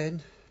it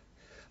again.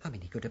 I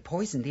mean, he could have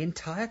poisoned the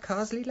entire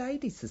Carsley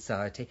Ladies'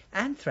 Society.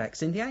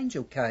 Anthrax in the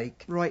angel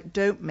cake. Roy,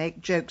 don't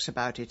make jokes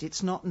about it.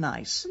 It's not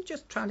nice. I'm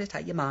just trying to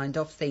take your mind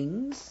off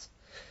things.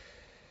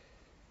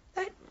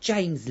 That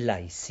James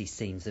Lacey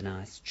seems a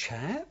nice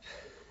chap,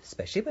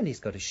 especially when he's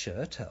got his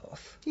shirt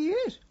off. He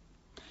is.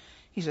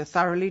 He's a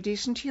thoroughly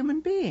decent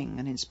human being,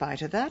 and in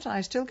spite of that, I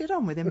still get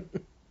on with him.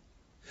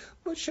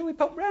 Well, shall we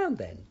pop round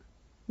then?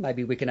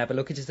 Maybe we can have a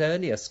look at his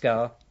hernia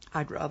scar.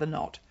 I'd rather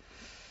not.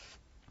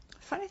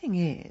 Funny thing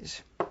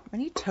is,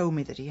 when he told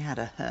me that he had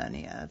a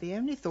hernia, the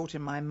only thought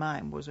in my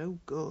mind was, oh,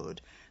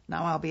 good,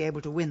 now I'll be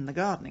able to win the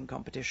gardening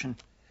competition.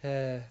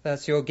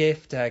 That's your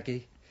gift,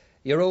 Aggie.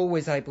 You're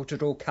always able to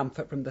draw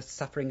comfort from the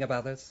suffering of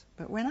others.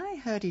 But when I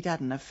heard he'd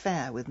had an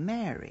affair with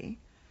Mary,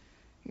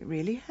 it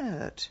really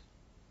hurt.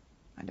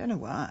 I don't know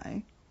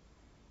why.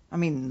 I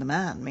mean, the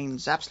man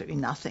means absolutely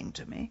nothing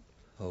to me.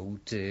 Oh,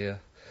 dear.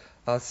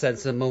 I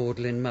sense a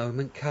maudlin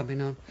moment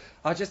coming on.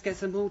 I'll just get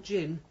some more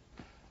gin.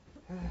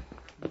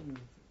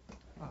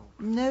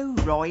 No,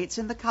 Roy, it's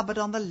in the cupboard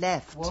on the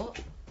left. What?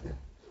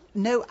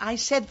 No, I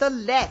said the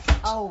left.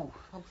 Oh,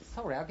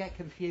 sorry, I'll get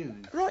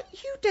confused. Roy,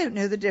 you don't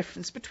know the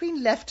difference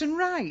between left and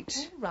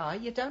right. All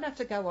right, you don't have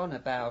to go on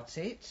about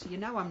it. You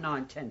know I'm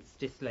 9/10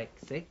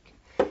 dyslexic.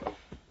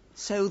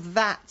 So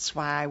that's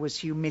why I was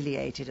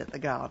humiliated at the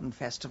garden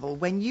festival.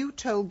 When you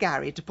told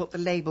Gary to put the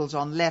labels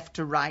on left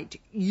to right,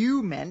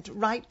 you meant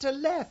right to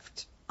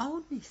left.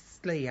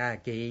 Honestly,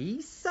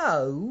 Aggie,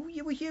 so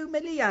you were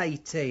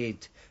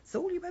humiliated. It's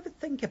all you ever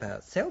think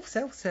about. Self,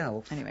 self,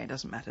 self. Anyway, it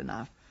doesn't matter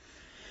now.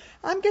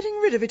 I'm getting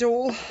rid of it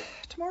all.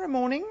 Tomorrow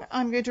morning,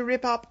 I'm going to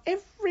rip up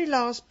every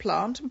last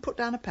plant and put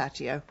down a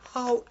patio.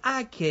 Oh,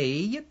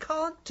 Aggie, you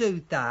can't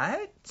do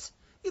that.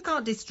 You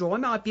can't destroy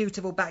my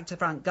beautiful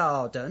back-to-front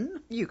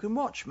garden. You can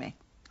watch me.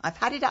 I've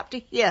had it up to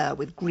here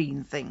with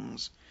green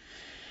things.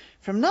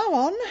 From now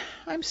on,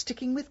 I'm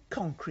sticking with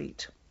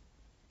concrete.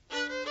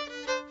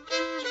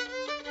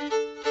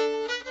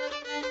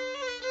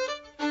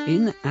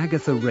 In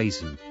Agatha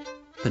Raisin,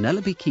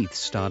 Penelope Keith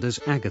starred as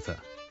Agatha,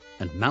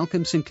 and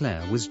Malcolm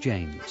Sinclair was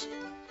James.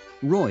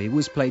 Roy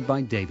was played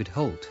by David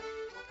Holt,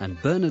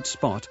 and Bernard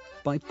Spott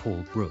by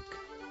Paul Brooke.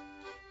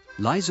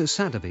 Liza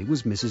Sadderby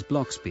was Mrs.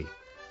 Bloxby,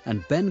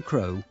 and Ben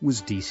Crow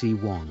was D.C.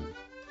 Wong.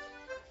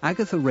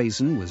 Agatha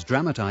Raisin was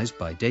dramatised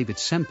by David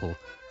Semple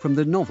from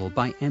the novel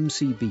by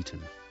M.C.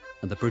 Beaton,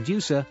 and the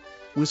producer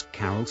was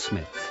Carol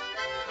Smith.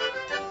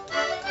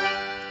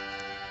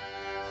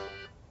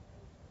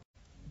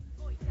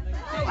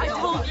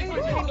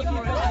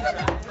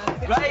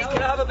 Right,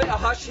 can I have a bit of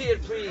hush here,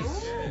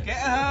 please? Get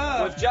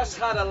her. We've just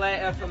had a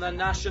letter from the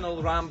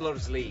National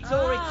Ramblers League.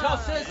 Tory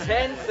tossers.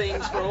 10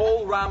 things for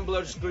all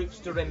Ramblers groups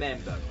to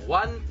remember.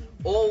 1,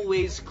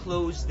 always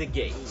close the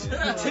gate.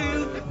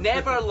 2,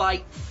 never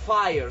light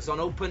fires on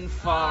open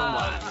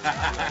farmland.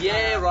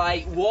 Yeah,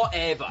 right,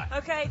 whatever.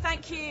 OK,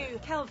 thank you,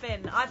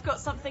 Kelvin. I've got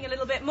something a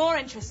little bit more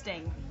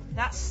interesting.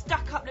 That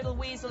stuck-up little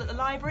weasel at the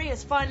library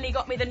has finally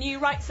got me the new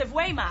Rights of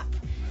Way map.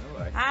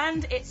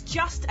 And it's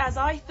just as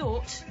I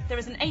thought. There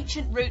is an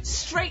ancient route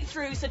straight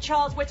through Sir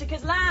Charles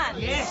Whittaker's land.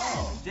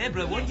 Yes.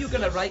 Deborah, weren't you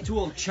going to write to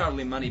old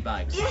Charlie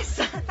Moneybags? Yes,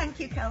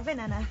 thank you, Kelvin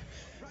and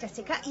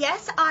Jessica.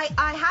 Yes,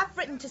 I have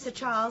written to Sir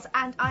Charles,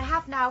 and I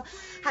have now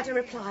had a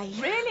reply.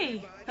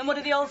 Really? And what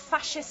did the old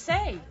fascist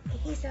say?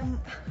 He's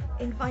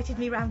invited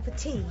me round for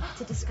tea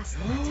to discuss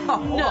the matter.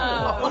 No.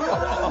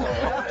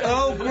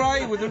 Oh,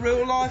 great, with a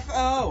real life.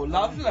 Oh,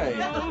 lovely.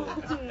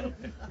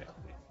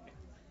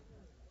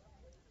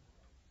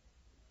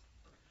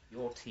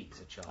 Your tea,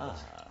 Sir Charles,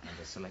 and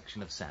a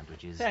selection of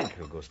sandwiches. Thank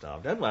you,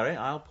 Gustav. Don't worry,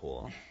 I'll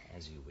pour.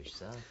 As you wish,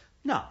 sir.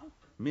 Now,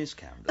 Miss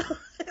Camden.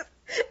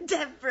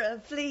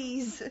 Deborah,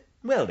 please.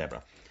 Well,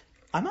 Deborah,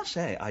 I must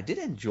say I did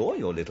enjoy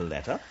your little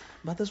letter,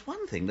 but there's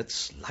one thing that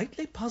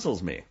slightly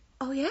puzzles me.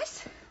 Oh,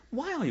 yes?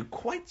 Why are you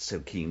quite so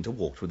keen to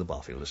walk through the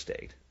Barfield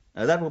estate?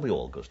 That will be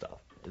all, Gustav.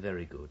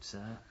 Very good,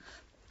 sir.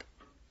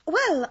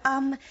 Well,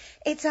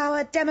 it's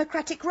our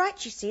democratic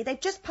right, you see.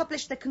 They've just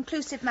published the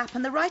conclusive map,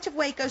 and the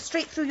right-of-way goes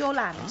straight through your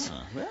land.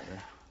 Ah, well,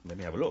 let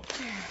me have a look.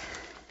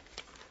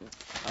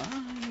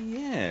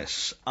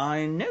 Yes.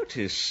 I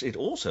notice it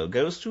also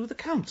goes through the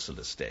council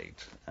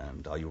estate.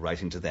 And are you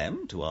writing to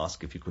them to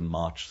ask if you can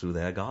march through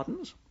their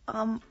gardens?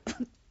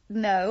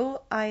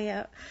 No,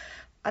 I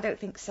don't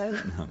think so.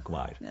 No,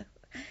 quite. No.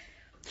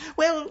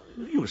 Well,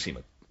 you seem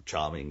a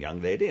charming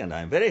young lady, and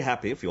I'm very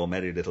happy for your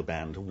merry little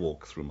band to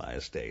walk through my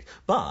estate.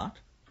 But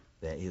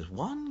there is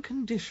one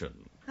condition.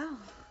 Oh,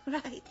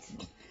 right.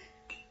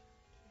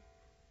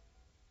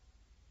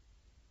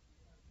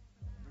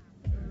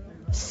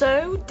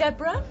 So,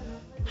 Deborah,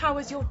 how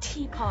was your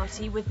tea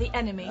party with the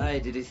enemy? Aye,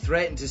 did he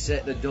threaten to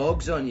set the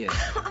dogs on you?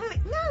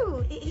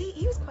 No,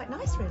 he was quite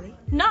nice, really.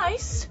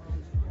 Nice?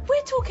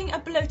 We're talking a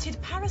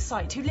bloated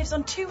parasite who lives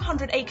on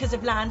 200 acres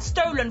of land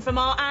stolen from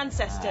our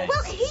ancestors.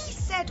 Well, he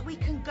said we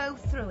can go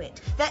through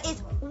it. There is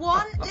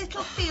one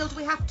little field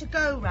we have to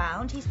go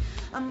round. He's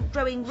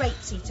growing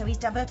rapeseed, so he's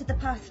diverted the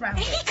path round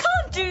it. He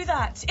can't do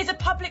that. It's a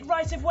public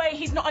right-of-way.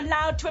 He's not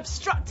allowed to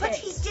obstruct it. But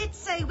he did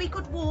say we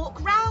could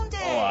walk round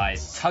it. Oh, aye,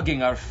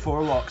 tugging our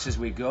forelocks as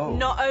we go.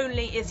 Not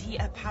only is he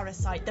a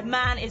parasite, the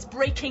man is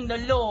breaking the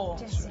law.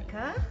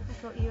 Jessica, I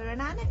thought you were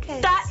an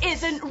anarchist. That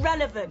isn't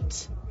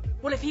relevant.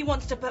 Well, if he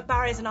wants to put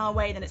barriers in our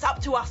way, then it's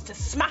up to us to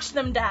smash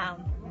them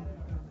down.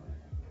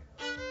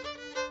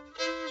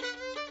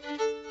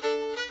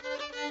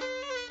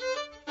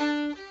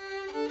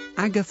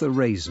 Agatha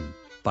Raisin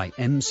by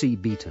M.C.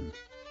 Beaton.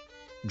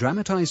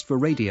 Dramatised for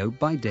radio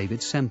by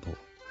David Semple.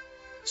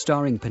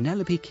 Starring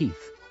Penelope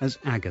Keith as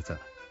Agatha.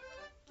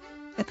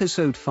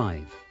 Episode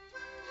 5.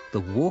 The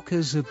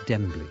Walkers of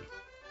Dembley.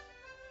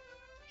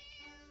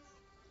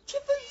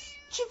 Chivers,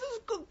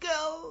 good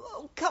girl.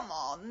 Oh, come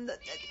on.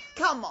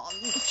 Come on.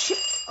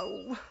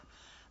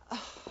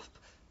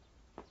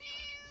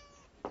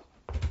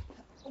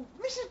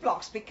 Mrs.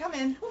 Bloxby, come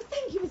in. Oh,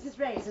 thank you, Mrs.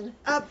 Raisin.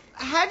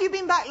 Have you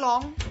been back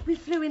long? We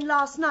flew in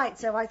last night,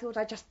 so I thought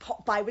I'd just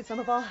pop by with some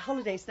of our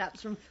holiday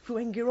snaps from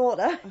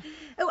Fuengirola.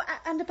 Oh,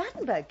 and a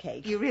Battenberg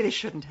cake. You really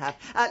shouldn't have.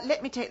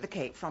 Let me take the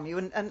cake from you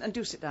and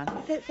do sit down.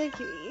 Thank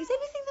you. Is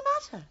anything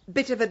the matter?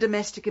 Bit of a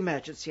domestic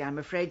emergency, I'm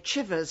afraid.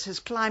 Chivers has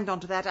climbed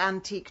onto that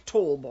antique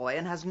tall boy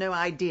and has no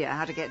idea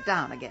how to get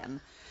down again.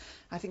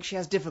 I think she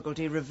has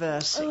difficulty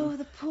reversing. Oh,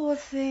 the poor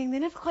thing. They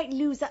never quite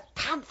lose that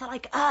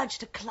panther-like urge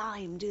to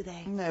climb, do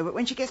they? No, but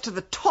when she gets to the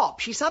top,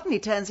 she suddenly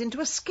turns into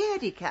a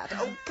scaredy cat.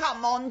 Oh,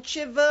 come on,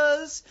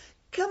 Chivers.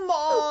 Come on.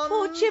 Oh,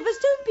 poor Chivers,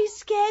 don't be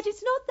scared.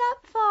 It's not that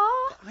far.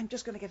 I'm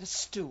just going to get a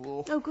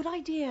stool. Oh, good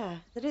idea.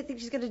 I don't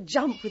think she's going to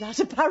jump without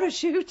a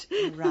parachute.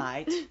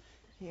 Right.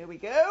 Here we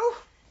go.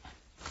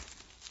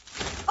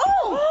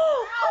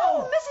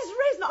 Oh, Mrs.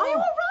 Raisin, are you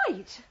all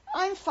right?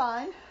 I'm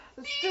fine.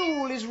 The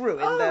stool is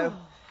ruined, though.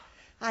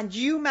 And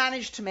you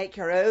managed to make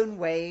your own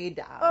way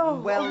down.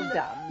 Oh, well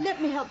done. Let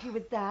me help you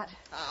with that.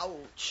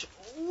 Ouch.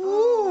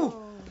 Ooh.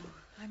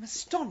 I'm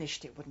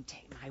astonished it wouldn't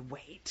take my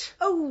weight.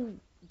 Oh,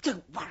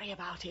 don't worry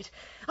about it.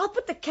 I'll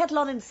put the kettle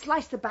on and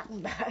slice the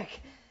Battenberg.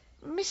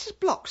 Mrs.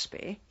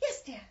 Bloxby?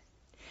 Yes, dear.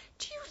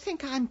 Do you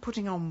think I'm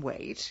putting on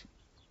weight?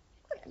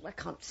 Well, I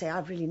can't say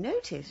I've really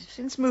noticed.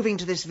 Since moving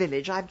to this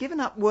village, I've given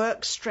up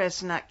work,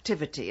 stress and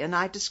activity, and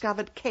I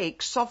discovered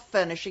cakes, soft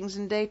furnishings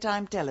and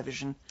daytime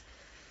television.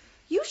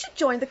 You should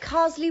join the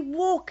Carsley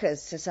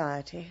Walkers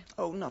Society.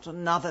 Oh, not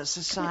another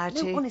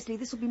society. No, honestly,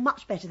 this will be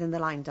much better than the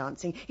line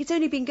dancing. It's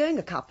only been going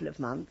a couple of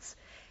months.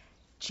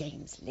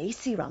 James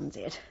Lacey runs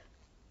it.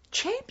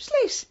 James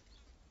Lacey?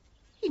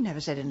 He never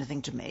said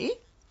anything to me.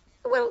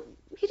 Well,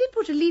 he did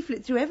put a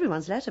leaflet through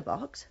everyone's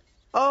letterbox.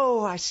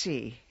 Oh, I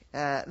see.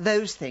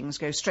 Those things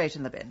go straight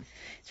in the bin.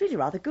 It's really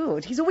rather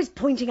good. He's always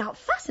pointing out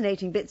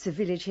fascinating bits of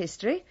village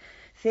history.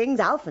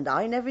 Things Alf and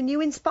I never knew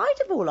in spite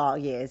of all our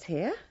years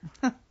here.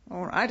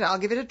 All right, I'll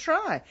give it a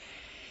try.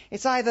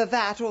 It's either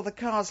that or the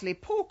Carsley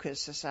Porkers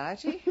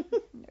Society.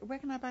 Where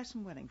can I buy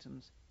some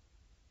Wellingtons?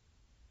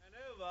 And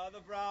over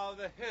the brow of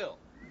the hill.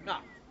 Now,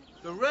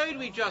 the road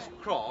we just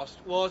crossed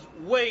was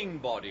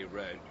Wainbody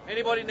Road.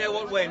 Anybody know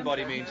what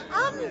Wainbody means?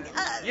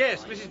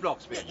 Yes, Mrs.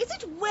 Bloxby. Is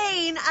it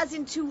wane as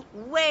in to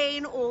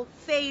wane or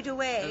fade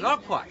away?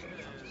 Not quite.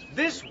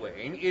 This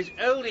wain is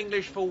Old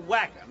English for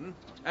wagon,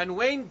 and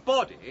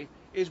Wainbody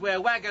is where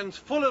wagons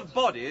full of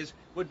bodies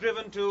were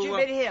driven to...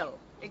 Gibbet Hill.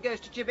 It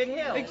goes to Gibbet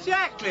Hill.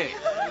 Exactly.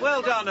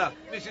 Well done,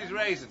 Mrs.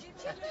 Raisin.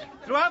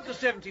 Throughout the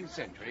 17th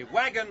century,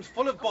 wagons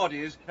full of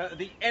bodies,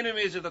 the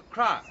enemies of the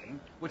crown,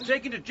 were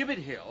taken to Gibbet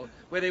Hill,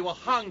 where they were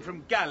hung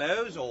from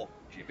gallows or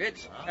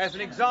gibbets as an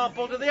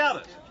example to the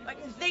others. I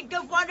can think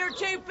of one or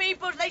two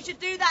people they should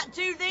do that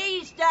to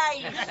these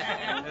days.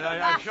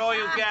 I'm sure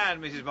you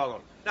can, Mrs.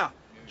 Boggle. Now,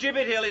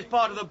 Gibbet Hill is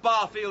part of the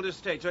Barfield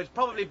estate, so it's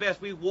probably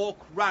best we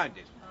walk round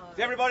it. Is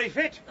everybody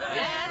fit?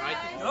 Right.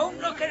 Don't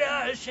look at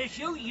us, as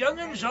you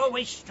young'uns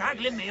always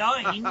straggling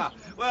behind.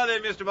 Well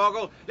then, Mr.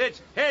 Boggle,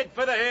 let's head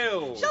for the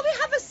hill. Shall we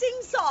have a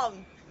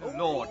sing-song? Oh,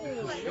 Lord,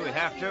 do we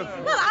have to?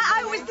 Well,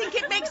 I always think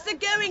it makes the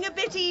going a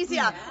bit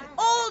easier.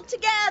 All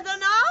together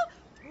now.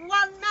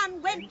 One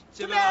man went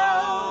to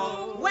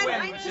mow,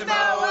 went to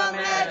mow a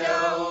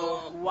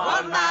meadow.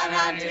 One man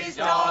and his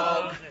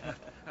dog.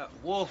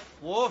 Woof,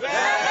 woof.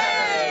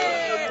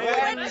 Hey,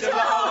 went to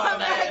mow a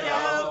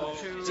meadow.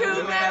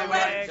 Two men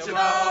went to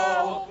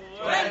mow,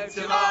 went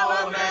to mow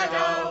a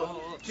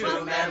meadow.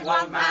 Two men,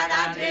 one man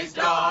and his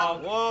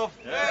dog. Woof.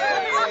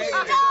 Oh,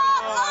 stop!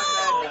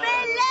 Oh,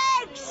 my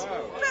legs!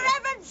 For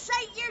heaven's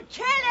sake, you're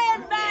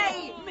killing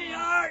me! Me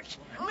heart!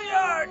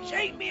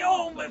 Take me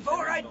home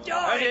before I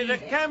die!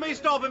 Can we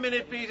stop a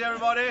minute, please,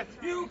 everybody?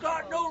 You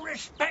got no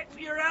respect for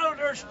your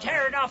elders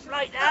tearing off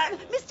like that.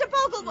 Mr.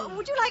 Bogle,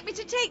 would you like me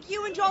to take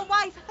you and your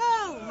wife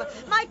home?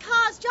 My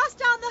car's just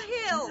down the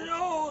hill.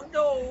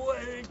 No,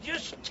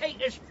 just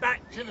take us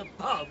back to the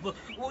pub.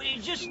 We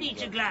just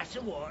need a glass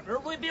of water.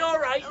 We'll be all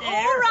right there.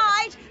 All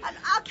right.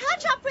 I'll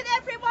catch up with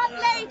everyone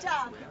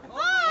later.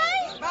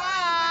 Bye.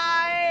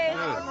 Bye.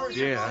 Oh,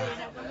 dear.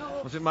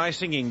 Was it my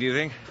singing, do you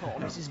think? Poor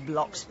Mrs.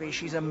 Bloxby,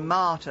 she's a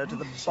martyr to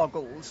the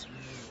Boggles.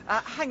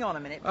 Hang on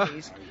a minute,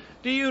 please.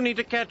 Do you need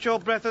to catch your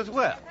breath as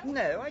well?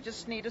 No, I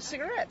just need a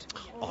cigarette.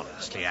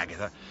 Honestly,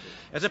 Agatha,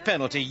 as a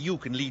penalty, you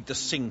can lead the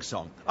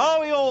sing-song.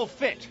 Are we all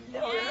fit?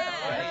 All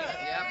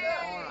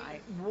right.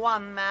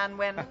 One man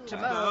went to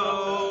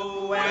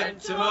mow,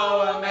 went to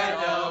mow a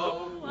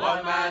meadow.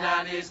 One man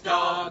and his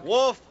dog.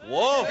 Woof,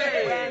 woof.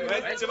 Hey,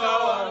 went to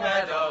mow a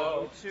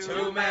meadow.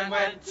 Two men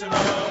went to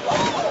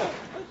mow.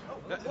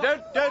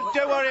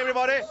 Don't worry,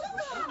 everybody.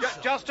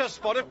 Just a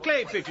spot of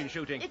clay pigeon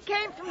shooting. It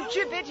came from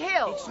Gibbet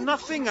Hill. It's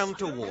nothing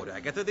untoward,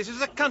 Agatha. This is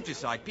the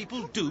countryside.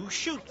 People do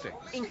shoot things.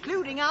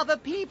 Including other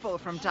people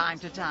from time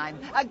to time.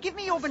 Give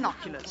me your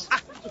binoculars.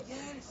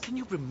 Can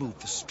you remove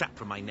the strap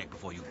from my neck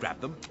before you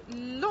grab them?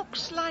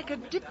 Looks like a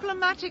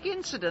diplomatic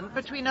incident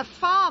between a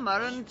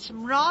farmer and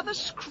some rather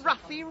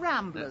scruffy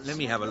ramblers. Let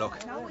me have a look.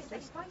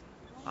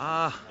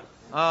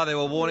 They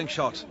were warning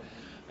shots.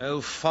 Oh,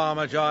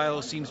 Farmer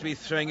Giles seems to be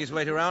throwing his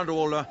weight around,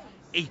 all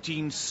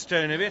 18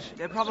 stone of it.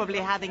 They're probably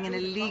having an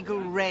illegal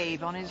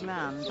rave on his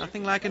land.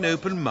 Nothing like an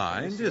open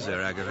mind, is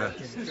there, Agatha?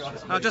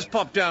 I'll just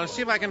pop down and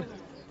see if I can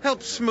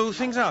help smooth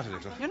things out a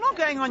little. You're not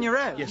going on your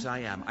own. Yes, I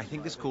am. I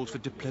think this calls for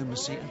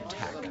diplomacy and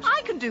tact.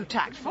 I can do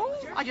tactful.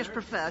 I just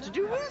prefer to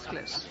do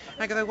ruthless.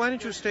 Agatha, why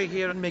don't you stay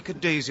here and make a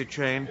daisy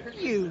chain?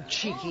 You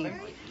cheeky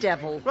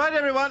devil. Right,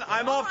 everyone,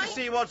 I'm off to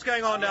see what's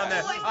going on down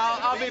there.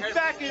 I'll be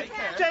back in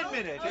 10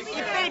 minutes.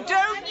 If they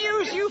don't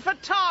use you for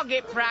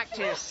target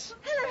practice.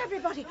 Hello,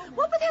 everybody.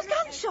 What were those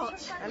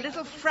gunshots? A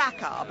little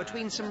fracas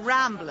between some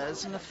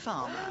ramblers and a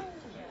farmer.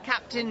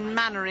 Captain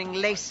Mannering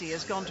Lacey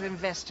has gone to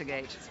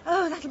investigate.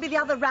 Oh, that'll be the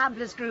other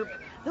Ramblers group,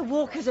 the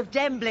Walkers of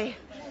Dembley.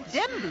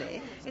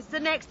 Dembley? It's the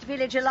next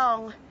village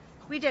along.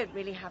 We don't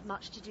really have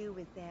much to do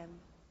with them.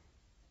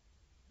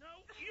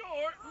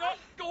 You're not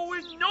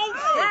going no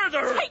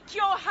further! Take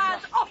your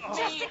hands off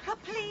me! Jessica,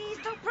 please,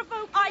 don't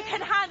provoke me. I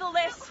can handle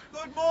this.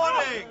 Good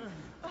morning.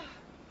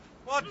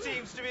 What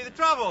seems to be the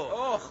trouble?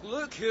 Oh,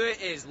 look who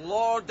it is,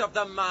 Lord of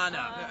the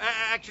Manor.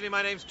 Actually,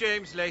 my name's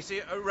James Lacey,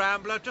 a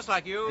rambler, just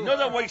like you.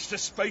 Another waste of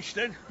space,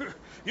 then.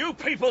 You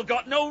people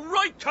got no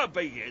right to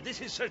be here.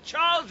 This is Sir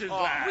Charles's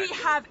land. We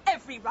have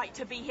every right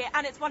to be here,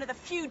 and it's one of the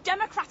few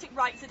democratic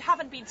rights that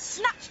haven't been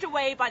snatched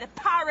away by the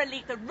power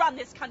elite that run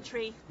this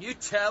country. You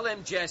tell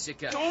him,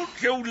 Jessica. Don't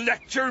you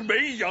lecture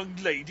me, young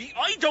lady.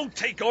 I don't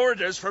take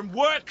orders from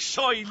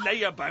workside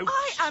layabouts.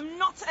 I am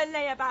not a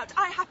layabout.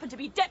 I happen to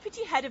be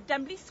deputy head of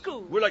Dembley School.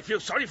 Well, I feel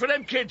sorry for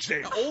them kids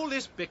then. All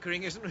this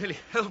bickering isn't really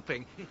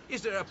helping.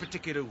 Is there a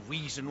particular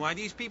reason why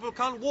these people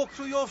can't walk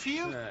through your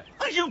field?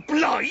 Are you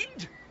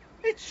blind?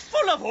 It's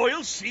full of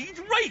oilseed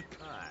rape.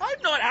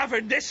 I'm not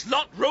having this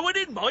lot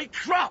ruining my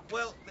crop.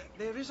 Well,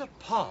 there is a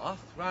path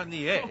round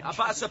the edge. But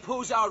I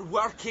suppose our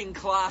working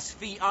class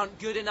feet aren't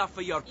good enough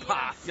for your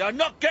path. You're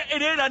not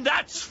getting in, and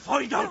that's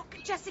final. Look,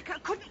 Jessica,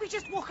 couldn't we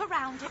just walk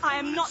around it? I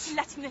am not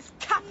letting this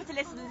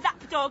capitalist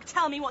lapdog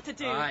tell me what to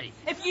do. Aye.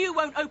 If you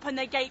won't open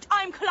the gate,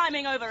 I'm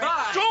climbing over it.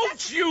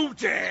 Don't you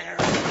dare!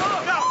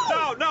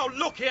 No,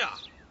 look here.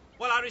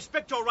 Well, I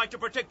respect your right to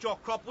protect your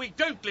crop. We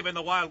don't live in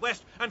the Wild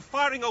West, and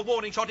firing a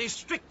warning shot is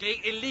strictly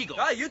illegal.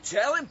 You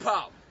tell him,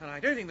 pal. And I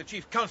don't think the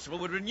Chief Constable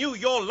would renew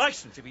your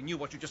license if he knew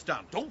what you just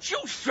done. Don't you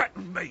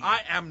threaten me.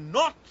 I am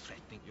not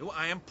threatening you.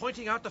 I am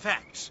pointing out the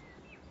facts.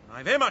 And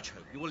I very much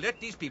hope you will let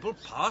these people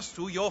pass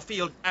through your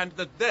field, and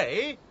that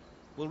they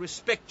will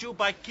respect you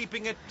by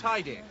keeping it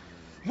tidy.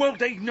 Well,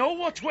 they know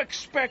what to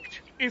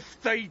expect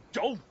if they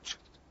don't.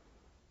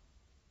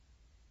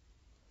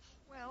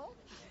 Well,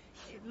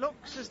 it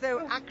looks as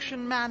though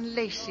Action Man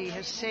Lacey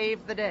has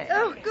saved the day.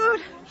 Oh,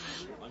 good.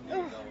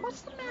 Oh,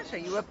 what's the matter?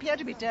 You appear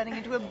to be turning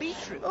into a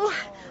beetroot. Oh,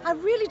 I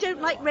really don't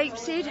like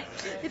rapeseed.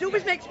 It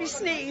always makes me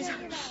sneeze.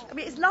 I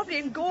mean, it's lovely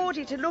and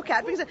gaudy to look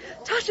at, because a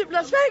touch of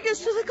Las Vegas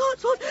to the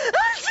Cotswolds.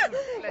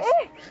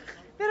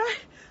 But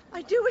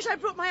I do wish I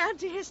brought my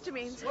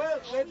antihistamines. Well,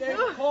 they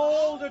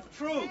call the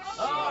troops.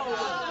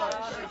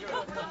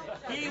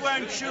 He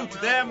won't shoot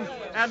them,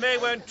 and they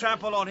won't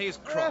trample on his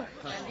crop.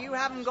 And you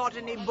haven't got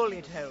any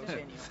bullet holes in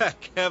you.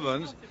 Thank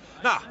heavens.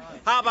 Now,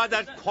 how about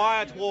that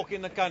quiet walk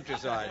in the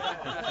countryside?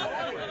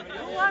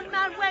 One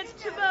man went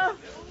to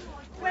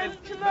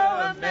mow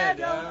a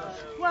meadow.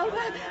 One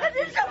man...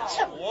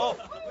 Wolf.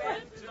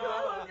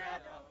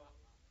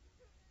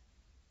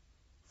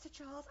 Sir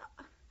Charles,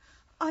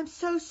 I'm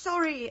so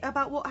sorry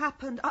about what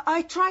happened.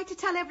 I tried to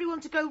tell everyone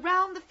to go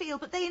round the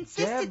field, but they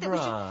insisted that we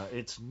should... Deborah,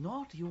 it's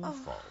not your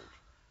fault.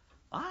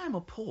 I'm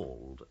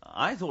appalled.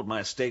 I thought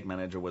my estate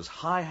manager was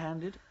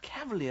high-handed,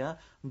 cavalier,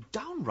 and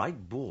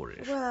downright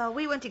boorish. Well,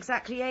 we weren't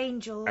exactly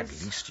angels. At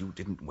least you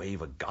didn't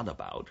wave a gun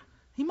about.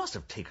 He must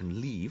have taken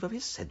leave of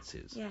his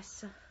senses.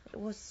 Yes, it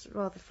was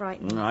rather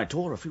frightening. I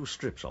tore a few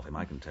strips off him,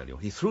 I can tell you.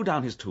 He threw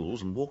down his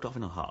tools and walked off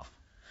in a huff.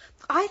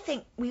 I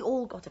think we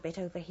all got a bit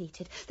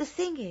overheated. The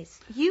thing is,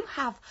 you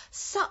have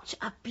such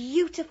a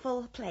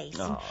beautiful place.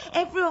 And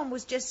everyone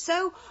was just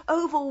so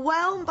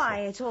overwhelmed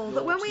by it all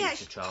that when we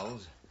actually...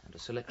 Charles, and a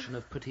selection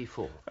of petit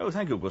fours. Oh,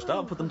 thank you,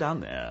 Gustav. Put them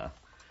down there.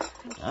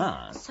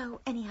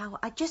 So, anyhow,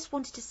 I just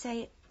wanted to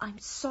say I'm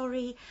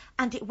sorry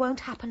and it won't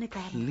happen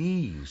again.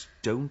 Please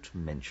don't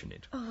mention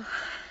it. Oh.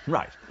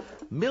 Right.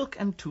 Milk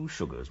and 2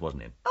 sugars,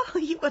 wasn't it? Oh,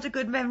 you've got a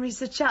good memory,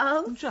 Sir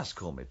Charles. Just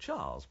call me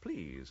Charles,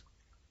 please.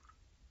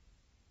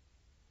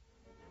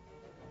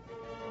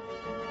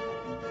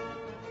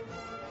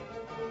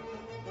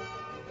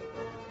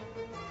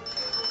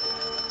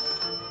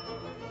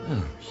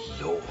 Oh,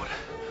 Lord.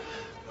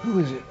 Who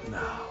is it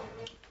now?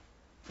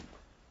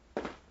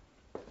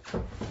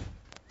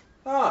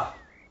 Ah,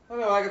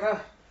 hello,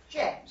 Agatha.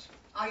 James,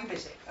 are you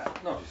busy?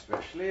 Not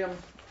especially.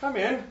 Come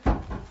in.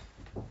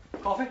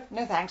 Coffee?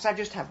 No, thanks. I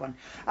just have one.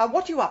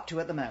 What are you up to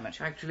at the moment?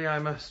 Actually,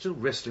 I'm still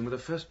wrestling with the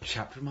first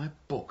chapter of my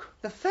book.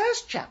 The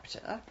first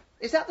chapter?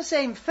 Is that the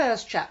same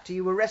first chapter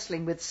you were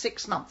wrestling with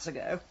 6 months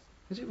ago?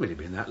 Has it really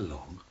been that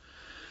long?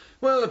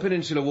 Well, the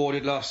Peninsula War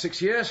did last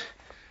 6 years,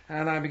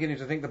 and I'm beginning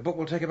to think the book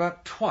will take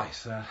about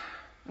twice that.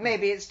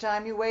 Maybe it's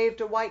time you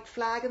waved a white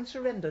flag and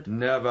surrendered.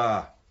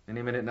 Never.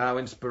 Any minute now,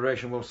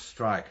 inspiration will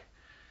strike.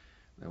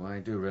 Though I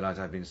do realise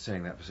I've been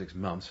saying that for 6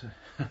 months.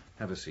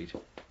 Have a seat.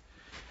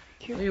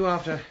 Are you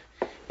after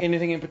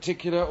anything in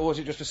particular, or is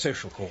it just a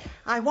social call?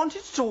 I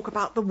wanted to talk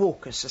about the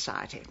Walkers'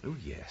 Society. Oh,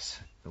 yes.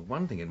 The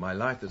one thing in my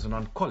life that's an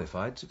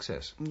unqualified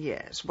success.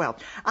 Yes, well,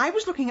 I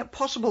was looking at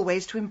possible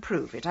ways to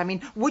improve it. I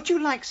mean, would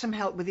you like some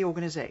help with the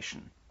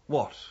organisation?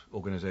 What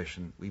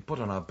organisation? We put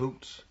on our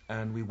boots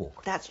and we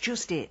walk. That's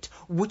just it.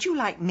 Would you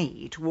like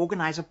me to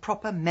organise a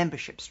proper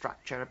membership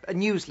structure, a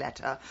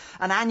newsletter,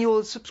 an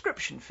annual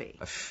subscription fee?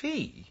 A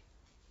fee?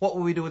 What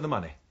will we do with the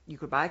money? You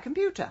could buy a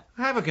computer.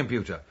 I have a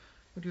computer.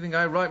 What do you think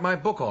I write my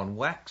book on?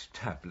 Wax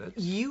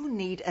tablets? You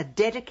need a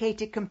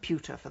dedicated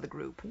computer for the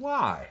group.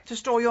 Why? To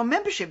store your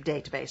membership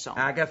database on.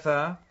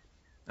 Agatha,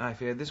 I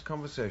fear this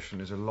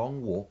conversation is a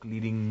long walk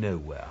leading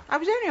nowhere. I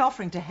was only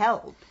offering to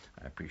help.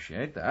 I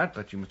appreciate that,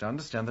 but you must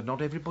understand that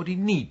not everybody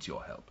needs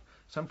your help.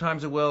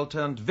 Sometimes the world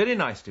turns very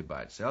nicely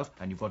by itself,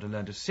 and you've got to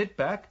learn to sit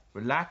back,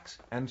 relax,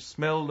 and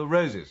smell the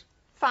roses.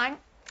 Fine.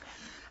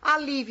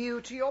 I'll leave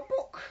you to your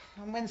book.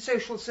 And when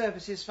social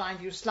services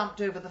find you slumped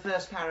over the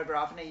first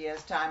paragraph in a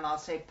year's time, I'll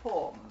say,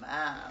 poor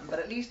man, but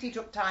at least he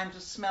took time to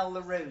smell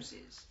the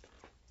roses.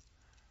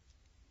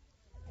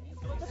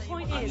 The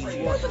point is,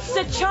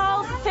 Sir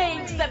Charles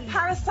thinks that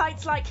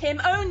parasites like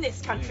him own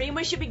this country and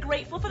we should be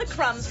grateful for the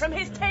crumbs from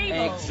his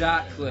table.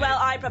 Exactly. Well,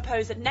 I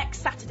propose that next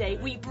Saturday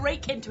we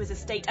break into his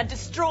estate and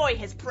destroy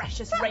his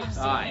precious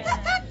rapeseed.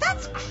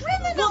 That's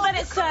criminal. Well, then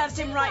it serves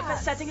him right for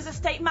setting his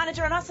estate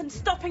manager on us and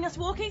stopping us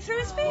walking through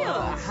his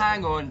fields.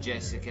 Hang on,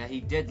 Jessica.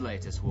 He did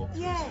let us walk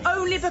through. Yes.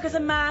 Only because a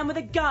man with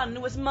a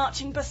gun was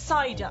marching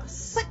beside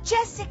us. But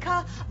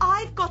Jessica,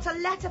 I've got a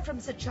letter from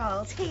Sir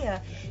Charles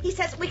here. He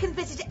says we can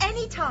visit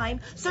any time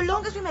so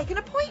long as we make an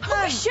appointment.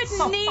 We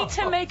shouldn't need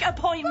to make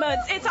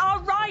appointments. It's our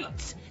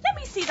right. Let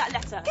me see that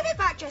letter. Give it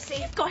back, Jessie.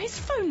 You've got his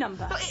phone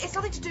number. Look, it's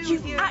nothing to do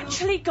You've with you.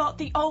 actually got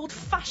the old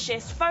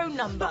fascist phone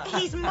number.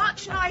 Look, he's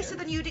much nicer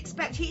than you'd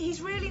expect.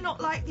 He's really not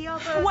like the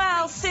other...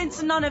 Well,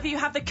 since none of you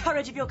have the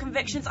courage of your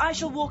convictions, I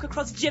shall walk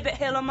across Gibbet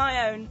Hill on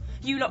my own.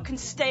 You lot can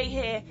stay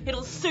here.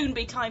 It'll soon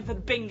be time for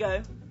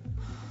bingo.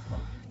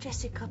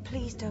 Jessica,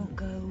 please don't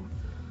go.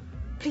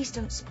 Please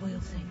don't spoil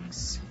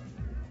things.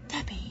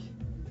 Debbie,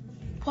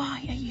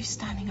 why are you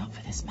standing up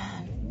for this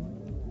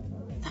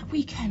man? That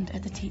weekend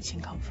at the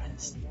teaching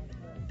conference,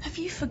 have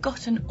you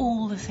forgotten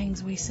all the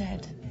things we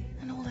said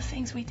and all the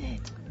things we did?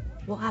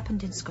 What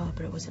happened in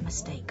Scarborough was a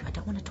mistake. I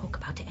don't want to talk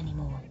about it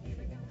anymore.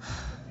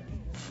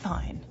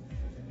 Fine.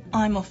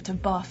 I'm off to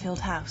Barfield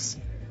House.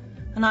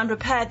 And I'm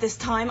prepared this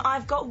time.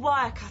 I've got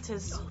wire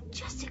cutters. Oh,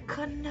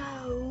 Jessica,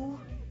 no.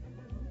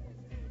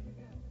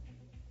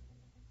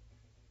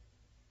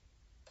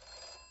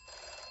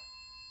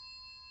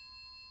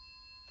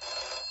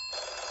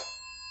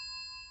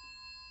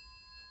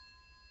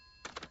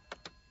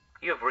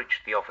 You have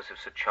reached the office of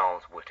Sir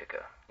Charles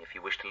Whittaker. If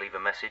you wish to leave a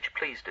message,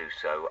 please do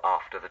so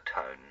after the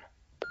tone.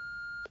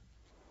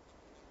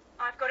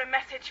 I've got a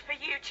message for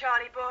you,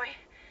 Charlie boy.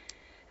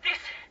 This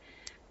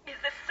is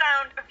the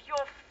sound of your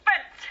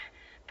fence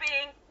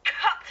being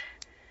cut.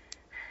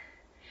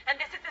 And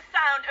this is the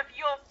sound of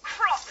your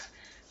crop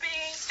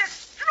being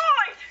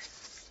destroyed.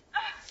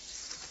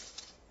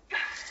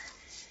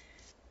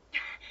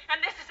 And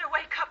this is a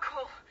wake-up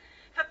call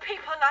for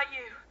people like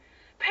you.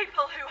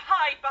 People who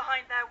hide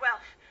behind their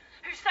wealth.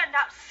 Who send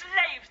out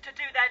slaves to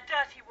do their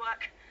dirty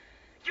work.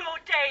 Your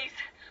days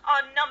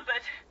are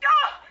numbered.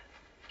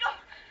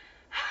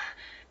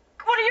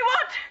 What do you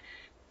want?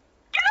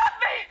 Get off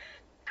me!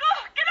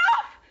 Get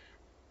off!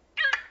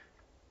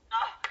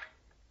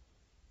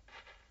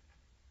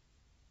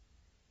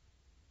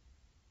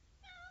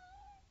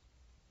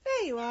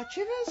 There you are,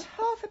 Chivers.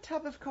 Half a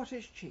tub of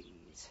cottage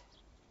cheese.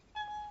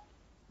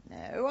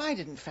 No, I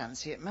didn't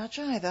fancy it much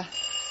either.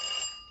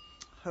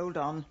 Hold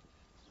on.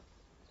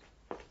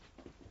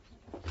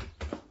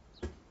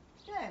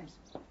 James.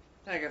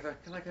 Agatha,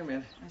 can I come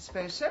in? I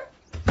suppose so.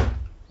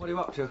 What are you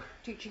up to?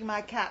 Teaching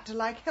my cat to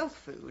like health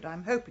food.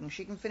 I'm hoping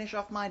she can finish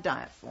off my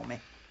diet for me.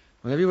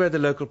 Well, have you read the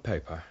local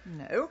paper?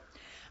 No.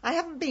 I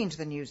haven't been to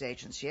the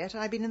newsagents yet.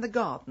 I've been in the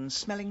garden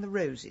smelling the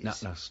roses.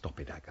 Now, stop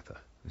it, Agatha.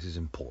 This is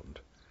important.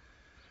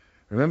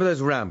 Remember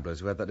those ramblers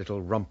who had that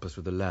little rumpus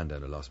with the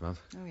landowner last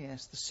month? Oh,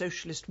 yes, the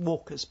Socialist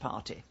Walkers'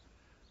 Party.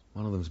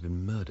 One of them's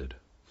been murdered.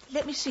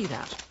 Let me see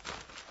that.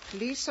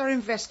 Police are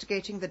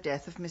investigating the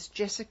death of Miss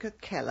Jessica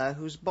Keller,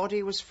 whose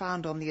body was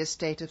found on the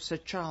estate of Sir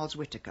Charles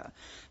Whittaker.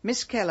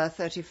 Miss Keller,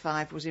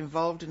 35, was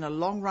involved in a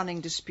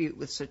long-running dispute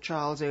with Sir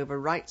Charles over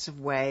rights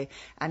of way,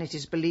 and it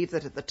is believed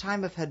that at the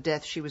time of her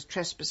death she was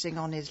trespassing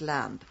on his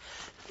land.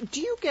 Do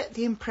you get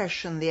the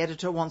impression the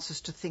editor wants us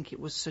to think it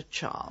was Sir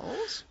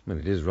Charles? Well,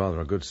 it is rather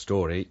a good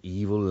story.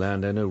 Evil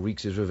landowner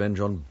wreaks his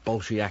revenge on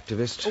Bolshevik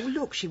activist. Oh,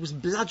 look, she was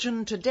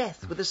bludgeoned to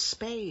death with a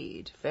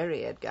spade.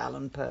 Very Edgar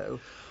Allan Poe.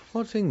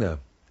 Odd thing, though.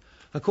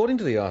 According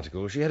to the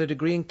article, she had a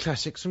degree in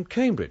classics from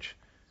Cambridge,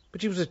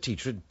 but she was a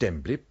teacher at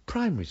Dembley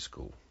Primary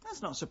School.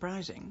 That's not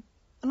surprising.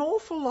 An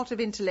awful lot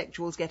of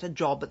intellectuals get a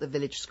job at the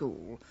village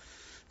school.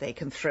 They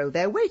can throw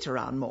their weight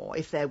around more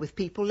if they're with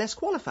people less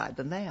qualified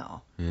than they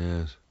are.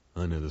 Yes,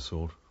 I know the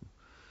sort.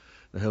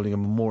 They're holding a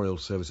memorial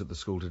service at the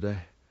school today.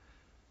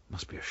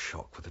 Must be a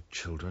shock for the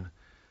children.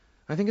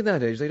 I think at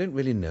that age they don't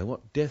really know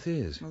what death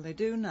is. Well, they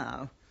do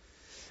now.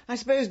 I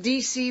suppose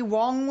D.C.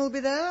 Wong will be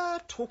there,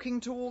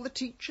 talking to all the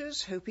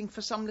teachers, hoping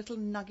for some little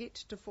nugget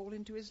to fall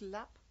into his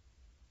lap.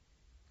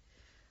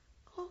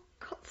 Oh,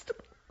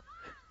 Constable,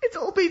 it's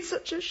all been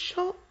such a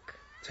shock.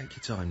 Take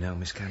your time now,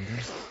 Miss Camden.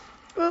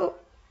 Well,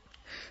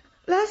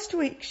 last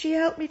week she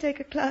helped me take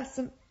a class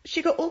and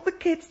she got all the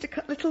kids to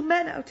cut little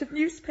men out of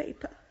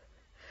newspaper.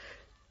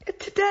 And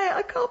today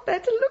I can't bear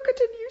to look at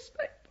a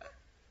newspaper.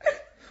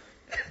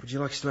 Would you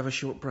like us to have a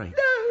short break?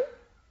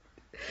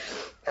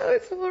 No,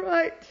 it's all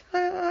right.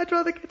 I'd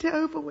rather get it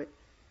over with.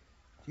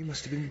 You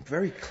must have been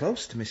very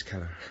close to Miss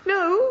Keller.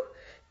 No.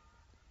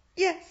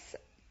 Yes.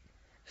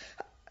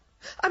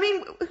 I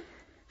mean,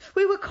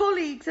 we were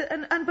colleagues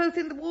and both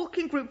in the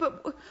walking group,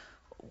 but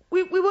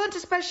we weren't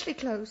especially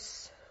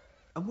close.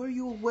 And were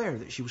you aware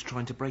that she was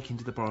trying to break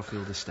into the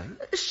Barfield estate?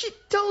 She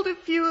told a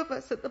few of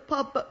us at the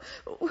pub, but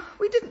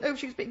we didn't know if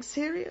she was being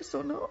serious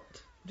or not.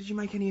 Did you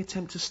make any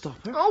attempt to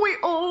stop her? Oh, we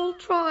all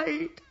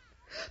tried.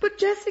 But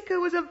Jessica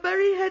was a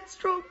very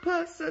headstrong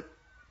person.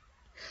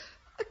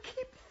 I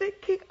keep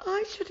thinking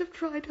I should have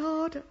tried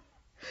harder.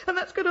 And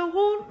that's going to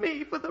haunt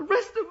me for the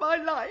rest of my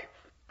life.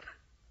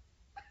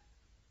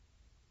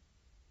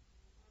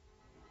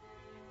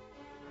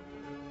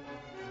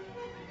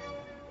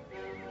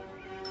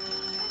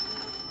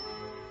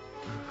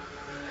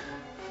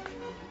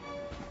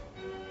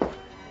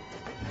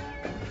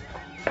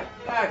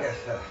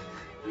 Agatha,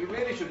 we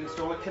really should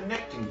install a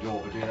connecting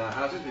door between our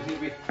houses. We seem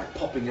to be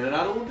popping in and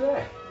out all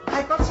day.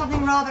 I've got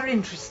something rather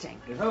interesting.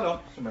 Hold on,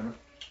 just a moment.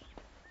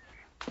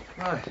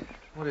 Right,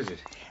 what is it?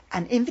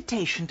 An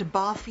invitation to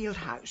Barfield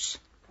House.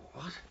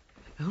 What?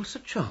 Old Sir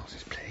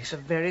Charles's place? The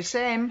very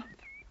same.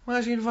 Why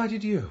has he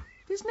invited you?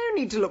 There's no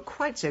need to look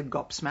quite so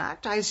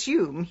gobsmacked. I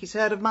assume he's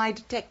heard of my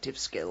detective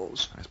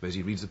skills. I suppose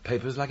he reads the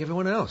papers like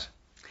everyone else.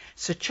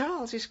 Sir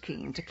Charles is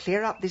keen to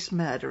clear up this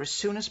murder as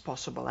soon as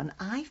possible, and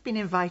I've been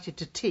invited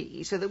to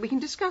tea so that we can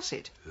discuss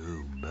it.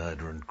 Ooh,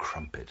 murder and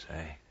crumpets,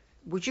 eh?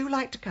 Would you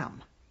like to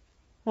come?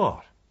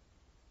 What?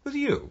 With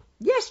you?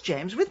 Yes,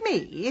 James, with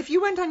me. If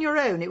you went on your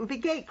own, it would be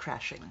gate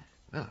crashing.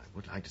 Well, I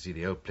would like to see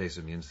the old place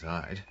on the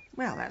inside.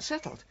 Well, that's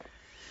settled.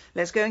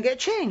 Let's go and get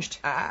changed.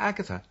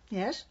 Agatha?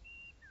 Yes?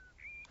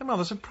 I'm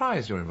rather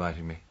surprised you're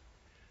inviting me.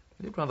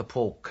 You'd rather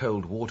pour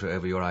cold water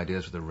over your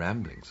ideas for the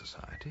Rambling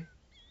Society.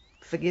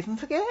 Forgive and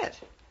forget.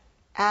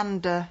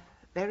 And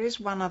there is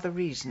one other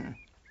reason.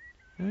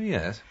 Oh,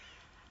 yes?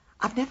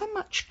 I've never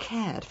much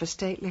cared for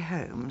stately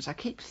homes. I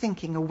keep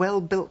thinking a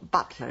well-built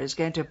butler is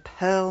going to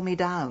pearl me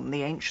down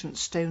the ancient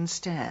stone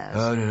stairs.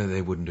 Oh, no,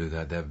 they wouldn't do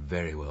that. They're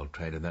very well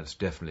trained, and that's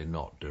definitely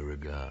not de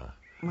rigueur.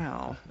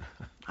 Well,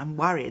 I'm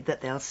worried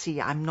that they'll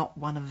see I'm not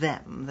one of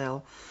them.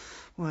 They'll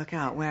work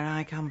out where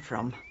I come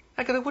from.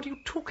 Agatha, what are you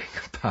talking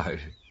about?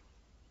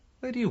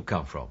 Where do you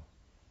come from?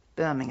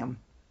 Birmingham.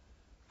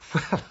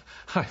 Well,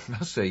 I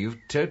must say you've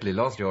totally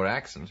lost your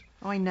accent.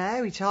 I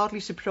know, it's hardly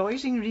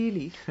surprising,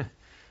 really.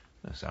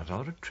 That sounds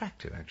rather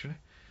attractive, actually.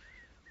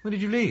 When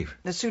did you leave?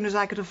 As soon as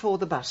I could afford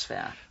the bus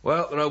fare.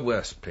 Well, there are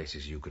worse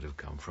places you could have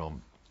come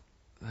from.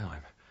 Though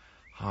I'm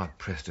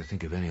hard-pressed to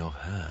think of any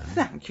offhand.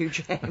 Thank you,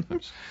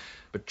 James.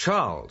 But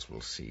Charles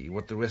will see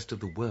what the rest of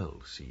the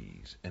world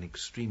sees. An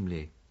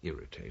extremely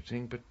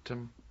irritating, but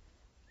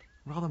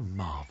rather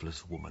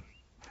marvellous woman.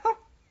 Oh,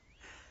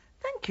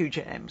 thank you,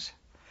 James.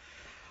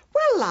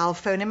 Well, I'll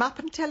phone him up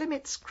and tell him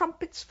it's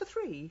crumpets for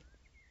 3.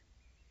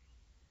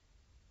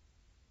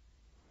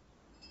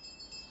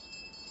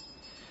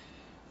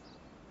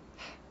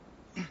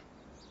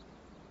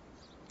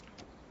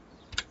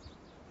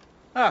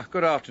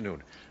 Good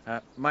afternoon.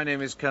 My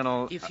name is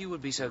Colonel... If you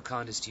would be so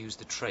kind as to use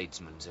the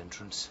tradesman's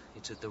entrance.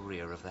 It's at the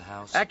rear of the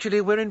house.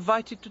 Actually, we're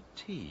invited to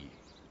tea.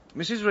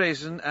 Mrs.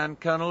 Raisin and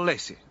Colonel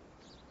Lacey.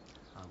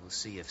 I will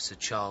see if Sir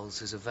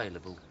Charles is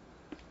available.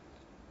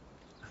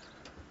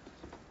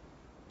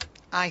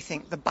 I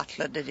think the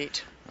butler did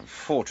it.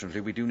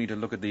 Unfortunately, we do need to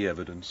look at the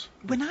evidence.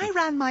 When I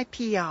ran my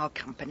PR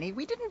company,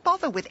 we didn't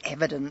bother with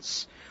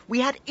evidence. We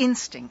had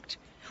instinct.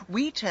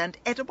 We turned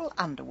edible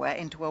underwear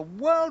into a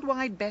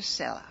worldwide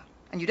bestseller.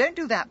 And you don't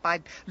do that by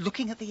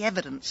looking at the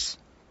evidence.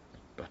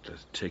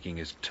 Butler's taking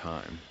his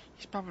time.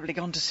 He's probably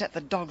gone to set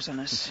the dogs on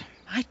us.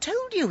 I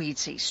told you he'd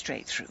see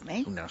straight through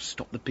me. Oh, now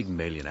stop the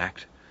Pygmalion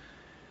act.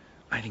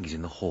 I think he's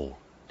in the hall.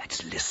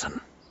 Let's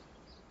listen.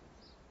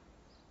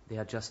 They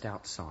are just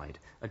outside.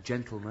 A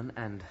gentleman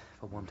and,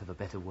 for want of a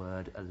better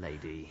word, a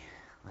lady.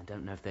 I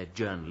don't know if they're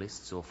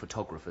journalists or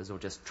photographers or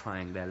just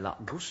trying their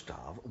luck.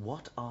 Gustav,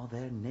 what are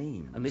their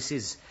names?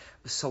 Mrs.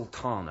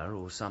 Sultana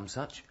or some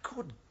such.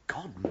 Good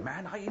God,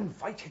 man, I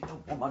invited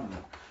the woman.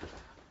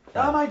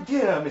 My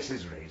dear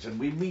Mrs. Raisin,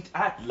 we meet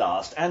at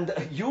last, and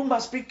you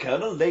must be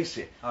Colonel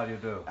Lacey. How do you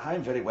do?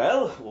 I'm very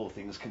well, all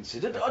things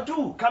considered.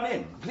 Do come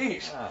in,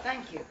 please.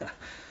 Thank you.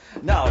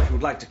 Now, if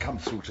you'd like to come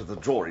through to the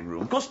drawing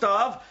room.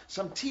 Gustav,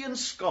 some tea and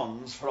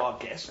scones for our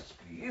guests,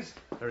 please.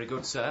 Very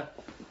good, sir.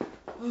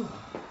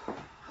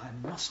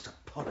 I must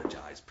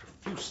apologise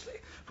profusely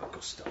for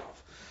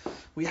Gustav.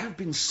 We have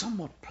been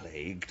somewhat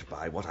plagued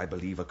by what I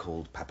believe are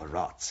called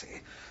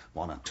paparazzi.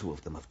 One or two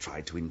of them have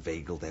tried to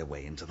inveigle their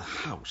way into the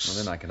house.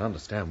 Well, then I can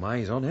understand why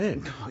he's on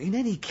edge. In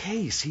any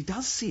case, he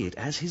does see it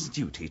as his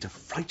duty to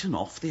frighten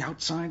off the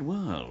outside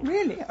world.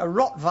 Really? A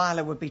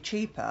Rottweiler would be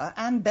cheaper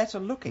and better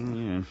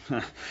looking.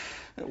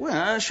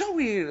 Well, shall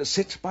we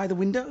sit by the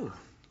window?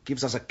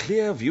 Gives us a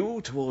clear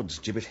view towards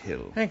Gibbet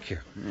Hill. Thank you.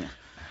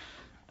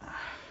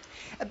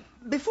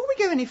 Before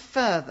we go any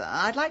further,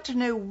 I'd like to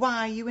know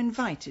why you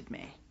invited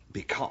me.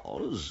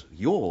 Because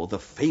you're the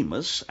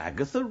famous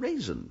Agatha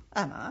Raisin.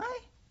 Am I?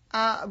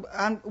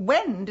 And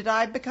when did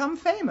I become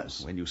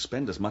famous? When you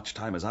spend as much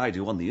time as I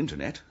do on the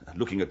internet,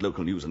 looking at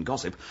local news and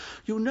gossip,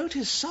 you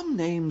notice some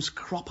names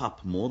crop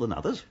up more than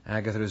others.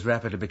 Agatha is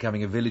rapidly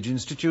becoming a village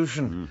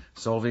institution,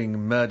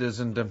 solving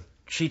murders and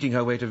cheating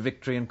her way to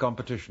victory in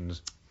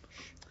competitions.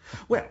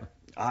 Well,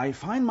 I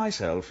find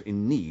myself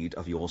in need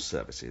of your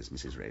services,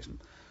 Mrs. Raisin.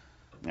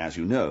 As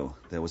you know,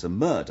 there was a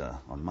murder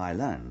on my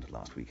land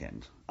last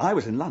weekend. I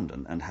was in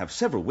London and have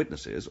several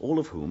witnesses, all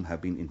of whom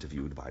have been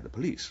interviewed by the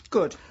police.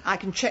 Good. I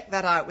can check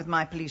that out with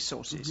my police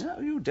sources.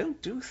 No, you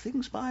don't do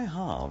things by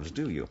halves,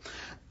 do you?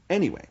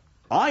 Anyway,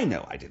 I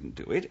know I didn't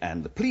do it,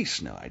 and the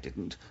police know I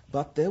didn't,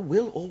 but there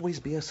will always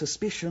be a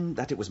suspicion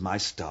that it was my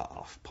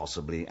staff,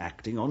 possibly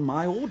acting on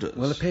my orders.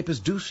 Well, the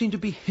papers do seem to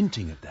be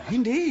hinting at that.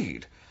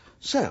 Indeed.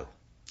 So,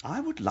 I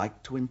would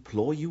like to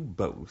employ you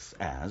both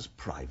as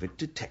private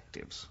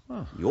detectives.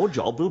 Oh. Your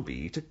job will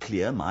be to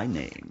clear my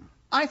name.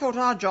 I thought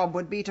our job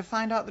would be to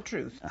find out the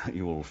truth.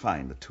 You will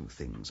find the two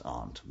things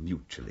aren't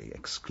mutually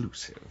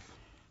exclusive.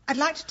 I'd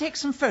like to take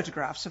some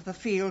photographs of the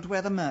field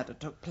where the murder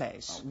took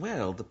place.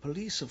 Well, the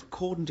police have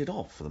cordoned it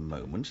off for the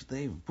moment.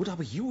 They've put up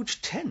a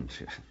huge tent.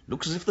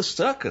 Looks as if the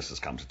circus has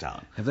come to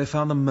town. Have they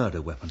found the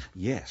murder weapon?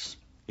 Yes.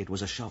 It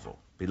was a shovel,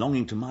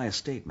 belonging to my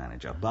estate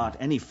manager, but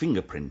any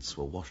fingerprints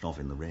were washed off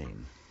in the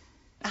rain.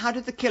 How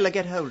did the killer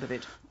get hold of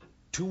it?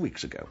 2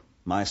 weeks ago,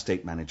 my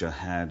estate manager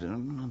had a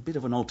bit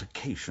of an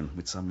altercation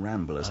with some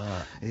ramblers.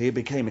 He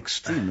became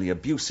extremely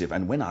abusive,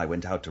 and when I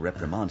went out to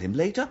reprimand him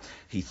later,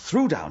 he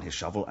threw down his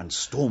shovel and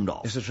stormed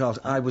off. Mr. Charles,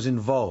 I was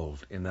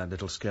involved in that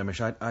little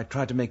skirmish. I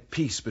tried to make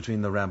peace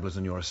between the ramblers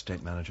and your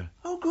estate manager.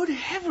 Oh, good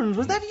heavens,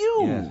 was that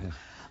you? Yes.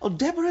 Oh,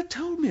 Deborah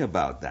told me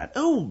about that.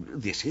 Oh,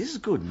 this is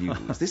good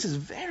news. This is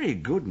very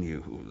good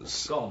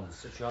news. Gone,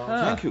 Sir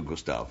Charles. Thank you,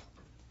 Gustav.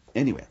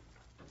 Anyway,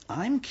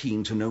 I'm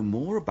keen to know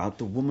more about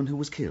the woman who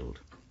was killed.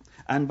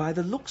 And by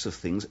the looks of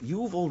things,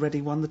 you've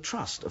already won the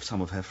trust of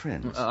some of her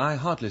friends. I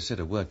hardly said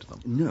a word to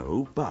them.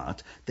 No,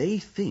 but they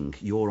think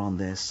you're on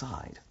their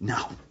side.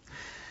 Now,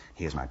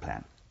 here's my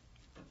plan.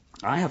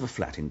 I have a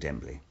flat in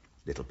Dembley,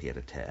 little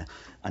pied-à-terre,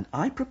 and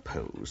I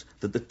propose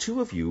that the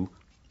two of you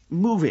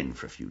move in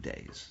for a few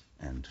days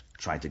and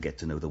try to get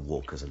to know the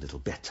Walkers a little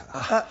better.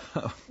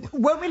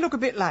 Won't we look a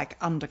bit like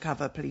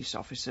undercover police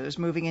officers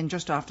moving in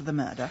just after the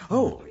murder?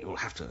 Oh, you'll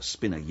have to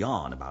spin a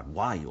yarn about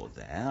why you're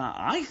there.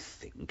 I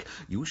think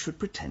you should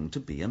pretend to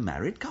be a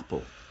married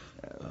couple.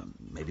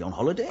 Maybe on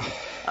holiday.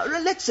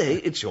 Let's say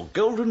it's your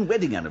golden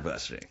wedding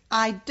anniversary.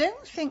 I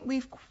don't think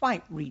we've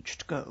quite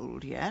reached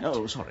gold yet.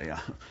 Oh, sorry.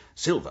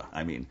 Silver,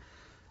 I mean.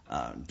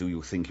 Do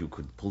you think you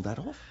could pull that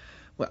off?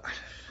 Well,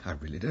 I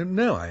really don't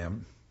know.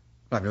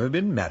 I've never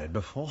been married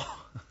before.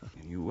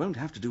 You won't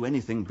have to do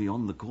anything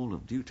beyond the call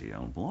of duty,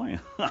 old boy.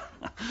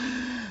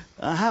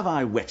 Have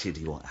I whetted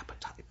your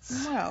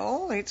appetites?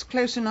 Well, it's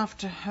close enough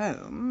to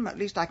home. At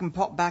least I can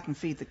pop back and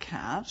feed the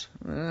cat.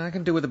 I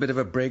can do with a bit of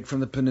a break from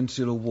the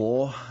Peninsular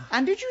War.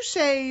 And did you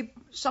say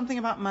something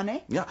about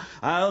money? Yeah,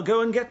 I'll go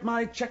and get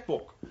my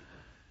checkbook.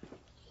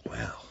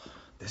 Well,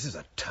 this is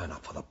a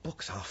turn-up for the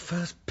books. Our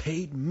first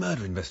paid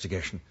murder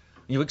investigation.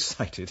 Are you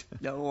excited?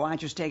 Oh, I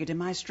just take it in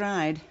my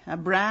stride. A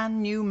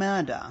brand new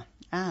murder.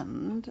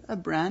 And a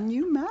brand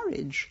new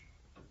marriage.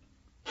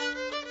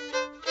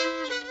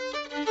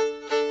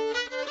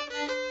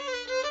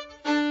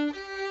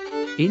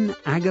 In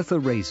Agatha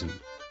Raisin,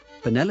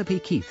 Penelope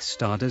Keith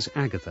starred as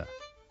Agatha,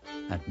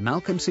 and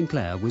Malcolm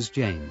Sinclair was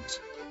James.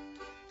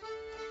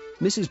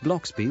 Mrs.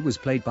 Bloxby was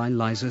played by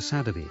Liza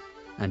Sadaby,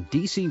 and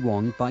D.C.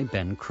 Wong by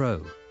Ben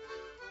Crow.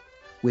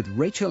 With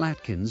Rachel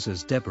Atkins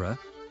as Deborah,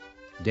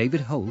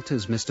 David Holt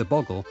as Mr.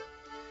 Boggle,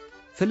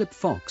 Philip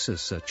Fox as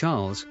Sir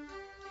Charles,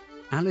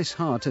 Alice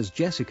Hart as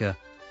Jessica,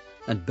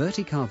 and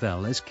Bertie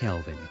Carvel as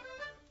Kelvin.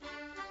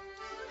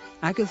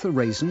 Agatha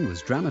Raisin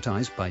was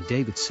dramatised by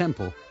David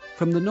Semple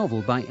from the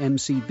novel by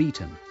M.C.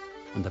 Beaton,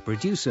 and the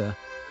producer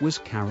was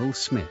Carol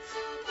Smith.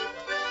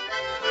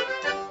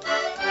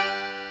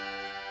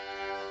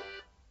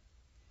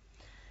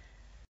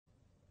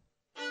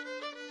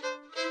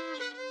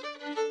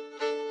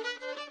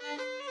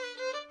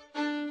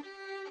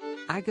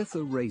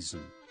 Agatha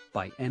Raisin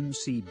by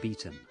M.C.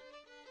 Beaton.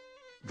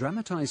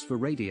 Dramatised for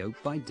radio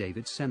by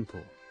David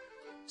Semple.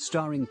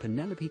 Starring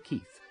Penelope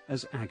Keith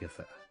as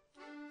Agatha.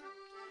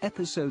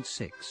 Episode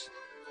 6.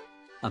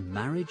 A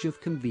Marriage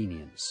of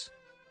Convenience.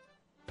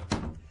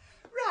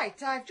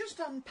 Right, I've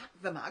just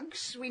unpacked the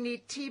mugs. We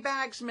need tea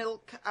bags,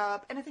 milk,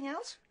 anything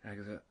else?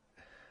 Agatha,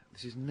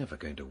 This is never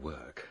going to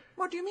work.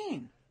 What do you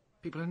mean?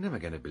 People are never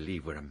going to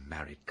believe we're a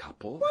married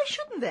couple. Why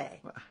shouldn't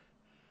they? Well,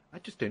 I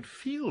just don't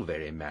feel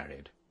very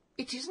married.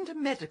 It isn't a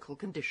medical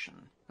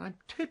condition. I'm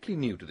totally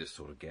new to this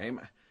sort of game.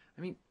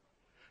 I mean,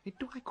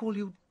 do I call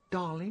you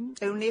darling?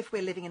 Only if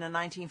we're living in a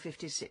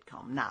 1950s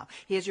sitcom. Now,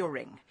 here's your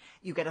ring.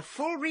 You get a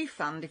full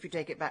refund if you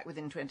take it back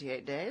within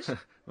 28 days.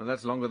 Well,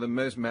 that's longer than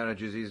most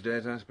marriages these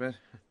days, I suppose.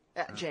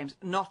 James,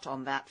 not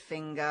on that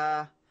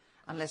finger.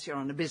 Unless you're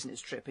on a business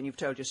trip and you've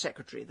told your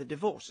secretary the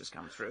divorce has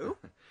come through.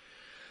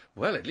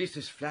 Well, at least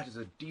this flat is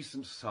a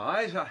decent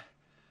size.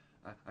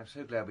 I'm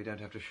so glad we don't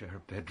have to share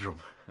a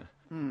bedroom.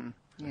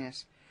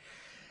 Yes.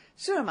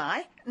 So am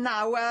I.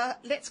 Now,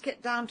 let's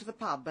get down to the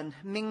pub and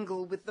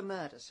mingle with the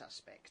murder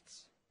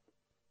suspects.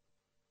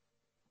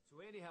 So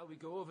anyhow, we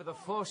go over the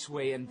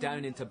Fossway and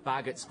down into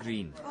Baggott's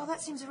Green. Oh,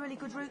 that seems a really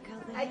good route,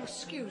 Kelvin.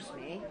 Excuse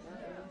me.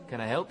 Can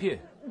I help you?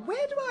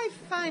 Where do I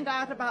find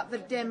out about the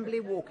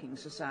Dembley Walking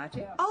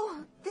Society?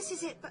 Oh, this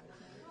is it, but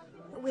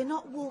we're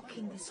not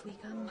walking this week.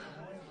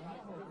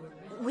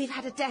 We've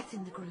had a death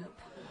in the group.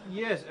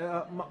 Yes,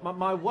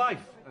 my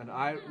wife and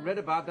I read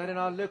about that in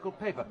our local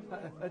paper.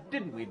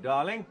 Didn't we,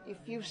 darling? If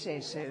you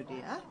say so,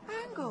 dear.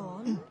 Hang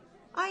on.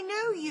 I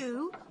know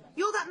you.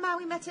 You're that man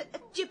we met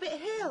at Gibbet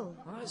Hill.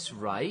 That's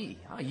right.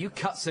 You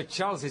cut Sir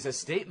Charles's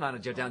estate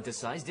manager down to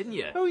size, didn't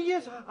you? Oh,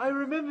 yes, I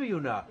remember you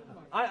now.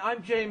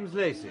 I'm James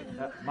Lacey.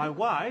 My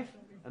wife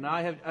and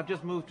I have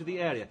just moved to the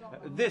area.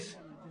 This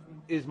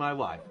is my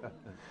wife,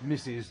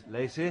 Mrs.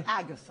 Lacey.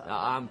 Agatha.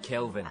 I'm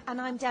Kelvin. And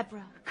I'm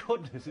Deborah.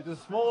 Goodness, it's a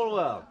small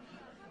world.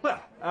 Well,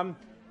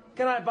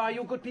 can I buy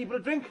you good people a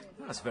drink?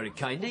 That's very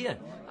kind of you.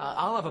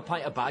 I'll have a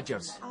pint of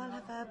Badgers. I'll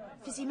have a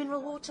fizzy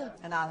mineral water.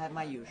 And I'll have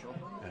my usual.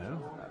 Oh?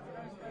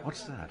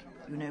 What's that?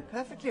 You know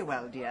perfectly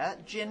well, dear.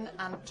 Gin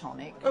and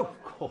tonic. Oh,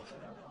 of course.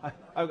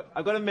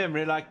 I've got a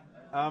memory like,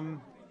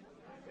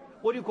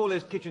 what do you call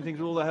those kitchen things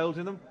with all the holes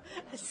in them?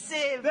 A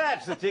sieve.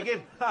 That's the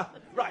ticket.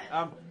 Right,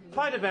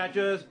 pint of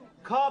Badgers,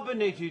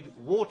 carbonated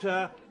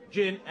water,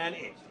 gin and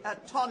it.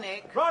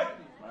 Tonic. Right.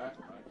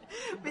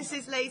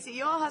 Mrs. Lacey,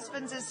 your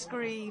husband's a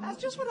scream. That's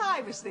just what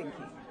I was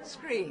thinking.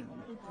 Scream.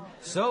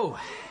 So,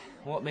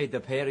 what made the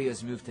pair of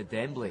us move to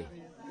Dembley?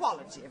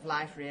 Quality of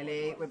life,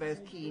 really. We're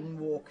both keen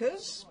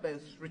walkers,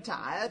 both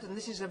retired, and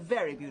this is a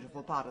very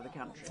beautiful part of the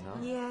country. Oh.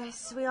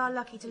 Yes, we are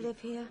lucky to live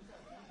here.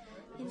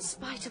 In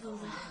spite of all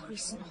the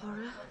recent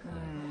horror.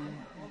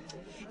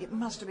 It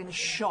must have been a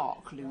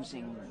shock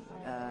losing,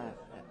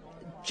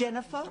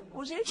 Jennifer,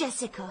 was it?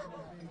 Jessica.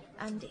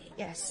 And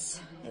yes,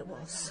 it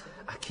was.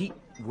 I keep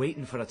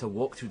waiting for her to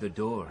walk through the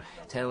door,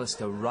 tell us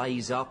to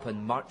rise up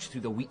and march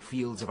through the wheat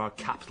fields of our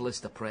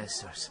capitalist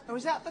oppressors. Oh,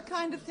 is that the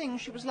kind of thing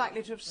she was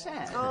likely to have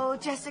said? Oh,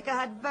 Jessica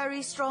had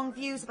very strong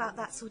views about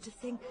that sort of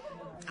thing.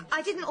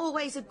 I didn't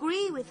always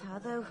agree with her,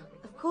 though,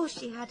 of course,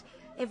 she had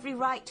every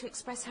right to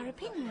express her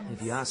opinions.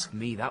 If you ask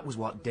me, that was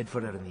what did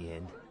for her in the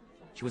end.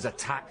 She was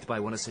attacked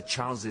by one of Sir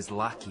Charles's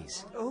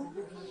lackeys. Oh,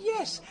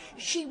 yes.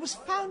 She was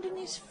found in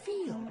his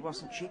field,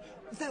 wasn't she?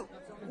 Though,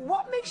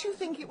 what makes you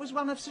think it was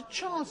one of Sir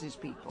Charles's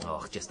people?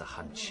 Oh, just a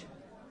hunch.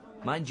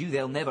 Mind you,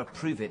 they'll never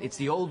prove it. It's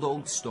the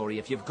old story.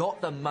 If you've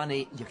got the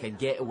money, you can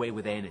get away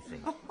with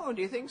anything. Oh,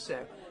 do you think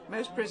so?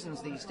 Most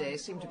prisons these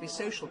days seem to be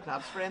social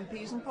clubs for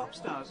MPs and pop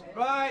stars.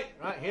 Right,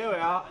 here we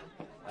are.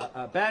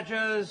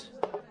 Badgers,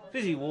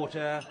 fizzy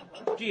water,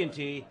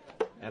 G&T,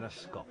 and a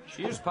scotch.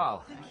 Cheers,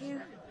 pal. Thank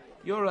you.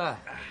 Your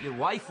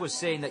wife was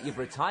saying that you've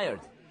retired.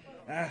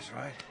 That's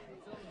right.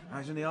 I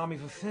was in the army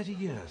for 30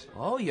 years.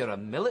 Oh, you're a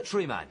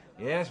military man.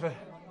 Yes, but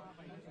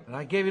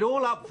I gave it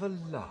all up for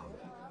love.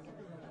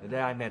 The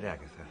day I met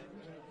Agatha.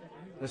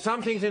 There's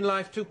some things in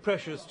life too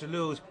precious to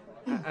lose.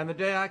 And the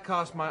day I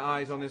cast my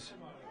eyes on this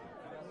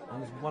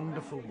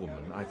wonderful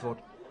woman, I thought,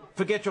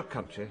 forget your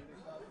country,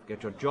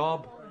 forget your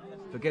job,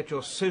 forget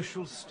your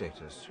social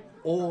status.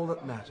 All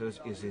that matters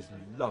is this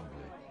lovely,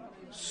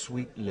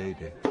 sweet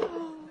lady.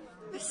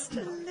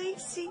 Mr.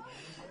 Lacey,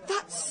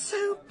 that's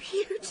so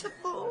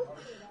beautiful.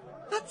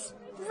 That's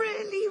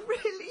really,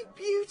 really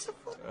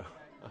beautiful.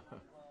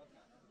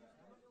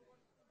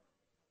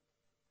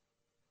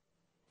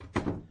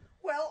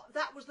 Well,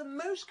 that was the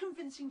most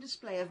convincing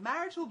display of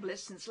marital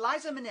bliss since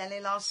Liza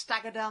Minnelli last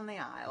staggered down the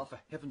aisle. For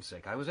heaven's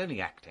sake, I was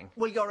only acting.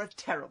 Well, you're a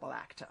terrible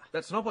actor.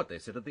 That's not what they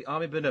said at the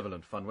Army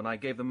Benevolent Fund when I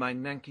gave them my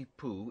Nanky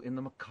Poo in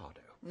the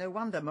Mikado. No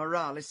wonder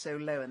morale is so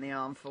low in the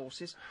armed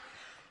forces.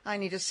 I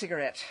need a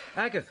cigarette.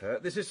 Agatha,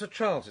 this is Sir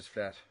Charles's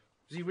flat.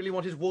 Does he really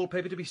want his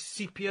wallpaper to be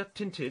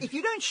sepia-tinted? If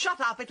you don't shut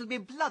up, it'll be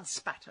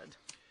blood-spattered.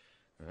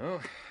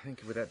 Well,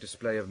 thank you for that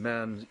display of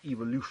man's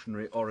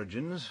evolutionary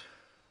origins.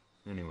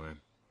 Anyway,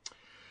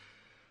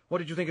 what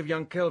did you think of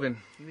young Kelvin?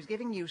 He was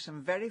giving you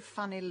some very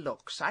funny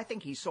looks. I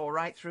think he saw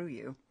right through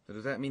you. So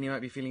does that mean he might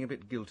be feeling a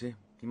bit guilty?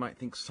 He might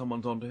think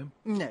someone's onto him?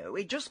 No,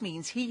 it just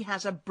means he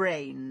has a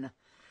brain.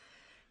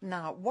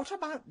 Now, what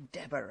about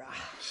Deborah?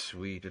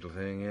 Sweet little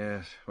thing,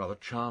 yes. Rather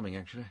charming,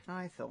 actually.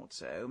 I thought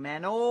so.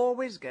 Men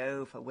always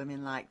go for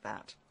women like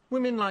that.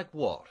 Women like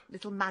what?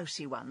 Little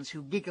mousy ones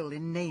who giggle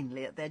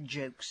inanely at their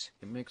jokes.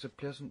 It makes a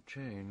pleasant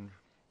change.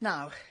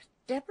 Now,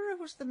 Deborah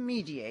was the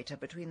mediator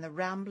between the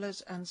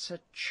Ramblers and Sir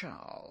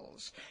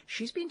Charles.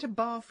 She's been to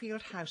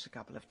Barfield House a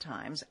couple of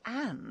times,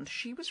 and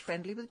she was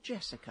friendly with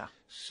Jessica.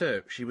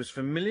 So, she was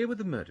familiar with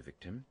the murder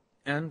victim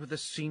and with the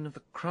scene of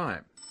the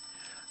crime.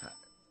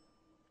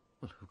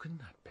 Well, who can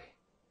that be?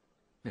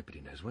 Nobody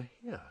knows we're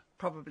here.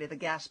 Probably the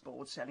gas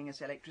board selling us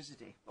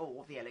electricity,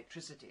 or the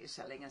electricity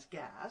selling us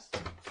gas.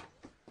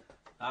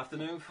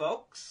 Afternoon,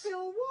 folks.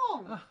 Bill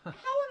Wong, how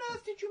on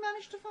earth did you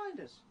manage to find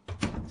us?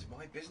 It's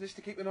my business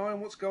to keep an eye on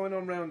what's going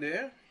on round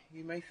here.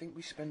 You may think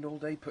we spend all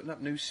day putting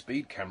up new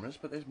speed cameras,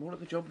 but there's more to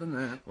the job than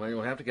that. Well,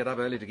 you'll have to get up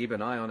early to keep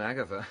an eye on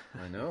Agatha.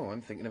 I know.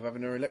 I'm thinking of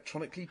having her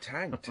electronically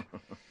tagged.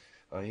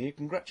 I hear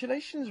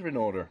congratulations are in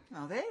order.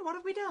 Are they? What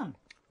have we done?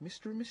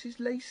 Mr. and Mrs.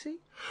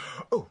 Lacey?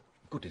 Oh,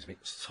 goodness me.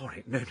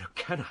 Sorry. No,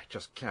 can I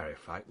just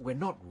clarify? We're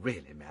not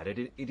really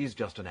married. It is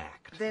just an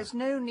act. There's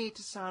no need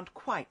to sound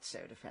quite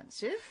so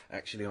defensive.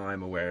 Actually,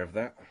 I'm aware of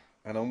that.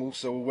 And I'm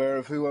also aware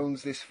of who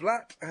owns this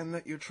flat and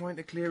that you're trying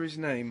to clear his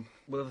name.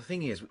 Well, the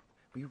thing is,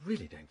 we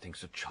really don't think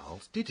Sir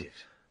Charles did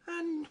it.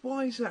 And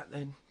why's that,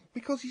 then?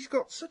 Because he's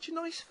got such a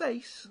nice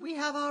face? We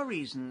have our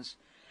reasons.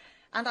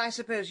 And I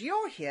suppose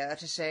you're here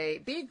to say,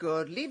 be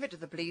good, leave it to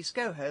the police,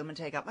 go home and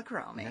take up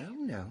macaroni.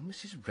 No,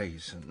 Mrs.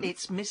 Raisin.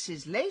 It's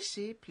Mrs.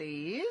 Lacey,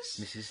 please.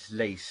 Mrs.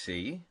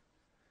 Lacey,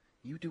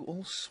 you do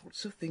all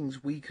sorts of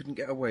things we couldn't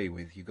get away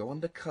with. You go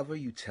undercover,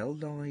 you tell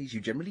lies,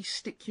 you generally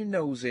stick your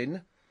nose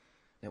in.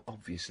 Now,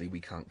 obviously, we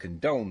can't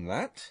condone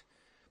that,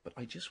 but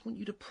I just want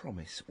you to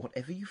promise,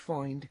 whatever you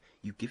find,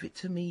 you give it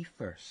to me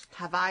first.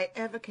 Have I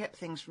ever kept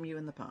things from you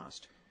in the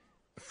past?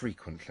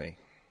 Frequently.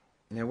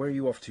 Now, where are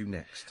you off to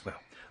next?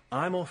 Well,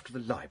 I'm off to the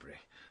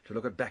library to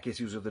look at back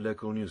issues of the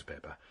local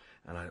newspaper,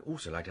 and I'd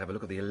also like to have a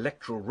look at the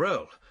electoral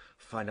roll,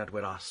 find out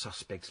where our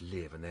suspects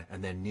live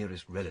and their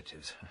nearest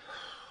relatives.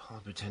 I'll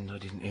pretend I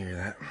didn't hear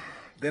that.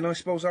 Then I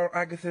suppose our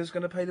Agatha's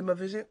going to pay them a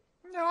visit?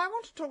 No, I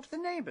want to talk to the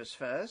neighbours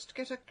first,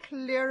 get a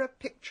clearer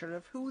picture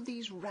of who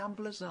these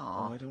Ramblers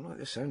are. Oh, I don't like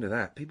the sound of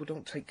that. People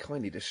don't take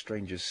kindly to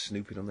strangers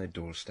snooping on their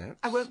doorsteps.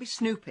 I won't be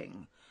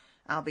snooping.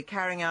 I'll be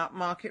carrying out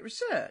market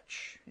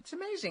research. It's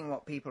amazing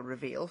what people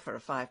reveal for a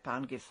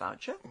 £5 gift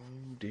voucher. Oh,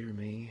 dear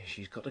me.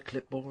 She's got a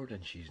clipboard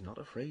and she's not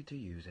afraid to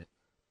use it.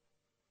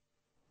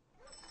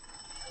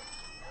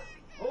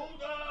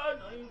 Hold on,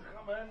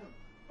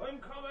 I'm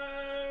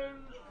coming.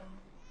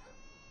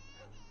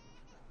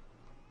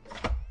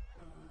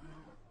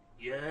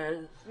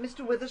 Yes?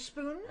 Mr.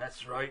 Witherspoon?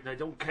 That's right, and I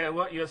don't care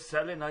what you're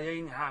selling, I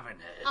ain't having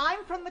it.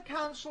 I'm from the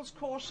council's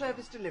core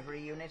service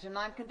delivery unit, and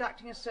I'm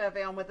conducting a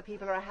survey on whether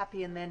people are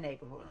happy in their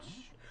neighbourhoods.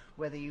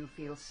 Whether you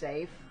feel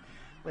safe,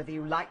 whether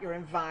you like your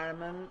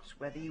environment,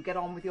 whether you get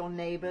on with your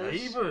neighbours.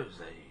 Neighbours,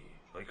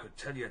 eh? I could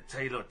tell you a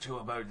tale or two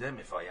about them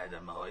if I had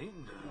a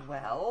mind.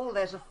 Well,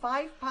 there's a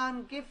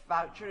 £5 gift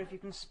voucher if you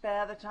can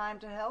spare the time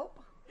to help.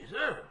 Is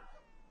there?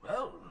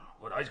 Well,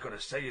 what I was going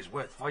to say is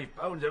worth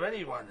 £5 of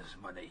anyone's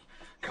money.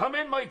 Come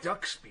in, my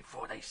ducks,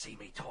 before they see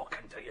me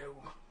talking to you.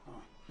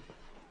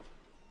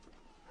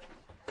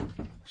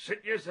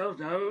 Sit yourself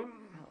down.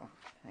 Oh,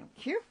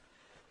 thank you.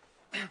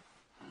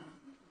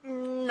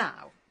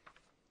 Now,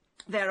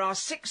 there are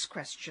 6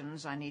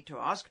 questions I need to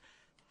ask.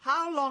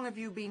 How long have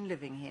you been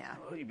living here?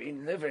 I've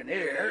been living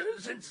here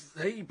since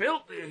they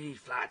built the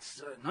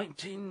flats,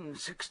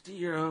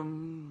 1960,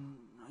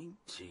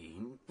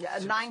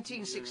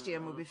 1960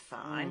 will be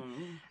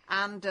fine.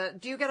 And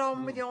do you get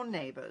on with your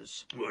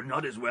neighbours? Well,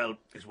 not as well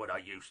as what I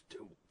used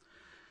to.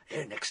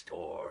 Here next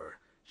door,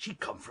 she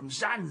come from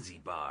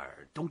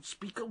Zanzibar. Don't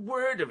speak a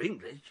word of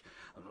English.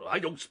 I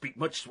don't speak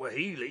much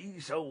Swahili,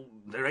 so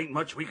there ain't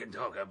much we can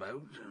talk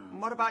about.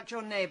 What about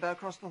your neighbour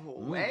across the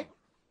hallway?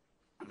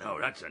 No,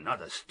 that's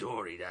another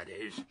story, that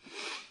is.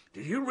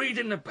 Did you read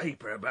in the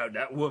paper about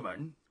that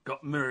woman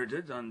got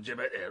murdered on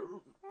Gibbet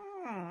Hill?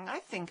 I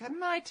think I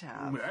might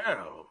have.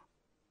 Well,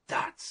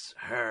 that's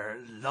her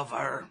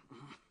lover.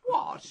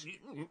 What?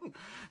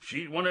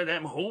 She's one of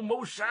them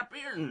Homo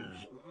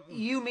sapiens.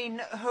 You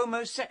mean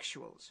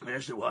homosexuals?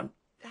 There's the one.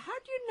 How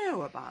do you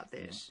know about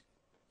this?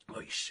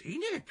 I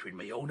seen it with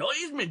my own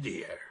eyes, my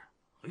dear.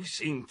 I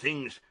seen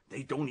things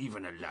they don't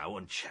even allow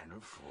on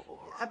Channel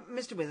 4.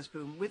 Mr.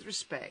 Witherspoon, with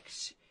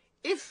respect,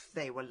 if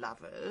they were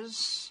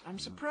lovers, I'm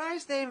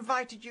surprised they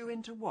invited you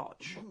in to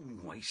watch.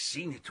 I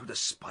seen it through the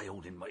spy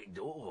hole in my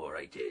door,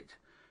 I did.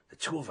 The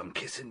two of them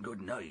kissing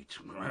goodnight.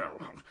 Well,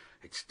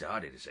 it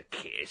started as a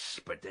kiss,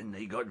 but then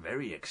they got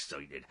very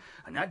excited.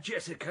 And that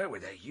Jessica,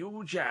 with a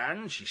huge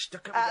hand, she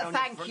stuck him down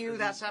Thank you,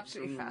 that's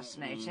absolutely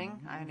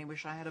fascinating. I only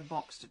wish I had a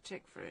box to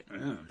tick for it.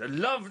 The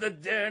love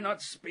that dare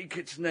not speak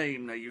its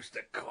name, they used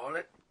to call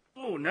it.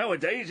 Oh,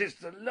 nowadays it's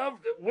the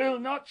love that will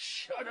not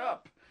shut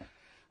up.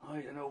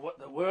 I don't know what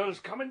the world's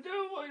coming to,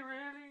 I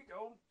really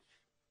don't.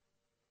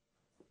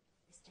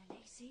 Mr.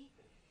 Lacey,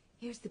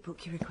 here's the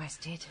book you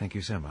requested. Thank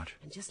you so much.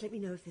 And just let me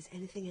know if there's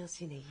anything else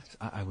you need.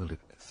 I will do.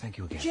 Thank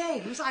you again.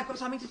 James, I've got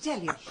something to tell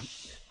you.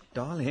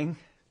 Darling,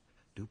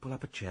 do pull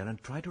up a chair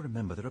and try to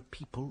remember there are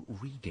people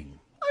reading.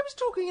 I was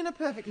talking in a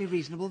perfectly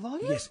reasonable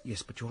volume.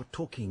 Yes, but your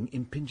talking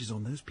impinges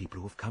on those people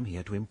who have come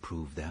here to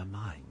improve their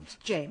minds.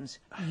 James,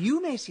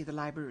 you may see the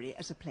library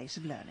as a place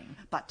of learning,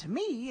 but to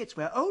me it's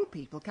where old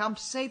people come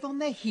to save on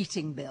their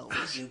heating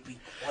bills. You be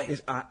quiet.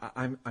 Yes,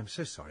 I'm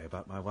so sorry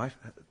about my wife.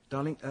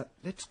 Darling,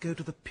 let's go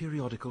to the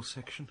periodical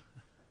section.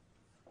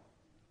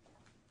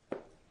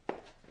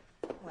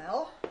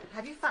 Well,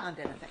 have you found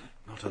anything?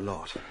 Not a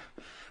lot.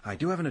 I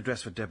do have an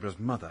address for Deborah's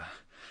mother,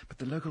 but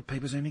the local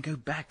papers only go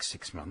back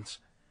 6 months.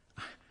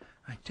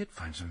 I did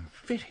find some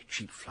very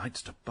cheap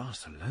flights to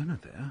Barcelona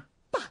there.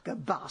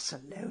 Bugger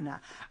Barcelona.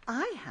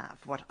 I have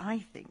what I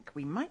think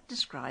we might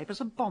describe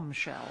as a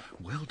bombshell.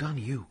 Well done,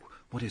 you.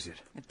 What is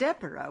it?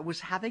 Deborah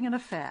was having an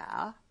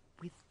affair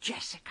with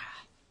Jessica.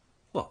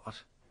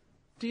 What?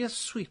 Dear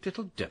sweet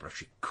little Deborah,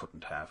 she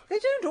couldn't have. They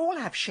don't all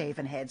have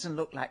shaven heads and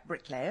look like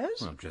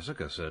bricklayers. Well,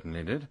 Jessica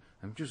certainly did.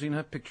 Haven't you seen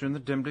her picture in the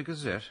Dembly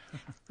Gazette?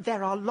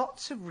 There are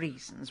lots of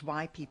reasons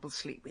why people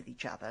sleep with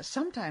each other.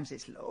 Sometimes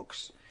it's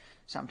looks,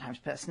 sometimes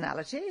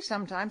personality,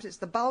 sometimes it's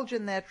the bulge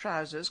in their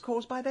trousers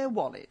caused by their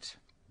wallet.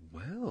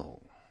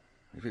 Well,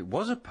 if it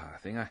was a power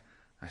thing, I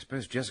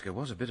suppose Jessica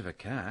was a bit of a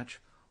catch.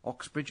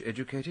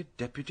 Oxbridge-educated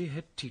deputy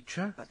head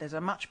teacher. But there's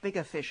a much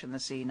bigger fish in the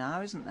sea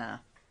now, isn't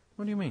there?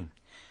 What do you mean?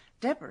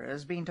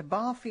 Deborah's been to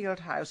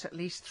Barfield House at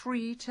least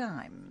 3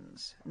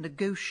 times,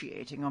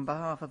 negotiating on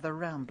behalf of the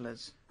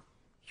Ramblers.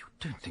 You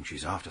don't think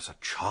she's after Sir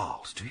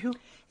Charles, do you?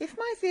 If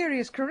my theory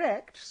is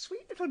correct,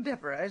 sweet little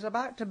Deborah is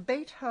about to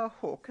bait her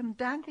hook and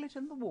dangle it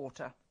in the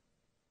water.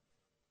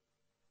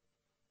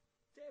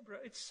 Deborah,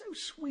 it's so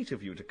sweet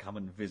of you to come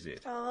and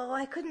visit. Oh,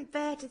 I couldn't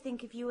bear to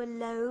think of you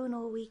alone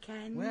all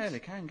weekend. Well,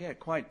 it can get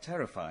quite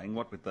terrifying,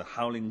 what with the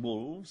howling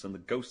wolves and the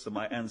ghosts of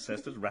my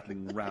ancestors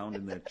rattling round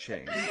in their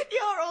chains.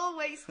 You're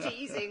always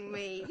teasing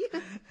me.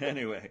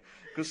 Anyway,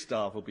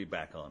 Gustave will be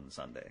back on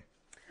Sunday.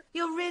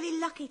 You're really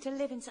lucky to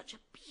live in such a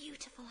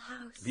beautiful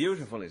house.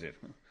 Beautiful, is it?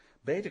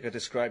 Baedeker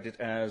described it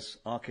as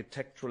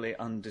architecturally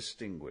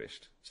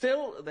undistinguished.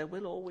 Still, there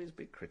will always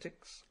be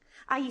critics.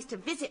 I used to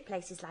visit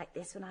places like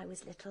this when I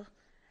was little,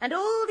 and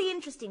all the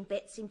interesting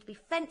bits seemed to be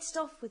fenced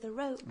off with a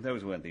rope.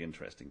 Those weren't the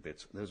interesting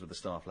bits. Those were the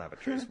staff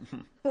lavatories.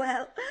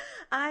 Well,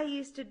 I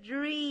used to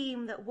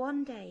dream that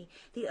one day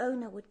the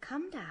owner would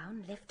come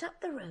down, lift up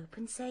the rope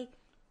and say,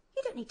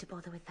 "You don't need to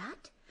bother with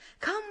that.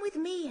 Come with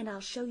me and I'll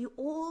show you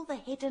all the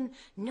hidden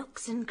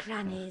nooks and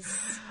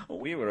crannies."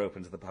 We were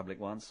open to the public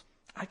once.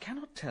 I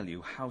cannot tell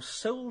you how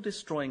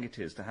soul-destroying it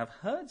is to have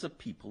herds of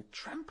people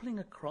trampling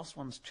across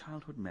one's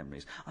childhood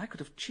memories. I could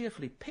have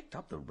cheerfully picked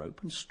up the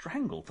rope and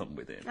strangled them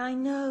with it. I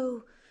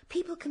know.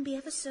 People can be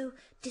ever so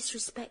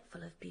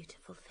disrespectful of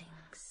beautiful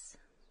things.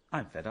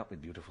 I'm fed up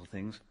with beautiful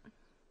things.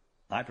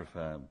 I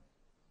prefer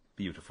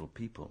beautiful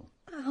people.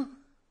 Oh.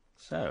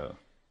 So,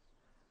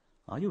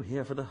 are you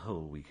here for the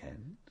whole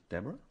weekend,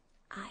 Deborah?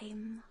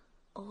 I'm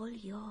all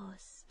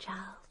yours,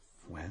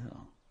 Charles.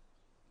 Well,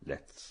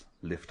 let's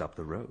lift up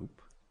the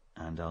rope,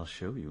 and I'll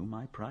show you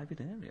my private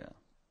area.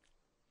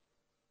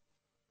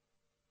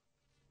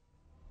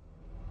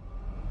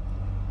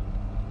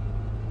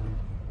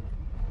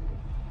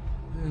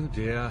 Oh,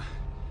 dear.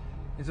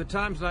 It's at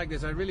times like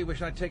this I really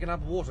wish I'd taken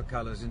up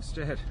watercolours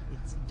instead.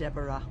 It's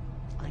Deborah.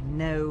 I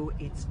know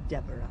it's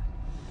Deborah.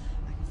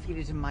 I can feel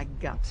it in my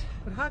gut.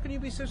 But how can you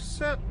be so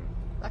certain?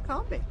 I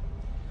can't be.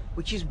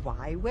 Which is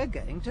why we're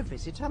going to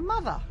visit her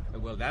mother. Oh,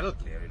 well, that'll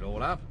clear it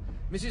all up.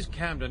 Mrs.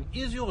 Camden,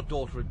 is your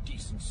daughter a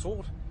decent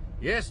sort?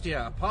 Yes, dear,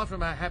 apart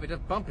from her habit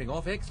of bumping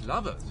off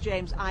ex-lovers.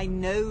 James, I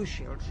know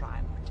she'll try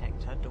and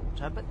protect her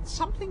daughter, but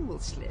something will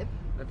slip.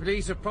 The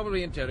police have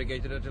probably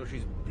interrogated her till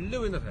she's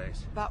blue in the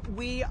face. But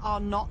we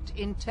are not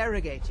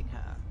interrogating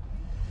her.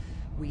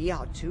 We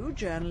are 2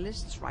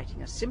 journalists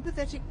writing a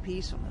sympathetic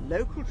piece on a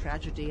local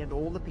tragedy and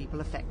all the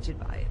people affected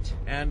by it.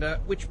 And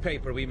which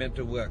paper are we meant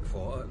to work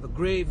for? The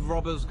Grave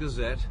Robbers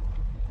Gazette?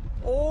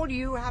 All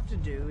you have to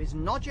do is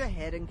nod your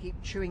head and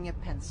keep chewing your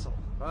pencil.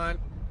 Fine.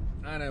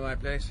 I know my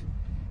place.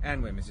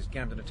 And when Mrs.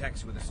 Camden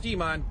attacks you with a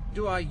steam iron,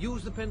 do I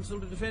use the pencil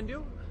to defend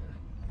you?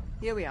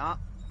 Here we are.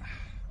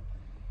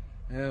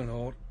 Oh,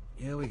 Lord.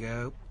 Here we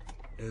go.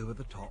 Over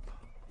the top.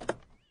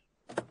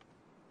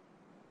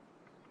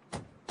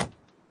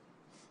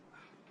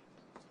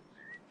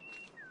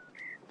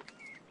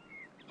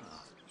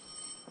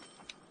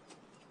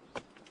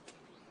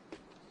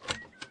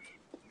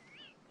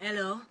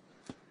 Hello.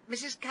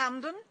 Mrs.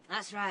 Camden?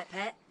 That's right,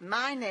 Pet.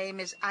 My name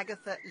is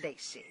Agatha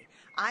Lacey.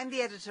 I'm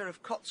the editor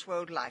of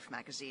Cotswold Life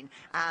magazine,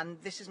 and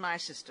this is my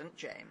assistant,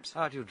 James.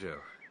 How do you do?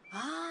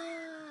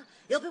 Ah,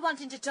 you'll be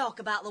wanting to talk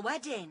about the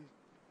wedding.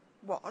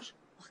 What?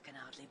 I can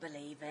hardly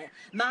believe it.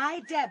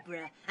 My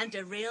Deborah and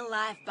a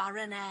real-life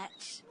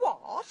baronet.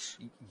 What?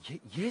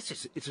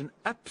 Yes, it's an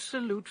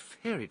absolute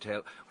fairy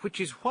tale, which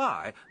is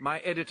why my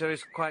editor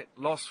is quite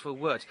lost for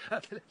words.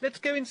 Let's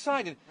go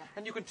inside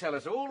and you can tell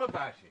us all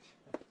about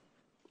it.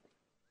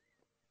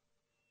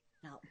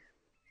 Now,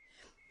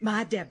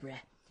 my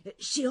Deborah,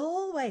 she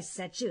always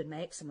said she would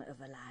make something of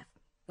her life.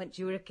 When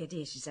she were a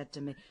kiddie, she said to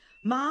me,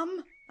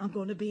 "Mum, I'm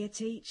going to be a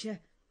teacher."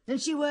 And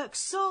she worked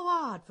so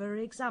hard for her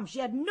exam. She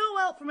had no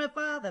help from her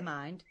father,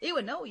 mind. He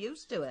were no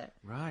use to her.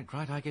 Right,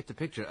 I get the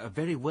picture. A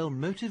very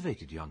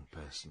well-motivated young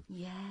person.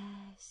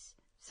 Yes.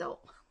 So,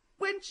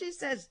 when she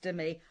says to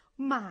me,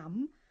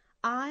 Mum,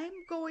 I'm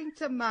going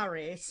to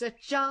marry Sir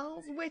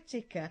Charles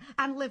Whittaker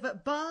and live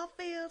at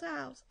Barfield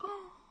House.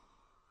 Oh,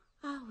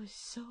 I was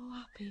so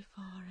happy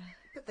for her.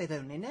 But they've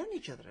only known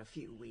each other a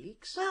few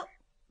weeks. Well,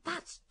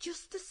 that's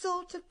just the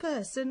sort of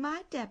person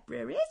my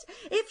Deborah is.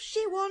 If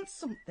she wants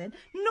something,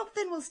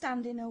 nothing will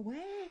stand in her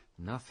way.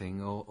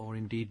 Nothing, or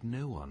indeed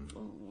no one.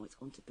 Oh, it's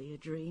going to be a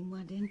dream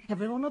wedding.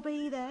 Everyone will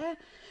be there.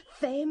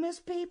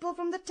 Famous people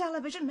from the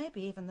television,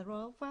 maybe even the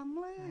royal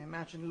family. I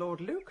imagine Lord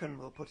Lucan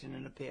will put in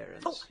an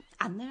appearance. Oh,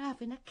 and they're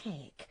having a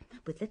cake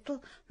with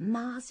little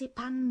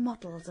marzipan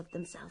models of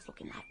themselves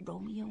looking like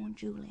Romeo and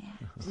Juliet.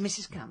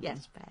 Mrs. Campbell.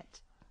 Yes, Pet.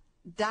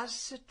 Does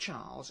Sir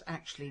Charles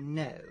actually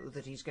know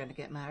that he's going to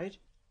get married?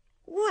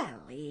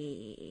 Well,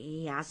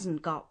 he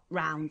hasn't got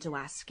round to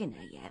asking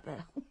her yet, but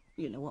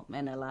you know what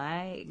men are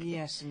like.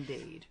 Yes,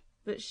 indeed.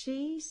 But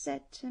she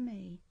said to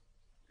me,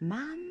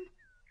 Mum,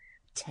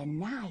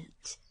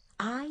 tonight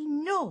I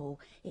know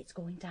it's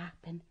going to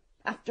happen.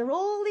 After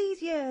all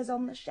these years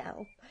on the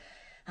shelf,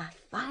 I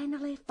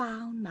finally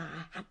found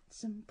my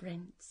handsome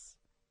prince.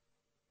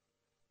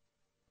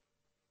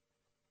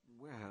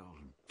 Well,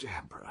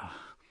 Deborah,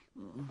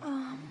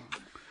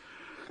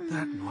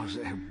 that was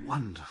a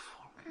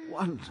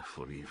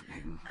wonderful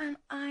evening. And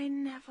I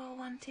never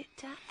want it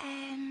to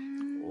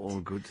end. All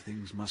good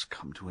things must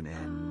come to an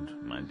end,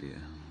 my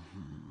dear.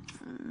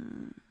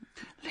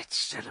 Let's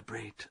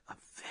celebrate a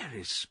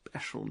very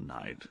special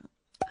night.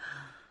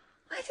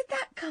 Where did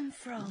that come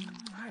from?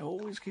 I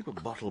always keep a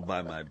bottle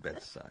by my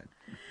bedside.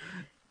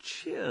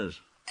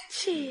 Cheers.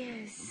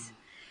 Cheers.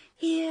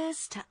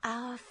 Here's to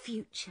our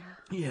future.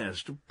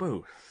 Yes, to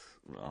both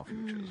our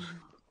futures.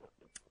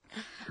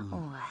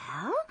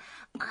 Well,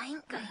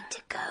 I'm going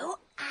to go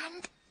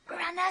and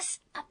run us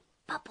a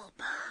bubble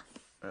bath.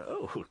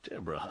 Oh,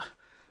 Deborah,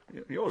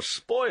 you're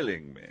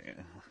spoiling me.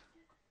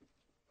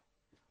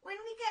 When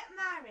we get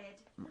married,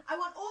 I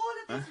want all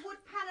of this wood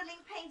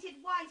panelling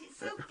painted white. It's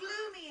so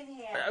gloomy in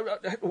here.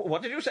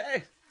 What did you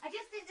say? I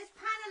just think this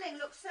panelling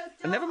looks so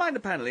dark. Never mind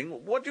the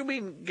panelling. What do you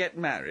mean, get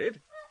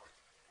married?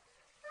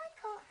 I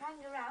can't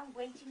hang around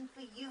waiting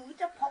for you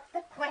to pop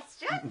the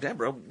question.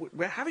 Deborah,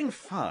 we're having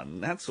fun,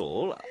 that's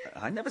all.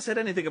 I never said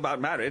anything about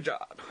marriage.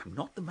 I'm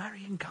not the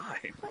marrying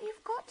kind. But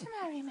you've got to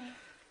marry me.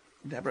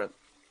 Deborah,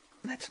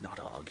 let's not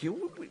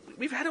argue.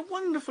 We've had a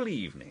wonderful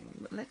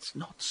evening. Let's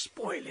not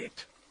spoil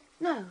it.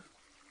 No.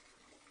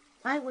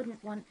 I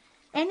wouldn't want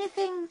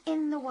anything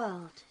in the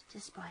world to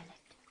spoil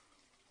it.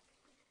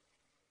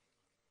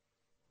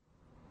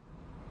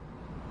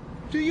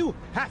 Do you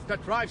have to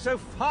drive so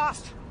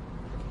fast?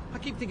 I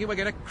keep thinking we're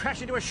going to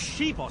crash into a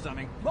sheep or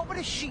something. What would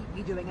a sheep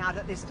be doing out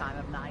at this time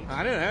of night?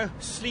 I don't know.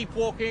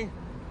 Sleepwalking.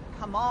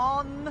 Come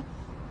on.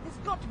 There's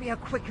got to be a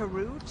quicker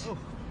route. Oh.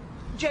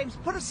 James,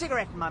 put a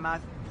cigarette in my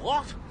mouth.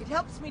 What? It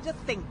helps me to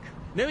think.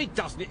 No, it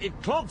doesn't. It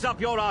clogs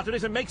up your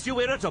arteries and makes you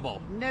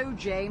irritable. No,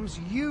 James,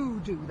 you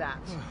do that.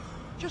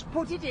 Just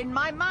put it in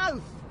my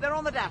mouth. They're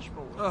on the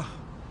dashboard.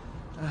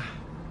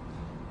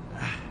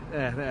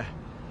 There.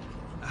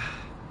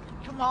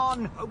 Come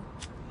on. Oh,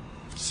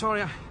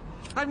 sorry,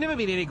 I've never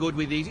been any good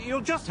with these. You'll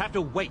just have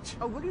to wait.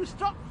 Oh, will you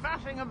stop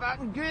faffing about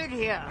and get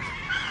here?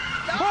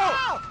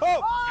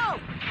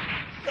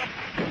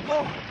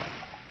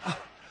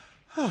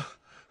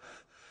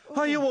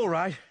 Are you all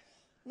right?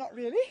 Not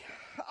really.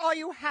 Are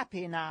you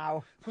happy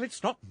now? Well,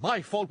 it's not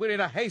my fault we're in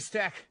a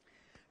haystack.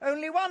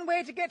 Only one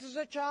way to get to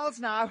Sir Charles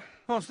now.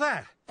 What's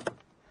that?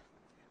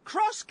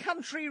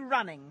 Cross-country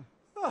running.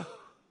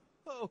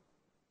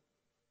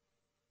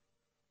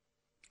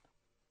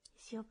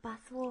 Is your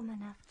bath warm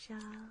enough,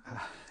 Charles?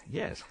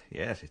 Yes,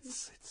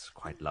 it's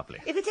quite lovely.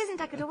 If it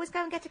isn't, I could always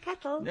go and get a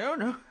kettle.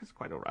 No, it's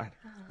quite all right.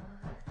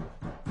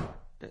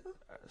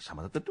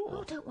 Someone at the door.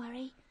 Oh, don't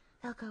worry.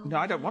 They'll go away. No,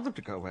 I don't want them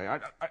to go away.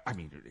 I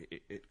mean,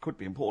 it could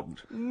be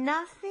important.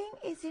 Nothing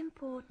is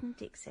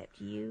important except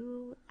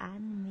you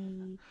and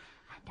me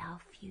and our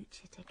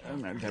future together. Oh,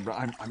 no,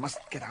 Deborah, I must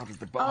get out of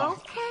the bath.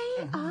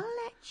 Okay, I'll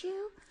let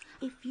you.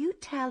 If you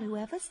tell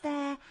whoever's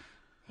there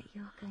that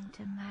you're going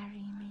to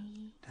marry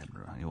me.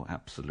 Deborah, you're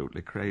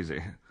absolutely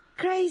crazy.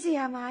 Crazy,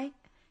 am I?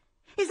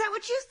 Is that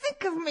what you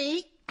think of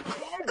me?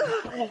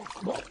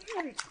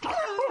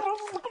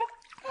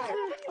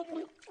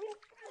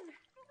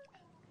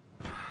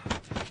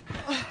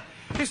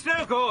 It's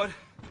no good.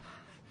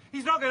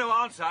 He's not going to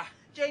answer.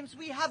 James,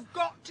 we have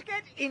got to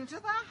get into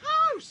the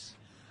house.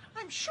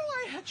 I'm sure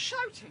I heard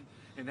shouting.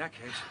 In that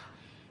case,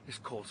 this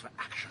calls for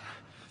action.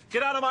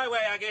 Get out of my way,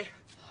 Aggie.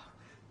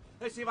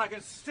 Let's see if I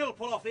can still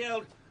pull off the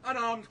old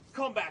unarmed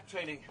combat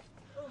training.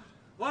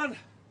 1,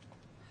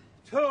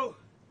 2,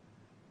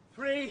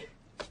 3.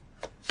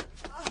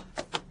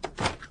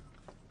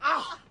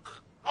 Oh!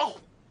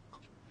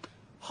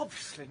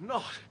 Obviously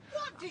not.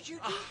 What did you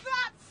do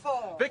that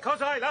for?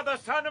 Because I love the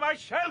sound of my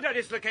shoulder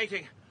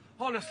dislocating.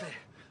 Honestly.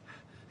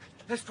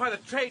 Let's try the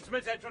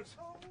tradesman's entrance.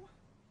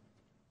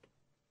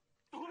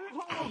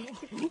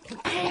 Get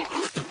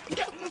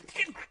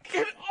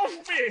off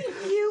me!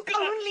 You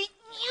only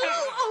knew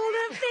all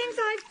the things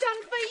I've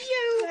done for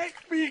you. Let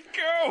me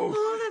go! All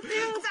the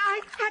things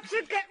I had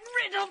to get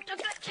rid of to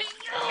get to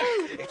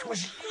you. It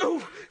was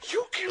you!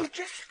 You killed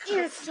Jessica!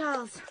 Yes,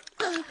 Charles.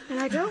 And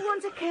I don't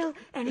want to kill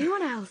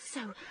anyone else,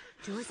 so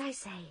do as I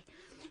say.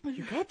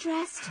 You get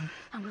dressed,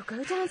 and we'll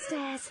go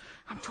downstairs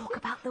and talk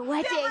about the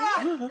wedding.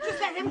 Deborah!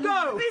 Just let him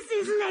go!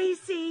 Mrs.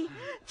 Lacey,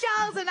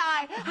 Charles and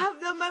I have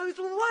the most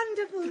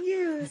wonderful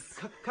news.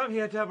 Come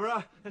here,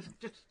 Deborah.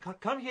 Just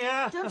come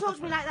here. Don't talk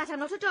to me like that. I'm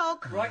not a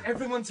dog. Right,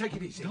 everyone take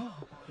it easy.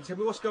 Tell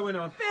me what's going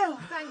on. Bill,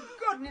 thank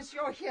goodness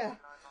you're here.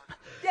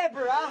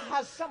 Deborah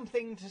has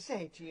something to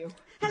say to you.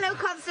 Hello,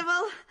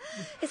 Constable.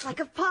 It's like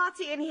a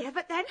party in here,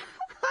 but then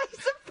I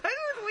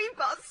suppose we've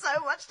got so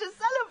much to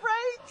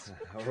celebrate.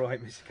 All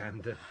right, Miss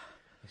Camden.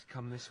 Let's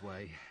come this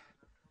way.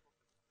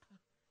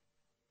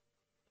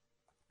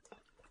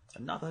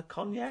 Another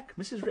cognac,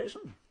 Mrs.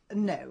 Raisin?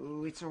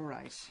 No, it's all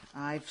right.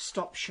 I've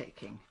stopped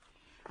shaking.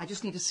 I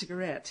just need a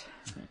cigarette.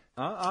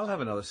 I'll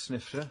have another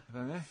snifter, if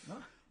I may.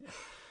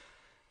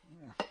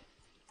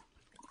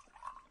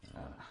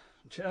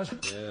 Cheers.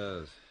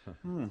 Cheers.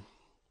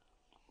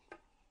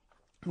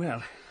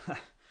 Well,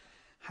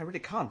 I really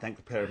can't thank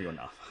the pair of you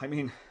enough. I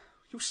mean,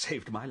 you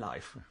saved my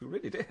life. You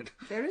really did.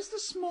 There is the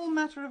small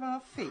matter of our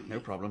fee. No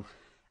problem.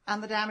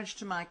 And the damage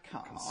to my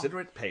car.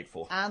 Consider it paid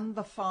for. And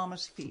the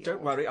farmer's field.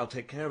 Don't worry, I'll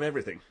take care of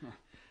everything.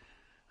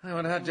 I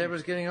wonder how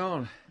Deborah's getting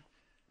on.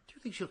 Do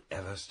you think she'll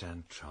ever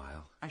stand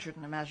trial? I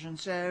shouldn't imagine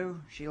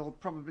so. She'll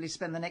probably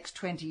spend the next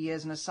 20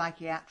 years in a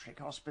psychiatric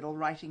hospital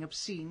writing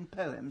obscene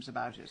poems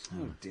about it.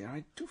 Oh, dear,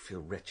 I do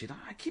feel wretched.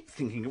 I keep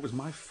thinking it was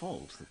my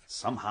fault, that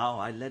somehow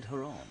I led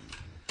her on.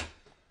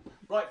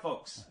 Right,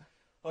 folks.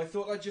 I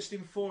thought I'd just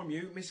inform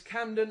you, Miss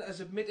Camden has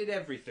admitted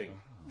everything.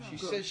 She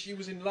says she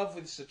was in love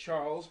with Sir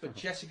Charles, but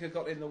Jessica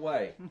got in the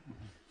way.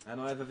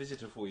 And I have a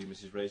visitor for you,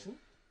 Mrs. Raisin.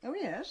 Oh,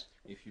 yes?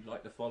 If you'd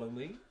like to follow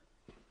me.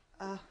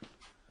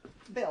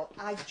 Bill,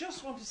 I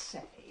just want to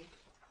say,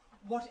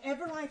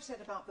 whatever I've said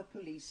about the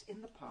police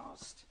in the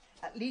past,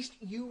 at least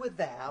you were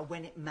there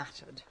when it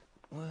mattered.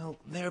 Well,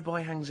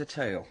 thereby hangs a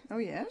tale. Oh,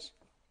 yes?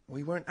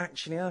 We weren't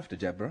actually after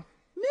Deborah.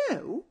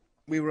 No?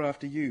 We were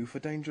after you for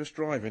dangerous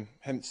driving,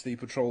 hence the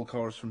patrol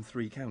cars from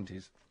 3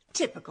 counties.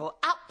 Typical,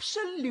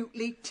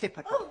 absolutely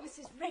typical. Oh,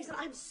 Mrs. Raisin,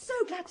 I'm so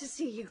glad to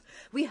see you.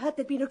 We heard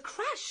there'd been a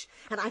crash,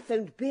 and I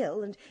phoned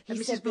Bill, and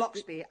he said... Mrs.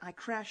 Bloxby, I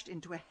crashed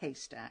into a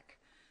haystack.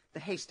 The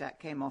haystack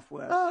came off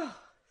worse. Oh,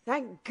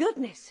 thank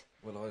goodness.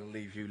 Well, I'll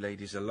leave you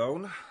ladies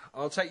alone.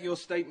 I'll take your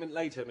statement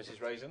later,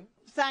 Mrs. Raisin.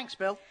 Thanks,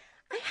 Bill.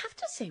 I have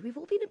to say, we've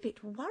all been a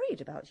bit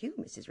worried about you,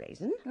 Mrs.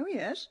 Raisin. Oh,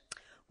 yes?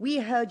 We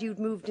heard you'd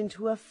moved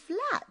into a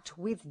flat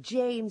with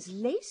James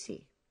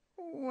Lacey.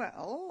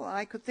 Well,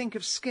 I could think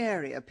of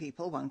scarier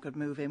people one could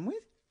move in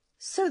with.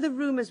 So the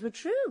rumours were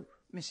true?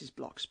 Mrs.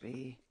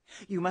 Bloxby,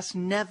 you must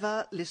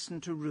never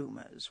listen to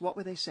rumours. What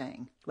were they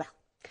saying? Well,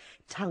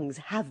 tongues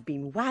have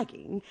been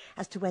wagging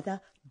as to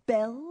whether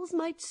bells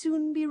might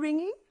soon be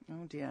ringing.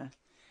 Oh, dear.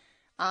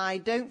 I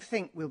don't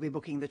think we'll be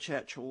booking the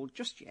church hall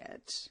just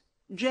yet.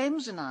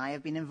 James and I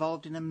have been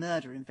involved in a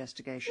murder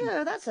investigation.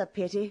 Oh, that's a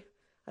pity.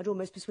 I'd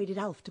almost persuaded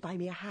Alf to buy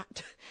me a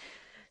hat.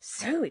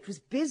 So it was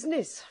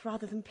business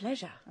rather than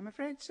pleasure. I'm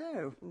afraid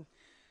so. Though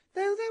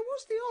there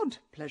was the odd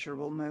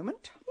pleasurable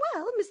moment.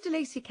 Well, Mr.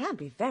 Lacey can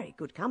be very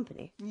good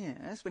company.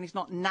 Yes, when he's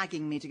not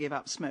nagging me to give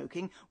up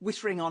smoking,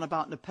 whittering on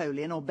about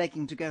Napoleon or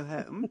begging to go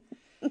home.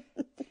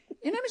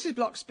 You know, Mrs.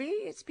 Bloxby,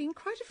 it's been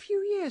quite a few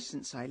years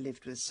since I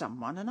lived with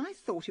someone, and I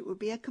thought it would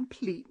be a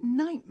complete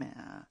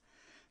nightmare.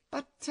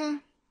 But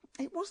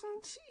it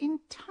wasn't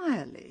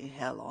entirely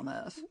hell on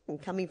earth.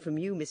 Coming from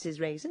you,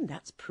 Mrs. Raisin,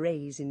 that's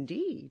praise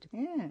indeed.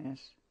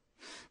 Yes.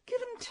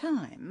 Given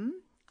time,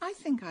 I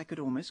think I could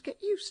almost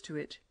get used to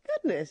it.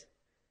 Goodness.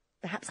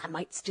 Perhaps I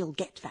might still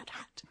get that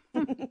hat.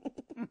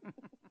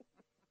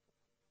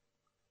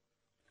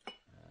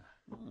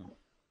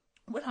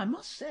 Well, I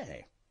must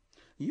say,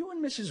 you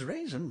and Mrs.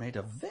 Raisin made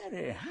a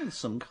very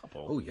handsome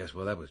couple. Oh, yes,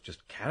 well, that was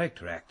just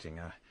character acting.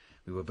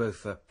 We were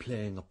both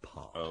playing a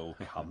part. Oh,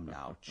 come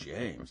now,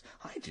 James.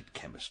 I did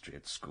chemistry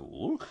at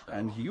school,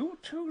 and you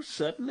two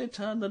certainly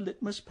turned the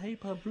litmus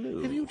paper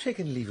blue. Have you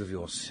taken leave of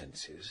your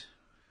senses?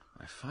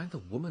 I find the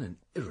woman an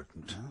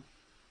irritant.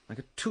 Like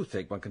a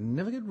toothache one can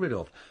never get rid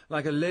of.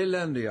 Like a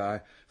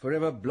Leylandii,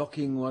 forever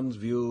blocking one's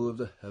view of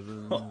the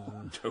heavens.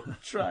 Oh, don't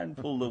try and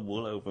pull the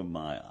wool over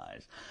my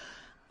eyes.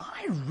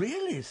 I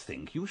really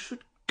think you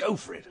should go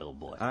for it, old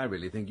boy. I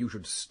really think you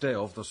should stay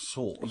off the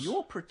sauce.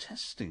 You're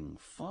protesting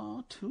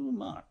far too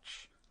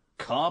much.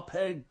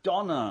 Carpe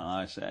donna,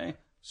 I say.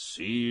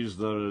 Seize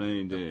the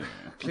lady.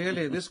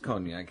 Clearly, this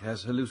cognac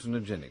has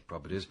hallucinogenic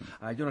properties.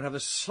 I do not have the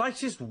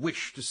slightest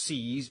wish to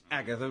seize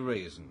Agatha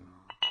Raisin.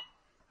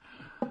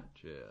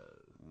 Cheers.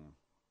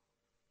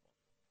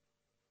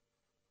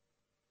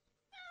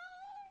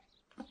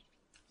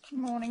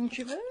 Morning,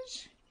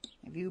 Chivers.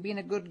 Have you been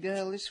a good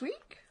girl this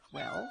week?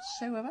 Well,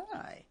 so have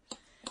I,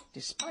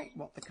 despite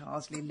what the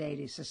Carsley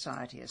Ladies'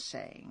 Society is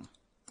saying.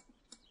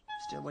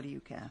 Still, what do you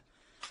care?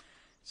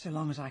 So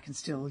long as I can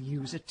still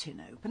use a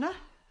tin opener.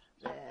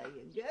 There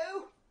you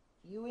go.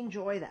 You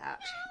enjoy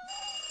that.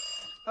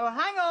 Oh,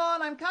 hang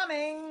on, I'm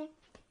coming.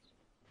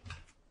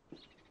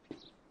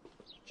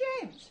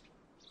 James.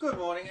 Good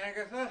morning,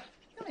 Agatha.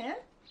 Come in.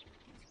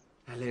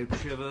 Hello,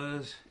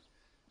 Chivers.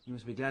 You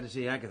must be glad to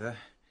see Agatha.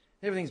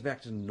 Everything's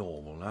back to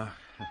normal now.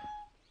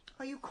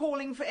 Are you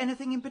calling for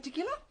anything in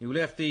particular? You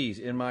left these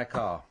in my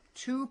car.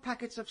 2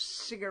 packets of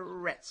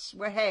cigarettes.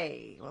 Well,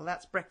 hey, well,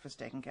 that's breakfast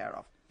taken care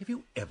of. Have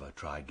you ever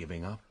tried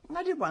giving up?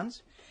 I did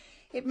once.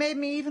 It made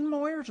me even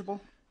more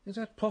irritable. Is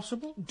that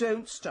possible?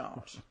 Don't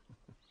start.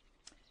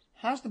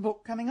 How's the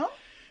book coming on?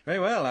 Very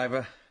well.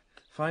 I've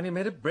finally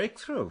made a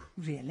breakthrough.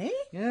 Really?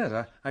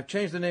 Yes, I've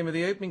changed the name of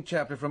the opening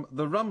chapter from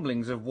The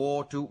Rumblings of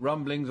War to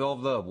Rumblings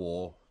of the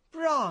War.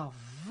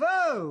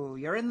 Bravo!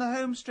 You're in the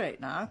home straight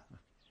now.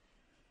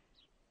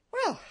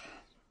 Well,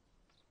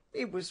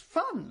 it was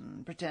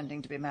fun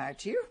pretending to be married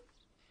to you.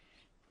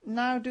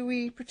 Now do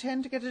we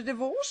pretend to get a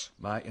divorce?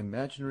 My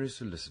imaginary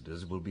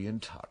solicitors will be in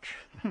touch.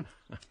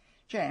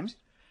 James?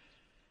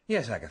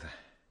 Yes, Agatha.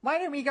 Why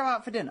don't we go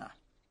out for dinner?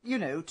 You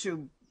know,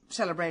 to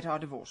celebrate our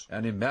divorce.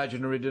 An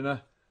imaginary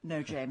dinner?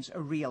 No, James,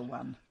 a real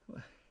one.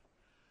 Well,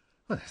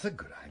 that's a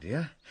good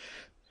idea.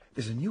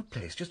 There's a new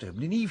place just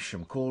opened in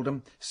Evesham called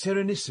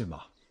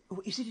Serenissima.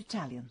 Oh, is it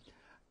Italian?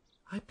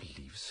 I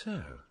believe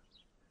so.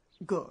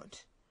 Good.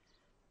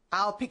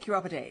 I'll pick you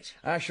up at 8.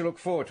 I shall look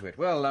forward to it.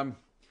 Well,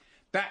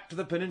 back to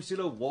the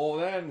Peninsular War,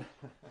 then.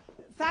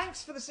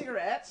 Thanks for the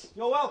cigarettes.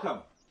 You're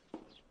welcome.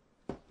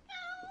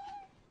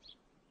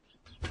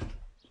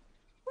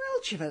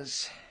 Well,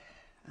 Chivers,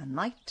 a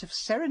night of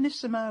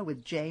Serenissima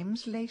with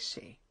James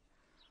Lacey.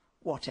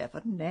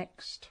 Whatever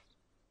next?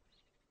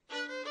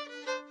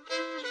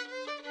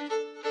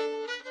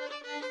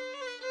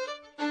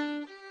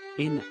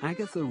 In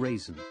Agatha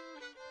Raisin,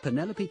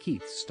 Penelope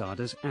Keith starred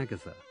as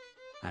Agatha,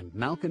 and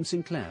Malcolm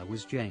Sinclair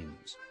was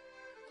James.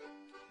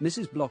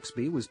 Mrs.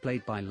 Bloxby was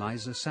played by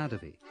Liza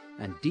Sadovy,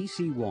 and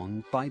D.C.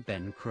 Wong by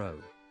Ben Crow,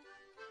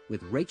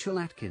 with Rachel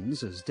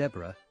Atkins as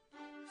Deborah,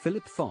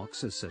 Philip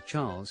Fox as Sir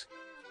Charles,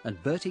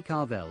 and Bertie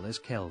Carvel as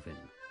Kelvin.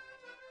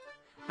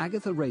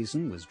 Agatha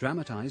Raisin was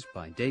dramatised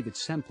by David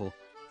Semple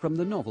from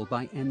the novel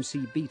by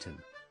M.C. Beaton,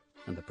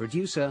 and the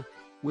producer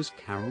was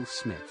Carol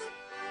Smith.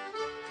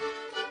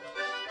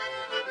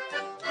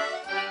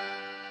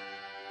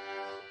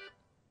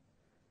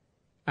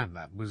 And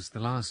that was the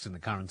last in the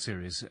current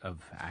series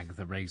of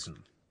Agatha Raisin.